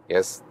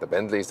 Yes, the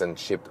Bentley is then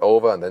shipped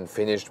over and then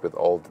finished with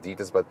all the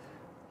details, but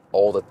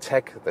all the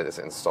tech that is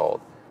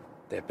installed,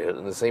 they're built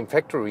in the same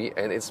factory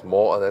and it's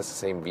more or less the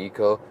same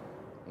vehicle.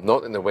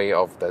 Not in the way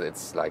of that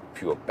it's like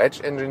pure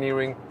batch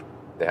engineering.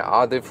 There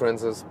are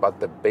differences, but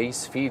the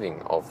base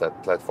feeling of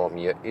that platform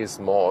here is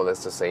more or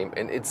less the same,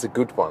 and it's a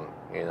good one,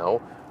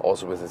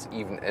 Also with this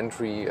even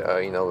entry,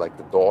 like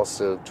the door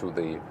sill to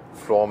the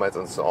floor mats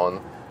and so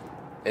on.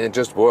 And it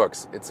just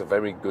works. It's a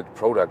very good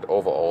product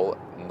overall,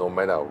 no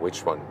matter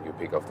which one you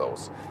pick of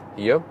those.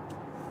 Here,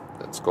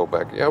 let's go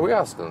back. Yeah, we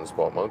are still in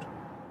sport mode.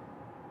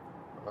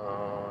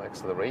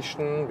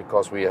 Acceleration,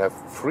 because we have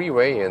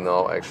freeway here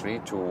now actually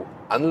to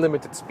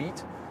unlimited speed.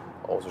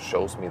 also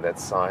shows me that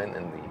sign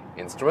in the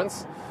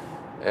instruments.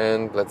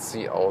 And let's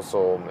see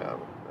also,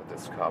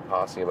 this car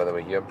pass here, by the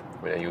way, here,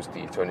 when I use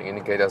the turning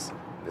indicators,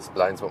 this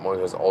blind spot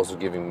monitor is also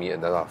giving me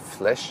another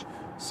flash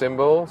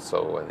symbol,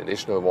 so an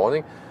additional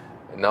warning.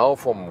 And now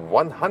from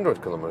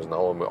 100 kilometers an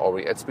hour, we're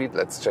already at speed.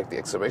 Let's check the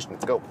acceleration.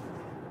 Let's go.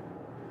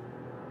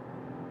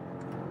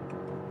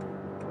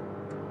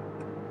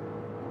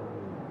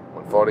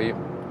 140,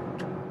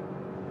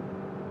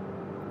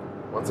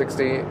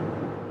 160,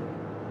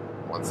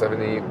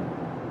 170,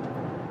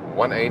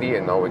 180,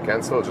 and now we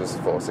cancel just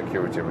for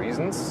security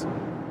reasons.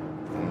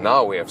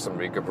 Now we have some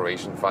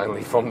recuperation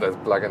finally from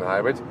that plug-in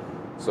hybrid.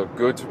 So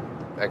good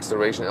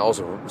acceleration, and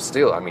also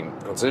still, I mean,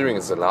 considering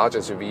it's a large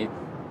SUV,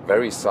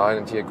 very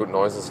silent here, good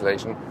noise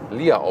insulation.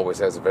 Leah always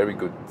has a very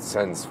good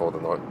sense for the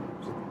noise.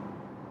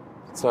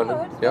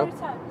 Silent? Yeah?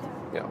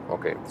 Yeah,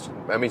 okay.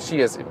 I mean, she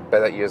has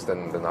better ears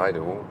than I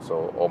do,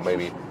 so, or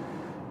maybe,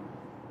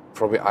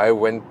 probably I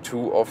went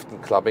too often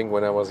clubbing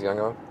when I was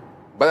younger.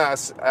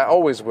 But I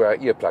always wear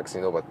earplugs,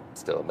 you know, but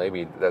still,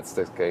 maybe that's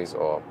the case,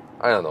 or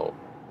I don't know.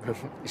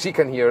 She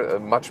can hear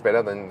much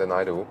better than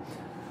I do.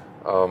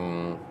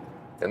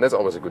 And that's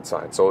always a good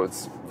sign. So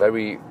it's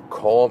very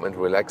calm and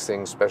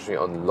relaxing, especially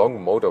on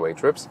long motorway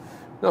trips.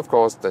 And of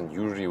course, then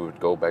usually you would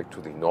go back to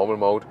the normal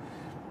mode.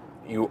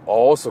 You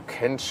also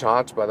can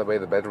charge, by the way,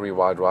 the battery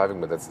while driving,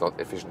 but that's not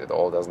efficient at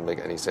all, doesn't make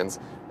any sense.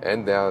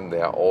 And then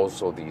there are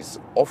also these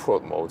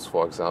off-road modes,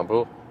 for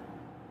example.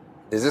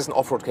 This is an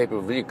off-road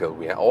capable vehicle.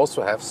 We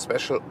also have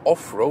special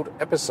off-road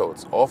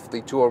episodes of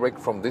the Touareg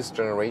from this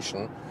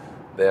generation.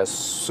 They're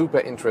super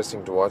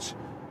interesting to watch.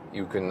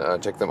 You can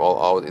check them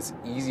all out. It's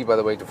easy, by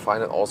the way, to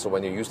find it also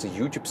when you use the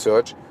YouTube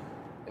search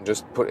and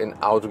just put in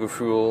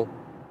Autogefühl,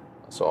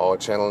 so our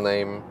channel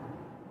name.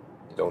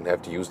 You don't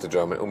have to use the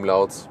German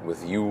umlauts.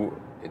 With you,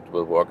 it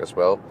will work as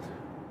well.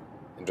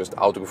 And just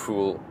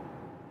Autogefühl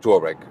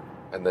Touareg.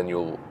 And then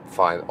you'll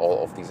find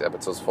all of these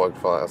episodes. For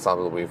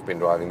example, we've been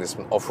driving this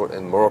one off-road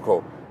in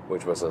Morocco,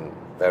 which was a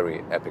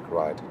very epic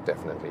ride,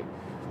 definitely.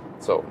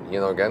 So,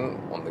 here now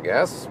again, on the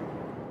gas.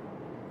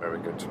 Very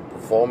good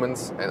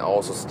performance, and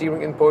also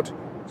steering input.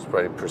 It's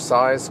pretty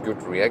precise,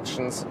 good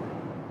reactions.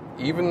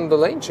 Even the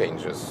lane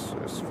changes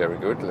is very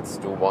good. Let's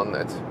do one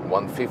at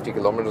 150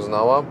 kilometers an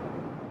hour.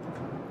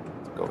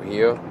 Let's go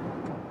here.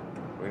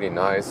 Really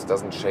nice,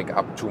 doesn't shake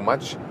up too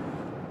much.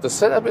 The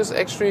setup is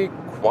actually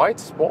quite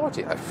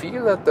sporty. I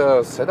feel that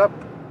the setup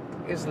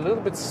is a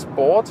little bit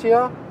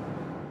sportier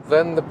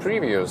than the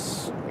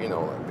previous, you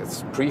know, like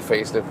this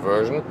pre-facelift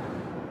version.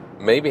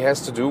 Maybe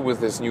has to do with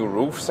this new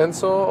roof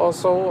sensor or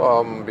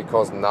so,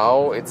 because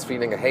now it's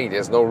feeling, hey,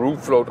 there's no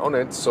roof load on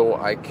it, so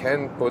I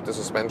can put the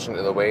suspension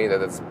in a way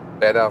that it's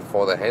better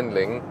for the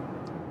handling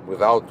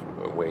without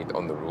weight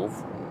on the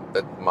roof.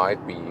 That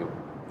might be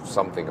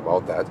something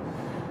about that.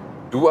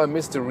 Do I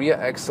miss the rear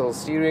axle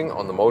steering?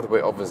 On the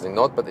motorway, obviously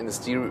not, but in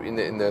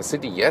the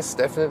city, yes,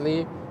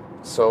 definitely.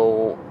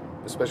 So,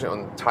 especially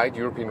on tight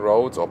European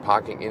roads or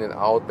parking in and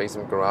out,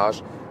 basement garage,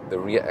 the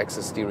rear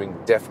axle steering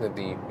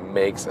definitely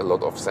makes a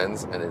lot of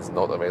sense, and it's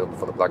not available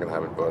for the plug-in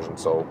hybrid version.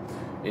 So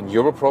in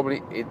Europe,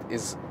 probably it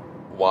is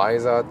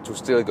wiser to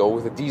still go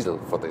with the diesel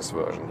for this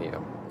version here.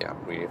 Yeah,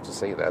 we have to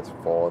say that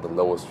for the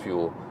lowest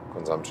fuel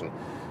consumption.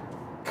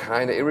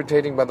 Kind of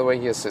irritating, by the way,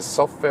 here's the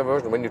software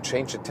version. When you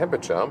change the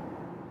temperature,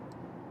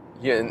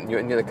 here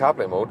in the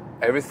CarPlay mode,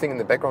 everything in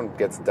the background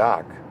gets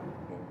dark.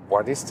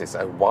 What is this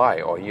and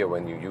why? Or here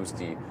when you use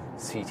the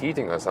seat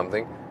heating or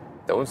something,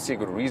 don't see a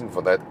good reason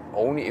for that.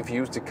 Only if you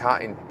use the car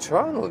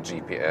internal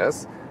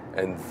GPS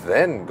and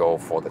then go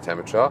for the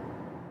temperature,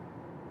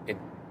 it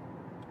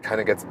kind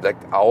of gets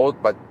blacked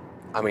out, but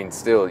I mean,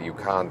 still, you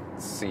can't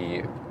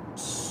see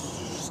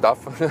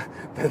stuff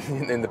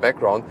in the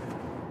background.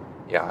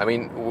 Yeah, I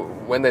mean,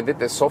 when they did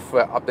the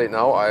software update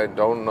now, I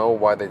don't know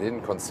why they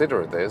didn't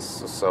consider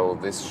this, so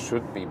this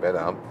should be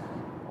better.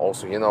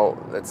 Also, you know,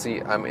 let's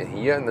see, I'm in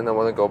here, and then I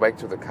want to go back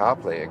to the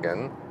CarPlay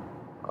again.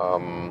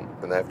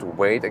 Then I have to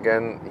wait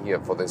again here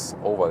for this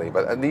overlay,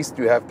 but at least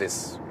you have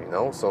this, you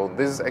know, so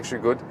this is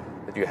actually good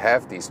that you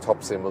have these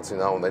top symbols, you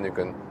know, and then you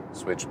can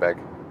switch back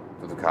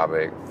to the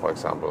CarPlay, for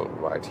example,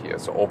 right here.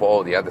 So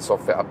overall, yeah, the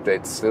software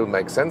update still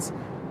makes sense.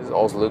 This is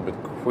also a little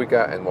bit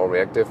quicker and more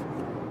reactive.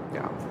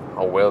 Yeah,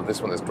 how well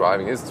this one is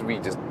driving is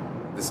really just,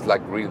 this is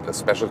like really the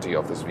specialty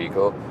of this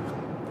vehicle.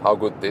 How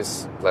good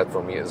this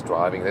platform here is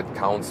driving. That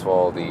counts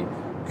for the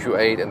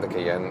Q8 and the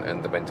Cayenne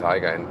and the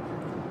Bentayga. And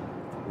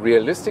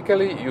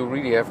realistically, you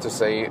really have to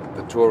say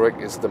the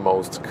Touareg is the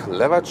most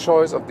clever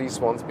choice of these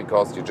ones,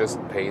 because you just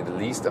pay the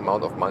least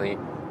amount of money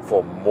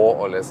for more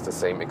or less the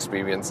same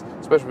experience.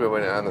 Especially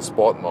when you're in a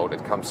sport mode,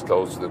 it comes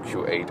close to the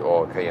Q8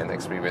 or Cayenne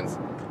experience.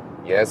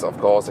 Yes, of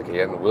course, the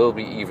Cayenne will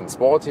be even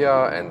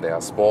sportier, and there are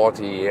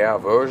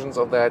sportier versions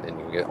of that,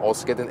 and you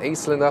also get an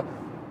 8-cylinder.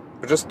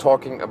 We're just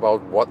talking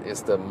about what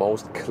is the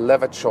most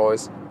clever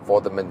choice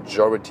for the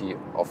majority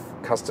of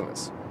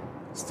customers.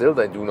 Still,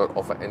 they do not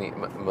offer any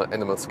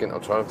animal skin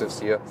alternatives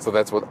here, so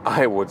that's what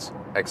I would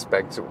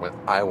expect when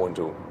I want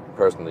to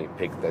personally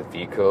pick that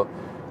vehicle.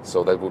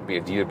 So that would be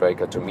a deal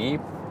breaker to me.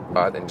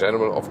 But in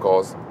general, of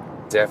course,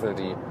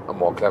 definitely a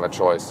more clever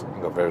choice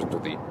in comparison to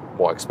the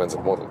more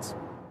expensive models.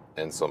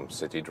 And some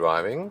city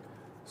driving.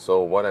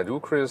 So what I do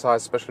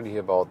criticize, especially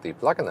about the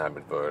plug-in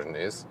hybrid version,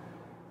 is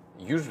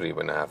usually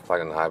when I have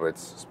plug-in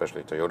hybrids,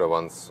 especially Toyota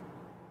ones,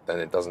 then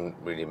it doesn't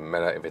really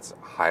matter if it's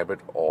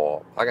hybrid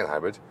or plug-in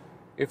hybrid.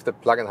 If the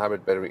plug-in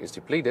hybrid battery is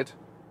depleted,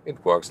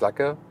 it works like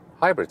a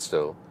hybrid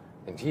still.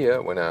 And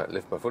here, when I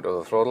lift my foot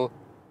off the throttle,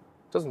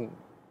 it doesn't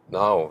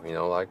now,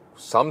 like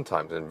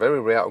sometimes, in very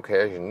rare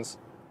occasions,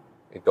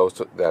 it goes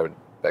to there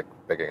back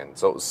again.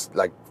 So it's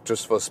like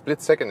just for a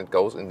split second it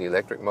goes in the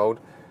electric mode,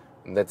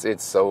 and that's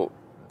it. So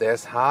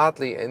there's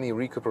hardly any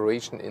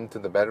recuperation into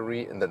the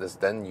battery, and that is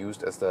then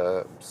used as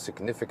the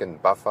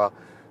significant buffer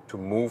to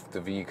move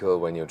the vehicle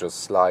when you just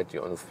slide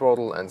on the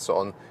throttle and so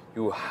on.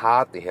 You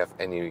hardly have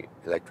any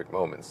electric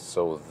moments.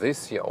 So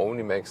this here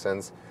only makes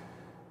sense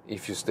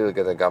if you still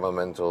get a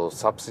governmental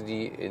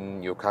subsidy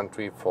in your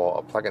country for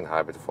a plug-in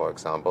hybrid, for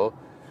example.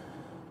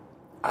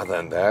 Other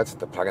than that,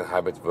 the plug-in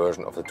hybrid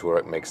version of the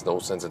Touareg makes no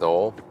sense at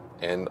all.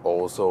 And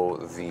also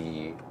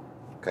the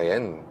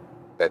Cayenne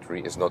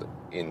battery is not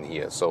in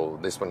here. So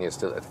this one here is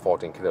still at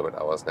 14 kilowatt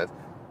hours net.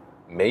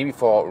 Maybe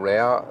for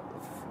rare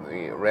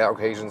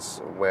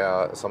occasions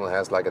where someone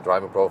has like a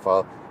driving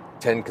profile,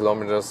 10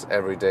 kilometers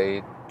every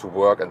day to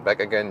work and back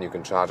again, you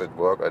can charge at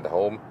work, at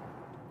home,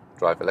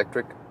 drive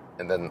electric,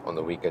 and then on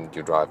the weekend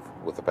you drive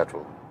with the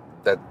petrol.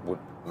 That would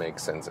make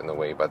sense in a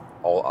way, but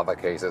all other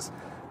cases,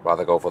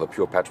 rather go for the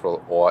pure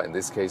petrol, or in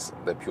this case,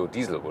 the pure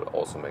diesel would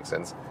also make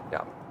sense.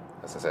 Yeah,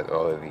 as I said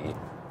earlier, the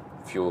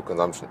fuel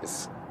consumption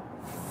is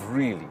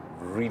really,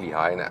 really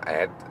high, and I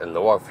had a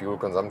lower fuel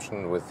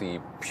consumption with the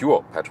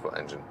pure petrol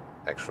engine,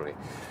 actually.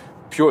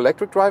 Pure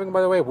electric driving,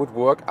 by the way, would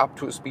work up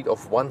to a speed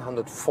of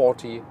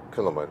 140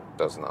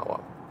 kilometers an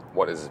hour.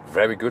 What is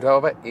very good,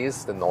 however,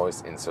 is the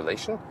noise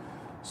insulation.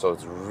 So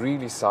it's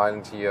really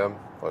silent here,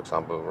 for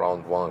example,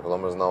 around 100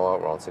 kilometers an hour,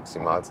 around 60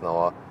 miles an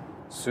hour.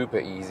 Super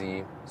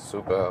easy,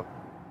 super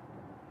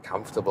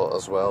comfortable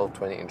as well.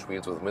 20-inch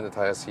wheels with winter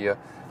tires here.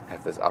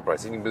 Have this upright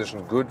seating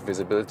position, good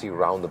visibility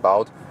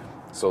roundabout.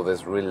 So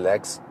this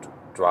relaxed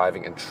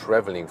driving and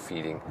traveling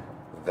feeling,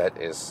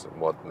 that is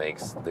what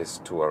makes this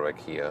Touareg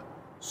here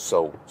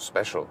so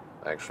special,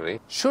 actually.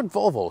 Should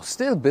Volvo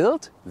still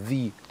build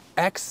the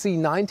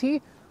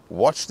XC90?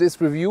 Watch this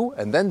review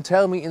and then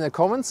tell me in the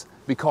comments,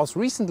 because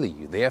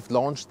recently they have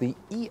launched the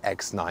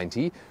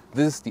EX90.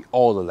 This is the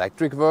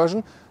all-electric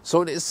version,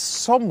 so it is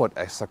somewhat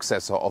a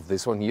successor of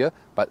this one here,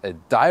 but a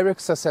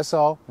direct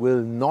successor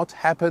will not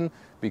happen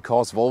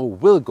because Volvo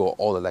will go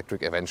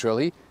all-electric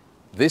eventually.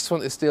 This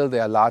one is still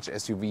their large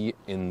SUV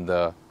in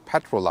the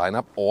petrol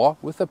lineup or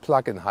with a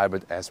plug-in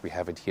hybrid as we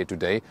have it here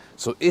today.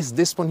 So is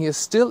this one here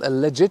still a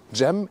legit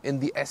gem in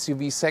the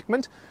SUV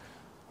segment?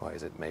 Or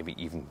is it maybe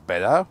even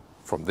better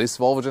from this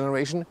Volvo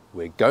generation?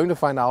 We're going to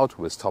find out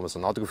with Thomas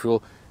on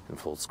Autogefühl in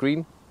full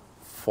screen,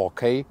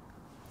 4K.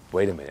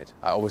 Wait a minute,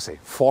 I always say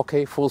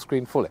 4K, full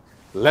screen, fully.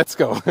 Let's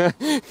go.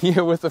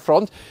 Here with the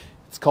front.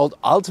 It's called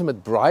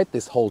Ultimate Bright,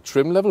 this whole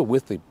trim level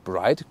with the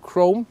bright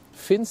chrome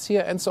fins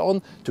here and so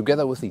on,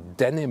 together with the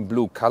denim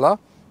blue color.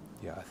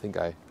 Yeah, I think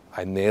I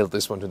nailed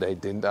this one today,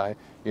 didn't I?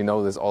 You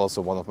know, this is also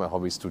one of my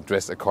hobbies, to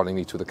dress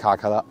accordingly to the car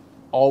color.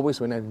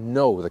 Always when I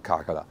know the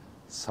car color.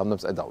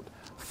 Sometimes I don't.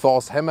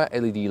 Thor's hammer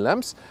LED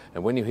lamps,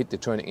 and when you hit the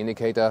turning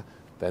indicator,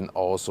 then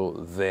also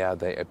there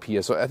they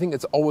appear. So I think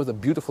it's always a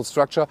beautiful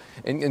structure.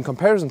 In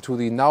comparison to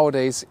the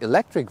nowadays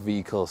electric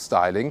vehicle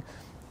styling,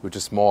 which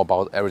is more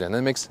about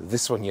aerodynamics,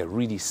 this one here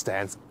really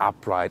stands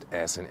upright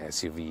as an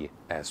SUV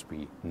as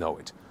we know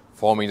it.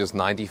 4 meters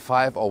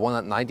 95 or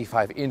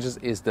 195 inches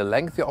is the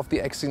length of the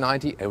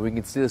XC90, and we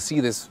can still see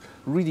this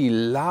really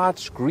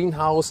large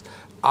greenhouse,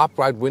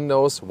 upright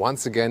windows.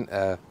 Once again,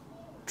 a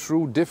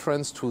true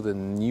difference to the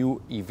new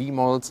EV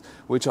models,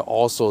 which are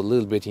also a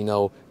little bit,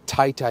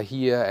 tighter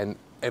here and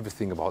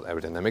everything about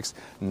aerodynamics.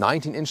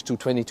 19-inch to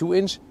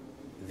 22-inch.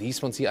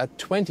 These ones here are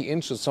 20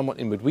 inches, somewhat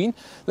in between.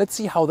 Let's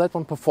see how that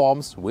one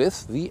performs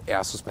with the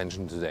air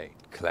suspension today.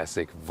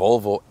 Classic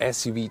Volvo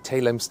SUV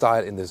tail lamp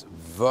style in this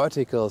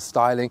vertical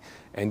styling,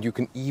 and you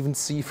can even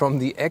see from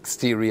the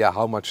exterior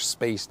how much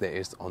space there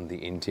is on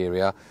the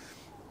interior.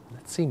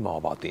 Let's see more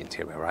about the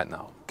interior right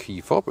now. Key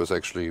fob is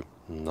actually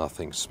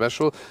nothing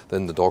special.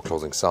 Then the door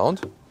closing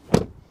sound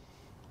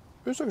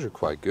is actually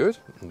quite good.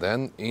 And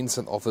then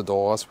inside of the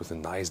doors with a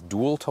nice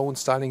dual tone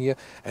styling here,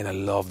 and I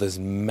love this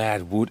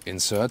matte wood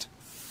insert.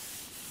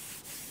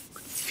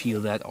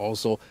 Feel that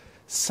also.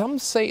 Some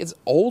say it's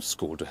old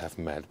school to have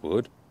matte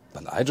wood,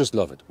 but I just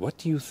love it. What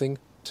do you think?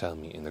 Tell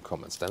me in the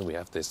comments. Then we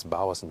have this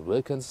Bowers &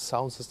 Wilkins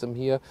sound system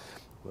here.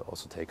 We'll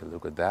also take a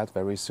look at that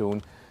very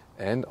soon.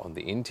 And on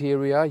the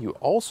interior, you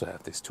also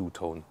have this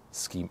two-tone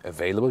scheme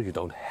available. You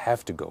don't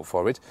have to go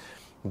for it.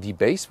 The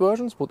base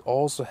versions would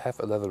also have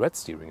a leatherette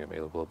steering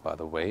available, by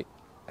the way,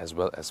 as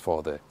well as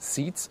for the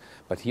seats.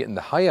 But here in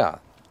the higher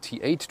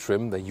T8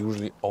 trim, they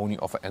usually only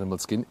offer animal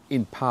skin,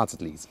 in parts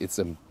at least. It's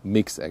a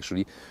mix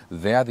actually.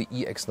 There the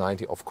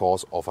EX90 of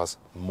course offers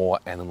more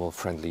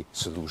animal-friendly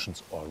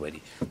solutions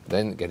already.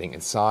 Then getting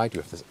inside,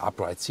 you have this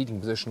upright seating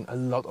position, a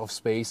lot of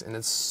space, and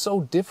it's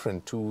so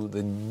different to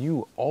the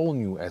new,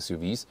 all-new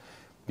SUVs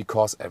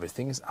because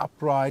everything is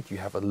upright. You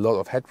have a lot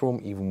of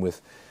headroom, even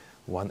with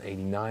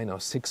 189 or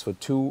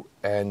 6'2",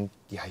 and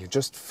yeah, you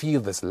just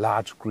feel this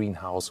large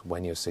greenhouse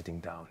when you're sitting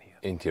down here.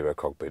 Interior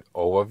cockpit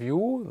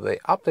overview. They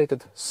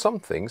updated some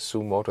things,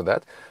 soon more to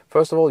that.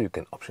 First of all, you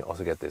can optionally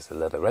also get this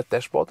leather red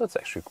dashboard. That's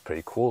actually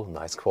pretty cool,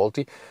 nice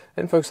quality.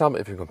 And for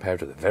example, if you compare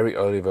to the very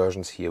early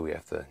versions, here we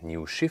have the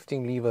new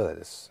shifting lever that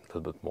is a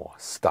little bit more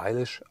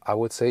stylish, I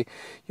would say.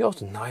 You're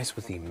also nice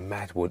with the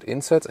matte wood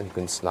inserts, and you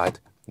can slide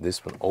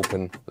this one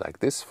open like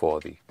this for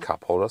the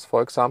cup holders,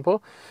 for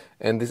example.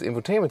 And this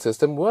infotainment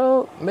system,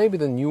 well, maybe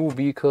the new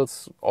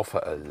vehicles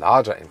offer a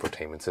larger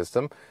infotainment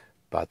system,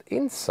 but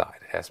inside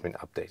it has been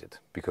updated,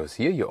 because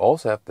here you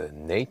also have the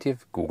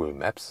native Google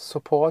Maps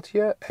support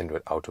here,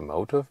 Android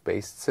Automotive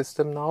based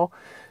system now.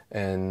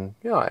 And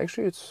yeah,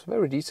 actually it's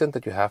very decent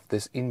that you have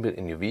this inbuilt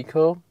in your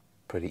vehicle.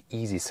 Pretty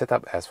easy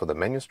setup. As for the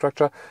menu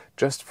structure,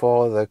 just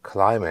for the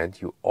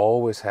climate, you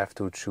always have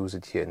to choose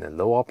it here in the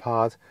lower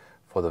part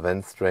for the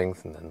vent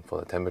strength, and then for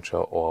the temperature,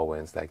 or when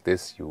it's like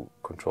this, you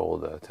control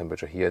the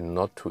temperature here.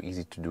 Not too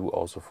easy to do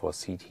also for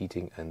seat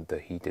heating and the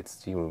heated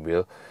steering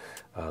wheel.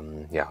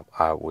 Yeah,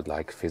 I would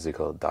like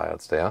physical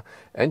dials there.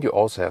 And you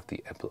also have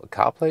the Apple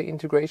CarPlay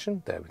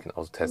integration. There we can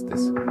also test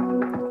this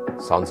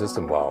sound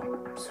system. Wow,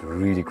 it's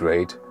really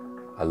great.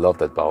 I love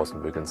that Bowers &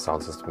 Wilkins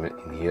sound system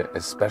in here,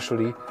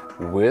 especially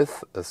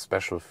with a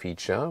special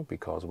feature,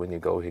 because when you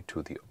go here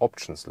to the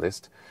options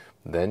list,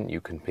 then you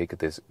can pick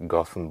this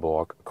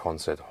Gothenburg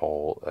concert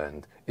hall,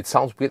 and it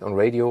sounds weird on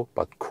radio,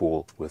 but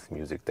cool with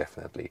music,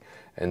 definitely.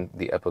 And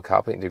the Apple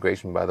CarPlay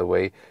integration, by the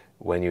way,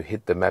 when you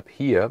hit the map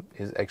here,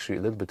 is actually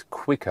a little bit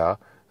quicker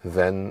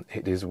than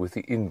it is with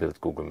the inbuilt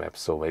Google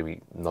Maps, so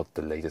maybe not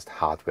the latest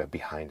hardware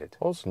behind it.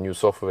 Also new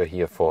software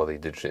here for the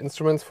digital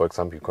instruments. For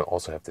example, you can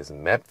also have this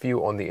map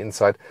view on the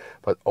inside,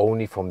 but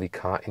only from the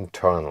car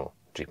internal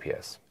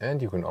GPS.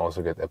 And you can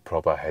also get a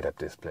proper head-up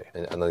display.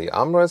 And under the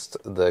armrest,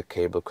 the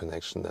cable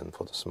connection then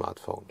for the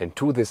smartphone. And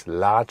to this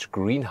large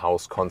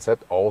greenhouse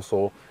concept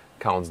also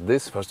counts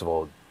this. First of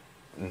all,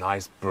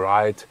 nice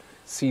bright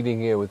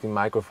ceiling here with the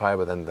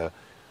microfiber, then the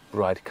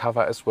bright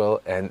cover as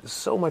well, and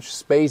so much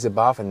space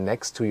above and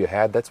next to your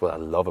head. That's what I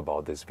love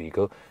about this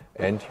vehicle.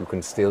 And you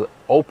can still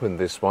open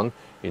this one.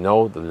 You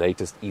know, the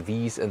latest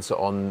EVs and so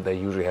on, they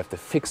usually have the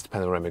fixed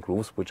panoramic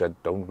roofs, which I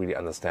don't really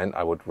understand.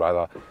 I would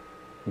rather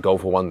go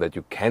for one that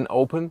you can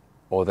open,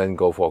 or then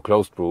go for a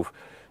closed roof.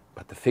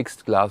 But the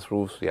fixed glass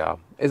roofs, yeah,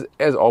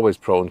 is always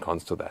pro and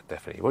cons to that,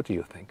 definitely. What do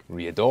you think?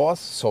 Rear doors,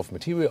 soft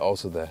material,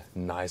 also the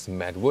nice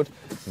matte wood.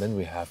 And then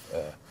we have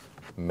a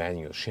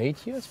manual shade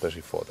here,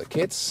 especially for the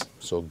kids.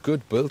 So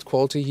good build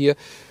quality here.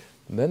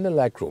 And then the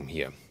legroom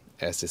here.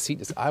 As the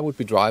seat as I would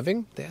be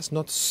driving, there's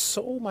not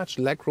so much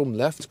legroom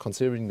left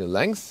considering the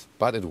length,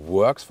 but it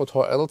works for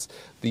tall adults.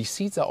 The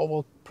seats are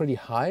overall pretty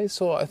high,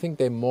 so I think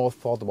they more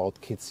thought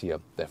about kids here,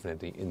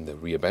 definitely in the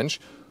rear bench,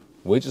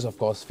 which is of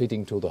course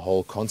fitting to the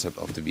whole concept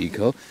of the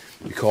vehicle,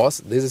 because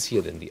this is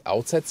here in the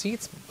outside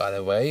seats. By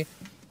the way,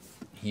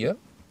 here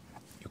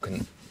you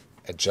can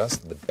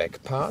adjust the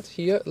back part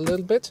here a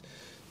little bit.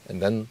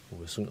 And then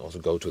we'll soon also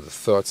go to the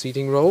third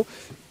seating row.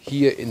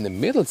 Here in the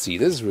middle seat,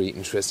 this is really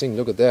interesting.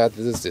 Look at that.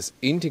 This is this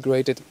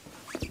integrated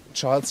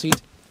child seat.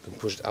 You can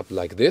push it up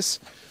like this.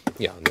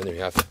 Yeah, and then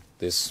you have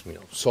this, you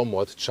know,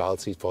 somewhat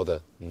child seat for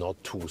the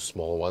not too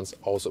small ones.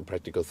 Also a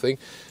practical thing.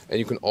 And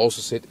you can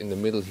also sit in the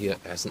middle here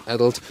as an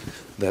adult.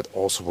 That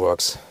also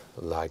works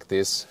like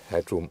this.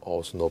 Headroom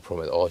also no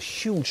problem at all.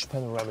 Huge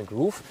panoramic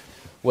roof.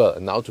 Well,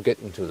 and now to get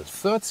into the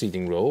third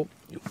seating row,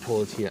 you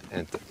pull it here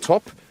at the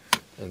top,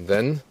 and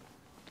then,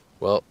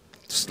 well,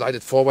 to slide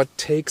it forward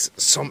takes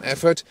some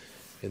effort,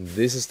 and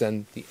this is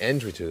then the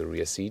entry to the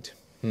rear seat.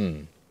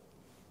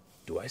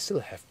 Do I still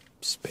have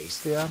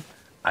space there?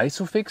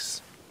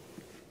 Isofix?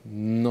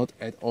 Not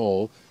at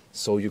all.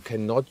 So you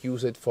cannot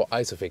use it for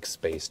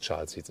Isofix-based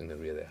child seats in the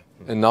rear there.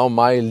 And now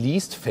my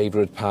least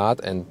favorite part,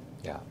 and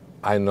yeah,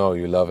 I know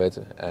you love it,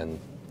 and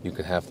you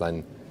can have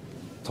like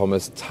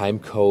Thomas time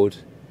code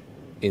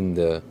in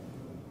the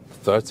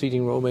third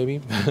seating row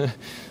maybe.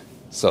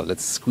 So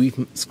let's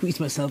squeeze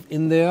myself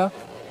in there.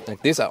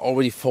 Like this, I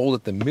already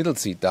folded the middle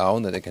seat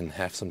down that I can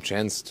have some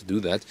chance to do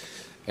that.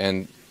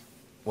 And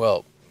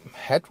well,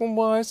 headroom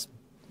wise,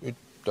 it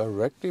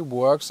directly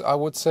works, I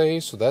would say,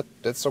 so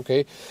that's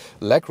okay.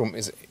 Legroom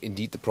is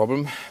indeed the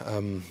problem.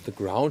 The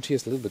ground here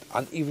is a little bit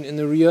uneven in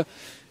the rear,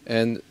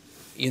 and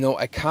you know,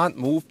 I can't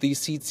move these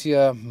seats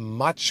here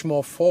much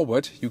more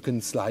forward. You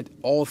can slide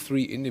all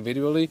three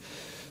individually,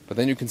 but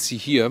then you can see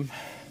here,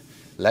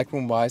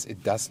 legroom wise,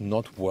 it does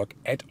not work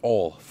at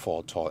all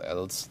for tall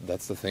adults.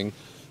 That's the thing.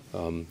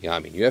 Yeah, I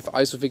mean, you have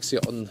Isofix here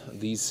on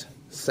these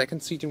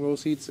second seating row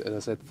seats. As I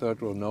said,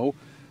 third row no.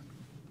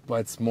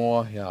 But it's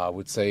more, yeah, I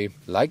would say,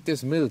 like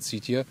this middle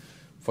seat here,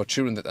 for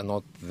children that are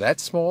not that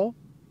small,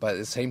 but at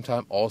the same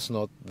time also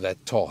not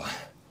that tall.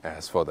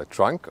 As for the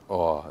trunk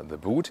or the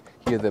boot,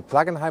 here the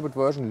plug-in hybrid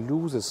version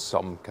loses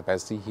some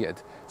capacity here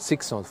at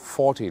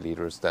 640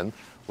 liters then,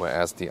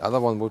 whereas the other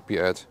one would be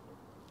at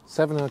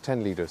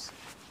 710 liters.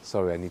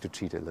 Sorry, I need to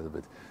cheat a little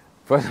bit.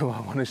 First of all, I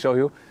want to show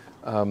you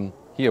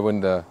here when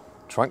the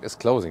trunk is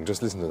closing.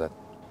 Just listen to that.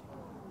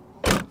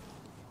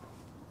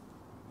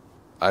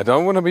 I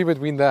don't want to be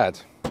between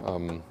that,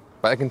 but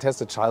I can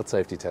test a child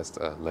safety test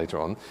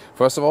later on.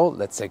 First of all,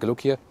 let's take a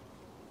look here.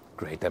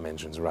 Great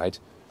dimensions, right?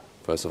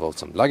 First of all,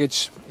 some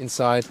luggage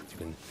inside. You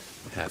can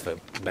have a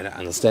better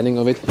understanding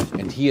of it.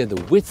 And here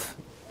the width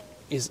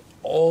is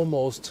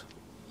almost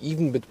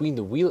even between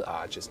the wheel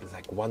arches. It's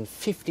like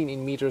 115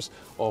 in meters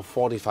or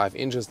 45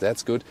 inches.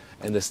 That's good.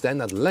 And the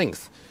standard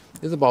length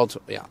is about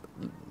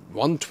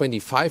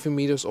 125 in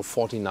meters or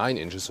 49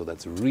 inches. So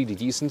that's really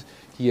decent.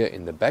 Here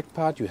in the back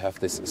part, you have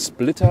this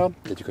splitter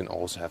that you can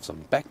also have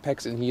some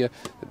backpacks in here,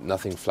 that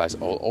nothing flies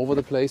all over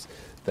the place.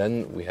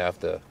 Then we have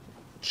the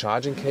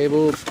charging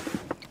cable.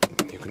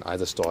 You can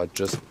either store it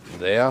just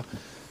there,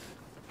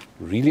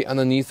 really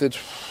underneath it,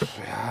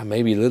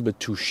 maybe a little bit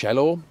too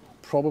shallow,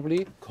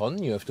 probably.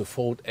 Con, you have to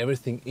fold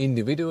everything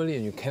individually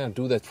and you cannot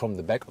do that from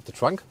the back of the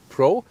trunk.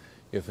 Pro,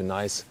 you have a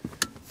nice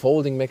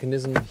folding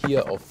mechanism here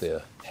of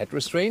the head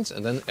restraints,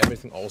 and then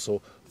everything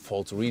also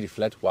folds really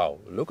flat. Wow,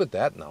 look at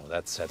that now,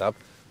 that setup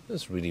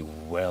is really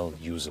well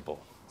usable.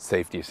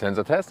 Safety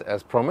sensor test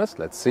as promised,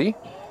 let's see.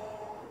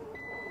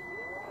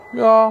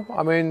 Yeah,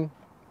 I mean,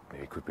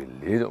 maybe it could be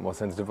a little more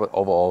sensitive, but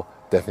overall,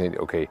 definitely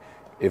okay.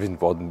 If it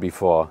wasn't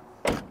before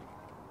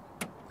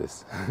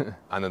this.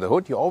 Under the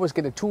hood, you always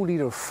get a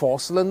 2-liter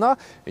 4-cylinder.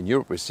 In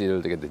Europe, we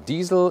still get the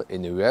diesel.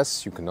 In the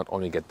US, you can not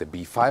only get the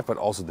B5, but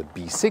also the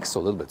B6, so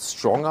a little bit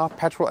stronger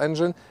petrol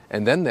engine.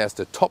 And then there's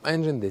the top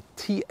engine, the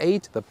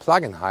T8, the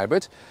plug-in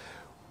hybrid.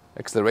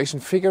 Acceleration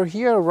figure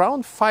here,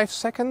 around 5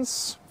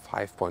 seconds.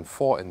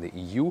 5.4 in the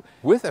EU,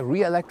 with a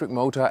rear electric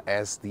motor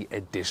as the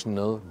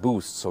additional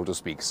boost, so to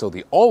speak. So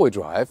the all-wheel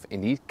drive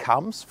indeed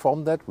comes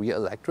from that rear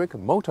electric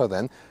motor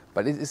then,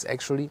 but it is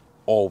actually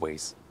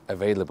always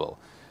available.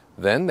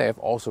 Then they have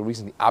also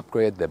recently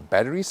upgraded the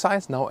battery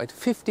size, now at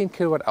 15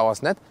 kilowatt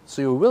hours net,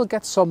 so you will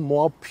get some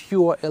more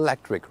pure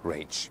electric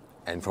range.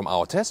 And from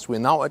our test, we're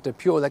now at the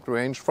pure electric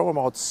range from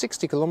about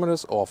 60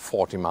 kilometers or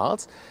 40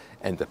 miles,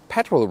 and the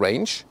petrol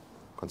range,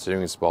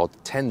 considering it's about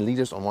 10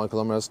 liters on 1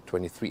 kilometers,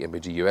 23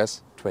 mpg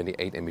US,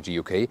 28 mpg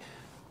UK,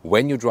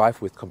 when you drive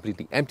with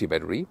completely empty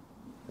battery,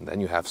 and then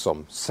you have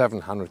some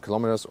 700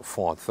 kilometers or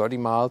 430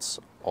 miles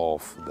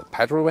of the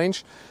petrol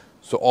range.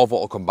 So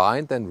overall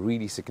combined, then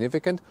really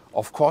significant.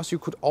 Of course, you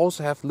could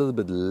also have a little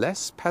bit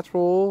less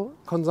petrol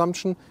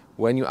consumption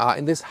when you are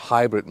in this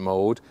hybrid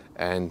mode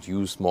and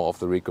use more of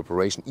the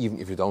recuperation, even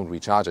if you don't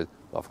recharge it.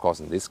 But of course,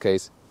 in this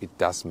case, it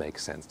does make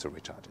sense to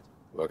recharge it.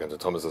 Welcome to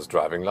Thomas's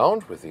driving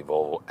lounge with the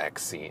Volvo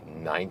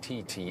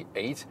XC90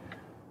 T8.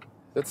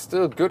 That's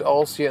still good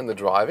also here in the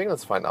driving.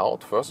 Let's find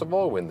out. First of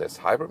all, in this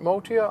hybrid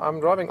mode here, I'm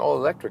driving all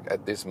electric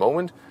at this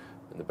moment.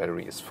 When the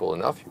battery is full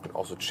enough, you can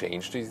also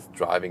change these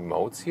driving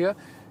modes here.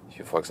 If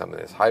you, for example,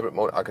 in this hybrid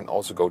mode, I can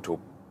also go to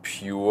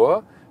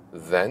pure.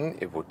 Then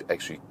it would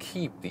actually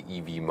keep the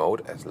EV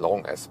mode as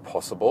long as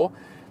possible.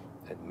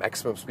 At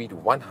maximum speed,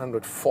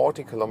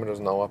 140 kilometers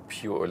an hour,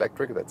 pure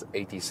electric. That's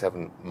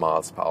 87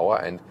 miles per hour.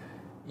 And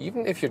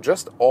even if you're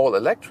just all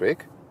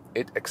electric,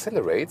 it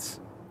accelerates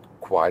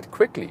quite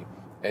quickly.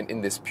 And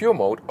in this pure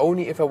mode,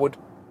 only if I would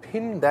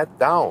pin that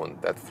down,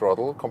 that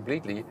throttle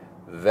completely,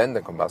 then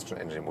the combustion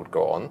engine would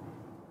go on.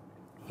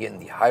 Here in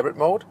the hybrid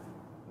mode,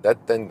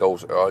 that then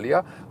goes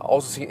earlier. I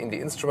also see in the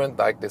instrument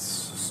like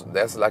this,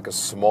 there's like a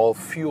small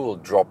fuel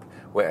drop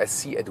where I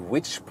see at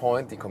which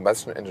point the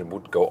combustion engine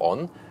would go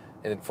on.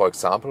 And it, for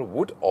example,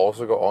 would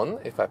also go on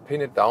if I pin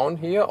it down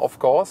here, of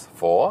course,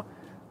 for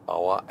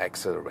our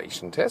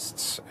acceleration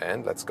tests.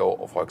 And let's go,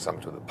 for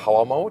example, to the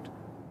power mode.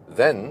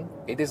 Then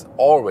it is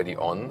already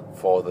on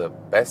for the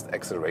best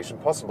acceleration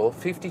possible.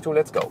 52,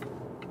 let's go.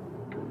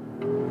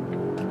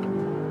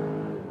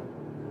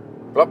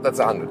 Plop, that's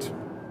 100.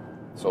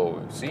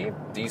 So you see,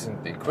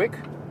 decently quick.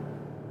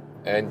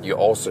 And you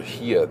also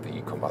hear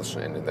the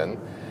combustion engine then.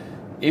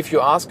 If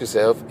you ask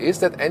yourself, is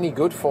that any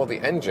good for the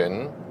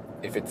engine?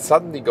 If it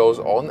suddenly goes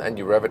on and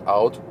you rev it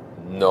out,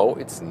 no,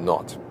 it's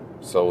not.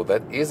 So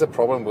that is a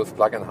problem with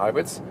plug-in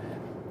hybrids.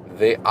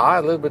 They are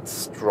a little bit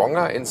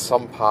stronger in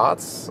some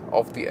parts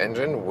of the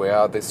engine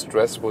where the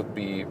stress would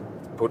be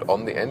put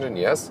on the engine,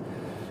 yes.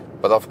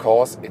 But of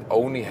course, it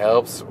only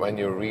helps when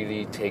you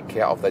really take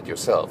care of that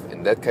yourself.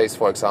 In that case,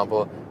 for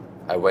example,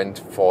 I went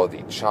for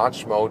the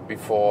charge mode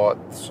before,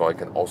 so I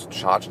can also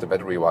charge the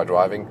battery while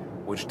driving,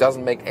 which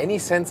doesn't make any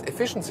sense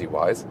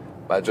efficiency-wise,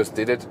 but I just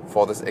did it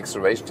for this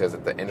acceleration test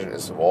that the engine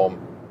is warm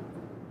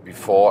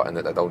before and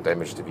that I don't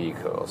damage the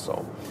vehicle.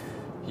 So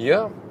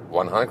here,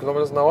 100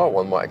 kilometers an hour,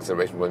 one more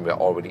acceleration when we're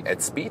already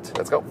at speed.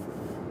 Let's go.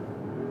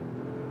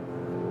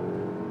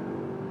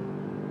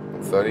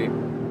 30,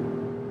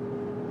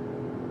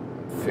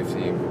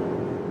 50,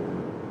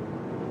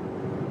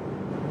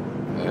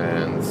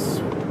 and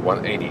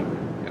 180.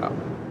 Yeah.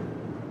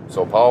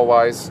 So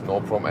power-wise,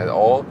 no problem at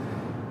all.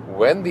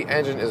 When the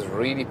engine is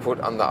really put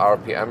under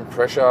RPM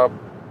pressure,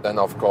 then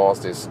of course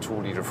this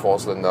 2-liter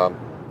 4-cylinder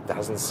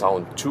doesn't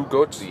sound too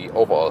good. The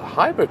overall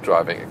hybrid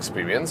driving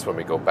experience, when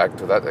we go back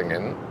to that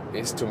again,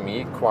 is to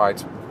me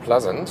quite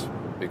pleasant,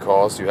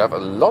 because you have a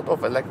lot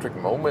of electric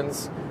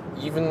moments.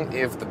 Even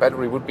if the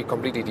battery would be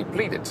completely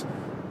depleted,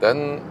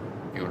 then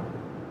you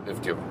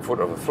lift your foot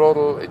off the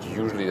throttle, it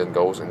usually then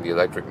goes in the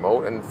electric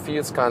mode and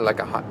feels kind of like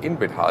a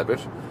inbuilt hybrid.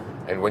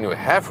 And when you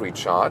have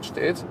recharged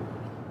it,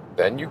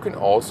 then you can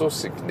also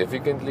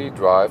significantly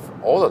drive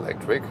all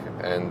electric,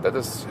 and that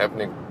is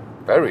happening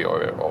very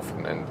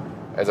often. And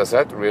as I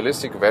said,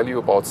 realistic value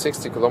about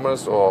 60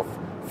 kilometers or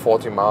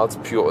 40 miles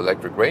pure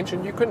electric range,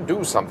 and you can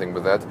do something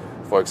with that,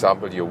 for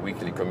example your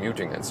weekly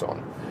commuting and so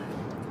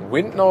on.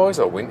 Wind noise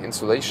or wind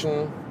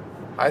insulation,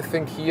 I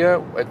think here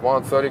at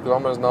 130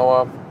 kilometers an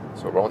hour,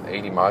 so around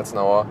 80 miles an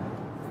hour,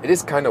 it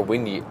is kind of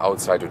windy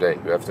outside today,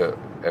 you have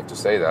to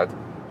say that.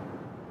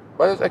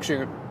 But it's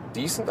actually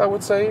decent, I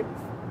would say.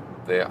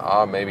 There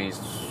are maybe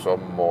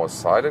some more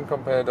silent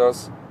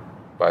competitors,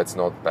 but it's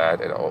not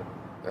bad at all.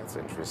 That's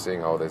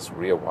interesting how this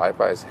rear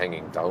wiper is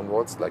hanging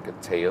downwards like a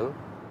tail.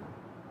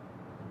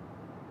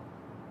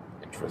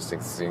 Interesting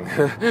thing.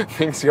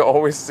 Things you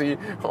always see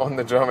on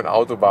the German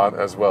Autobahn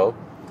as well.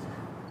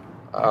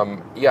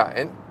 Yeah,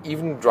 and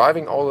even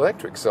driving all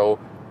electric. So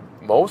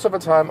most of the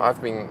time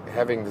I've been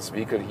having this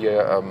vehicle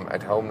here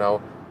at home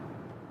now,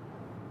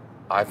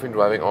 I've been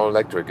driving all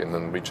electric and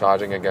then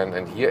recharging again,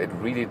 and here it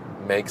really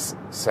makes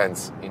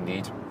sense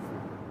indeed,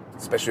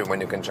 especially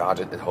when you can charge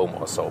it at home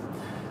or so.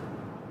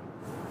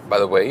 By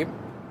the way,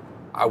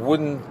 I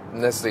wouldn't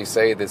necessarily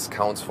say this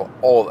counts for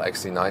all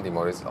XC90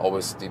 models. It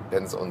always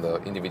depends on the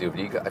individual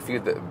vehicle. I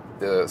feel that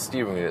the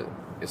steering wheel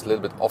is a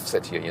little bit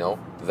offset here, you know.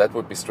 That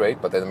would be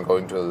straight, but then I'm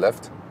going to the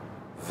left.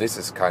 This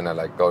is kind of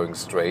like going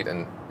straight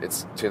and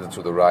it's tilted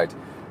to the right.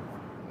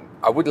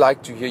 I would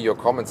like to hear your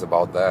comments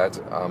about that.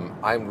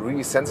 I'm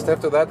really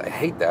sensitive to that. I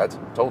hate that,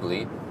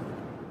 totally.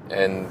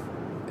 And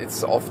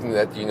it's often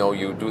that, you know,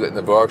 you do that in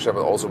the workshop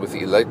and also with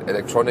the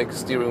electronic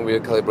steering wheel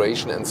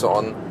calibration and so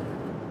on.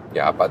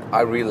 Yeah, but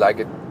I really like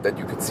it that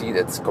you can see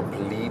that's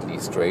completely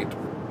straight.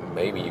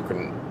 Maybe you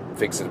can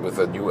fix it with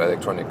a new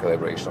electronic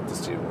calibration of the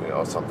steering wheel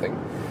or something.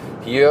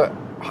 Here,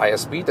 higher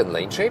speed and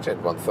lane change at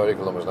 130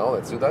 kilometers an hour.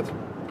 Let's do that.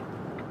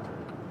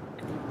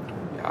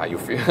 Yeah, you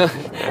feel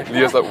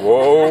Leo's like,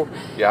 whoa.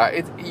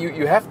 Yeah,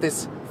 you have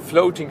this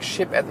floating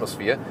ship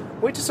atmosphere,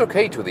 which is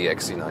okay to the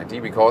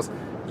XC90 because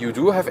you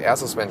do have air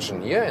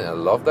suspension here, and I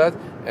love that.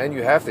 And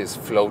you have this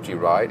floaty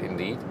ride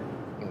indeed.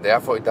 And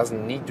therefore, it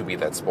doesn't need to be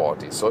that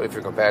sporty. So if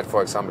you compare it,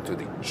 for example, to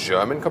the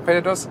German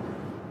competitors,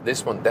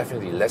 this one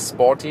definitely less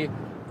sporty.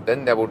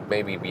 Then there would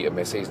maybe be a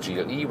Mercedes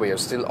GLE where you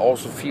still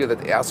also feel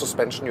that air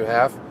suspension you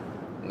have.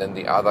 And then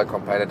the other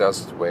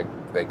competitors where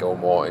they go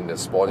more in the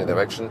sporty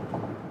direction.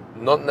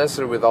 Not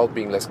necessarily without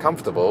being less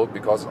comfortable,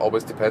 because it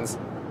always depends.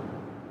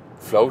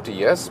 Floaty,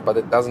 yes, but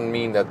it doesn't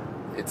mean that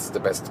it's the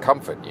best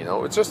comfort, you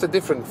know. It's just a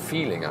different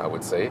feeling, I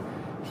would say.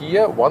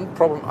 Here, one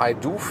problem I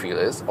do feel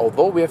is,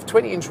 although we have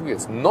 20-inch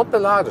wheels, not the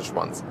largest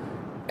ones,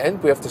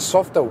 and we have the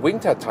softer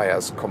winter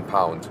tires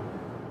compound,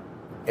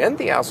 and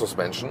the air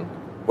suspension,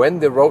 when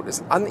the road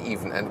is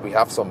uneven and we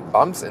have some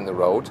bumps in the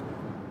road,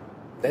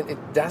 then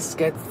it does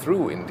get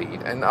through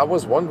indeed. And I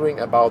was wondering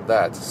about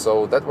that.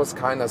 So that was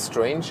kind of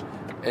strange.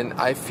 And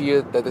I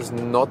feel that is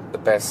not the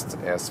best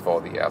as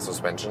for the air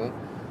suspension.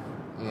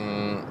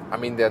 I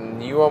mean, the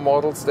newer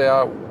models there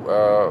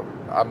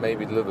are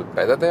maybe a little bit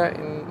better there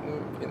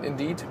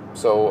indeed.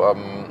 So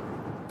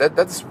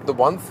that's the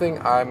one thing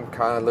I'm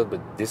kind of a little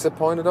bit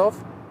disappointed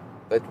of,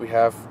 that we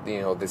have,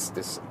 you know, this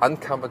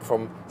uncomfort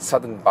from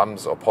sudden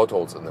bumps or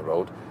potholes in the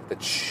road.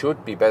 That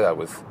should be better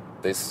with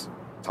this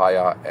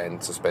tire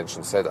and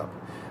suspension setup.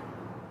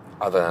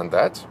 Other than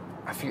that,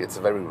 I feel it's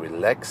a very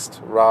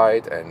relaxed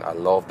ride, and I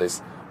love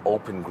this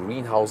open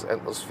greenhouse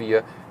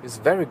atmosphere. It's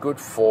very good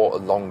for a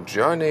long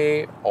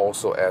journey,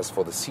 also as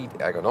for the seat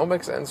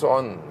ergonomics and so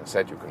on. I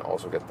said you can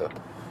also get the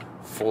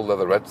full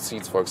leatherette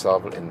seats, for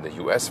example, in the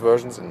US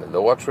versions in the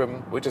lower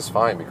trim, which is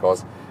fine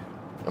because,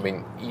 I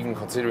mean, even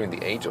considering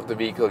the age of the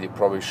vehicle, you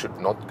probably should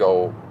not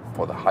go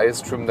for the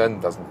highest trim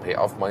then. Doesn't pay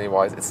off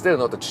money-wise. It's still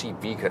not a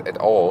cheap vehicle at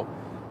all.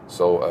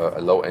 So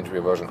a low entry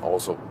version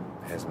also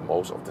has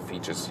most of the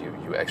features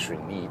you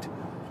actually need.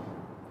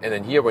 And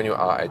then here, when you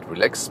are at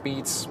relaxed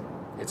speeds,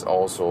 it's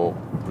also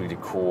really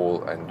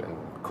cool and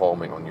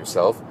calming on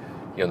yourself.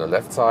 Here on the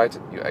left side,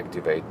 you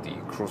activate the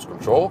cruise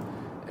control,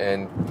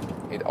 and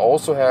it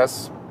also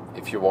has,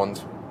 if you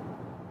want,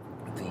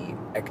 the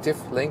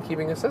active lane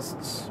keeping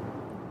assist.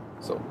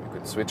 So you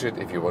can switch it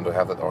if you want to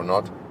have that or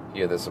not.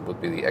 Here, this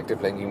would be the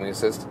active lane keeping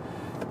assist.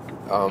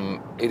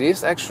 It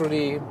is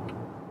actually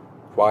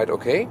quite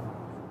okay.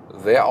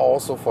 There are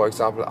also, for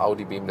example,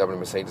 Audi, BMW,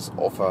 Mercedes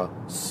offer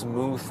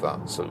smoother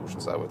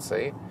solutions, I would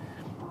say.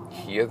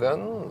 Here then,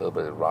 a little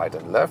bit right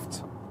and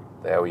left.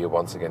 There you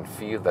once again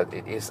feel that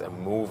it is a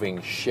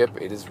moving ship.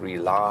 It is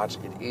really large,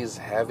 it is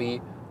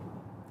heavy,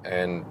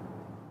 and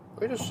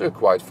it is still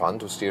quite fun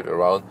to steer it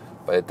around,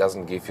 but it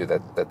doesn't give you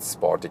that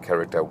sporty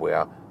character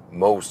where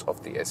most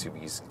of the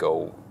SUVs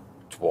go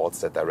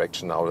towards that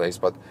direction nowadays.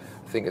 But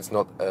I think it's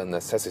not a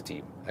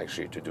necessity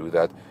actually to do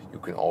that. You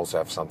can also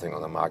have something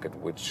on the market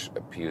which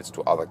appeals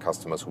to other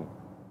customers who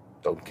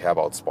don't care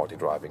about sporty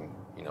driving,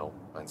 you know,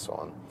 and so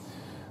on.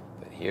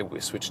 Then here we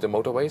switch the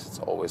motorways. It's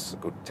always a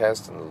good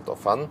test and a lot of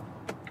fun.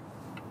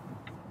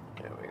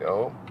 There we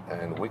go.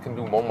 And we can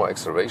do one more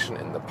acceleration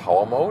in the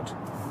power mode.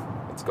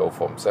 Let's go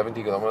from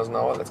 70 kilometers an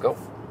hour. Let's go.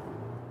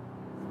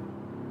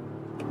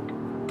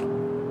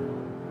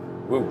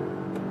 Woo.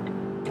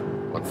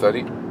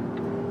 130.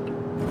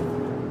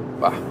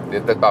 Ah,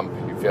 did that bump.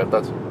 You felt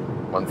that?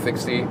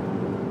 160.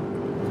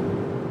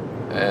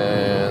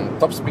 And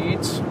top speed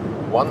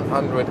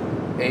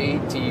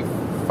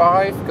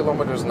 185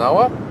 kilometers an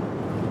hour.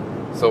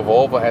 So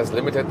Volvo has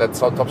limited that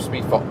top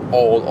speed for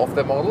all of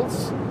their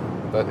models.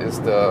 That is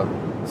the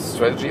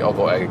strategy,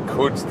 although I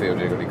could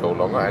theoretically go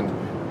longer. And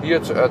here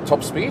at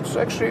top speed,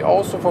 actually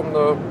also from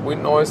the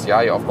wind noise,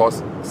 yeah, of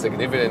course,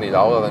 significantly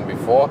louder than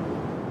before,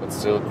 but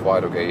still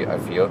quite okay, I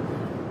feel.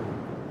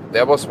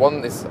 There was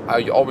one,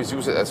 I always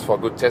use it as for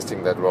good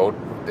testing that road,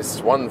 this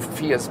one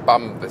fierce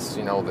bump, this,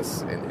 you know,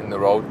 this in the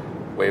road,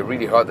 where it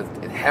really hurt,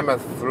 it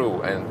hammered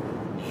through, and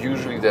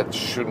usually that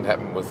shouldn't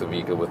happen with the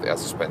vehicle with air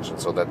suspension.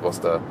 So that was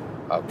the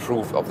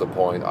proof of the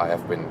point I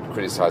have been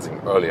criticizing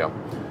earlier.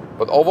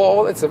 But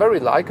overall, it's a very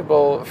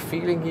likable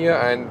feeling here,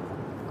 and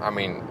I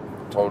mean,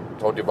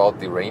 told you about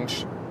the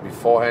range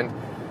beforehand.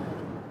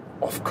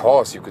 Of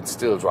course, you can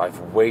still drive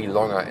way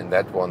longer in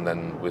that one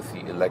than with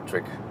the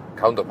electric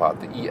counterpart,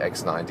 the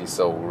EX90.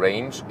 So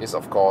range is,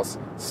 of course,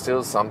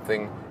 still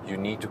something you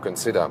need to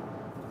consider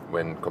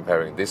when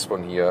comparing this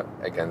one here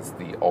against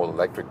the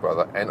all-electric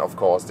brother. And of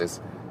course,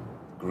 this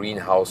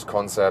greenhouse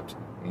concept,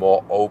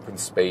 more open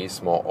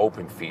space, more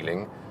open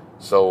feeling.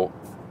 So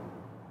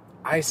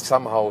I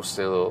somehow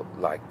still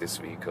like this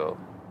vehicle.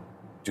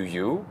 Do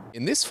you?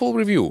 In this full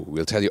review,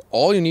 we'll tell you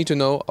all you need to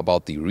know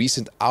about the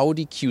recent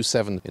Audi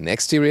Q7 in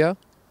exterior,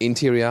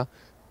 interior,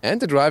 and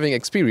the driving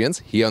experience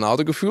here on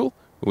Autogefühl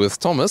with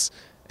Thomas.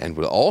 And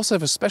we'll also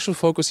have a special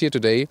focus here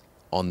today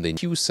on the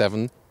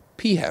Q7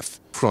 PHEV.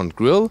 Front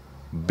grille,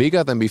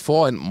 bigger than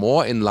before and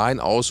more in line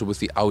also with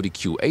the Audi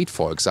Q8,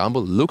 for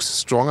example. Looks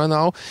stronger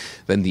now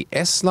than the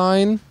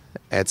S-Line.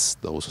 Adds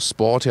those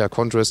sportier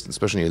contrast,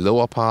 especially in the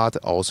lower part,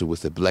 also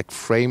with the black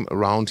frame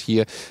around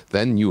here.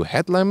 Then new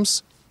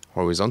headlamps,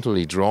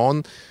 horizontally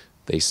drawn.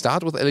 They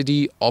start with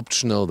LED,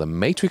 optional the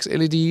matrix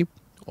LED,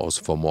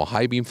 also for more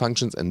high beam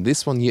functions. And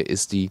this one here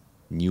is the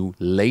new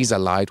laser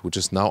light, which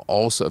is now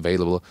also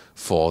available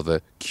for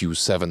the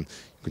Q7. You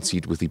can see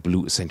it with the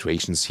blue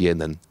accentuations here, and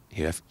then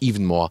you have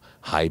even more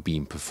high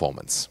beam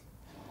performance.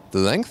 The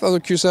length of the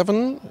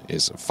Q7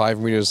 is 5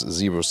 meters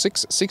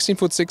 06, 16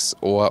 foot 6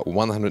 or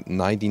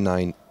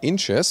 199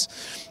 inches,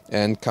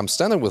 and comes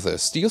standard with a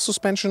steel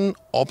suspension,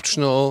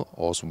 optional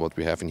also what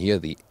we have in here,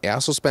 the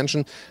air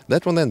suspension.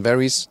 That one then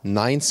varies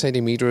 9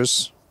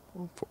 centimeters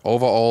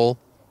overall,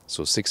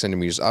 so 6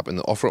 centimeters up in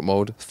the off-road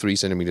mode, 3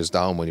 centimeters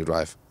down when you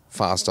drive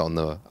faster on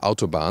the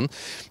Autobahn.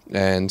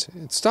 And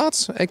it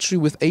starts actually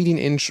with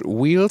 18-inch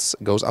wheels,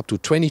 goes up to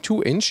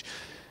 22-inch,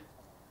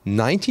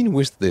 19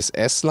 with this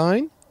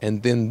S-Line.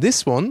 And then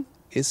this one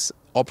is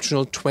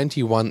optional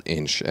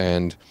 21-inch,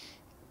 and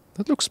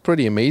that looks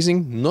pretty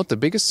amazing. Not the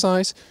biggest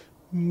size.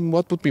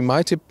 What would be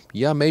my tip?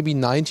 Yeah, maybe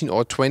 19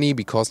 or 20,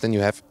 because then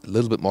you have a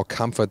little bit more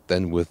comfort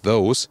than with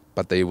those,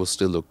 but they will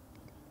still look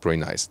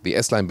pretty nice. The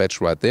S-Line badge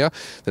right there,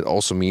 that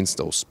also means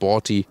those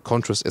sporty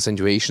contrast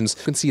accentuations.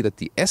 You can see that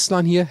the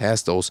S-Line here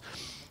has those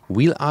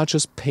wheel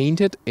arches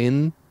painted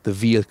in the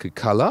vehicle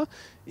color.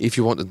 If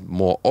you want it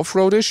more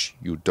off-roadish,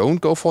 you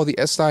don't go for the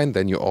S-Line,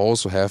 then you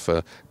also have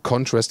a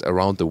contrast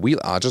around the wheel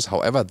arches.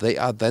 However, they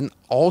are then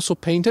also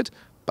painted,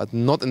 but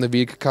not in the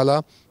vehicle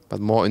color,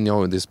 but more in,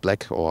 in this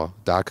black or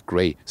dark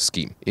gray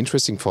scheme.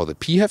 Interesting for the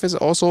PHEV is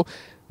also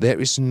there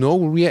is no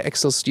rear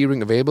axle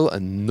steering available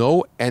and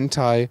no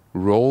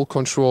anti-roll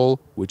control,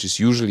 which is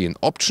usually an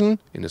option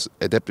in a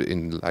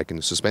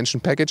suspension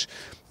package.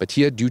 But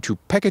here, due to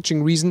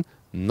packaging reason,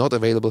 not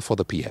available for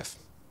the PHEV.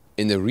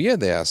 In the rear,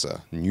 there's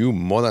a new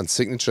modern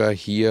signature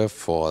here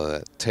for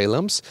the tail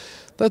lamps.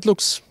 That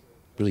looks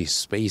really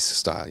space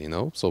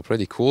style, so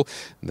pretty cool.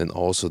 And then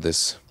also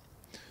this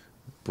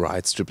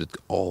bright strip that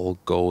all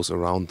goes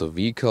around the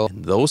vehicle.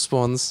 And those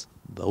ones,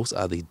 those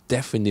are the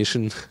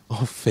definition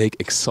of fake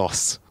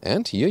exhausts.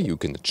 And here you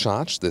can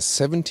charge the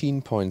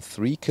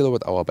 17.3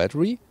 kilowatt hour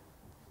battery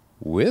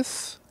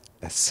with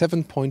a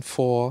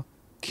 7.4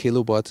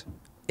 kilowatt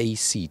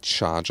AC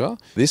charger.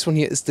 This one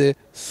here is the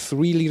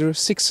 3-liter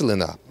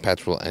 6-cylinder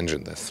petrol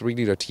engine, the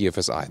 3-liter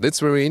TFSI. That's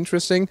very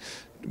interesting,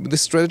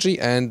 this strategy,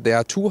 and there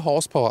are 2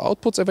 horsepower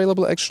outputs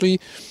available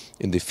actually.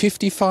 In the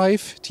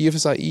 55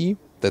 TFSIe,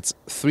 that's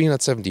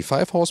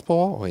 375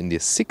 horsepower, or in the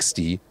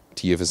 60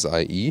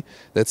 TFSIe,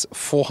 that's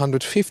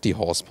 450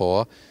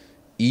 horsepower.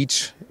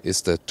 Each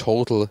is the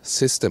total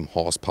system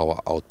horsepower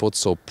output,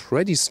 so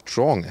pretty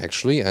strong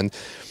actually. And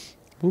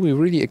We'll be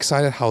really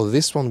excited how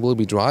this one will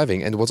be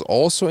driving. And what's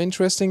also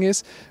interesting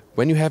is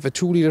when you have a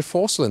 2-liter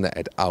 4-cylinder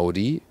at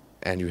Audi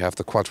and you have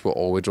the Quattro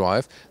all-wheel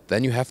drive,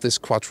 then you have this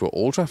Quattro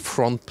Ultra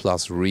front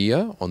plus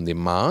rear on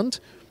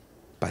demand.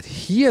 But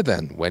here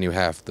then, when you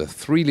have the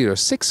 3-liter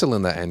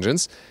 6-cylinder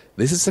engines,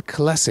 this is a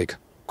classic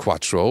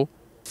Quattro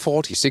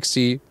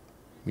 40-60,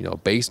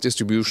 base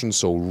distribution,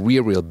 so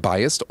rear-wheel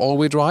biased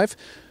all-wheel drive.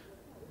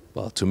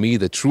 Well, to me,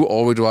 the true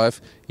all-wheel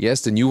drive,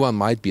 yes, the new one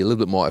might be a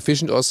little bit more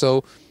efficient or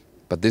so,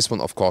 but this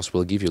one, of course,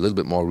 will give you a little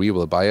bit more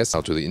rear-wheel bias.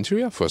 Now to the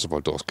interior. First of all,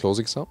 doors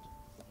closing sound.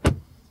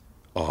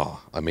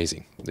 Oh,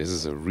 amazing. This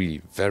is a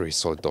really very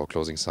solid door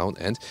closing sound.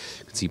 And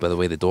you can see, by the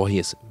way, the door here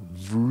is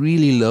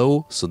really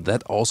low, so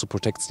that also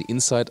protects the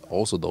inside.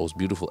 Also those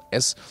beautiful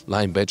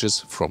S-line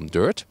badges from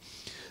dirt.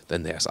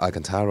 Then there's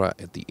Alcantara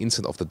at the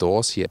inside of the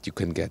doors. Here you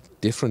can get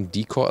different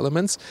decor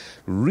elements.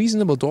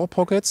 Reasonable door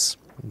pockets.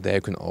 There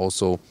you can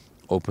also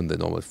open the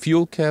normal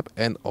fuel cap,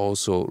 and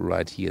also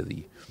right here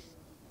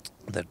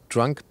the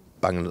trunk.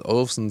 Bang &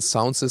 Olufsen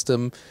sound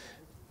system.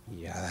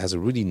 Yeah, it has a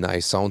really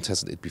nice sound,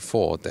 tested it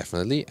before,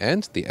 definitely.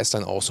 And the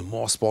S-Line also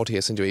more sporty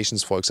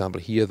accentuations. For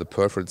example, here the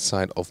perforated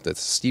side of the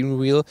steering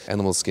wheel,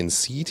 animal skin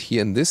seat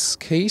here in this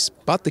case.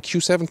 But the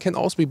Q7 can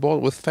also be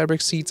bought with fabric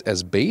seats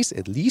as base,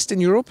 at least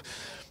in Europe.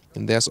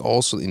 And there's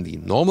also in the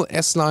normal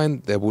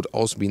S-Line, there would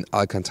also be an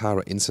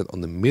Alcantara insert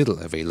on the middle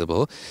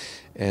available.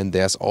 And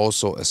there's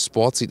also a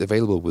sport seat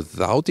available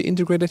without the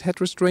integrated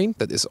head restraint.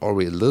 That is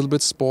already a little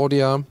bit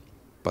sportier,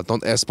 but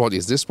not as sporty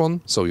as this one.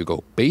 So you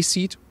go base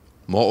seat,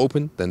 more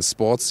open, then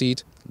sport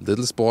seat,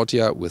 little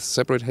sportier with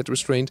separate head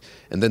restraint.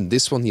 And then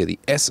this one here, the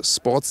S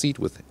sport seat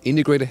with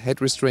integrated head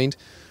restraint.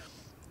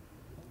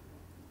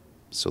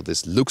 So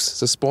this looks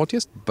the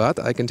sportiest, but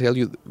I can tell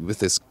you with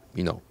this,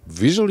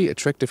 visually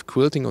attractive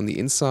quilting on the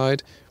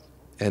inside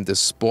and the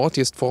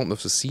sportiest form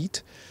of the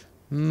seat,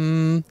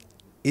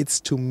 it's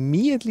to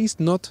me at least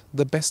not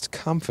the best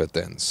comfort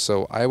then.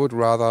 So I would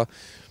rather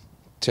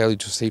tell you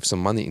to save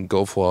some money and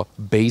go for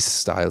base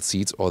style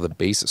seats or the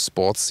base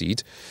sport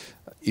seat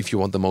if you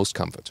want the most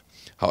comfort.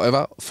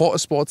 However, for a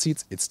sport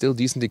seat, it's still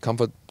decently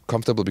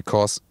comfortable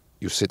because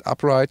you sit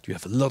upright, you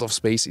have a lot of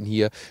space in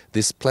here.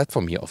 This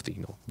platform here of the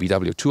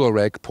VW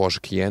Touareg,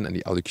 Porsche Cayenne and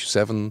the Audi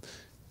Q7,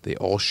 they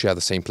all share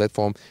the same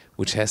platform,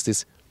 which has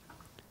this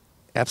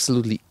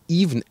absolutely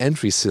even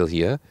entry sill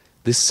here.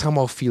 This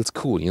somehow feels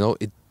cool,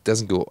 it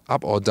doesn't go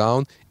up or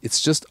down.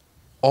 It's just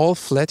all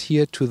flat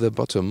here to the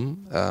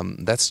bottom.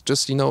 That's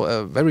just,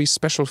 a very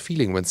special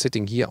feeling when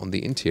sitting here on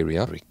the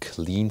interior. Very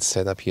clean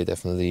setup here,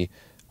 definitely.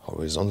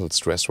 Horizontal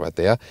stress right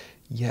there.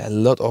 Yeah, a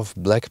lot of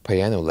black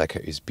piano lacquer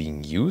is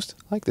being used.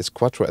 Like this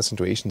Quattro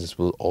accentuation, this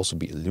will also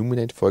be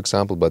illuminated, for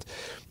example, but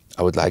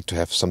I would like to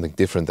have something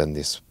different than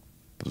this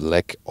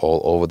black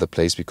all over the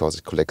place because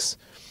it collects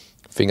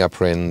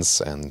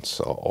fingerprints and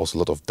also a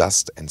lot of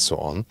dust and so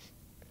on.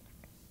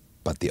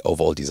 But the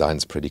overall design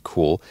is pretty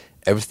cool.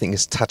 Everything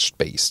is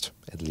touch-based,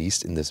 at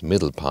least in this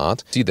middle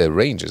part. See, the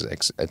range is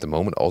at the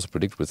moment also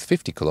predicted with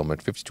 50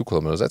 kilometers, 52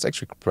 kilometers. That's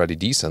actually pretty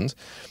decent.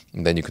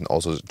 And then you can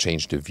also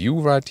change the view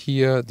right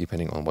here,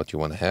 depending on what you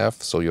want to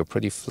have. So you're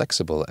pretty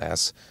flexible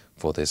as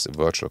for this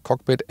virtual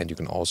cockpit. And you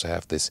can also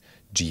have this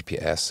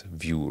GPS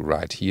view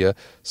right here.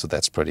 So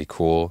that's pretty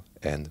cool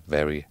and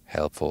very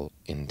helpful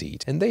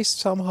indeed. And they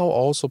somehow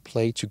also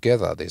play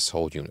together, this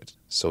whole unit.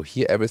 So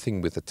here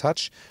everything with a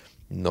touch.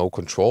 No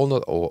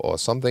control or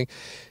something.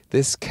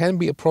 This can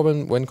be a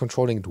problem when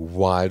controlling it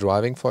while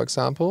driving, for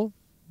example.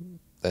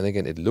 Then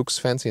again, it looks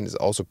fancy and is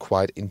also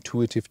quite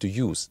intuitive to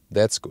use.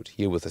 That's good.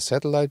 Here with the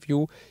satellite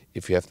view,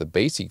 if you have the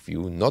basic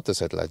view, not the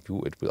satellite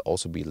view, it will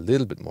also be a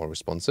little bit more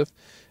responsive.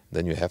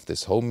 Then you have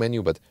this home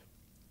menu, but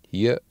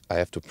here I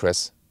have to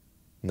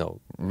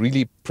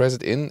really press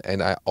it in,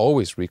 and I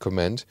always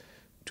recommend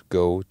to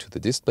go to the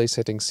display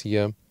settings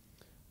here,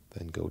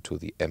 then go to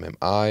the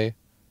MMI,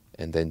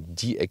 and then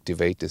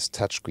deactivate this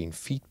touchscreen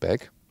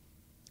feedback.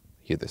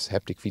 Here, this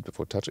haptic feedback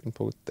for touch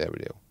input. There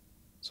we go.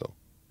 So,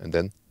 and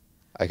then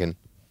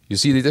you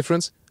see the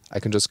difference? I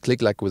can just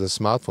click like with a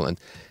smartphone. And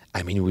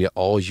I mean, we are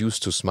all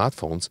used to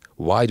smartphones.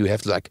 Why do you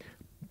have to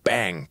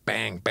bang,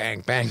 bang,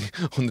 bang, bang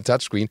on the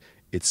touchscreen?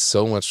 It's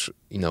so much,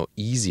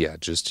 easier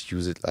just to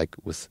use it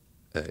with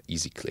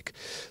easy click.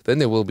 Then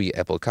there will be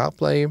Apple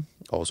CarPlay,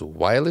 also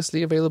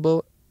wirelessly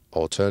available.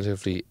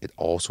 Alternatively, it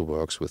also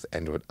works with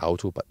Android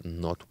Auto, but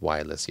not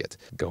wireless yet.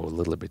 Go a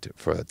little bit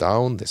further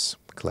down, this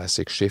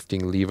classic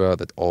shifting lever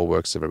that all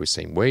works the very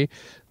same way.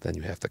 Then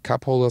you have the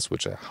cup holders,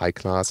 which are high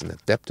class and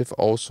adaptive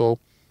also.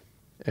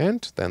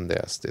 And then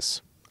there's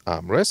this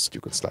armrest.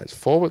 You can slide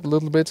forward a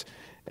little bit.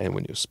 And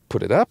when you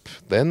put it up,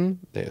 then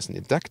there's an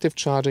inductive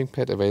charging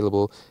pad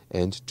available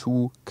and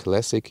 2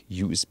 classic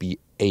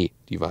USB-A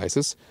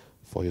devices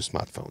for your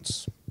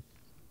smartphones.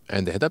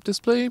 And the head-up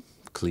display,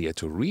 clear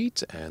to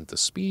read, and the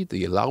speed,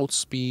 the allowed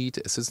speed,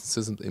 assistance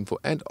system info,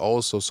 and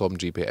also some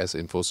GPS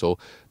info, so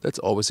that's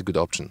always a good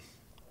option.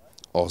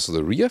 Also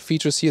the rear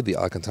features here the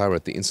Alcantara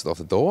at the inside of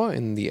the door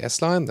in the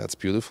S-Line, that's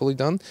beautifully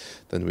done.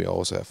 Then we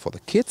also have for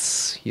the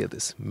kids, here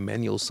this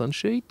manual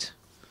sunshade,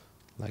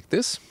 like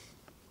this.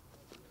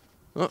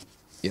 Oh,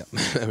 Yeah,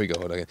 there we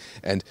go again.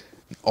 And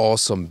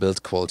awesome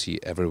build quality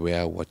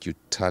everywhere. What you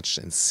touch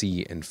and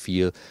see and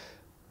feel,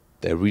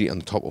 they're really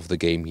on top of the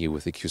game here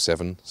with the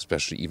Q7,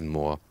 especially even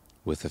more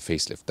with the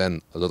facelift.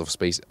 Then a lot of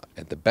space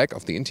at the back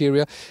of the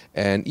interior,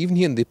 and even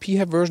here in the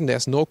PHEV version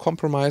there's no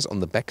compromise on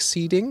the back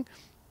seating.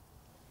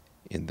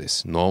 In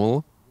this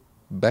normal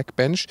back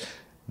bench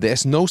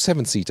there's no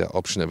 7-seater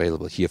option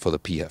available here for the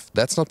PHEV.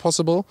 That's not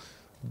possible,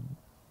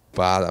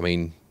 but I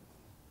mean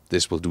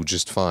this will do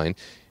just fine.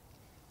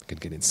 You can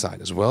get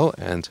inside as well,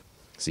 and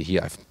see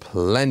here I have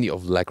plenty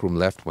of legroom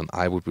left when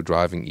I would be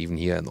driving even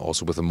here, and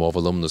also with a more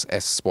voluminous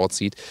S Sport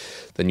seat.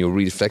 Then you're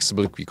really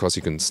flexible because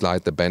you can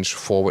slide the bench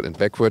forward and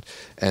backward,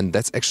 and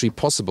that's actually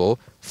possible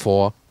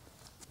for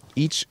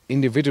each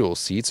individual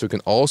seat. So you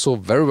can also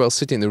very well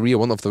sit in the rear,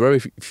 one of the very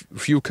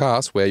few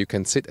cars where you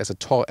can sit as a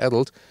tall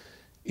adult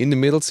in the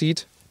middle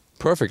seat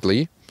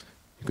perfectly.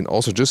 You can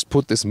also just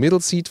put this middle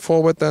seat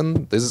forward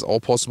then. This is all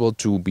possible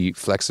to be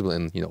flexible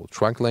in, you know,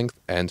 trunk length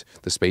and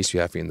the space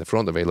you have in the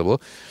front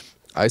available.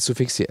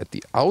 Isofix here at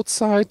the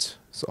outside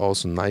is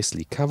also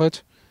nicely covered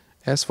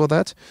as for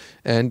that.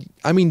 And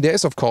I mean,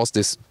 there's of course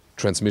this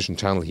transmission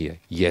channel here,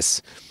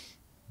 yes,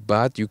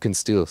 but you can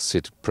still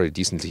sit pretty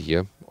decently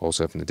here.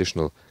 Also have an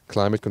additional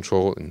climate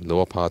control in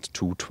lower part,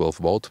 2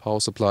 12-volt power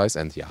supplies,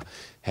 and yeah,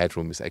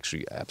 headroom is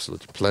actually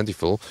absolutely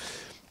plentiful.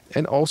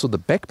 And also the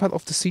back part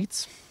of the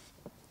seats,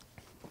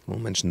 I'll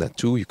mention that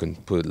too. You can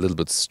put it a little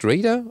bit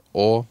straighter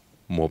or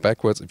more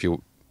backwards if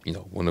you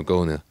want to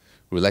go in a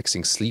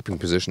relaxing sleeping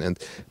position, and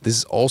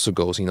this also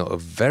goes a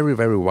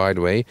very wide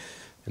way,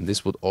 and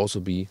this would also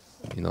be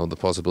the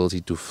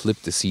possibility to flip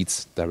the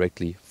seats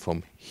directly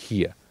from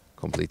here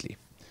completely.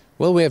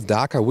 Well, we have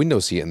darker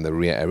windows here in the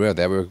rear area,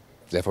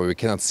 therefore we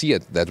cannot see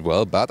it that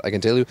well, but I can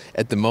tell you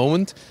at the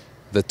moment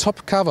the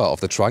top cover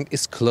of the trunk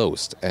is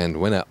closed, and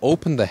when I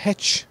open the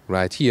hatch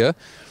right here,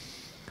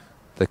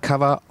 the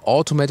cover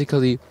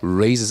automatically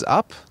raises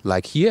up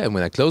like here, and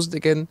when I close it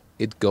again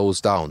it goes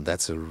down.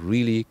 That's a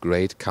really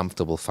great,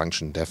 comfortable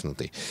function,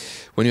 definitely.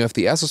 When you have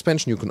the air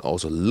suspension, you can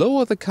also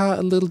lower the car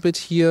a little bit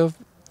here,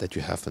 that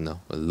you have a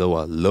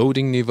lower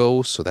loading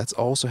niveau, so that's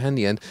also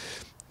handy and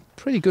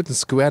pretty good in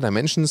square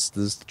dimensions.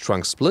 This is the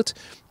trunk split,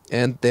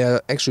 and there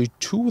are actually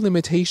 2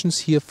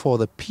 limitations here for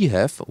the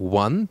PHEV.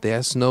 One,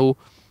 there's no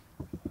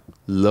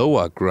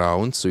lower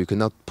ground, so you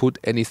cannot put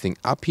anything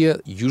up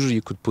here. Usually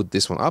you could put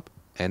this one up,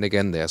 and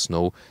again there's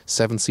no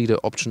 7-seater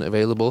option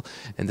available.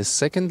 And the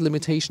second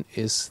limitation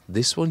is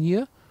this one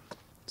here.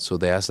 So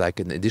there's like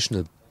an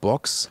additional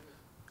box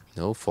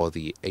for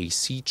the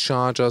AC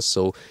charger,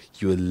 so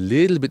you're a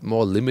little bit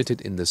more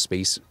limited in the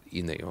space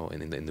in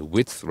the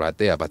width right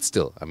there. But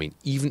still, I mean,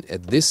 even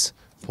at this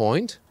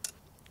point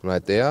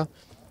right there,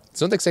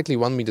 it's not exactly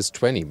 1.20 meters,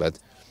 but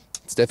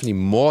it's definitely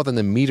more than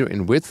a meter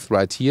in width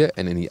right here,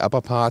 and in the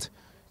upper part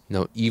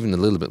even a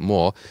little bit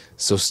more.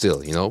 So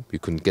still, you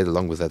can get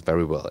along with that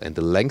very well. And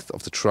the length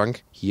of the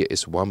trunk here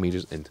is 1.14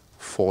 meters.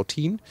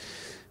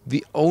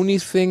 The only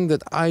thing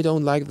that I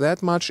don't like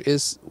that much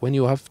is when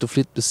you have to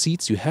flip the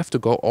seats, you have to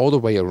go all the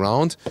way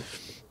around.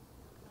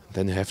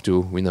 Then you have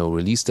to,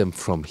 release them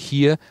from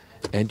here,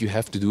 and you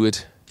have to do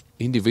it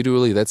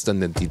individually. That's then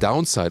the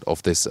downside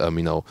of this,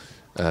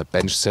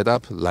 bench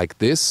setup like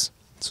this.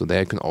 So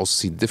there you can also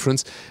see the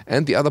difference.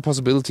 And the other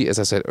possibility, as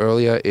I said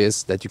earlier,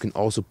 is that you can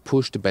also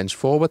push the bench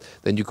forward.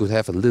 Then you could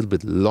have a little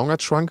bit longer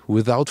trunk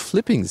without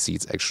flipping the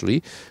seats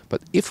actually.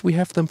 But if we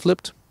have them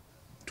flipped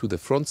to the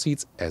front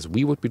seats, as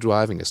we would be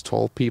driving as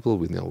tall people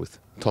with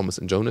Thomas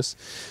and Jonas,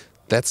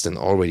 that's then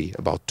already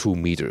about 2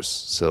 meters.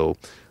 So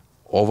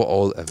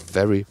overall a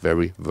very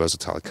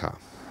versatile car.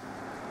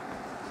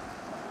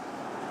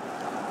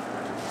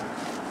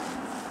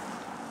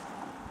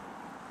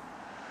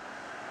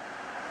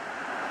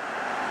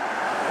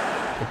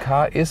 The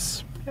car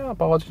is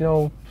about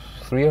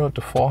 300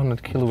 to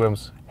 400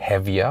 kilograms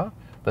heavier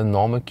than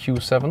normal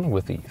Q7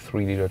 with the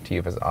 3-liter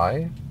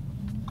TFSI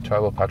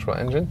turbo petrol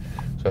engine,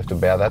 so you have to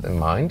bear that in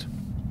mind.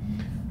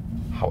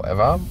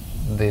 However,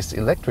 this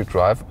electric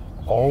drive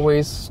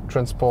always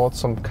transports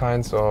some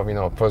kinds of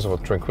first of all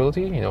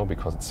tranquility,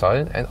 because it's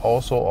silent, and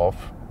also of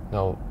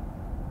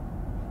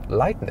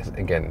lightness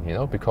again,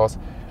 because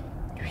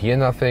you hear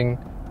nothing.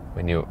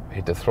 When you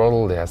hit the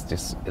throttle, there's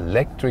this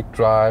electric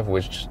drive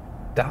which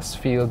does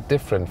feel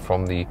different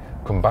from the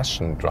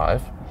combustion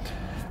drive.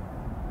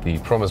 The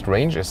promised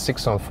range is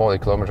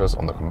 640 kilometers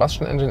on the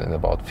combustion engine and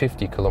about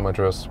 50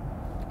 kilometers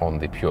on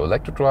the pure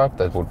electric drive.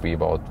 That would be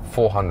about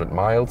 400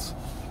 miles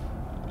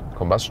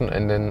combustion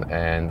engine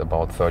and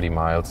about 30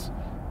 miles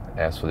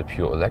as for the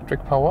pure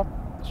electric power.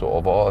 So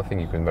overall I think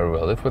you can very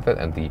well live with it.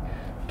 And the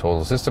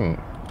total system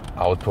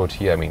output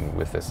here,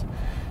 with this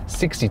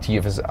 60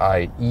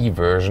 TFSI E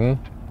version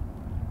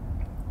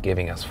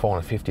giving us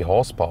 450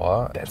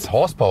 horsepower. That's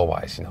horsepower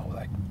wise,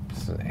 like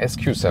it's an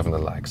SQ7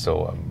 alike.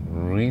 So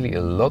really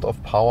a lot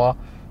of power,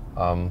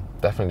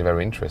 definitely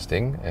very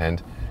interesting.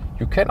 And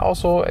you can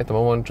also at the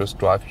moment just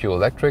drive pure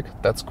electric.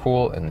 That's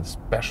cool, and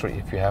especially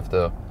if you have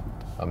the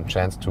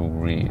chance to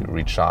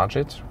recharge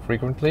it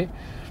frequently.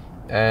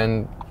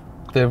 And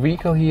The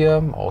vehicle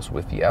here, also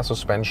with the air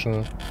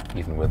suspension,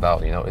 even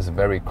without, is a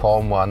very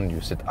calm one. You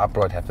sit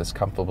upright, have this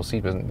comfortable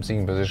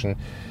seating position.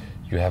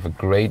 You have a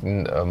great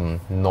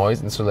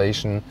noise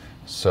insulation,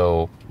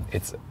 so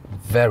it's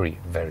very,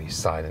 very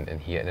silent in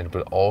here, and it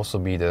will also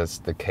be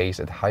the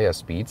case at higher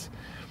speeds.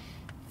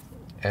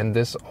 And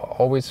this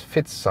always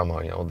fits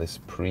somehow, this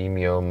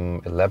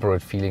premium,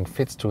 elaborate feeling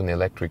fits to an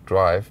electric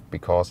drive,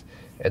 because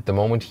at the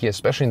moment here,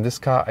 especially in this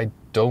car, I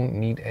don't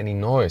need any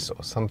noise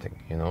or something,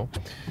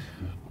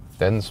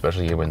 Then,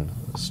 especially here when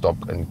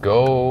stop and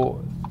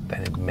go,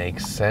 then it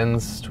makes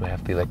sense to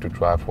have the electric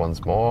drive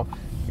once more,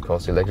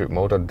 because the electric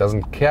motor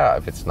doesn't care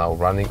if it's now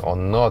running or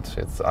not.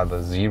 It's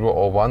either 0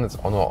 or 1, it's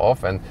on or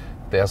off, and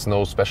there's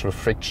no special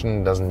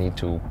friction, doesn't need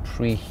to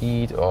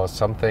preheat or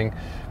something.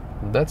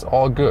 That's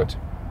all good.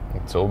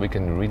 And so we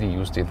can really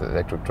use the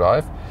electric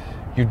drive.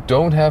 You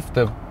don't have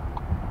the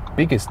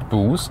biggest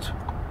boost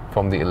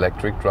from the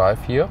electric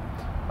drive here.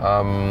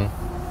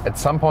 At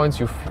some points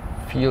you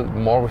feel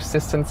more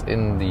resistance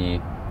in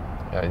the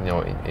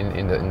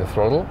in the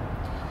throttle,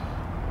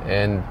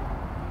 and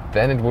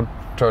then it would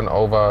turn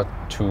over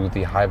to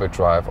the hybrid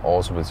drive,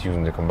 also with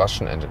using the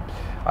combustion engine.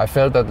 I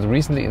felt that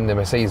recently in the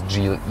Mercedes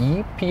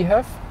GLE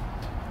PHEV,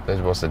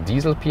 that was a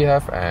diesel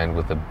PHEV and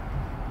with a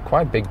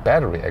quite big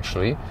battery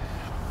actually,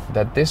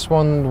 that this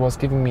one was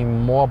giving me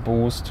more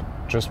boost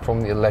just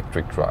from the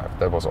electric drive.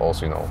 That was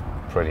also,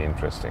 pretty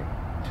interesting.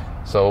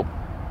 So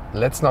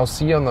let's now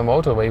see on the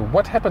motorway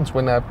what happens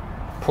when I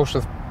push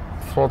the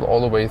throttle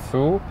all the way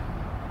through.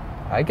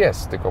 I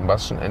guess the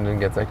combustion engine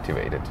gets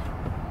activated.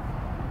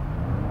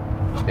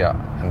 Yeah,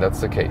 and that's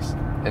the case.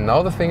 And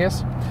now the thing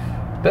is,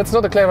 that's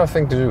not a clever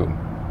thing to do.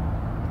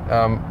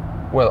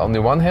 Well, on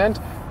the one hand,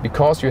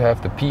 because you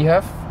have the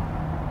PHEV,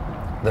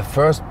 the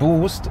first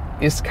boost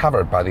is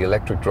covered by the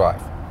electric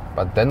drive.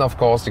 But then, of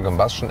course, the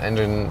combustion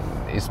engine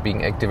is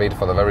being activated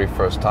for the very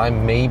first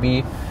time,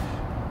 maybe,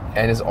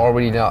 and is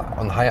already now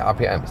on higher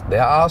RPMs.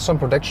 There are some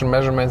protection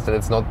measurements that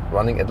it's not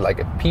running at like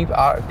a peak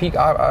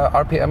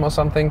RPM or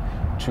something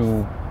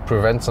to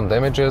prevent some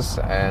damages,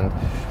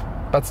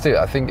 but still,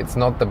 I think it's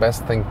not the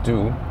best thing to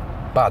do.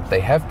 But they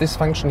have this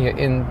function here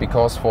in,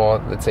 because for,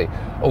 let's say,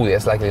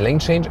 there's like a lane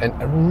change and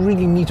I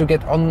really need to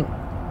get on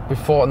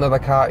before another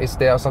car is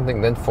there or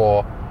something, then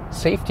for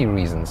safety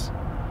reasons,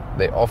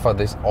 they offer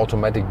this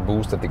automatic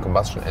boost that the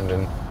combustion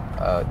engine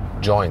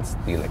joins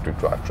the electric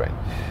drivetrain.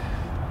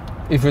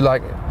 If you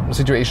like a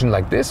situation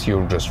like this,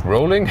 you're just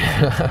rolling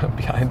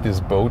behind this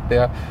boat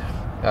there.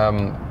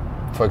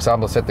 For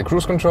example, set the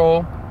cruise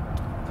control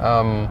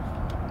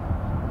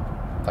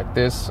like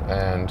this,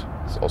 and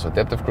it's also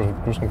adaptive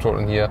cruise control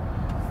in here,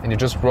 and you're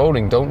just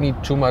rolling, don't need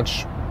too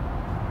much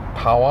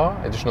power,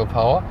 additional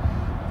power.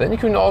 Then you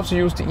can also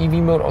use the EV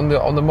mode on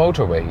the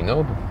motorway,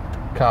 the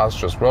car's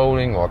just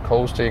rolling or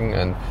coasting,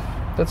 and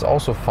that's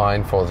also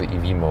fine for the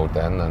EV mode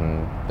then,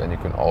 and then you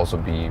can also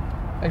be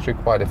actually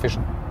quite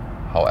efficient.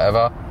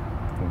 However,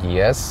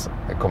 yes,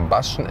 a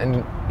combustion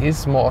engine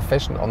is more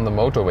efficient on the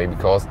motorway,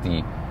 because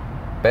the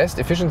best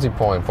efficiency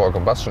point for a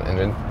combustion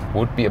engine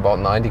would be about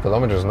 90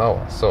 kilometers an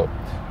hour. So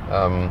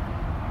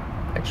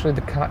actually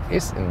the car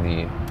is in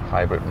the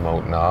hybrid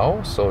mode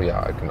now, so yeah,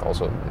 I can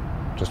also,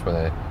 just when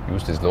I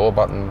use this lower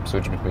button,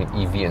 switch between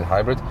EV and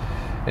hybrid.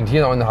 And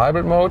here now in the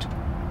hybrid mode,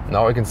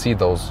 now I can see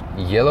those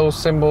yellow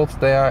symbols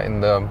there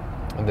in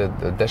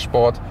the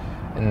dashboard,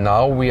 and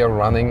now we are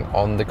running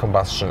on the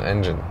combustion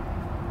engine.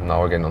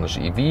 Now again on the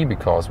EV,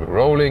 because we're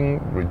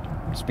rolling,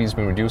 speed's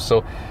been reduced,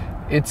 so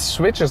it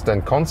switches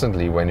then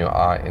constantly when you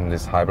are in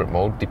this hybrid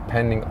mode,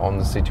 depending on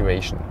the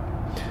situation.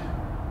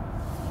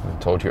 I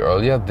told you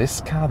earlier, this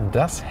car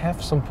does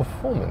have some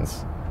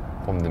performance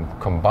from the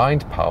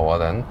combined power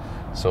then,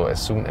 so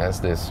as soon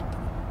as this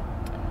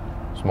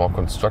small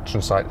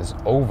construction site is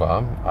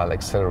over, I'll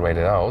accelerate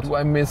it out. Do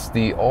I miss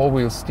the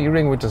all-wheel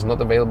steering, which is not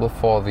available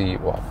for the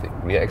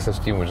rear axle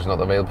steering, which is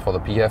not available for the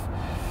PHEV?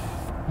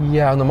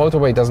 Yeah, on the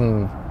motorway it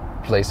doesn't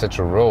play such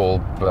a role,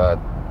 but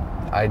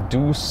I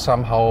do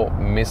somehow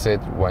miss it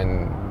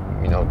when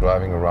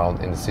driving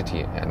around in the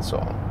city and so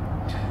on.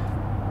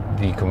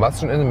 The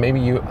combustion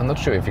engine, I'm not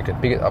sure if you can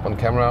pick it up on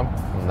camera.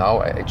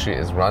 Now it actually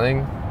is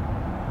running,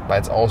 but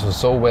it's also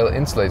so well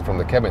insulated from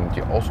the cabin,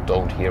 you also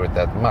don't hear it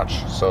that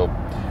much. So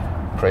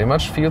pretty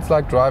much feels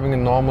like driving a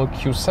normal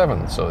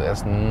Q7, so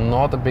there's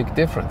not a big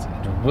difference.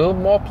 It will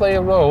more play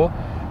a role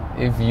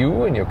if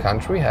you in your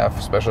country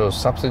have special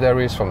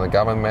subsidies from the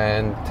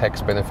government,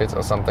 tax benefits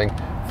or something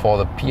for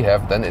the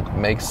PHEV, then it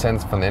makes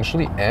sense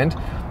financially, and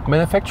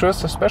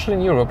manufacturers, especially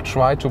in Europe,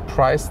 try to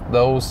price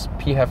those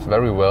PHEVs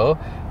very well,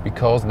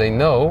 because they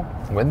know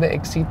when they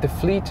exceed the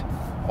fleet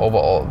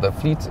overall, the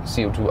fleet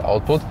CO2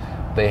 output,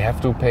 they have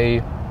to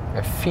pay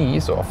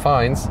fees or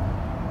fines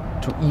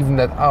to even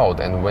that out,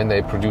 and when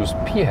they produce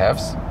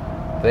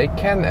PHEVs, they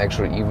can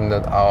actually even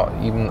that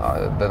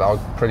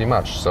out pretty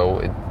much. So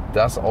it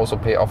does also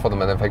pay off for the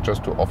manufacturers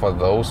to offer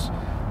those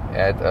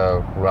at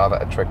a rather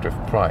attractive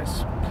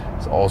price.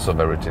 It's also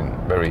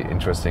very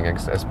interesting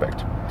aspect.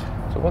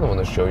 So what I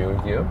want to show you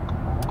here,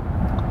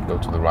 go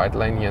to the right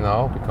lane here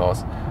now,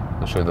 because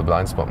I'll show you the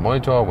blind spot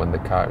monitor when the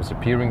car is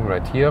appearing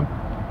right here.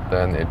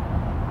 Then it...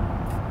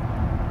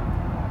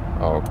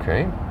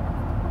 Okay.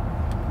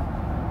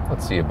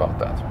 Let's see about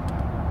that.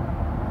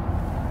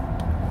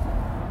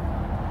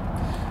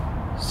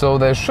 So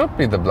there should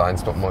be the blind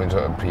spot monitor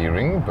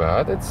appearing,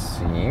 but it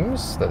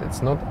seems that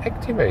it's not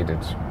activated.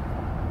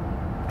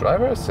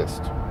 Driver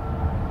assist.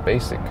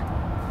 Basic.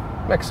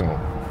 Maximum.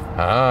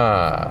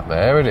 Ah,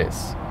 there it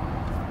is.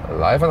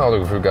 Live on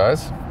Autogefühl,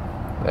 guys.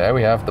 There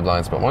we have the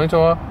blind spot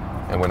monitor.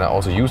 And when I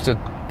also used it,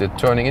 the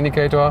turning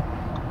indicator,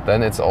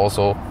 then it's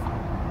also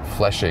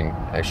flashing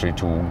actually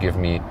to give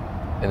me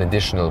an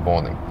additional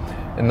warning.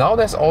 And now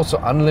there's also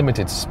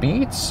unlimited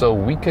speed, so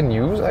we can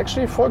use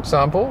actually, for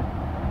example,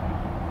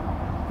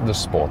 the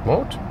sport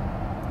mode,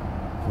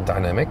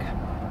 dynamic.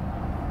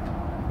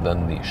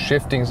 Then the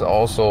shifting's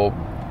also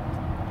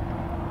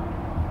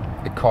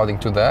according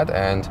to that,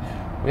 and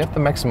we have the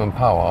maximum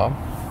power.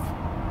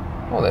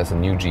 Oh, there's a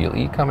new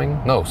GLE coming.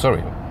 No,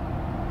 sorry.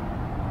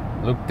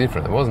 Look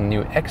different. It was a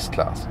new X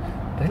class.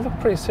 They look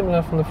pretty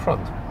similar from the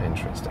front.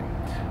 Interesting.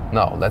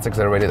 Now let's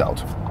accelerate it out.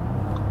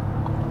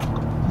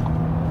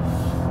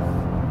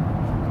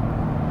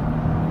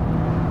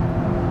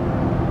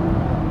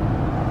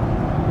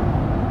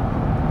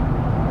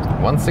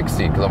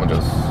 160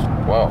 kilometers.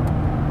 Wow.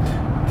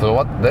 So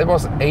what? That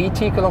was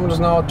 80 kilometers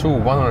an hour to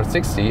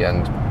 160,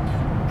 and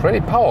pretty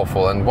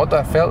powerful. And what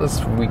I felt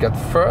is we got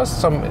first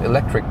some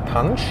electric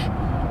punch,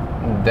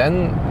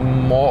 then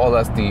more or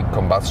less the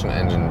combustion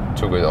engine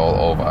took it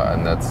all over,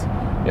 and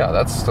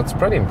that's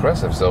pretty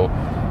impressive. So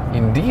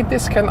indeed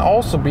this can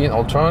also be an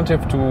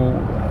alternative to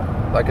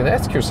like an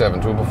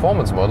SQ7, to a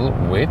performance model,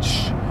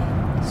 which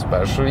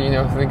especially, you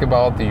know, think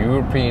about the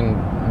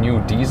European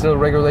new diesel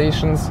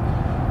regulations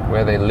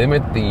where they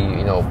limit the,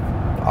 you know,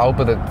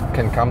 output that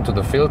can come to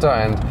the filter,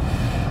 and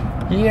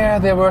yeah,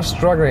 they were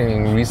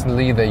struggling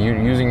recently. They're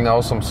using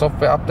now some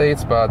software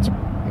updates, but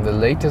the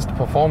latest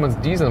performance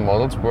diesel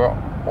models were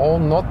all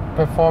not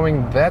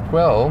performing that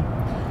well,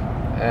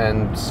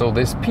 and so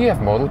this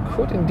PF model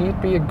could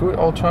indeed be a good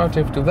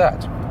alternative to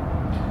that.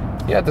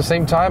 Yeah, at the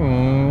same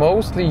time,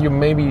 mostly you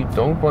maybe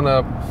don't want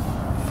to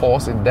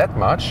force it that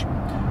much,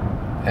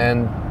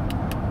 and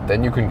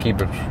then you can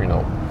keep it, you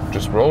know,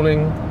 just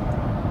rolling,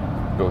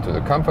 go to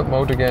the comfort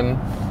mode again,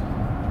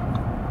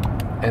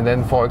 and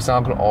then, for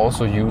example,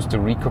 also use the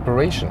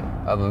recuperation.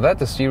 Other than that,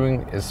 the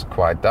steering is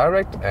quite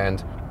direct,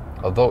 and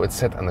although it's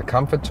set on the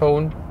comfort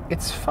tone,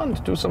 it's fun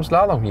to do some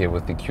slalom here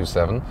with the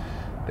Q7.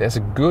 There's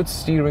a good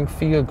steering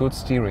feel, good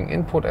steering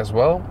input as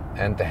well,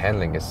 and the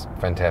handling is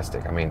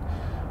fantastic. I mean,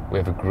 we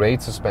have a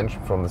great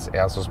suspension from this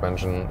air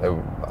suspension,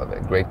 a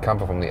great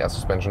comfort from the air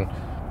suspension.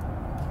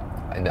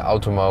 In the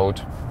auto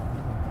mode,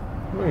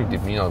 really,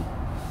 you know,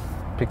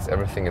 picks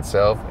everything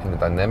itself. In the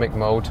dynamic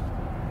mode,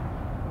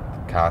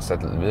 the car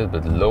set a little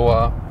bit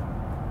lower.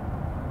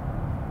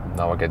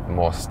 Now I get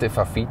more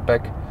stiffer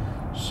feedback,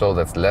 so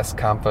that's less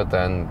comfort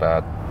then,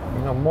 but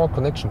you know, more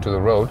connection to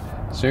the road.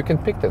 So you can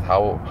pick that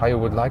how you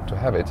would like to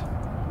have it.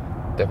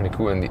 Definitely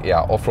cool. And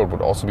yeah, off-road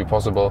would also be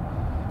possible.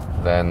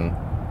 Then,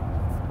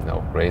 you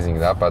know, raising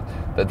it up, but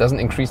that doesn't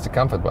increase the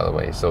comfort, by the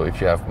way. So if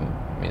you have,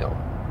 you know,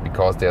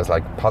 because there's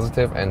like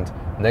positive and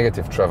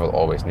negative travel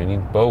always, and you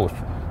need both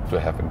to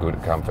have a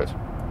good comfort.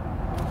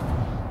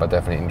 But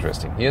definitely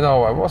interesting. You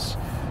know, I was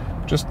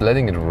just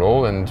letting it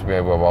roll, and we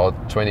have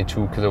about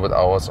 22 kilowatt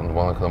hours on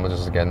 100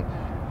 kilometers again.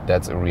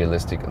 That's a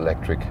realistic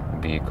electric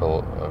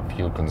vehicle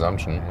fuel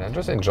consumption, and I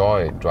just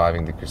enjoy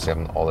driving the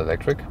Q7 all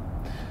electric.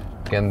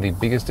 Again, the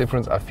biggest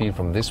difference I feel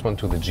from this one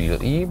to the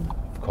GLE,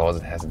 of course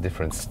it has a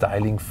different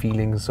styling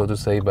feeling, so to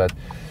say, but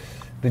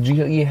the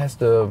GLE has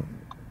the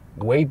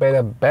way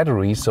better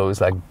battery, so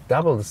it's like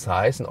double the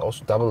size and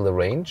also double the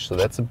range, so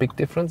that's a big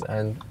difference.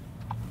 And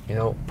you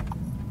know,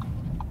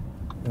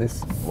 this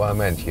is what I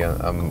meant here.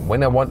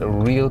 When I want a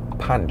real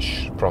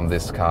punch from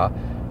this car,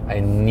 I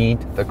need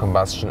the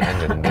combustion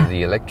engine.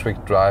 The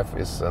electric drive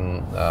is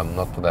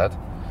not for that.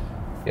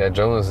 Yeah,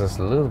 Jonas is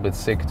a little bit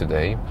sick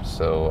today,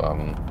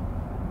 so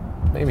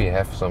maybe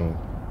have some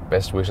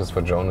best wishes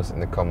for Jonas in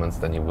the comments,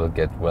 then he will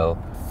get well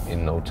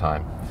in no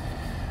time.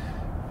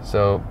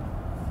 So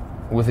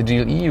with the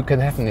GLE you can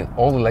have an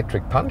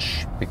all-electric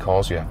punch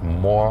because you have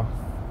more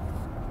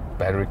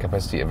battery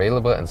capacity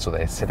available, and so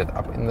they set it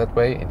up in that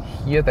way. And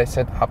here they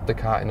set up the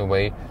car in a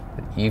way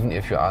that even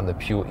if you are in the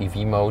pure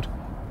EV mode,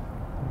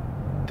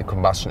 the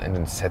combustion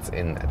engine sets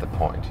in at the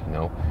point. You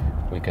know,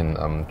 we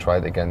can try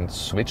it again,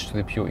 switch to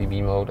the pure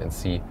EV mode and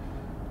see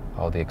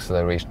how the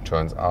acceleration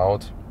turns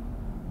out.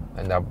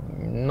 And I'm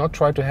not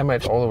try to hammer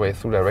it all the way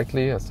through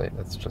directly. I say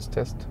let's just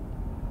test.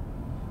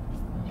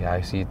 Yeah,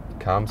 I see it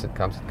comes, and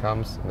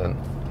then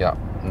yeah,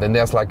 and then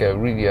there's like a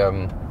really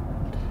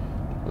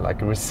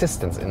like a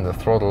resistance in the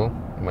throttle.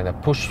 When I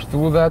push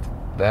through that,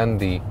 then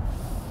the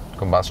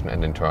combustion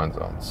engine turns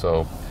on.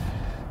 So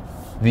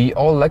the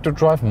all-electric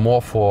drive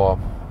more for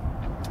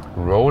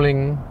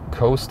rolling,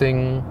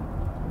 coasting,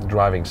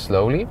 driving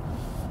slowly,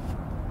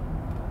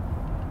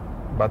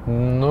 but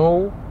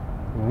no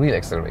real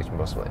acceleration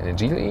possible. In a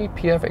GLE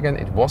PF again,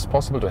 it was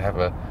possible to have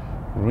a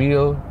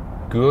real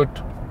good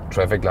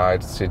traffic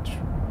light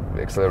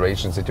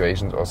acceleration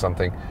situations or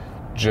something,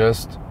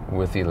 just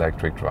with the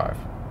electric drive.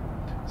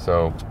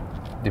 So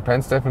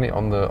depends definitely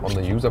on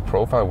the user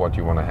profile, what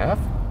you want to have.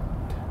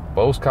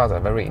 Both cars are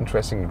very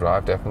interesting to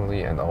drive,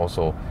 definitely, and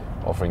also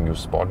offering you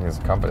sportiness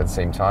and comfort at the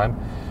same time.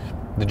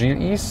 The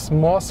GLE is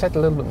more set a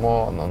little bit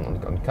more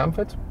on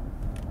comfort,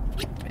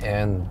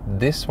 and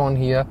this one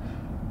here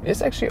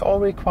is actually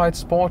already quite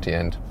sporty.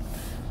 And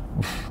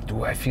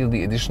do I feel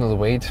the additional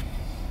weight?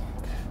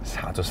 It's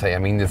hard to say. I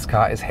mean, this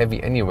car is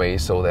heavy anyway,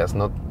 so there's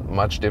not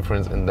much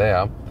difference in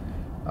there.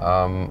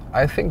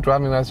 I think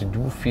driving-wise, you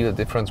do feel a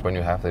difference when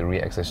you have the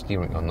rear access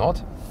steering or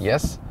not.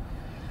 Yes.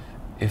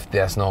 If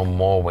there's no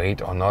more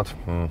weight or not,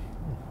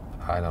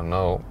 I don't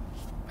know.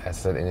 As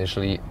I said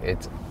initially,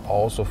 it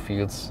also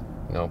feels,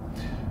 you know,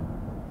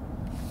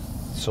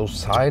 so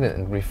silent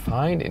and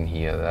refined in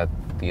here that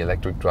the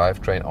electric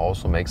drivetrain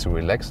also makes you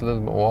relax a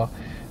little bit more.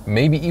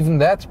 Maybe even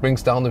that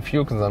brings down the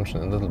fuel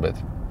consumption a little bit.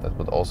 That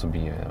would also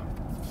be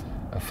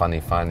a funny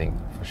finding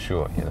for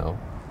sure, you know.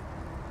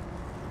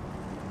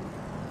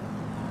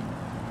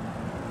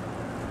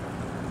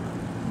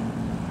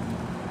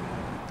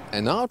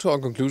 And now to our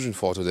conclusion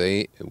for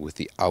today with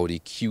the Audi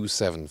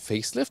Q7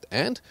 facelift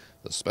and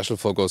the special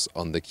focus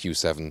on the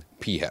Q7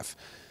 PHEV.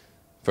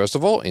 First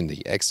of all, in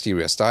the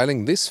exterior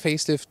styling, this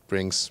facelift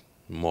brings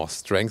more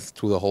strength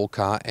to the whole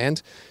car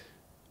and,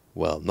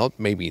 well, not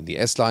maybe in the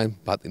S-Line,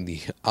 but in the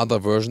other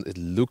version it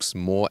looks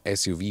more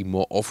SUV,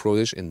 more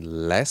off-roadish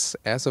and less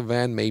as a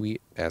van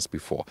maybe as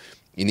before.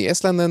 In the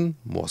S-Line then,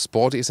 more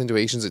sporty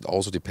accentuations. It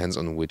also depends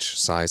on which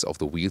size of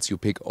the wheels you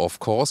pick, of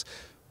course.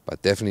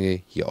 But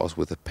definitely here also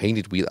with the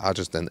painted wheel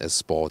arches then a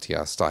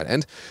sportier style.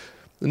 And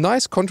a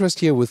nice contrast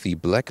here with the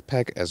black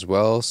pack as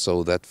well,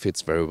 so that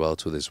fits very well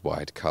to this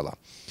white color.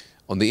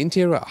 On the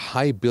interior,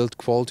 high build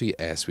quality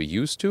as we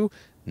used to.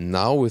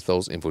 Now with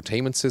those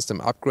infotainment system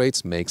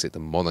upgrades makes it a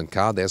modern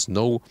car. There's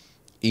no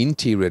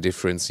interior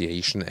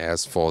differentiation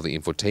as for the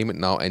infotainment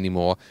now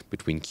anymore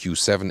between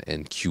Q7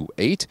 and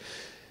Q8.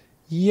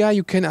 Yeah,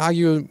 you can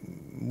argue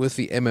with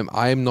the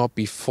MMI knob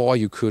before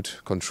you could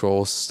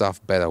control stuff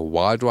better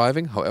while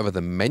driving. However,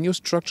 the menu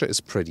structure is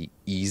pretty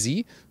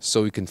easy,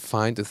 so you can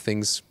find the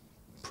things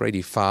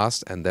pretty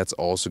fast, and that's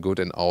also good.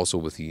 And also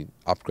with the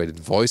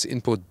upgraded voice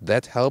input,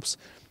 that helps.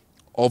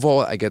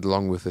 Overall, I get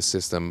along with the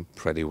system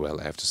pretty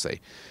well, I have to say.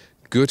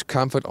 Good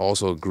comfort,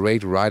 also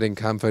great riding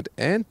comfort.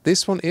 And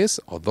this one is,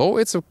 although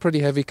it's a pretty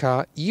heavy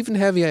car, even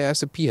heavier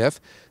as a PHEV,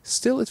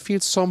 still it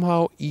feels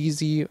somehow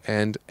easy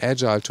and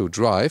agile to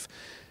drive.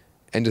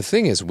 And the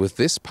thing is, with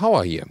this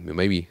power here, you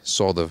maybe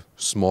saw the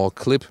small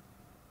clip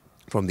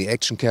from the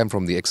action cam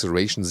from the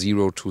acceleration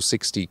 0 to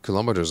 60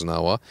 kilometers an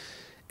hour,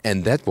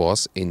 and that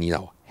was in, you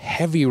know,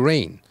 heavy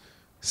rain.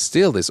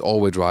 Still, this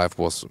all-wheel drive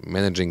was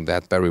managing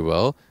that very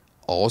well.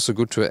 Also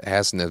good to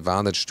has an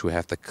advantage to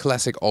have the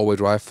classic all-wheel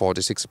drive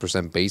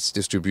 40-60% base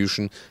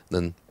distribution,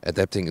 then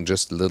adapting in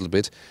just a little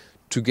bit.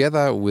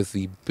 Together with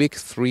the big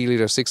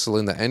 3-liter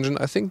 6-cylinder engine,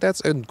 I think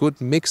that's a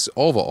good mix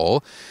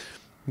overall.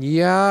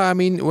 Yeah, I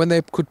mean, when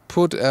they could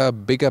put a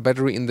bigger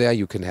battery in there,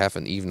 you can have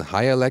an even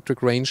higher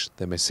electric range.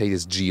 The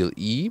Mercedes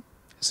GLE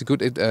is a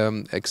good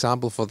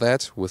example for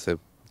that, with a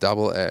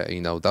double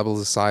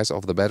the size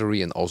of the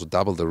battery and also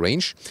double the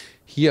range.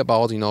 Here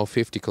about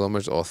 50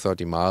 kilometers or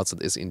 30 miles,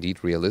 it is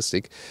indeed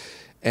realistic.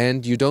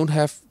 And you don't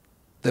have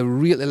the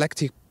real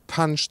electric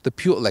punch, the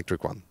pure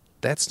electric one.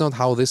 That's not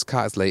how this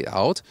car is laid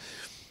out,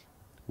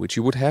 which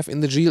you would have in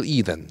the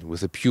GLE then,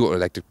 with a pure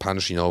electric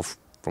punch,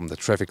 from the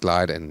traffic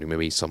light and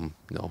maybe some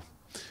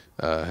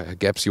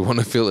gaps you want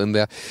to fill in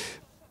there.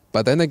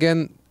 But then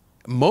again,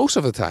 most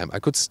of the time I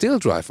could still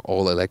drive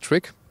all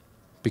electric,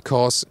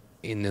 because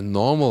in the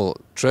normal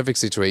traffic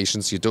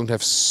situations you don't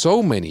have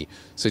so many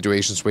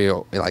situations where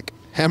you like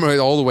hammer it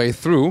all the way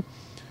through,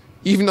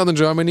 even not in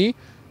Germany.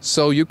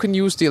 So you can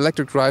use the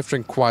electric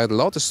drivetrain quite a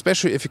lot,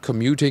 especially if you're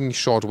commuting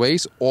short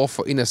ways or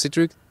for inner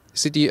city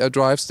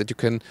drives, that you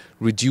can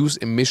reduce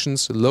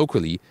emissions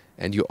locally.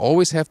 And you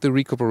always have the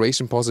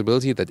recuperation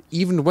possibility that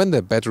even when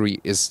the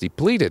battery is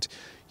depleted,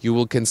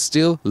 you can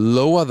still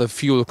lower the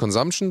fuel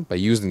consumption by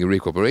using the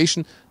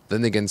recuperation.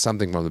 Then again,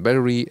 something from the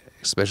battery,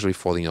 especially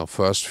for the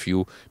first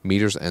few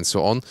meters and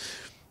so on.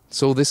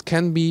 So this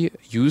can be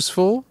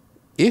useful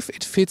if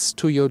it fits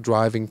to your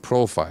driving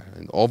profile.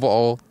 And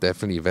overall,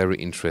 definitely a very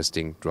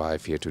interesting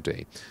drive here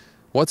today.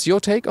 What's your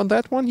take on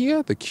that one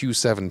here, the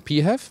Q7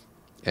 PHEV?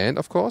 And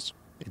of course,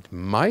 it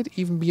might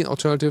even be an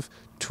alternative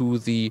to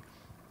the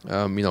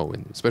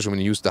especially when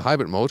you use the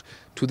hybrid mode,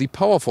 to the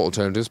powerful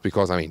alternatives,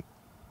 because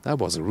that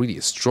was really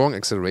a strong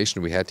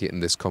acceleration we had here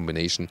in this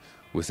combination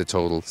with the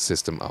total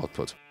system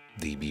output.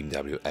 The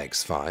BMW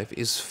X5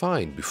 is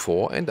fine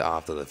before and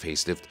after the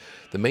facelift.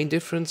 The main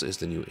difference is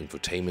the new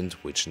infotainment,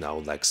 which now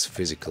lacks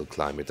physical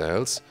climate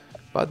dials,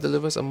 but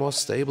delivers a more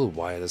stable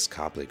wireless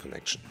CarPlay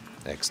connection.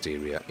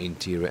 Exterior,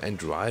 interior and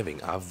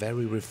driving are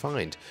very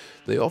refined.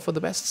 They offer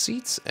the best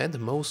seats and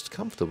most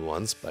comfortable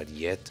ones, but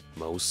yet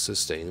most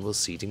sustainable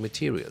seating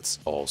materials.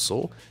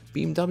 Also,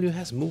 BMW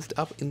has moved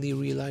up in the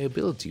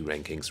reliability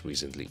rankings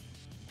recently.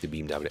 The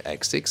BMW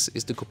X6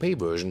 is the coupe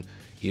version.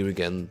 Here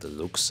again the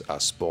looks are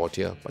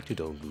sportier, but you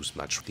don't lose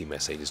much. The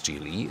Mercedes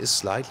GLE is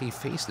slightly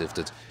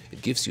facelifted.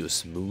 It gives you a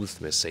smooth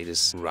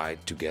Mercedes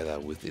ride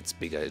together with its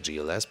bigger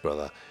GLS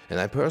brother, and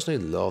I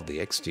personally love the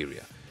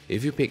exterior.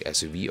 If you pick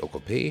SUV or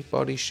coupe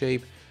body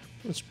shape,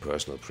 it's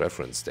personal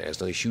preference.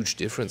 There's not a huge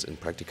difference in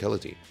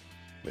practicality.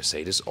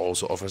 Mercedes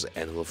also offers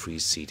annual free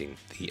seating.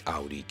 The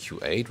Audi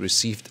Q8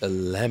 received a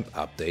lamp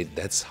update,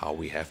 that's how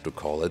we have to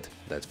call it,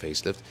 that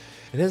facelift.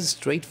 It has a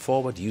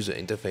straightforward user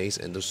interface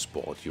and the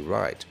sport you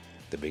ride.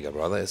 The bigger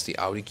brother is the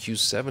Audi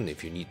Q7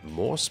 if you need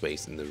more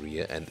space in the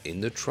rear and in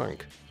the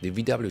trunk. The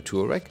VW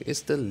Touareg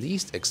is the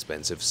least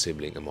expensive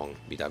sibling among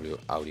VW,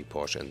 Audi,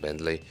 Porsche and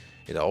Bentley.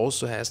 It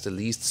also has the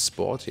least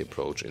sporty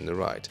approach in the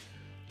ride.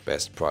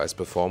 Best price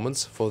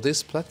performance for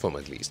this platform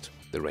at least.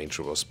 The Range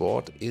Rover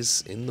Sport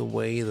is in a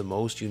way the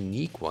most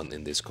unique one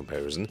in this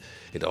comparison.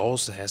 It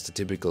also has the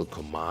typical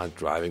command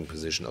driving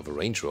position of a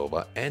Range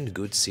Rover and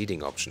good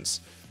seating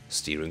options.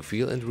 Steering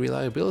feel and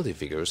reliability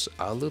figures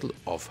are a little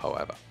off,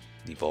 however.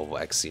 The Volvo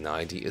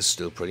XC90 is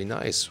still pretty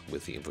nice.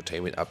 With the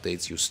infotainment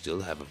updates you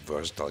still have a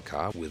versatile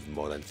car with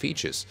modern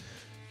features.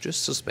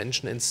 Just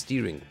suspension and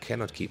steering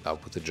cannot keep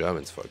up with the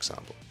Germans, for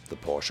example. The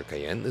Porsche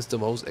Cayenne is the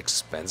most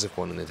expensive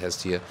one in the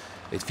test here.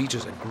 It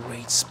features a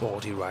great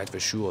sporty ride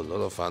for sure, a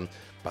lot of fun,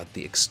 but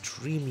the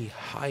extremely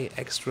high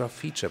extra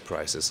feature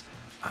prices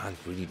aren't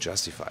really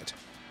justified.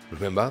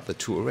 Remember, the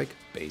Touareg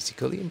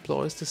basically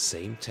employs the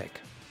same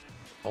tech.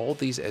 All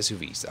these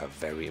SUVs are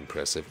very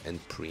impressive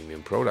and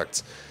premium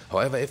products.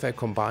 However, if I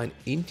combine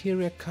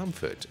interior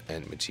comfort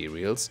and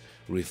materials,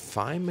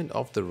 refinement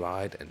of the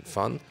ride and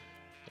fun,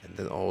 and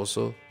then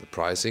also the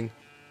pricing,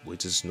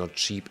 which is not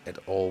cheap at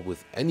all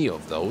with any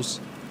of those,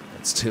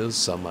 but still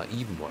some are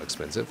even more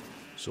expensive.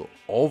 So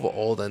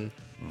overall then,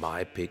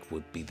 my pick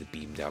would be the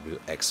BMW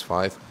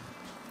X5. If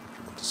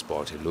you want a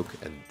sporty look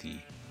and the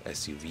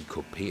SUV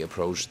coupe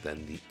approach,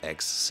 then the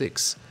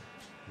X6.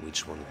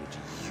 Which one would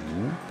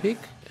you pick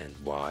and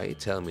why?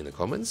 Tell me in the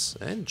comments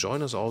and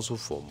join us also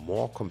for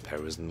more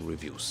comparison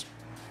reviews.